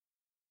leg,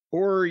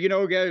 or, you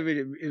know,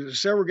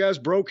 several guys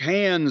broke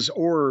hands,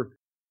 or,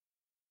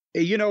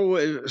 you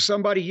know,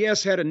 somebody,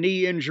 yes, had a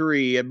knee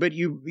injury, but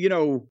you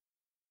know,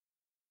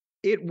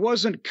 it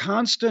wasn't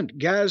constant.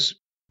 Guys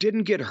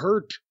didn't get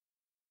hurt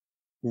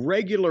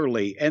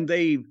regularly, and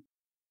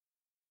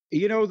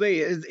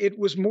it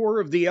was more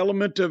of the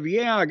element of,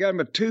 yeah, I got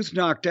my tooth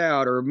knocked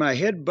out, or my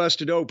head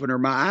busted open, or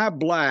my eye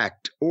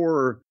blacked,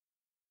 or,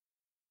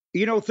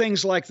 you know,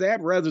 things like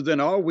that, rather than,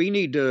 oh, we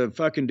need to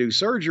fucking do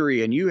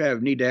surgery and you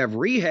need to have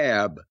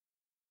rehab.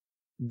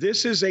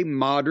 This is a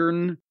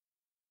modern,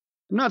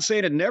 I'm not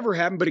saying it never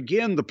happened, but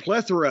again, the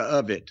plethora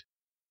of it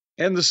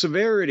and the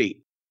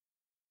severity,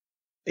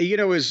 you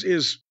know,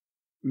 is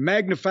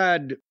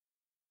magnified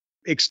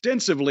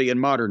extensively in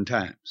modern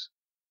times.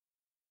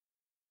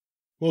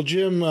 Well,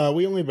 Jim,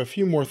 we only have a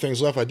few more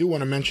things left. I do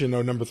want to mention,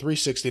 though, number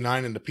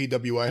 369 in the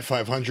PWI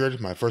 500,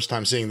 my first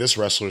time seeing this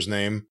wrestler's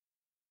name.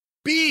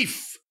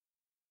 Beef!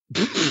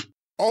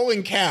 All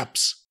in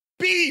caps.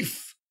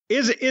 Beef!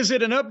 Is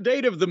it an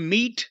update of the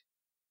meat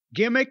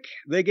gimmick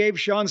they gave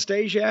Sean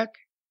Stasiak?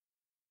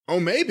 Oh,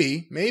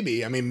 maybe.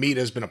 I mean, meat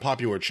has been a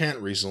popular chant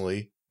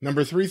recently.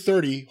 Number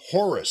 330,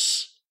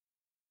 Horus.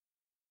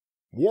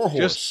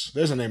 Warhorse.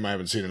 There's a name I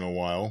haven't seen in a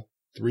while.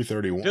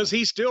 331. Does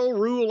he still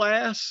rule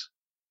ass?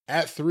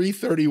 At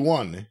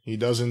 331, he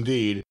does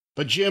indeed.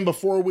 But Jim,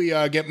 before we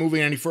get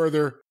moving any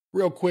further,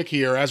 real quick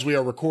here, as we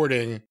are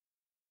recording,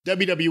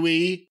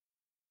 WWE,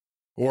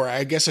 or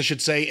I guess I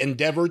should say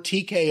Endeavor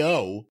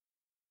TKO,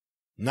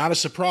 not a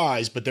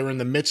surprise, but they're in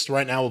the midst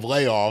right now of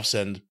layoffs,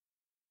 and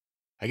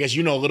I guess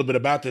you know a little bit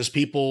about this.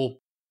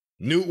 People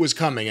knew it was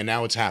coming, and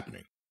now it's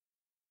happening.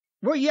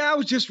 Well, yeah, I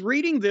was just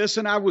reading this,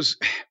 and I was...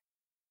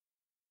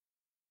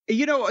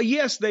 You know,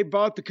 yes, they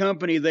bought the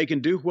company. They can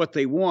do what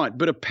they want.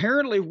 But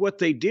apparently what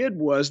they did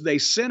was they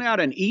sent out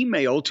an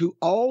email to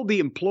all the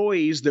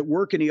employees that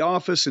work in the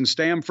office in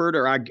Stamford,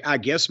 or I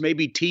guess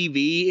maybe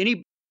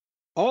TV,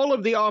 all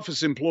of the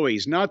office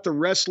employees, not the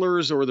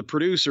wrestlers or the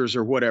producers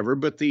or whatever,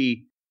 but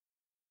the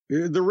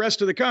rest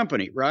of the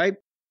company, right?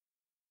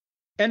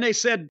 And they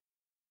said,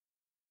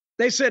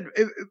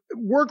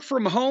 work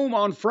from home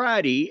on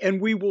Friday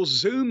and we will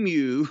Zoom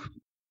you,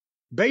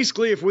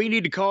 basically, if we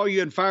need to call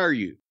you and fire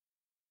you.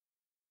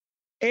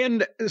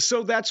 And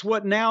so that's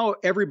what now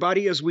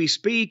everybody, as we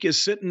speak,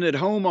 is sitting at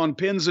home on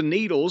pins and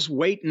needles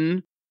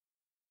waiting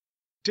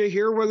to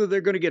hear whether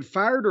they're going to get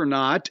fired or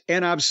not.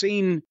 And I've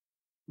seen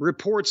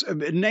reports of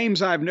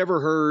names I've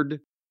never heard,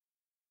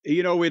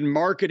 you know, in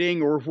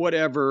marketing or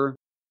whatever.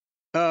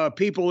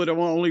 People that have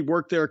only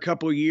worked there a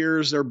couple of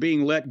years, they're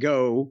being let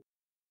go.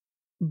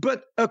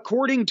 But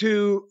according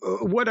to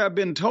what I've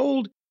been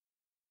told,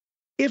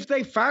 if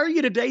they fire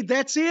you today,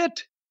 that's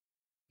it.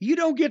 You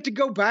don't get to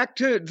go back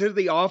to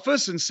the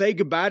office and say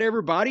goodbye to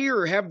everybody,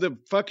 or have the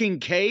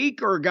fucking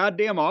cake, or a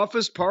goddamn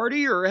office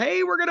party, or,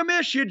 hey, we're going to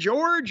miss you,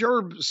 George,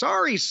 or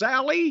sorry,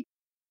 Sally.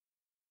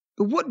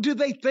 What do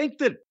they think,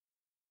 that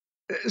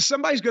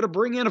somebody's going to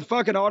bring in a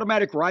fucking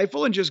automatic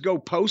rifle and just go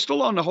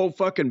postal on the whole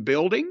fucking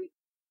building?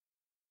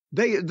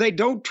 They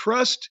don't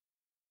trust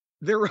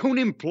their own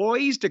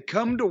employees to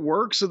come to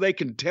work so they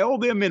can tell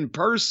them in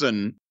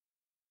person,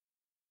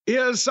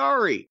 yeah,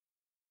 sorry.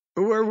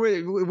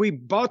 We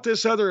bought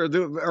this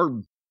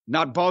or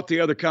not bought the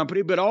other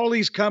company, but all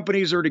these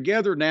companies are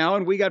together now,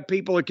 and we got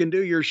people that can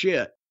do your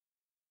shit.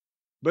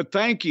 But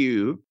thank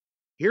you.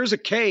 Here's a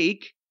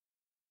cake.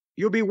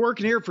 You'll be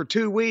working here for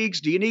 2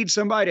 weeks. Do you need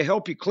somebody to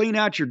help you clean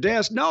out your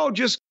desk? No,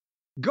 just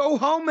go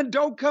home and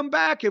don't come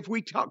back if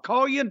we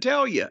call you and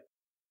tell you.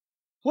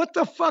 What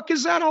the fuck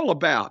is that all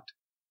about?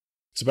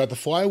 It's about the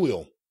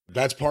flywheel.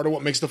 That's part of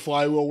what makes the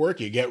flywheel work.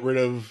 You get rid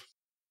of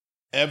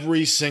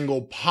every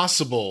single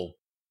possible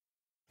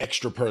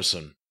extra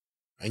person,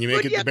 and you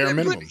make it the bare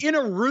minimum. But in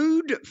a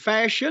rude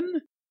fashion.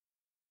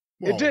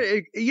 Well,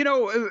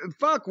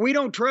 fuck, we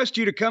don't trust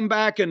you to come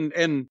back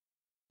and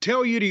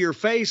tell you to your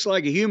face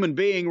like a human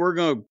being, we're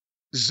going to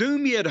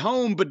Zoom you at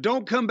home, but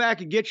don't come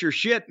back and get your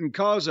shit and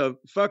cause a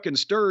fucking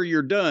stir.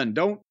 You're done.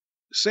 Don't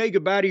say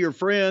goodbye to your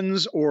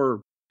friends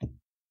or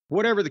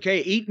whatever the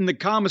case, eat in the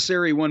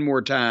commissary one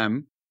more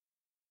time.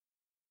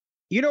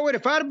 You know what?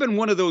 If I'd have been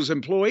one of those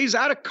employees,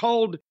 I'd have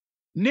called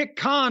Nick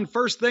Khan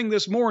first thing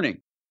this morning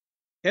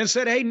and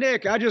said, hey,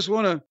 Nick, I just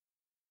want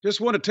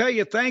to tell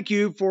you thank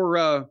you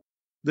for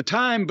the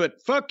time,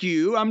 but fuck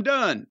you. I'm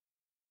done.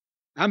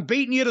 I'm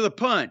beating you to the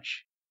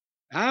punch.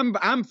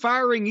 I'm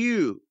firing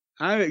you.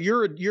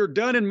 You're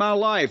done in my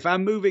life.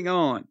 I'm moving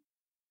on.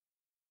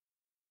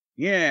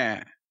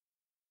 Yeah.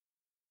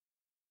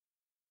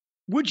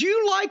 Would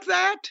you like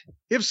that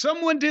if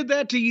someone did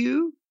that to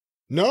you?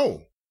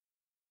 No.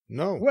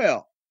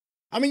 Well,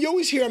 I mean, you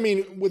always hear,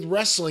 with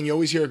wrestling, you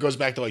always hear it goes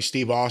back to like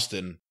Steve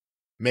Austin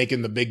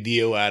making the big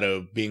deal out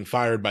of being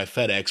fired by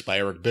FedEx by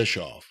Eric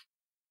Bischoff.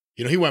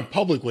 You know, he went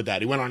public with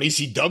that. He went on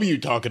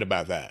ECW talking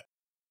about that.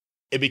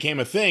 It became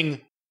a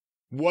thing.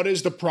 What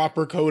is the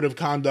proper code of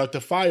conduct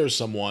to fire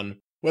someone?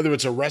 whether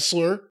it's a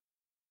wrestler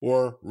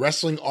or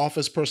wrestling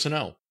office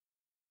personnel?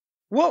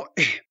 Well,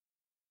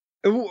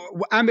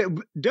 I mean,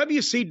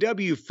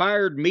 WCW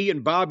fired me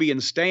and Bobby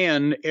and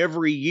Stan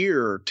every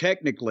year,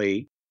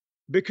 technically,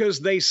 because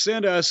they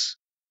sent us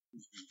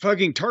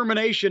fucking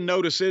termination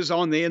notices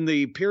in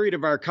the period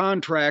of our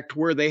contract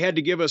where they had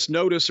to give us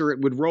notice or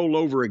it would roll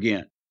over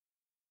again.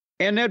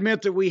 And that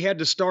meant that we had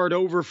to start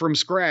over from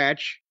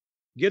scratch,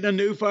 get a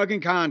new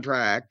fucking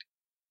contract.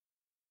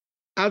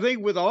 I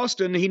think with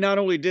Austin, he not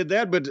only did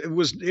that, but it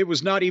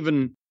was not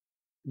even,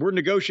 we're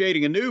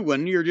negotiating a new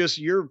one.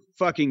 You're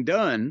fucking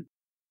done.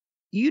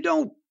 You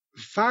don't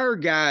fire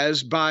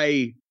guys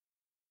by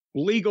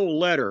legal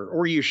letter,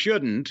 or you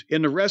shouldn't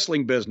in the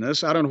wrestling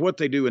business. I don't know what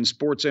they do in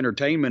sports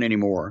entertainment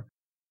anymore.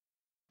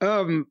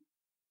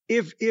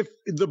 If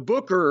the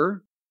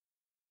booker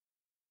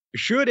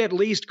should at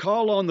least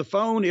call on the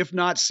phone, if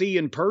not see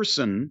in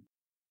person,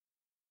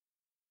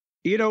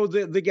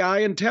 the guy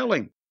and tell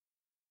him.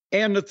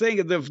 And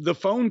the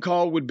phone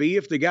call would be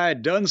if the guy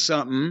had done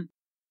something,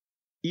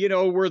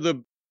 where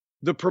the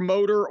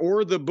promoter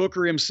or the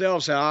booker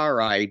himself say, all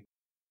right,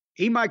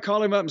 he might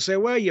call him up and say,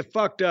 well, you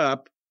fucked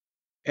up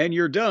and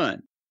you're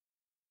done.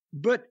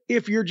 But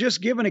if you're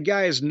just giving a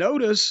guy his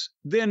notice,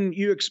 then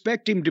you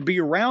expect him to be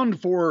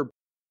around for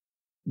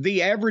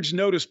the average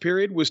notice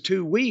period was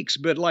 2 weeks.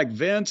 But like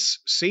Vince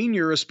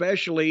Sr.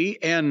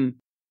 especially, and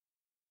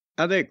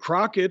I think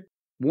Crockett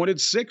wanted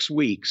 6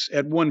 weeks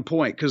at one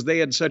point because they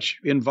had such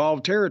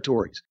involved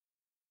territories.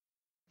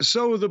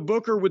 So the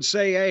booker would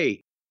say,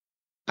 hey,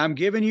 I'm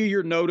giving you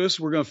your notice.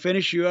 We're going to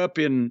finish you up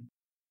in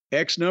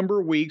X number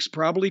of weeks,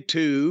 probably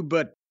 2,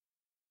 but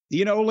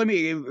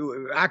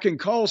I can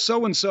call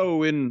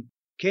so-and-so in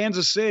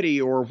Kansas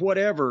City or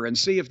whatever and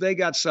see if they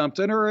got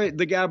something. Or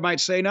the guy might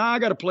say, no, I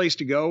got a place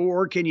to go,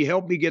 or can you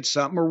help me get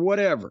something or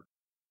whatever.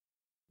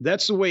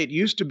 That's the way it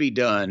used to be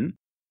done.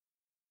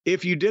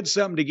 If you did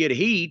something to get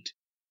heat,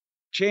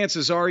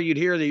 chances are you'd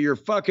hear that you're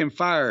fucking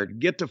fired.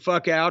 Get the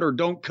fuck out or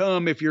don't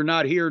come if you're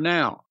not here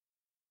now.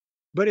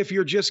 But if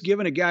you're just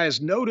giving a guy his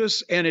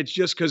notice and it's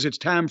just because it's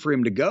time for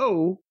him to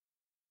go,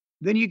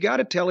 then you got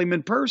to tell him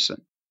in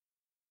person.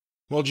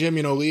 Well, Jim,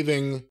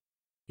 leaving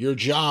your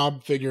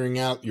job, figuring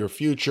out your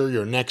future,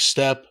 your next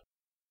step,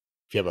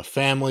 if you have a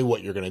family,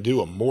 what you're going to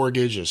do, a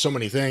mortgage, there's so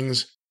many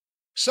things.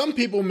 Some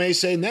people may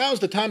say, now's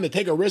the time to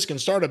take a risk and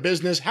start a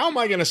business. How am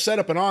I going to set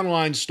up an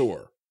online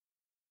store?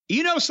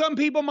 Some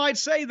people might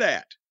say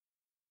that.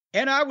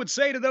 And I would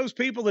say to those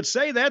people that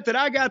say that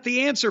I got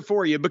the answer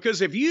for you.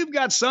 Because if you've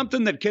got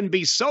something that can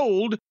be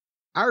sold,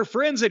 our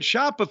friends at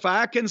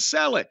Shopify can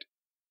sell it.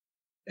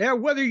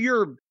 Whether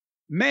you're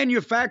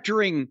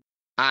manufacturing,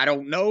 I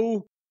don't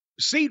know,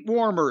 seat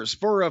warmers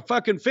for a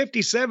fucking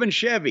 57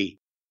 Chevy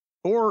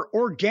or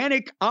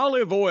organic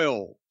olive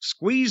oil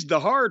squeezed the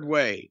hard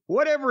way,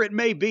 whatever it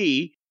may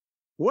be,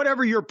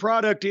 whatever your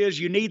product is,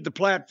 you need the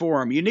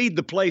platform, you need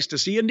the place to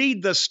see, you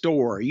need the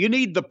store, you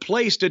need the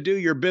place to do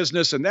your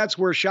business. And that's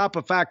where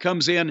Shopify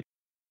comes in.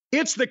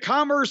 It's the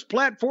commerce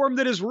platform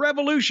that is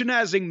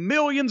revolutionizing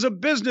millions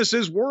of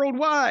businesses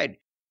worldwide.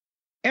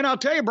 And I'll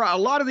tell you, bro, a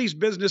lot of these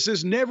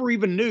businesses never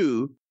even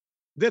knew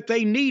that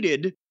they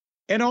needed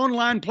an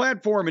online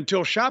platform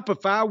until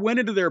Shopify went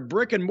into their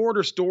brick and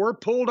mortar store,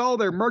 pulled all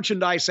their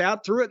merchandise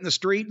out, threw it in the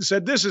street, and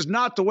said, this is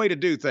not the way to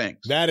do things.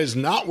 That is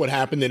not what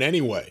happened in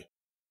any way.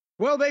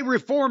 Well, they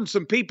reformed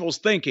some people's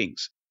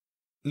thinkings.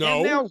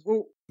 No, now,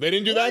 they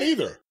didn't do that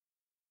either.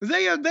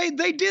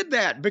 They did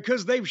that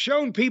because they've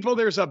shown people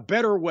there's a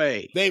better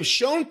way. They've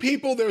shown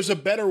people there's a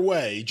better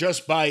way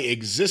just by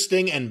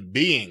existing and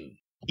being.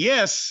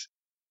 Yes.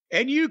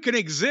 And you can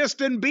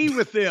exist and be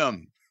with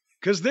them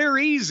because they're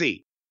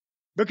easy.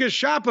 Because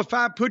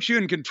Shopify puts you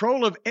in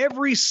control of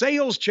every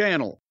sales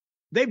channel.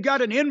 They've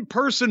got an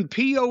in-person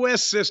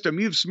POS system.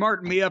 You've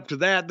smartened me up to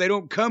that. They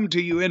don't come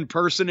to you in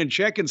person and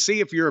check and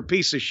see if you're a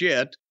piece of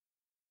shit.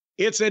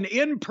 It's an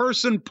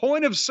in-person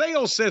point of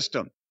sale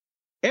system.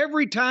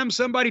 Every time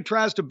somebody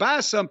tries to buy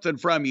something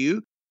from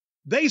you,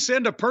 they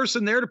send a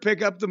person there to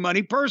pick up the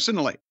money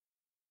personally.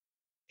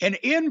 An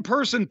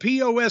in-person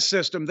POS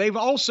system. They've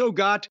also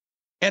got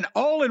an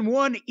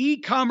all-in-one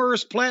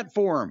e-commerce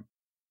platform.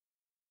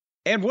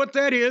 And what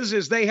that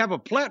is they have a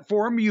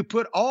platform, you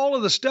put all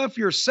of the stuff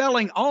you're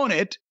selling on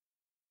it,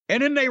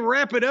 and then they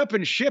wrap it up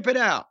and ship it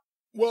out.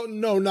 Well,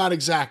 no, not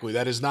exactly.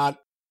 That is not.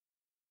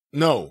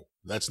 No,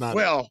 that's not.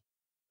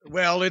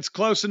 Well, it's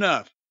close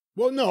enough.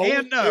 Well, no,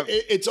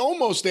 it's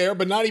almost there,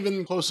 but not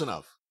even close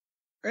enough.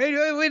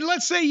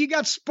 Let's say you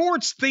got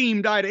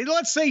sports-themed items.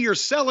 Let's say you're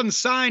selling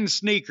signed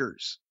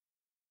sneakers.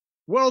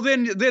 Well,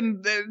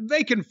 then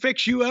they can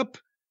fix you up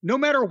no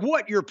matter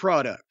what your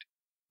product.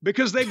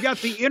 Because they've got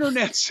the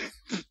internet's,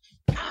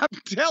 I'm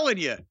telling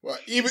you. Well,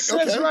 it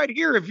says right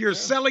here, if you're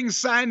selling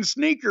signed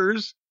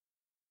sneakers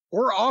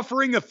or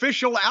offering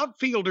official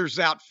outfielders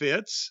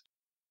outfits,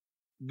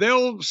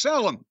 they'll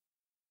sell them.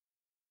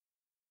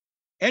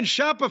 And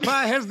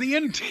Shopify has the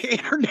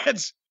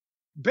internet's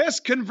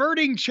best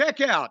converting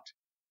checkout.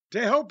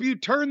 to help you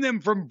turn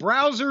them from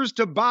browsers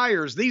to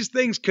buyers. These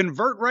things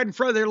convert right in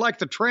front. They're like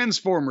the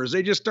Transformers.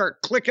 They just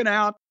start clicking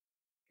out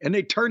and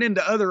they turn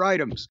into other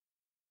items.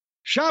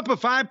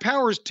 Shopify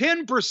powers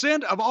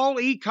 10% of all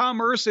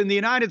e-commerce in the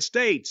United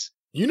States.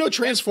 You know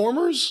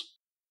Transformers?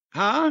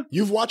 Huh?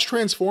 You've watched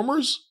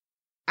Transformers?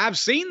 I've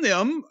seen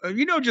them,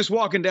 just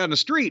walking down the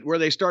street where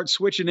they start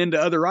switching into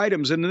other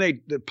items and then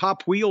they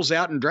pop wheels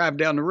out and drive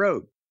down the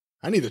road.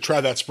 I need to try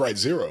that Sprite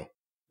Zero.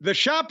 The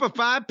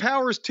Shopify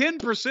powers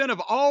 10%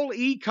 of all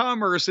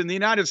e-commerce in the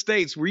United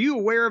States. Were you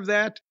aware of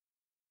that?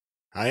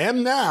 I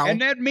am now.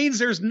 And that means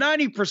there's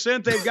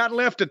 90% they've got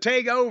left to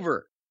take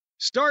over,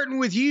 starting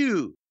with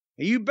you.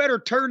 You better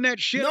turn that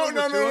shit over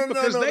to them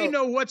because they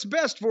know what's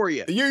best for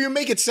you. You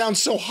make it sound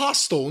so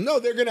hostile. No,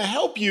 they're going to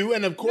help you.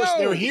 And of course,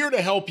 they're here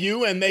to help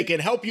you. And they can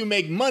help you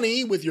make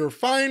money with your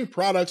fine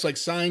products like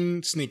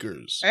signed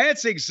sneakers.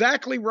 That's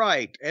exactly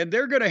right. And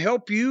they're going to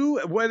help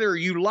you whether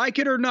you like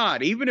it or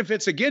not. Even if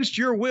it's against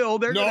your will,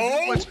 they're going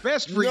to do what's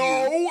best for you.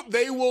 No,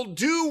 they will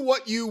do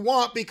what you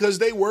want because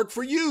they work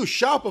for you.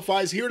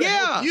 Shopify's here to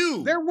help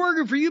you. They're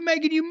working for you,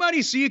 making you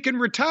money so you can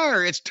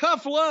retire. It's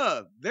tough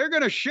love. They're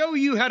going to show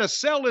you how to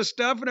sell this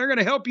stuff and they're going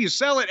to help you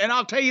sell it. And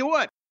I'll tell you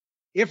what,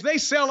 if they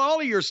sell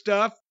all of your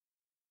stuff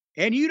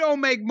and you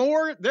don't make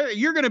more,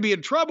 you're going to be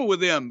in trouble with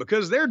them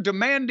because they're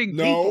demanding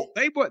people.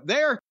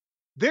 They're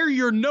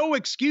your no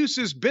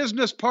excuses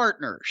business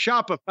partner,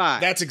 Shopify.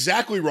 That's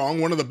exactly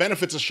wrong. One of the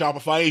benefits of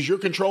Shopify is you're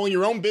controlling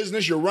your own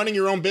business. You're running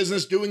your own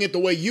business, doing it the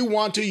way you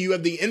want to. You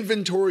have the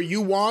inventory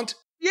you want.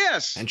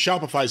 Yes. And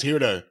Shopify's here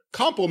to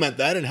complement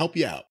that and help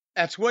you out.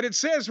 That's what it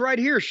says right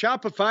here.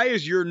 Shopify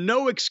is your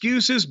no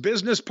excuses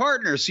business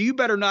partner. So you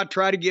better not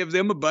try to give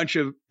them a bunch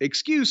of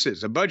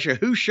excuses, a bunch of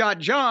who shot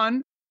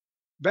John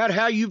about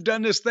how you've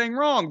done this thing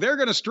wrong. They're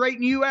going to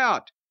straighten you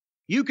out.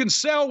 You can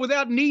sell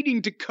without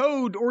needing to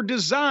code or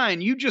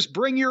design. You just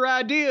bring your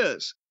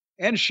ideas.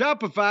 And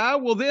Shopify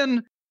will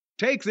then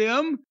take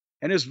them,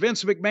 and as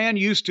Vince McMahon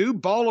used to,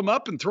 ball them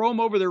up and throw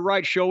them over their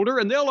right shoulder,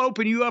 and they'll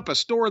open you up a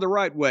store the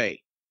right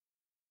way.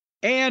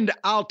 And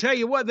I'll tell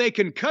you what, they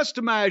can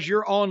customize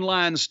your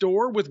online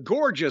store with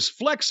gorgeous,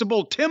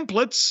 flexible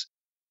templates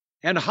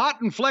and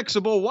hot and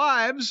flexible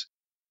wives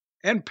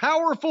and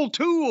powerful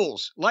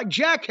tools like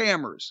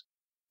jackhammers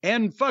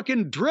and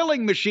fucking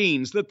drilling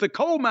machines that the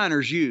coal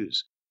miners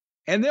use.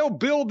 And they'll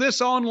build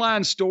this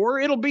online store.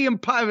 It'll be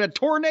a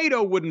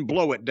tornado wouldn't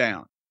blow it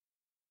down.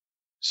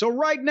 So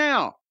right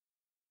now,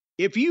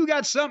 if you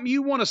got something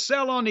you want to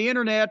sell on the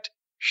internet,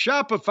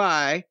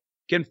 Shopify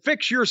can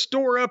fix your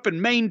store up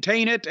and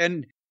maintain it.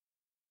 And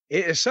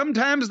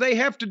sometimes they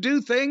have to do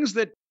things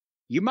that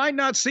you might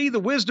not see the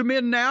wisdom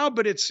in now,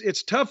 but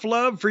it's tough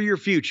love for your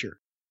future.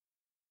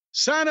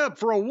 Sign up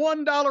for a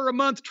 $1 a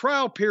month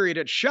trial period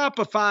at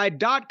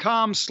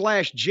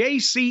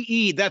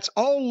shopify.com/JCE. That's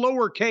all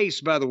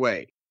lowercase, by the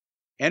way.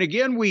 And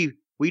again, we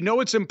know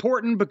it's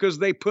important because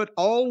they put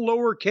all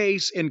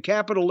lowercase in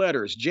capital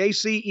letters,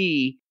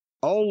 JCE,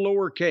 all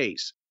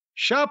lowercase.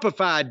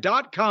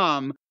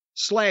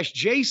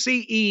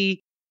 Shopify.com/JCE.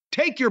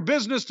 Take your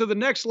business to the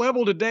next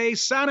level today.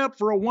 Sign up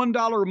for a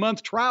 $1 a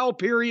month trial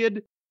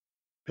period.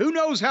 Who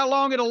knows how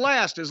long it'll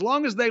last? As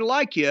long as they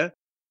like you,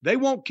 they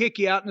won't kick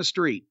you out in the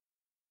street.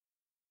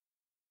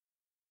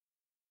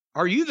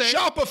 Are you there?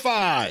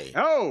 Shopify!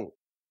 Oh,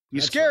 you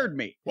scared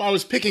me. Well, I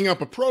was picking up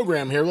a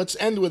program here. Let's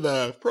end with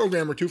a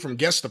program or two from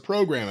Guess the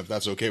Program, if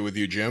that's okay with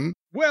you, Jim.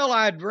 Well,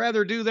 I'd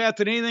rather do that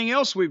than anything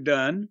else we've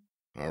done.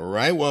 All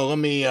right, well, let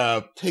me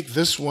take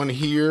this one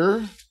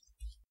here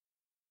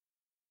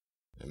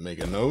and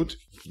make a note.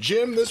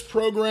 Jim, this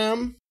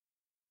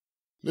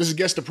is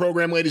Guess the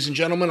Program, ladies and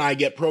gentlemen. I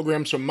get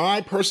programs from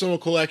my personal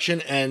collection,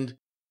 and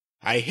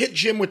I hit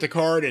Jim with the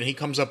card, and he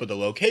comes up with the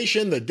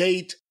location, the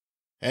date,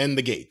 and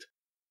the gate.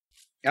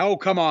 Oh,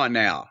 come on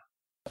now.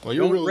 Well,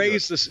 you're don't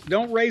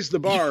raise the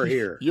bar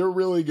here. You're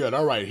really good.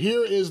 All right,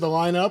 here is the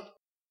lineup.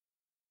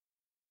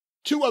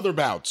 2 other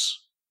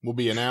bouts will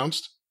be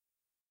announced.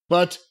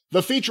 But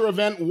the feature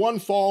event, 1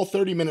 fall,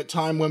 30-minute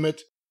time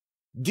limit.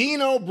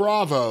 Dino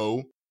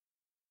Bravo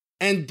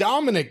and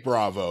Dominic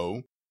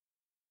Bravo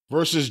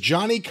versus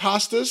Johnny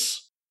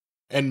Costas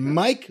and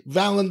Mike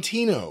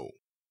Valentino.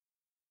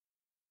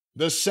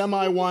 The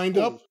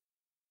semi-windup.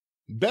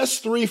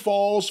 Best 3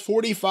 falls,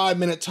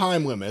 45-minute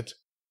time limit.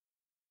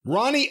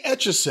 Ronnie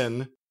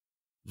Etchison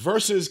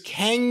versus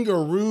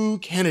Kangaroo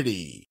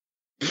Kennedy.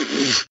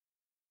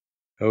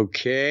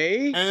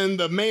 Okay. And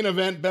the main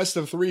event, best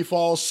of 3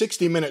 falls,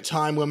 60-minute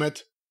time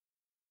limit.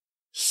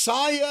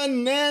 Saya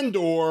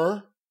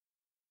Nandor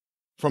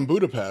from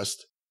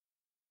Budapest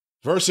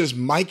versus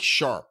Mike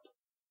Sharp.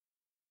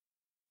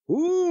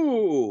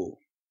 Ooh.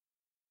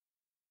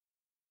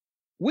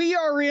 We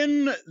are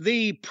in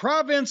the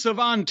province of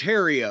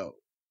Ontario.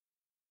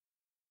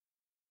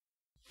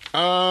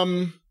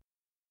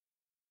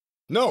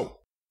 No.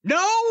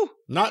 No?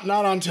 Not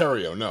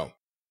Ontario, no.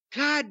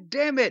 God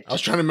damn it. I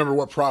was trying to remember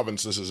what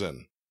province this is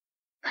in.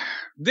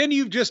 Then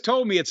you've just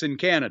told me it's in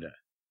Canada.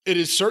 It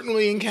is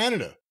certainly in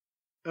Canada.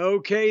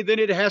 Okay, then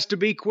it has to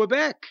be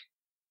Quebec.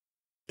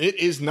 It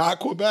is not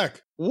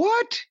Quebec.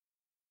 What?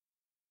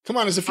 Come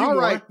on, there's a few All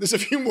more. right. There's a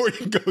few more you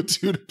can go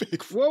to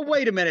pick from. Well,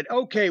 wait a minute.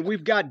 Okay,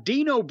 we've got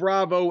Dino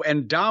Bravo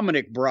and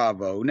Dominic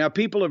Bravo. Now,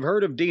 people have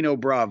heard of Dino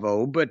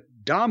Bravo, but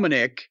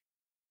Dominic,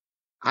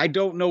 I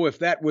don't know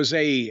if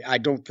I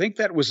don't think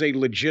that was a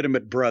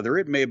legitimate brother.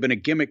 It may have been a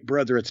gimmick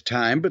brother at the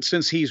time, but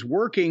since he's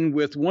working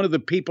with one of the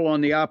people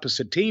on the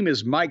opposite team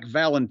is Mike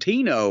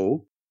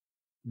Valentino,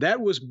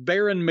 that was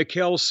Baron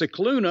Mikel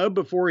Cicluna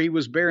before he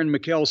was Baron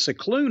Mikel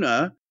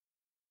Cicluna,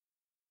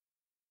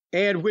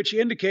 and which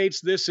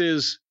indicates this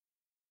is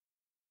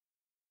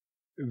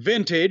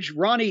vintage.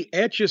 Ronnie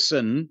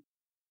Etchison,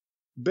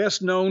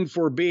 best known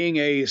for being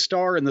a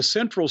star in the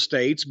Central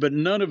States, but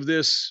none of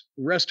this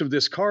rest of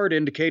this card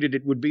indicated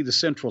it would be the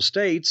Central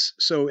States,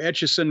 so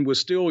Etchison was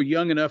still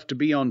young enough to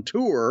be on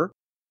tour.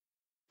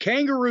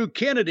 Kangaroo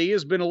Kennedy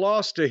has been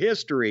lost to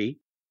history.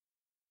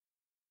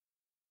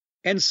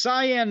 And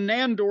Cyan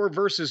Nandor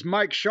versus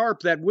Mike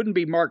Sharp, that wouldn't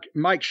be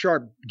Mike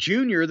Sharp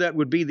Jr., that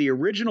would be the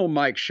original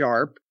Mike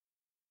Sharp.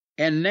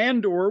 And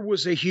Nandor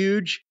was a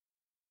huge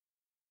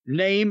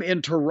name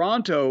in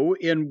Toronto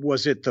in,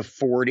 was it the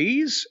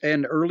 40s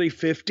and early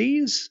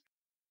 50s?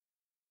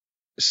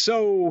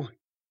 So,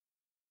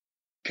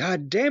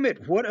 God damn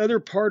it, what other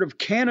part of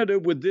Canada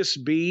would this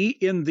be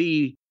in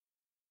the,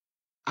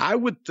 I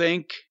would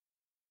think,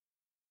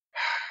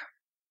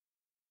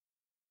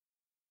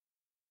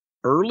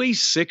 early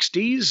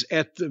 60s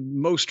at the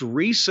most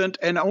recent,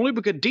 and only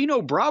because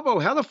Dino Bravo,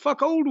 how the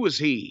fuck old was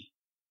he?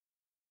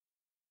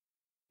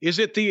 Is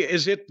it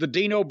the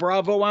Dino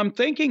Bravo I'm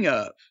thinking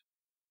of?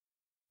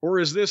 Or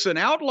is this an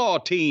outlaw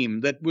team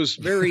that was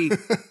very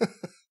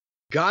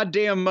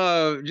goddamn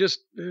just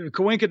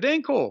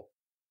coincidental?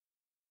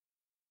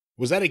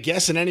 Was that a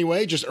guess in any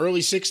way? Just early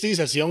 60s?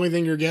 That's the only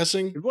thing you're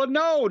guessing? Well,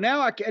 no,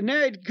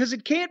 because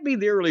it can't be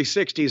the early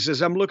 60s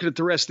as I'm looking at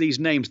the rest of these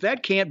names.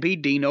 That can't be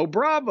Dino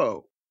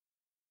Bravo.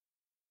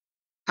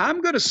 I'm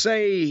going to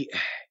say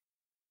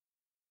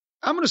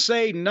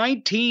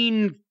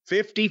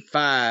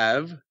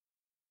 1955.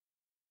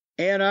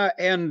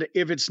 And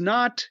if it's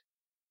not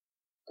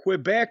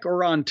Quebec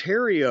or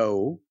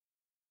Ontario,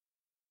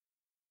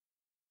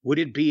 would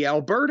it be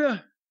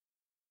Alberta?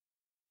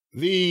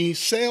 The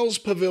Sales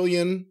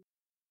Pavilion,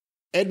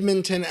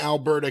 Edmonton,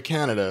 Alberta,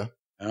 Canada.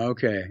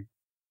 Okay.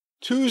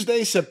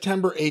 Tuesday,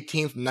 September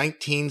 18th,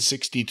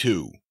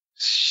 1962.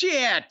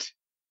 Shit!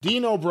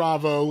 Dino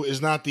Bravo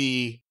is not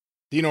the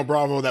Dino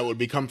Bravo that would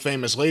become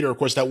famous later. Of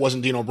course, that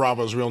wasn't Dino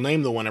Bravo's real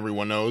name, the one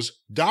everyone knows.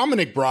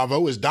 Dominic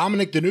Bravo is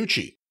Dominic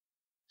DeNucci.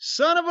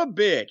 Son of a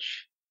bitch.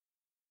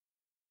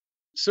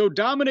 So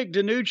Dominic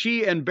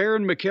DeNucci and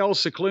Baron Mikel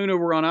Cicluna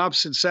were on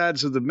opposite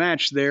sides of the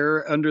match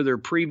there under their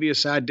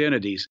previous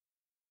identities.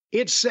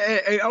 It's,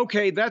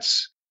 okay,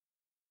 that's,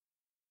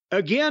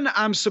 again,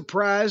 I'm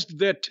surprised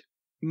that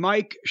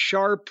Mike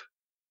Sharp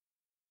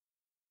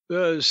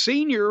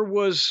Sr.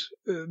 was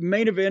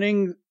main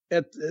eventing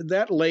at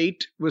that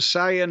late with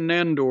Cyan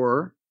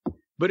Nandor.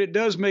 But it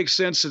does make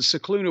sense that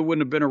Cicluna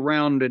wouldn't have been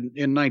around in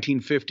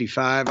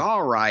 1955.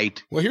 All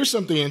right. Well, here's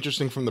something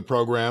interesting from the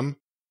program.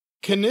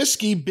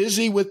 Kiniski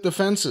busy with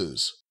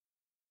defenses.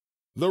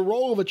 The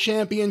role of a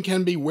champion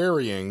can be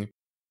wearying.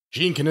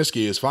 Gene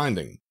Kiniski is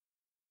finding.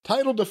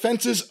 Title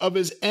defenses of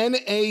his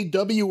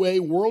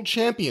NAWA World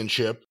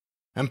Championship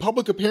and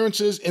public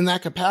appearances in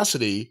that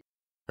capacity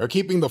are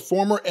keeping the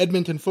former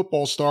Edmonton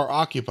football star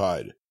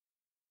occupied.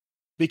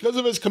 Because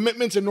of his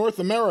commitments in North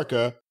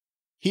America,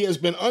 he has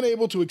been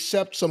unable to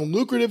accept some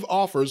lucrative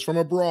offers from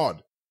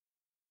abroad.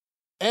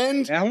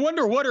 And I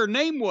wonder what her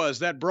name was,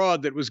 that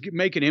broad that was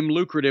making him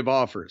lucrative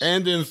offers.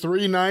 And in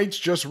 3 nights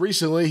just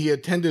recently, he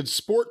attended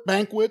sport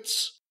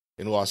banquets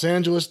in Los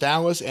Angeles,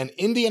 Dallas, and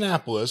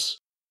Indianapolis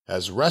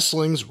as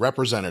wrestling's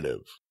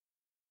representative.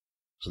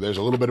 So there's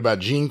a little bit about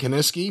Gene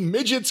Kiniski.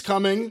 Midget's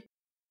coming.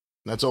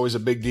 That's always a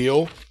big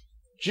deal.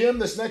 Jim,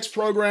 this next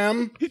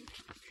program...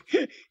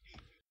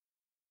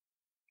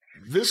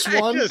 This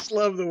one... I just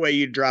love the way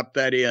you dropped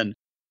that in.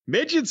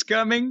 Midget's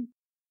coming.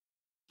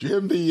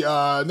 Jim,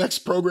 the next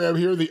program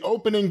here, the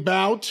opening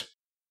bout,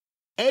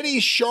 Eddie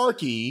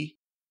Sharkey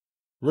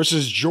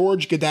versus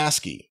George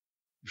Gadaski.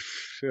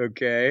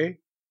 Okay.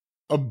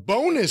 A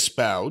bonus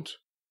bout,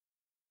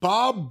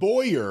 Bob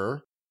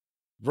Boyer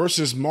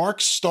versus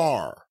Mark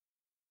Starr.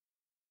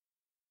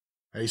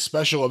 A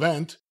special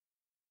event,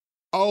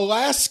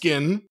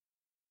 Alaskan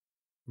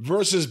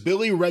versus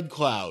Billy Red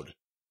Cloud.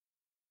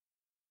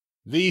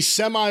 The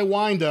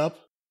semi-windup,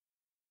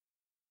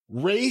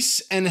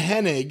 Race and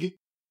Hennig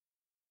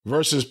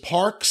versus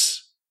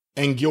Parks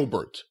and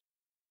Gilbert.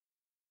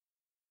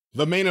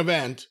 The main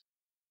event,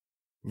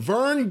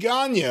 Vern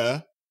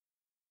Gagne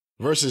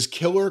versus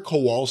Killer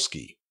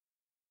Kowalski.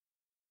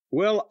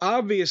 Well,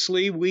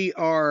 obviously, we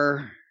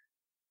are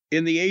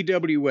in the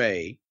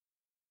AWA.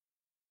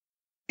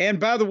 And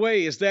by the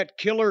way, is that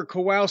Killer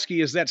Kowalski,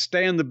 is that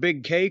Stan the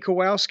Big K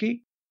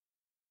Kowalski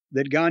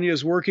that Gagne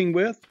is working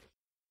with?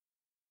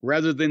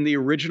 Rather than the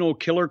original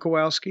Killer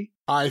Kowalski?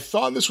 I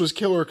thought this was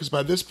Killer because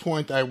by this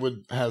point I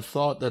would have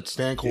thought that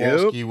Stan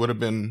Kowalski would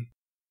have been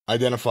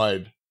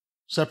identified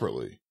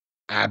separately?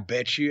 I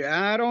bet you,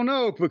 I don't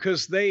know,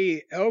 because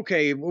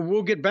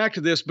we'll get back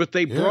to this, but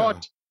they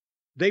brought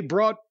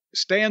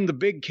Stan the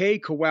Big K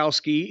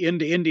Kowalski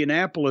into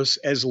Indianapolis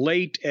as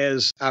late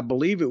as, I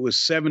believe it was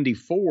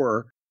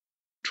 74,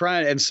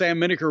 and Sam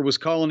Miniker was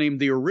calling him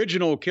the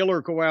original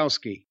Killer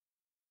Kowalski.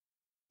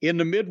 In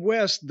the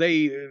Midwest,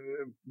 they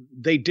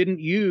didn't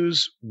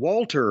use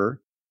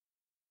Walter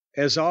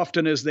as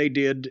often as they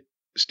did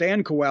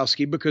Stan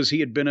Kowalski because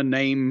he had been a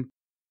name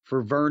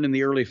for Vern in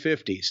the early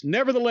 50s.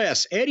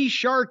 Nevertheless, Eddie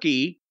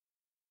Sharkey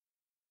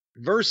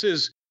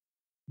versus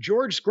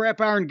George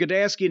Scrap Iron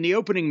Gadaski in the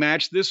opening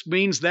match. This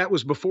means that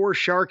was before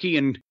Sharkey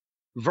and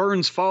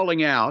Vern's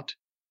falling out.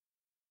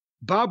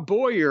 Bob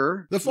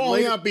Boyer. The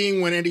falling out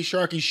being when Eddie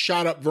Sharkey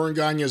shot up Vern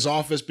Gagne's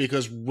office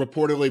because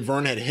reportedly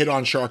Vern had hit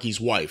on Sharkey's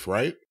wife,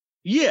 right?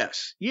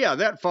 Yes. Yeah,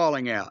 that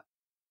falling out.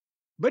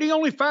 But he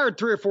only fired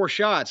 3 or 4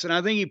 shots, and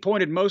I think he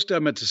pointed most of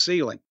them at the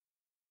ceiling.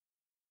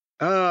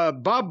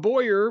 Bob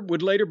Boyer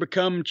would later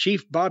become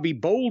Chief Bobby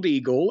Bold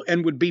Eagle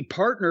and would be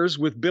partners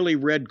with Billy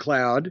Red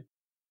Cloud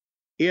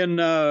in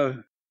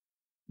the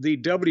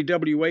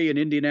WWA in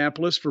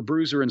Indianapolis for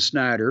Bruiser and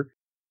Snyder.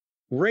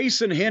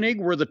 Race and Hennig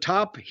were the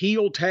top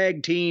heel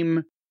tag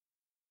team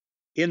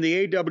in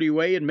the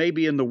AWA and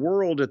maybe in the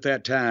world at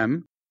that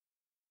time.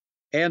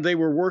 And they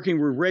were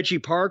working with Reggie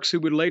Parks, who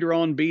would later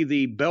on be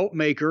the belt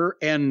maker,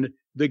 and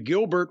the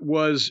Gilbert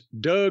was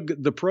Doug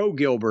the Pro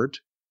Gilbert.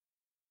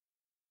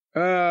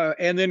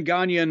 And then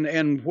Gagne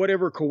and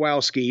whatever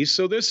Kowalski.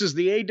 So this is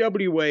the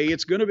AWA.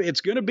 It's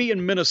gonna be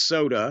in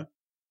Minnesota.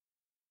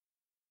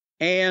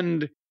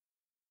 And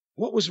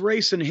what was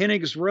Race and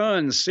Hennig's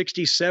run?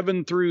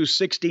 67 through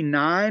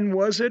 69,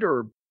 was it?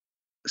 Or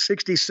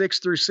 66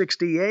 through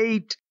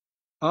 68?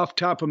 Off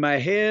top of my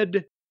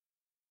head.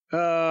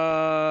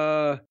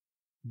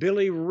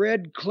 Billy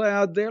Red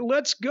Cloud there.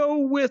 Let's go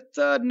with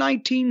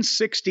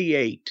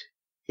 1968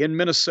 in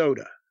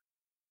Minnesota.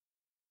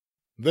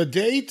 The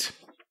date?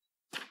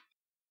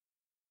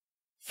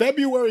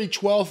 February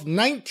 12th,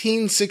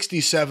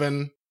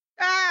 1967.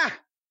 I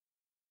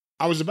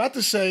was about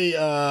to say,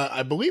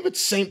 I believe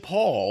it's St.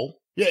 Paul.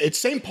 Yeah, it's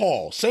St.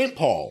 Paul. St.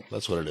 Paul.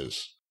 That's what it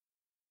is.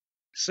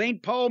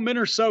 St. Paul,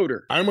 Minnesota.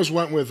 I almost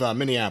went with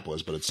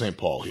Minneapolis, but it's St.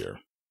 Paul here.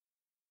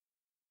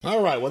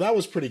 All right, well, that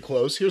was pretty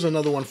close. Here's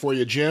another one for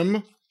you,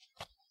 Jim.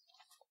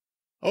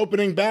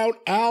 Opening bout,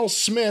 Al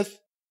Smith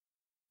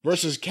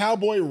versus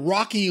Cowboy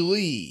Rocky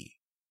Lee.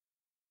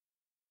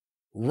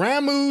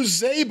 Ramu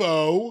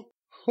Zabo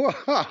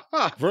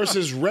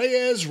versus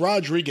Reyes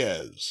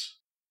Rodriguez.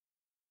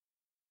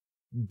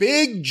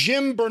 Big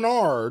Jim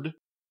Bernard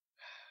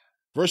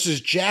versus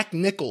Jack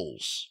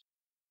Nichols.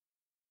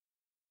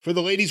 For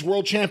the Ladies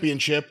World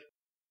Championship,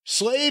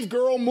 Slave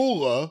Girl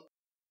Moolah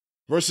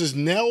versus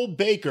Nell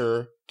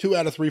Baker, 2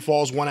 out of 3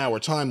 falls, 1 hour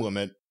time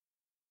limit.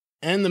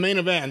 And the main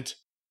event,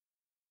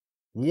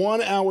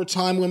 1 hour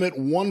time limit,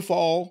 1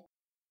 fall,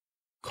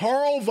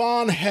 Carl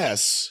Von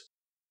Hess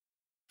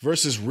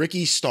versus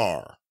Ricky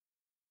Starr.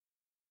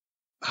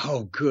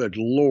 Oh, good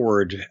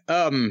Lord.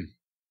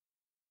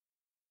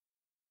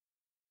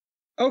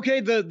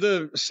 Okay,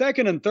 the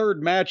second and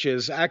third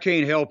matches, I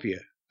can't help you.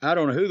 I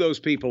don't know who those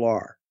people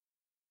are.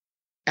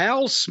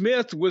 Al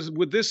Smith,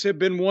 would this have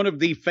been one of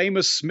the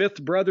famous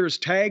Smith Brothers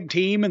tag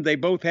team, and they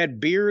both had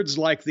beards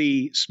like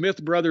the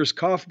Smith Brothers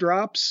cough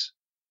drops?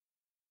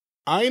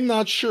 I'm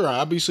not sure.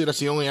 Obviously, that's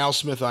the only Al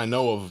Smith I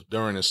know of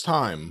during his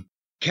time.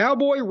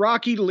 Cowboy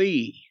Rocky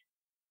Lee.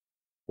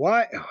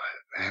 Why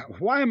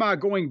am I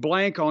going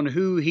blank on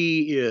who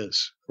he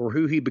is or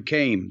who he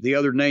became, the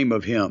other name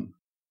of him?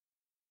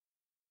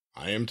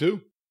 I am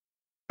too.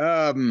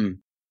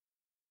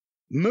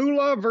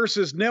 Moolah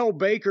versus Nell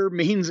Baker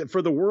means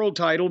for the world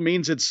title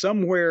means it's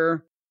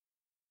somewhere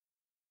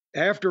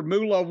after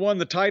Moolah won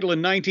the title in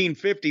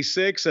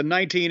 1956 and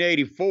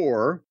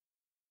 1984.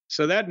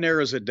 So that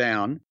narrows it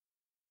down.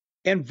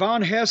 And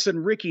Von Hess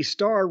and Ricky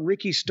Starr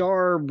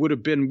would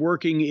have been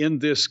working in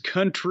this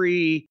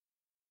country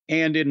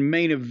and in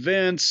main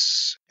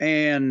events,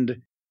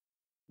 and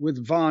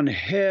with Von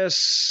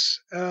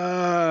Hess,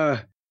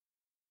 God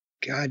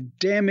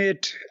damn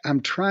it.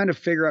 I'm trying to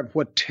figure out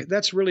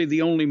that's really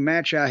the only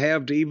match I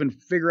have to even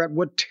figure out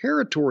what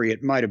territory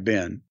it might have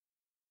been.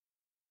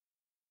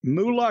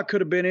 Moolah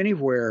could have been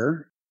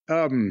anywhere.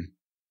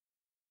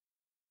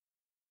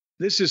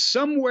 This is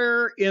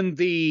somewhere in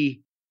the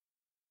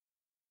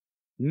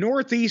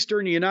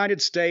northeastern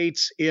United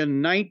States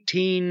in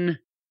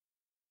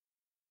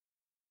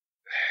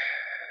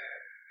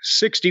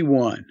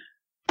 1961.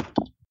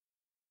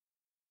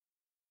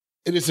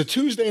 It is a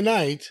Tuesday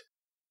night,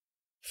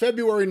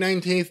 February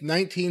 19th,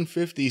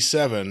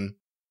 1957.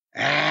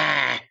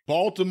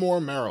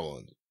 Baltimore,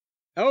 Maryland.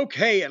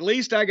 Okay, at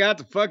least I got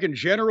the fucking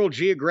general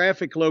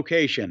geographic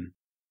location.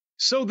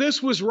 So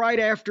this was right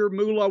after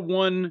Moolah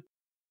won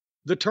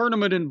the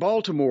tournament in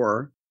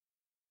Baltimore,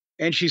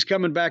 and she's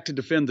coming back to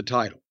defend the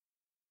title.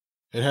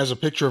 It has a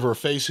picture of her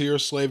face here.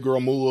 Slave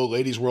Girl Moolah,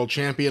 Ladies World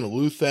Champion.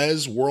 Lou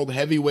Thez, World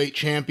Heavyweight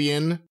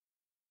Champion.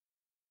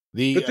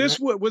 But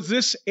was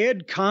this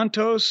Ed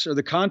Contos or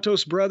the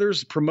Contos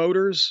brothers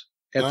promoters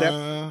at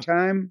that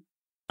time?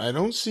 I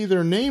don't see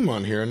their name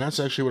on here, and that's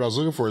actually what I was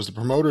looking for, is the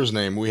promoter's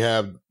name. We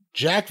have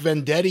Jack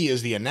Vendetti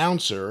as the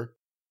announcer,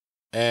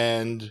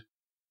 and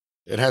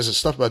it has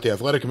stuff about the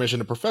Athletic Commission.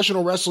 The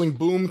professional wrestling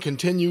boom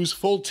continues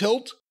full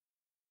tilt.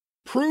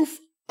 Proof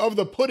of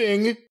the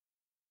pudding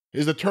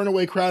is the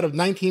turnaway crowd of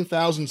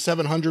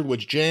 19,700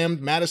 which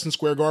jammed Madison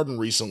Square Garden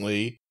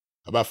recently.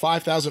 About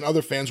 5,000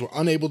 other fans were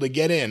unable to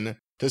get in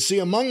to see,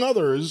 among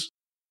others,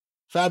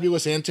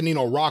 fabulous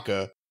Antonino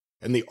Rocca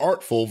and the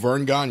artful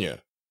Vern Gagne.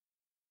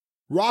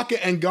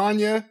 Rocca and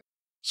Gagne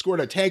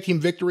scored a tag team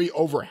victory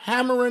over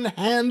Hammer and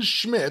Hans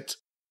Schmidt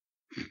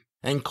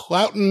and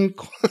Clouton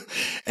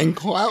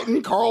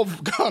Carl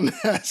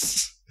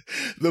Gonnes,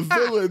 the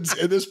villains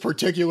in this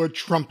particular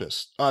Trump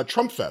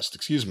Fest,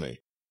 excuse me.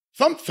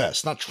 Thump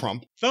Fest, not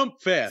Trump.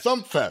 Thump Fest.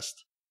 Thump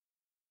Fest.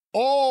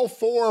 All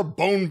four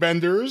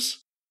Bonebenders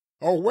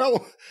are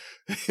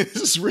this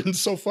is written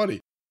so funny.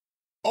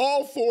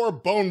 All four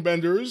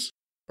Bonebenders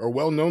are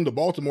well known to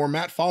Baltimore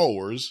Matt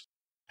followers,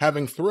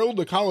 having thrilled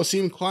the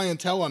Coliseum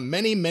clientele on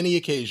many, many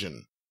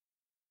occasions.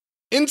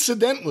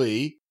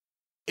 Incidentally,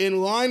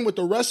 in line with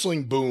the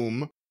wrestling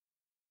boom,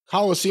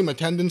 Coliseum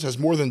attendance has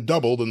more than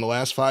doubled in the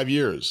last 5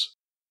 years.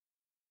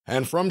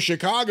 And from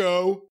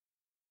Chicago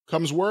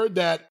comes word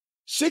that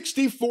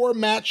 64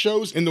 match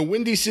shows in the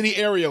Windy City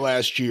area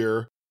last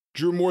year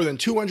drew more than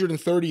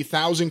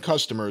 230,000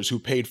 customers who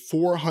paid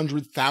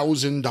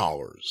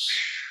 $400,000.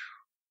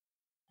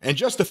 And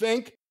just to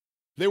think,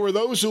 there were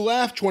those who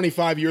laughed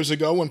 25 years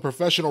ago when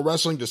professional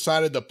wrestling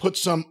decided to put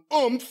some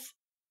oomph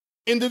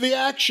into the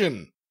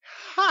action.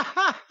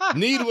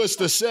 Needless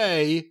to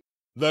say,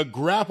 the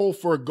Grapple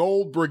for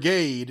Gold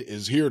Brigade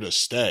is here to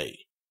stay.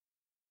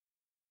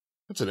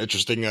 That's an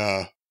interesting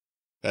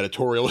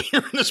editorial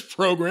here in this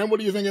program. What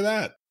do you think of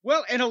that?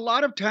 Well, and a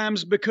lot of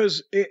times,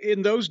 because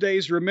in those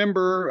days,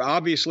 remember,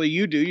 obviously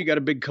you got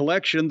a big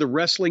collection, the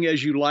Wrestling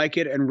As You Like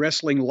It and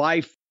Wrestling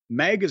Life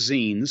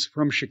magazines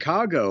from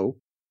Chicago.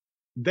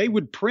 They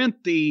would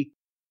print the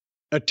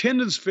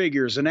attendance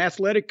figures and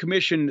Athletic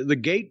Commission, the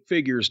gate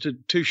figures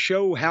to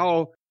show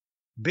how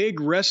big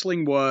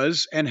wrestling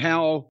was and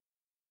how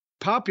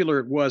popular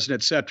it was, and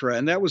et cetera.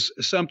 And that was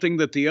something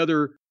that the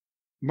other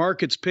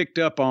markets picked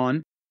up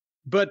on.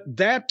 But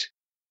that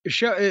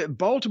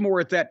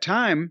Baltimore at that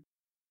time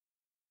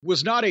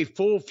was not a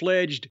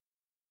full-fledged,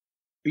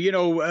 there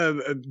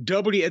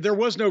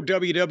was no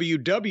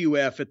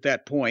WWF at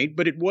that point,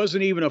 but it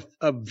wasn't even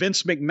a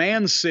Vince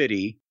McMahon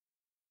city.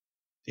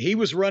 He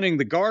was running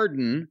the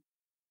Garden,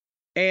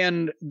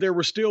 and there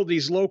were still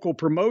these local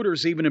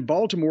promoters even in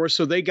Baltimore,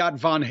 so they got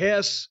Von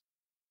Hess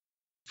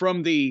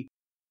from the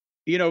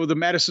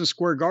Madison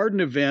Square Garden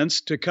events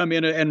to come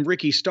in, and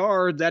Ricky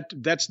Starr,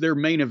 that's their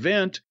main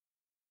event.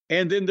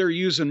 And then they're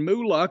using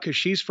Moolah because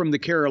she's from the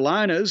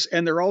Carolinas,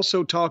 and they're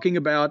also talking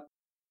about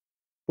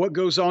what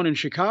goes on in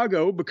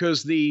Chicago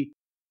because the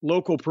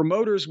local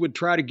promoters would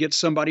try to get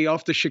somebody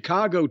off the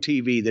Chicago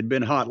TV that'd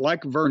been hot,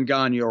 like Vern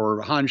Gagne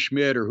or Hans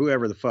Schmidt or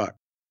whoever the fuck.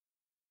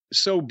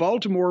 So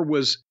Baltimore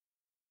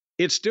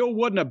it still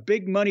wasn't a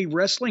big money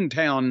wrestling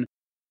town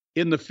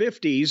in the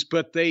 50s,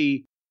 but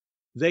they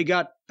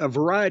got a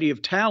variety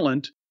of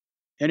talent,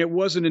 and it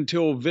wasn't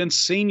until Vince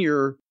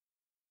Sr.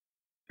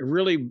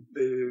 really,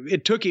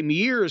 it took him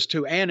years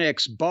to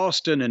annex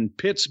Boston and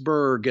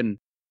Pittsburgh and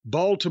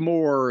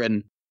Baltimore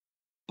and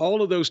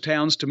all of those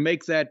towns to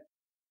make that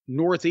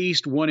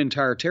Northeast one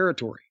entire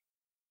territory.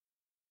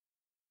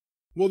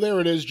 Well, there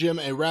it is, Jim.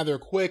 A rather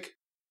quick,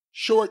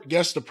 short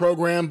guess the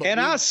program. But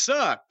I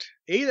sucked.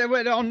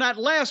 On that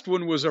last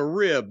one was a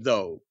rib,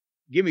 though.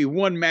 Give me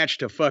one match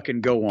to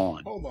fucking go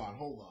on. Hold on.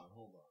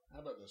 How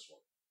about this one?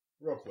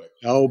 Real quick.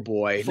 Oh,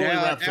 boy. Before we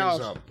wrap things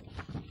up.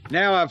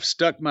 Now I've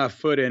stuck my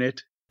foot in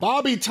it.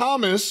 Bobby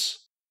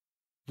Thomas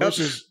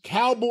versus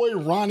Cowboy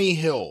Ronnie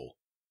Hill.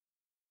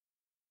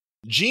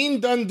 Gene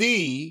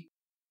Dundee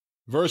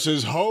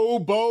versus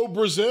Hobo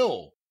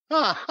Brazil.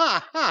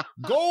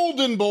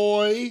 Golden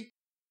Boy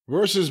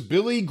versus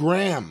Billy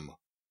Graham.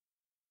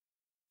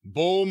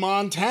 Bull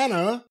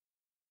Montana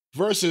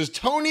versus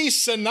Tony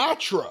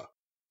Sinatra.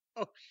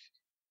 Oh.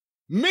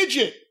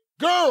 Midget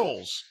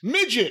girls.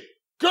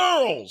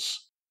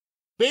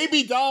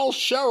 Baby doll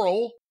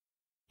Cheryl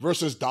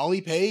versus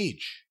Dolly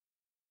Page.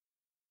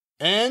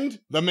 And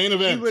the main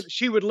event.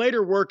 She would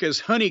later work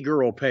as Honey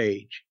Girl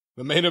Page.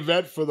 The main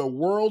event for the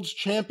World's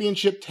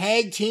Championship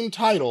Tag Team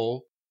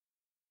title,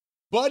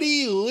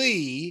 Buddy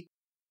Lee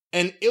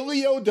and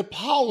Ilio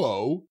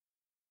DiPaolo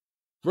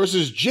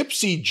versus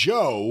Gypsy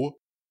Joe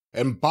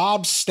and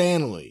Bob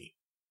Stanley.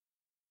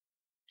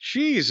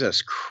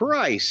 Jesus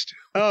Christ.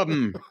 Oh,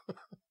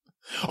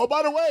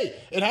 by the way,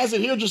 it has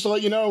it here just to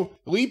let you know,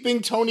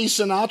 Leaping Tony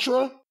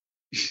Sinatra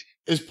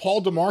is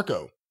Paul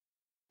DeMarco.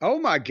 Oh,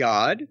 my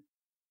God.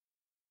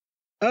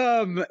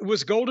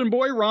 Was Golden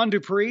Boy Ron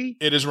Dupree?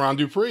 It is Ron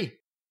Dupree.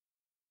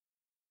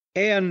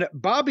 And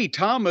Bobby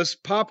Thomas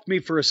popped me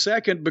for a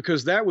second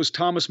because that was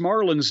Thomas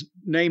Marlin's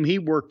name he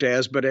worked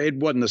as, but it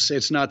wasn't.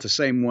 It's not the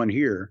same one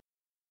here.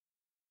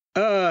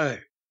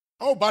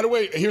 Oh, by the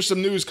way, here's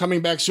some news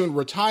coming back soon.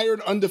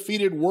 Retired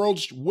undefeated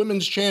world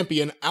women's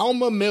champion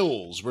Alma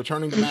Mills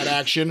returning to mat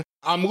action.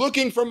 I'm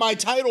looking for my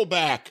title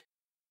back.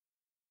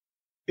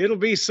 It'll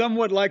be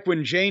somewhat like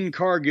when Jane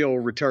Cargill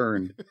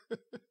returned.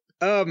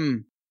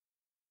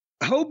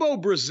 Hobo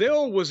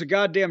Brazil was a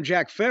goddamn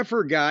Jack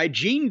Pfeffer guy.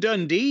 Gene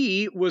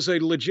Dundee was a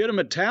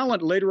legitimate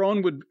talent. Later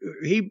on,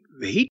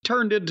 he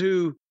turned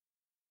into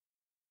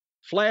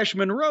Flash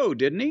Monroe,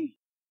 didn't he?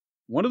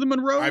 One of the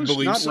Monroes? I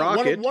believe not so.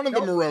 Rocket. One of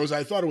the Monroes.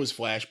 I thought it was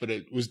Flash, but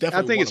it was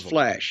definitely I think one it's of them.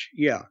 Flash.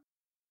 Yeah.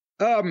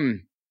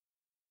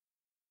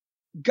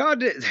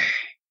 God,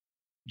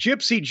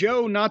 Gypsy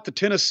Joe, not the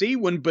Tennessee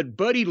one, but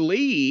Buddy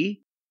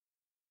Lee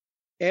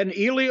and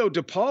Elio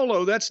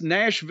DePaulo. That's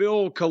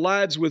Nashville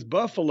collides with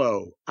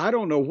Buffalo. I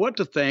don't know what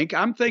to think.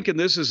 I'm thinking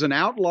this is an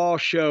outlaw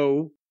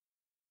show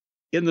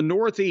in the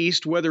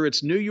Northeast, whether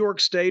it's New York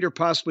State or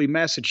possibly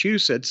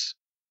Massachusetts,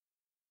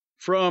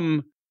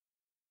 from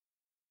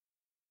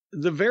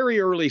the very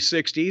early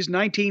 60s,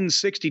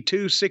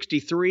 1962,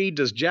 63.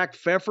 Does Jack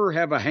Pfeffer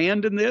have a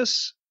hand in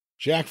this?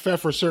 Jack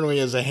Pfeffer certainly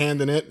has a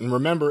hand in it. And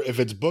remember, if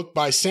it's booked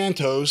by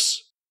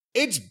Santos,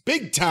 it's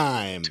big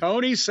time.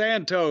 Tony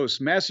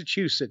Santos,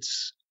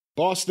 Massachusetts.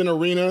 Boston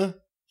Arena,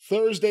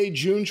 Thursday,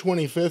 June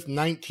 25th,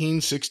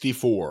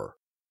 1964.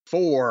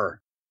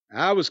 4.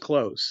 I was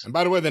close. And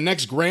by the way, the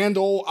next Grand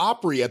Ole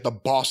Opry at the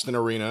Boston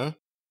Arena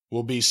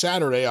will be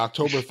Saturday,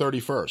 October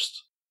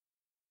 31st.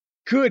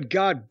 Good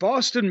God,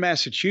 Boston,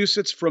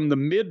 Massachusetts, from the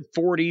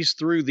mid-40s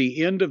through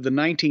the end of the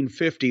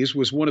 1950s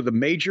was one of the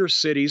major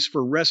cities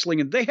for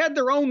wrestling, and they had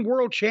their own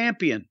world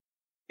champion.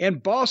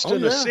 And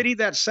Boston, a city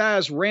that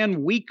size,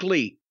 ran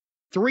weekly,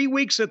 3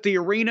 weeks at the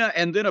arena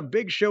and then a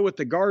big show at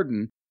the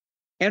Garden.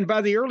 And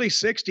by the early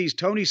 60s,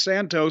 Tony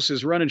Santos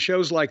is running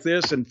shows like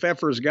this, and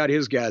Pfeffer's got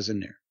his guys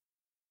in there.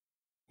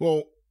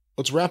 Well,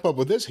 let's wrap up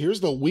with this. Here's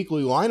the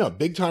weekly lineup.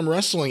 Big Time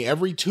Wrestling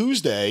every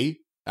Tuesday,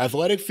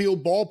 Athletic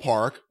Field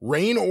Ballpark,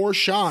 rain or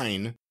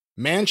shine,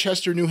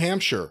 Manchester, New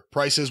Hampshire.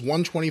 Prices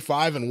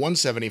 $125 and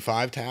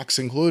 $175, tax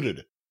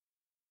included.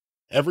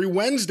 Every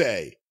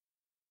Wednesday,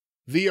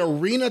 the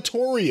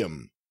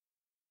Arenatorium,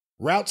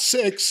 Route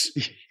 6,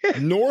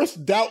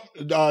 North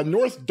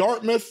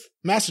Dartmouth,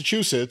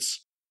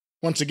 Massachusetts.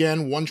 Once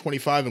again,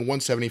 $125 and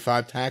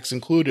 $175, tax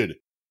included.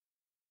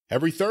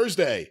 Every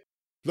Thursday,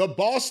 the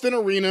Boston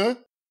Arena,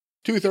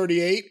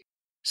 238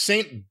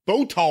 St.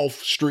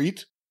 Botolph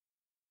Street.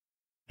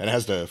 It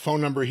has the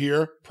phone number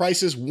here.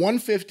 Prices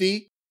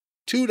 $150,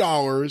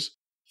 $2,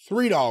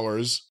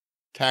 $3,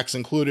 tax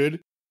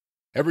included.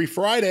 Every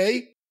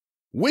Friday,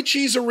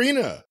 Witchy's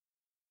Arena,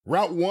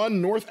 Route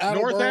 1, North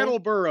Attleboro. North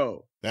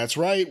Attleboro. That's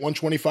right,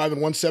 $125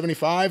 and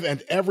 $175.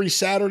 And every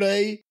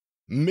Saturday,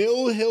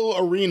 Mill Hill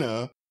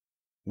Arena,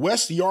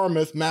 West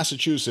Yarmouth,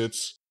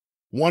 Massachusetts,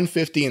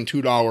 $150 and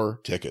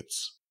 $2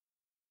 tickets.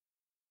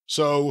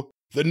 So,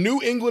 the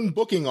New England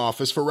booking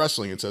office for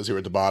wrestling, it says here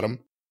at the bottom.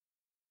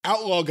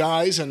 Outlaw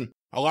guys and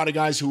a lot of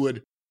guys who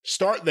would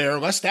start there.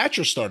 Les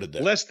Thatcher started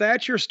there. Les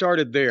Thatcher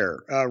started there.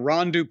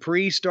 Ron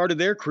Dupree started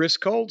there. Chris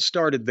Colt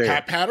started there.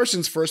 Pat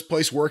Patterson's first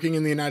place working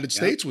in the United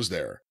States was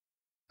there.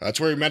 That's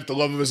where he met the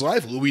love of his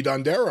life, Louis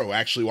Dondero,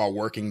 actually, while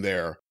working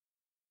there.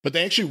 But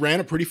they actually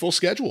ran a pretty full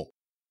schedule.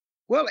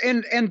 Well,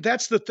 and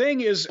that's the thing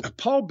is,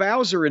 Paul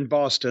Bowser in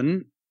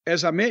Boston,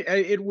 as I meant,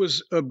 it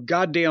was a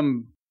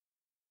goddamn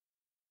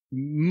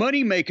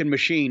money-making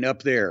machine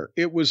up there.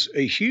 It was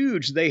a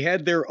huge, they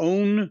had their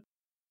own,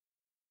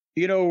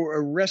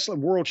 a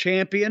wrestling world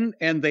champion,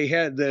 and they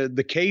had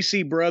the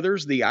Casey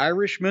brothers, the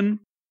Irishmen,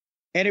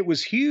 and it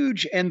was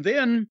huge. And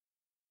then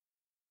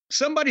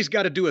somebody's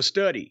got to do a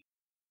study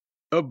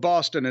of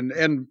Boston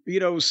and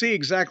see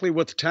exactly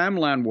what the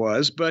timeline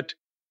was. But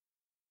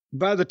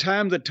by the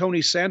time that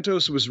Tony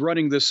Santos was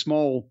running this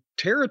small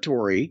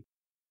territory,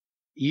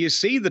 you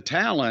see the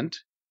talent,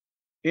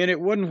 and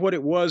it wasn't what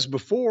it was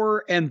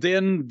before. And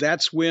then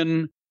that's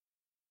when,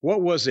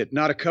 what was it?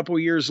 Not a couple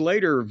years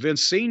later,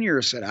 Vince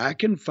Sr. said, I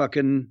can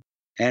fucking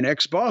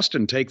annex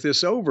Boston, take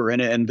this over.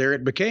 And there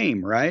it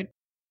became, right?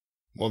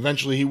 Well,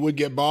 eventually he would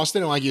get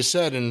Boston, and like you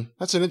said, and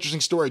that's an interesting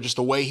story, just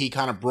the way he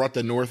kind of brought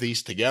the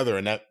Northeast together,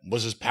 and that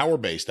was his power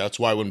base. That's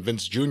why when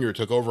Vince Jr.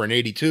 took over in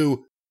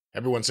 82,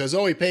 everyone says,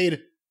 oh, he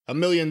paid $1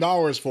 million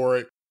for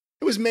it.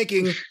 It was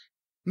making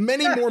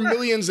many more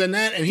millions than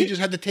that, and he just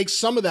had to take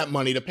some of that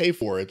money to pay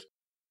for it.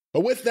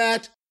 But with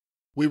that,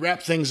 we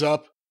wrap things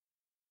up.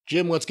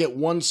 Jim, let's get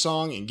one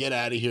song and get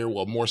out of here.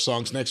 We'll have more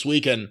songs next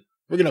week, and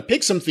we're going to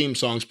pick some theme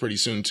songs pretty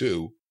soon,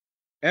 too.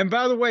 And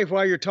by the way,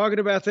 while you're talking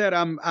about that,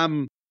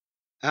 I'm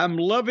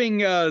loving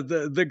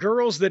the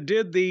girls that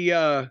did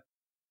the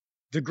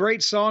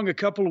great song a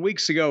couple of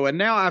weeks ago, and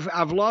now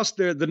I've lost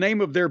the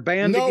name of their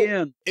band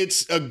again.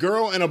 It's a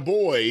girl and a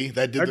boy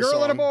that did the song. A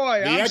girl and a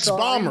boy. The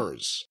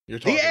X-Bombers. You're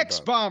talking the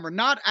X-Bomber,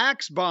 not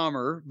Axe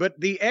Bomber, but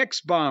the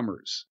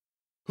X-Bombers.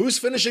 Whose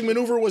finishing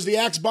maneuver was the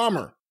Axe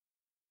Bomber?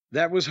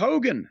 That was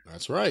Hogan.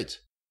 That's right.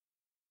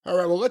 All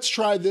right, well, let's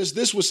try this.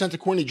 This was sent to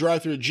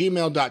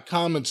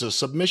cornydrivethrue@gmail.com. It's a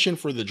submission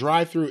for the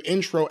drive-through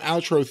intro,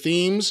 outro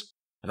themes.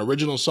 an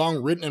original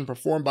song written and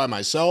performed by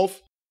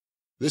myself.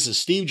 This is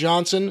Steve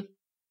Johnson,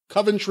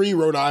 Coventry,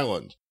 Rhode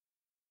Island.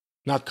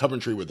 Not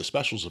Coventry where the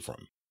specials are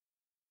from.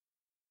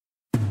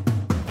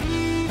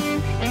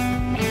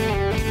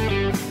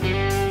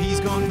 He's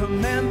gone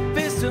from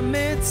Memphis to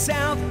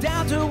Mid-South,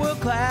 down to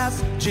world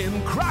class, Jim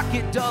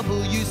Crockett,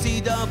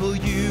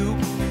 WCW.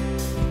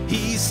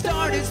 He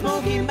started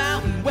Smoky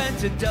Mountain, went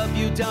to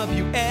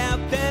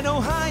WWF, then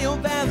Ohio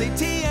Valley,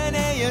 TNA,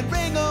 and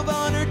Ring of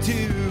Honor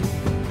too.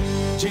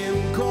 Jim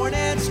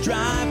Cornette's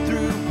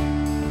drive-thru,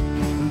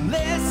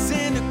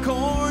 listen to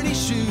Corny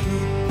shoot.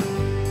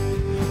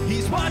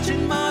 He's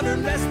watching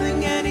modern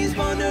wrestling and he's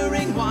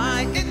wondering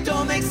why it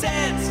don't make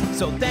sense.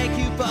 So thank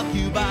you, fuck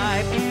you,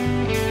 bye.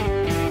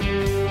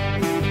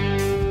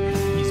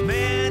 He's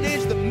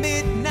managed the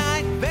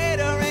Midnight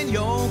Vader and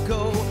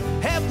Yoko,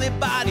 Heavenly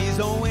Bodies,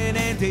 Owen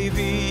and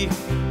Davey.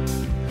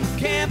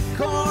 Camp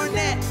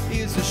Cornette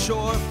is a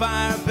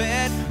surefire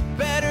bet,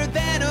 better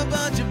than a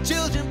bunch of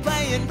children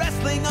playing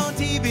wrestling on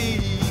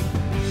TV.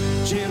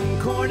 Jim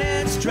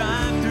Cornette's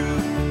drive-thru,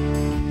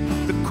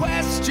 the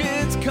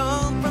questions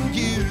come from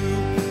you.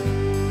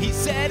 He's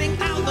setting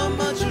out the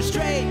muncher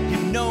straight, you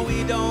know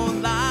he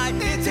don't lie.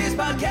 It's his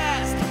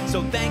podcast,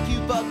 so thank you,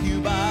 fuck you,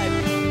 bye.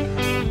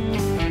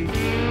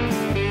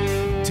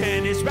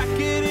 Tennis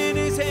racket in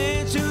his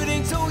hand,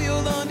 shooting so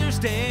you'll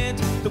understand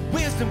the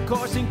wisdom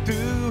coursing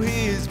through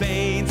his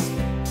veins.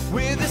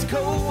 With his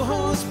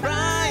co-host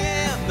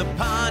Brian, the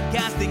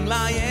podcasting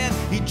lion,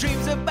 he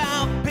dreams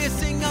about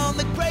pissing on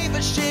the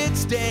gravest shit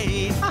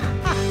stain.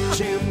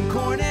 Jim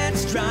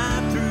Cornette's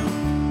drive-thru,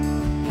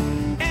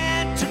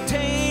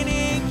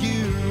 entertaining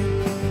you.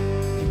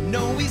 You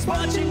know he's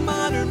watching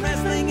modern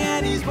wrestling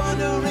and he's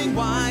wondering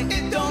why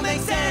it don't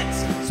make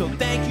sense. So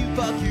thank you,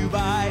 fuck you,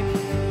 bye.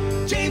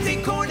 James E.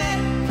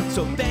 Cornette,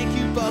 so thank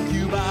you, fuck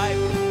you, bye.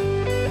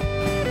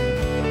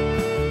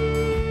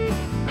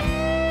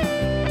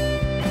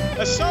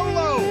 A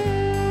solo.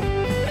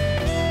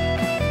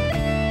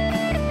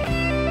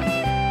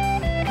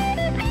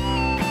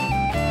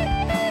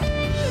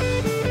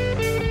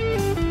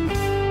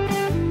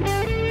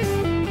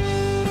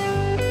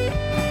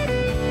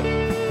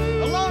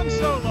 A long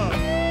solo.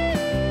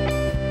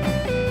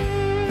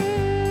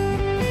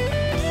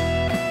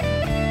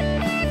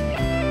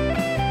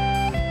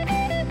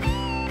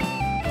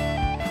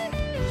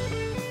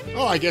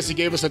 Oh, I guess he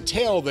gave us a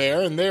tail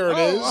there, and there it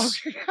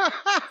is. Okay.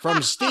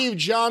 From Steve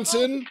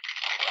Johnson.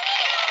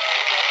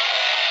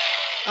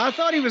 I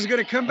thought he was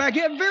going to come back.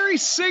 Yeah, very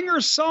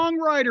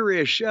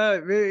singer-songwriter-ish.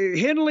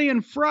 Henley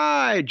and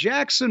Fry,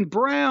 Jackson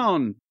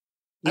Brown,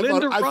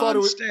 Linda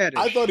Ronstadt.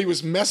 I thought he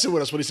was messing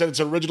with us when he said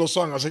it's an original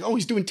song. I was like, oh,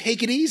 he's doing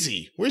Take It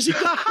Easy. Where's he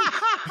going?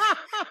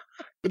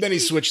 But then he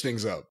switched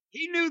things up.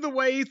 He knew the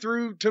way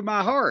through to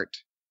my heart.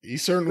 He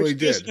certainly Which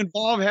did. doesn't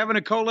involve having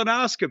a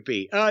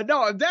colonoscopy.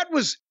 No, that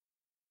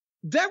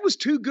was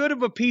too good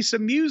of a piece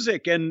of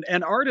music and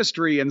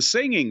artistry and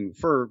singing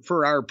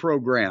for our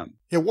program.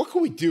 Yeah, what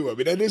can we do? I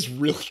mean, that is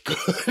really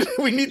good.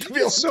 We need to be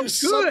able It's to so do good.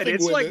 something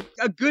It's with like it.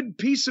 a good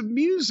piece of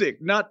music,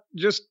 not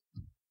just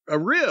a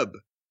rib.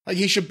 Like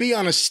he should be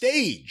on a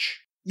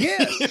stage.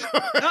 Yes.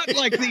 Not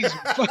like these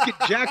fucking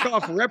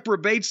jack-off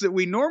reprobates that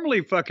we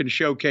normally fucking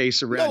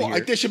showcase around No, here.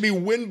 like there should be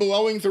wind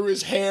blowing through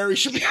his hair. He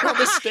should be on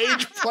the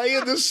stage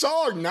playing this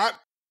song, not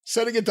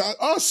setting it to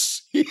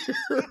us here.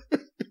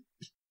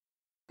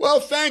 Well,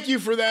 thank you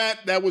for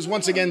that. That was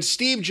once again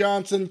Steve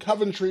Johnson,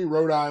 Coventry,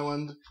 Rhode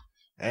Island.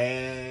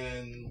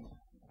 And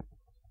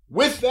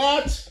with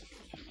that...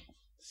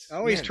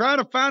 Oh, he's trying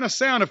to find a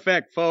sound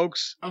effect,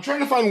 folks. I'm trying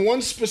to find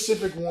one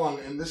specific one,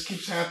 and this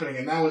keeps happening.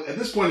 And now, at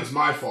this point, it's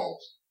my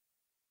fault.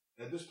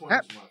 At this point,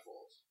 it's my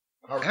fault.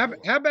 All right.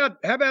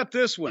 How about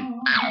this one?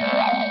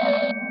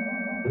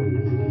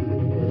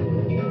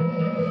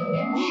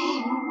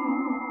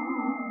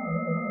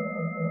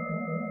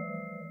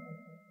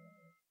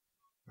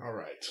 All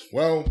right.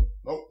 Well,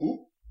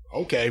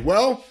 okay.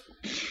 Well,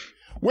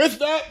 with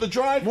that, the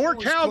drive. More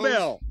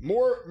cowbell.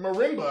 More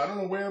marimba. I don't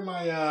know where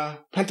my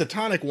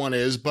pentatonic one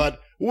is, but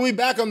we'll be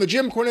back on the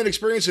Jim Cornette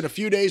Experience in a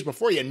few days.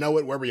 Before you know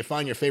it, wherever you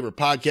find your favorite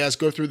podcast,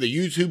 go through the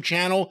YouTube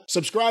channel.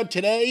 Subscribe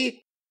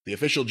today, the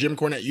official Jim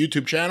Cornette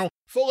YouTube channel.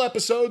 Full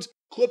episodes,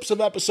 clips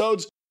of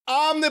episodes,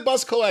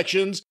 omnibus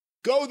collections.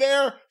 Go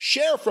there,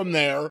 share from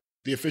there,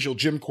 the official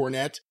Jim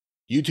Cornette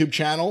YouTube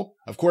channel.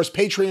 Of course,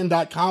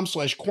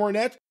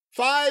 patreon.com/Cornette.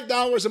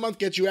 $5 a month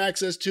gets you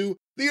access to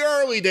the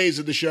early days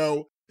of the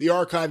show, the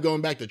archive going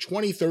back to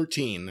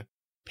 2013,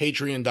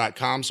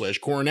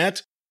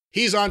 patreon.com/Cornette.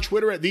 He's on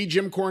Twitter at the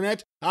Jim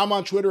Cornette. I'm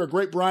on Twitter at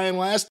Great Brian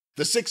Last,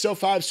 the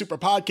 605 Super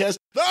Podcast,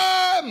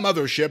 the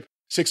Mothership,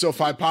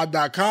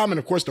 605pod.com, and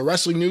of course the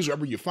wrestling news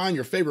wherever you find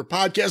your favorite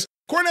podcast.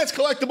 Cornette's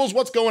Collectibles,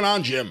 what's going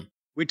on, Jim?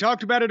 We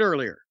talked about it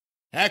earlier.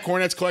 At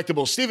Cornette's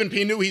Collectibles, Stephen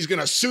P. knew he's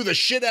going to sue the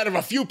shit out of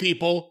a few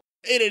people.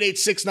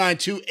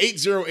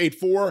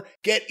 888-692-8084.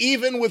 Get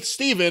even with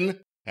Stephen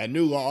at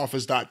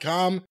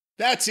newlawoffice.com.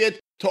 That's it.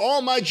 To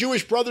all my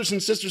Jewish brothers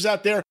and sisters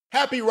out there,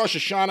 happy Rosh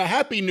Hashanah,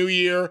 happy New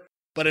Year.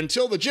 But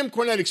until the Jim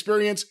Cornette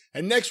Experience,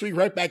 and next week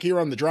right back here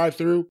on The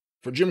Drive-Thru,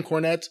 For Jim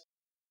Cornette,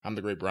 I'm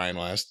the great Brian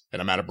Last,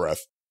 and I'm out of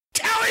breath.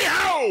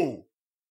 Tally-ho!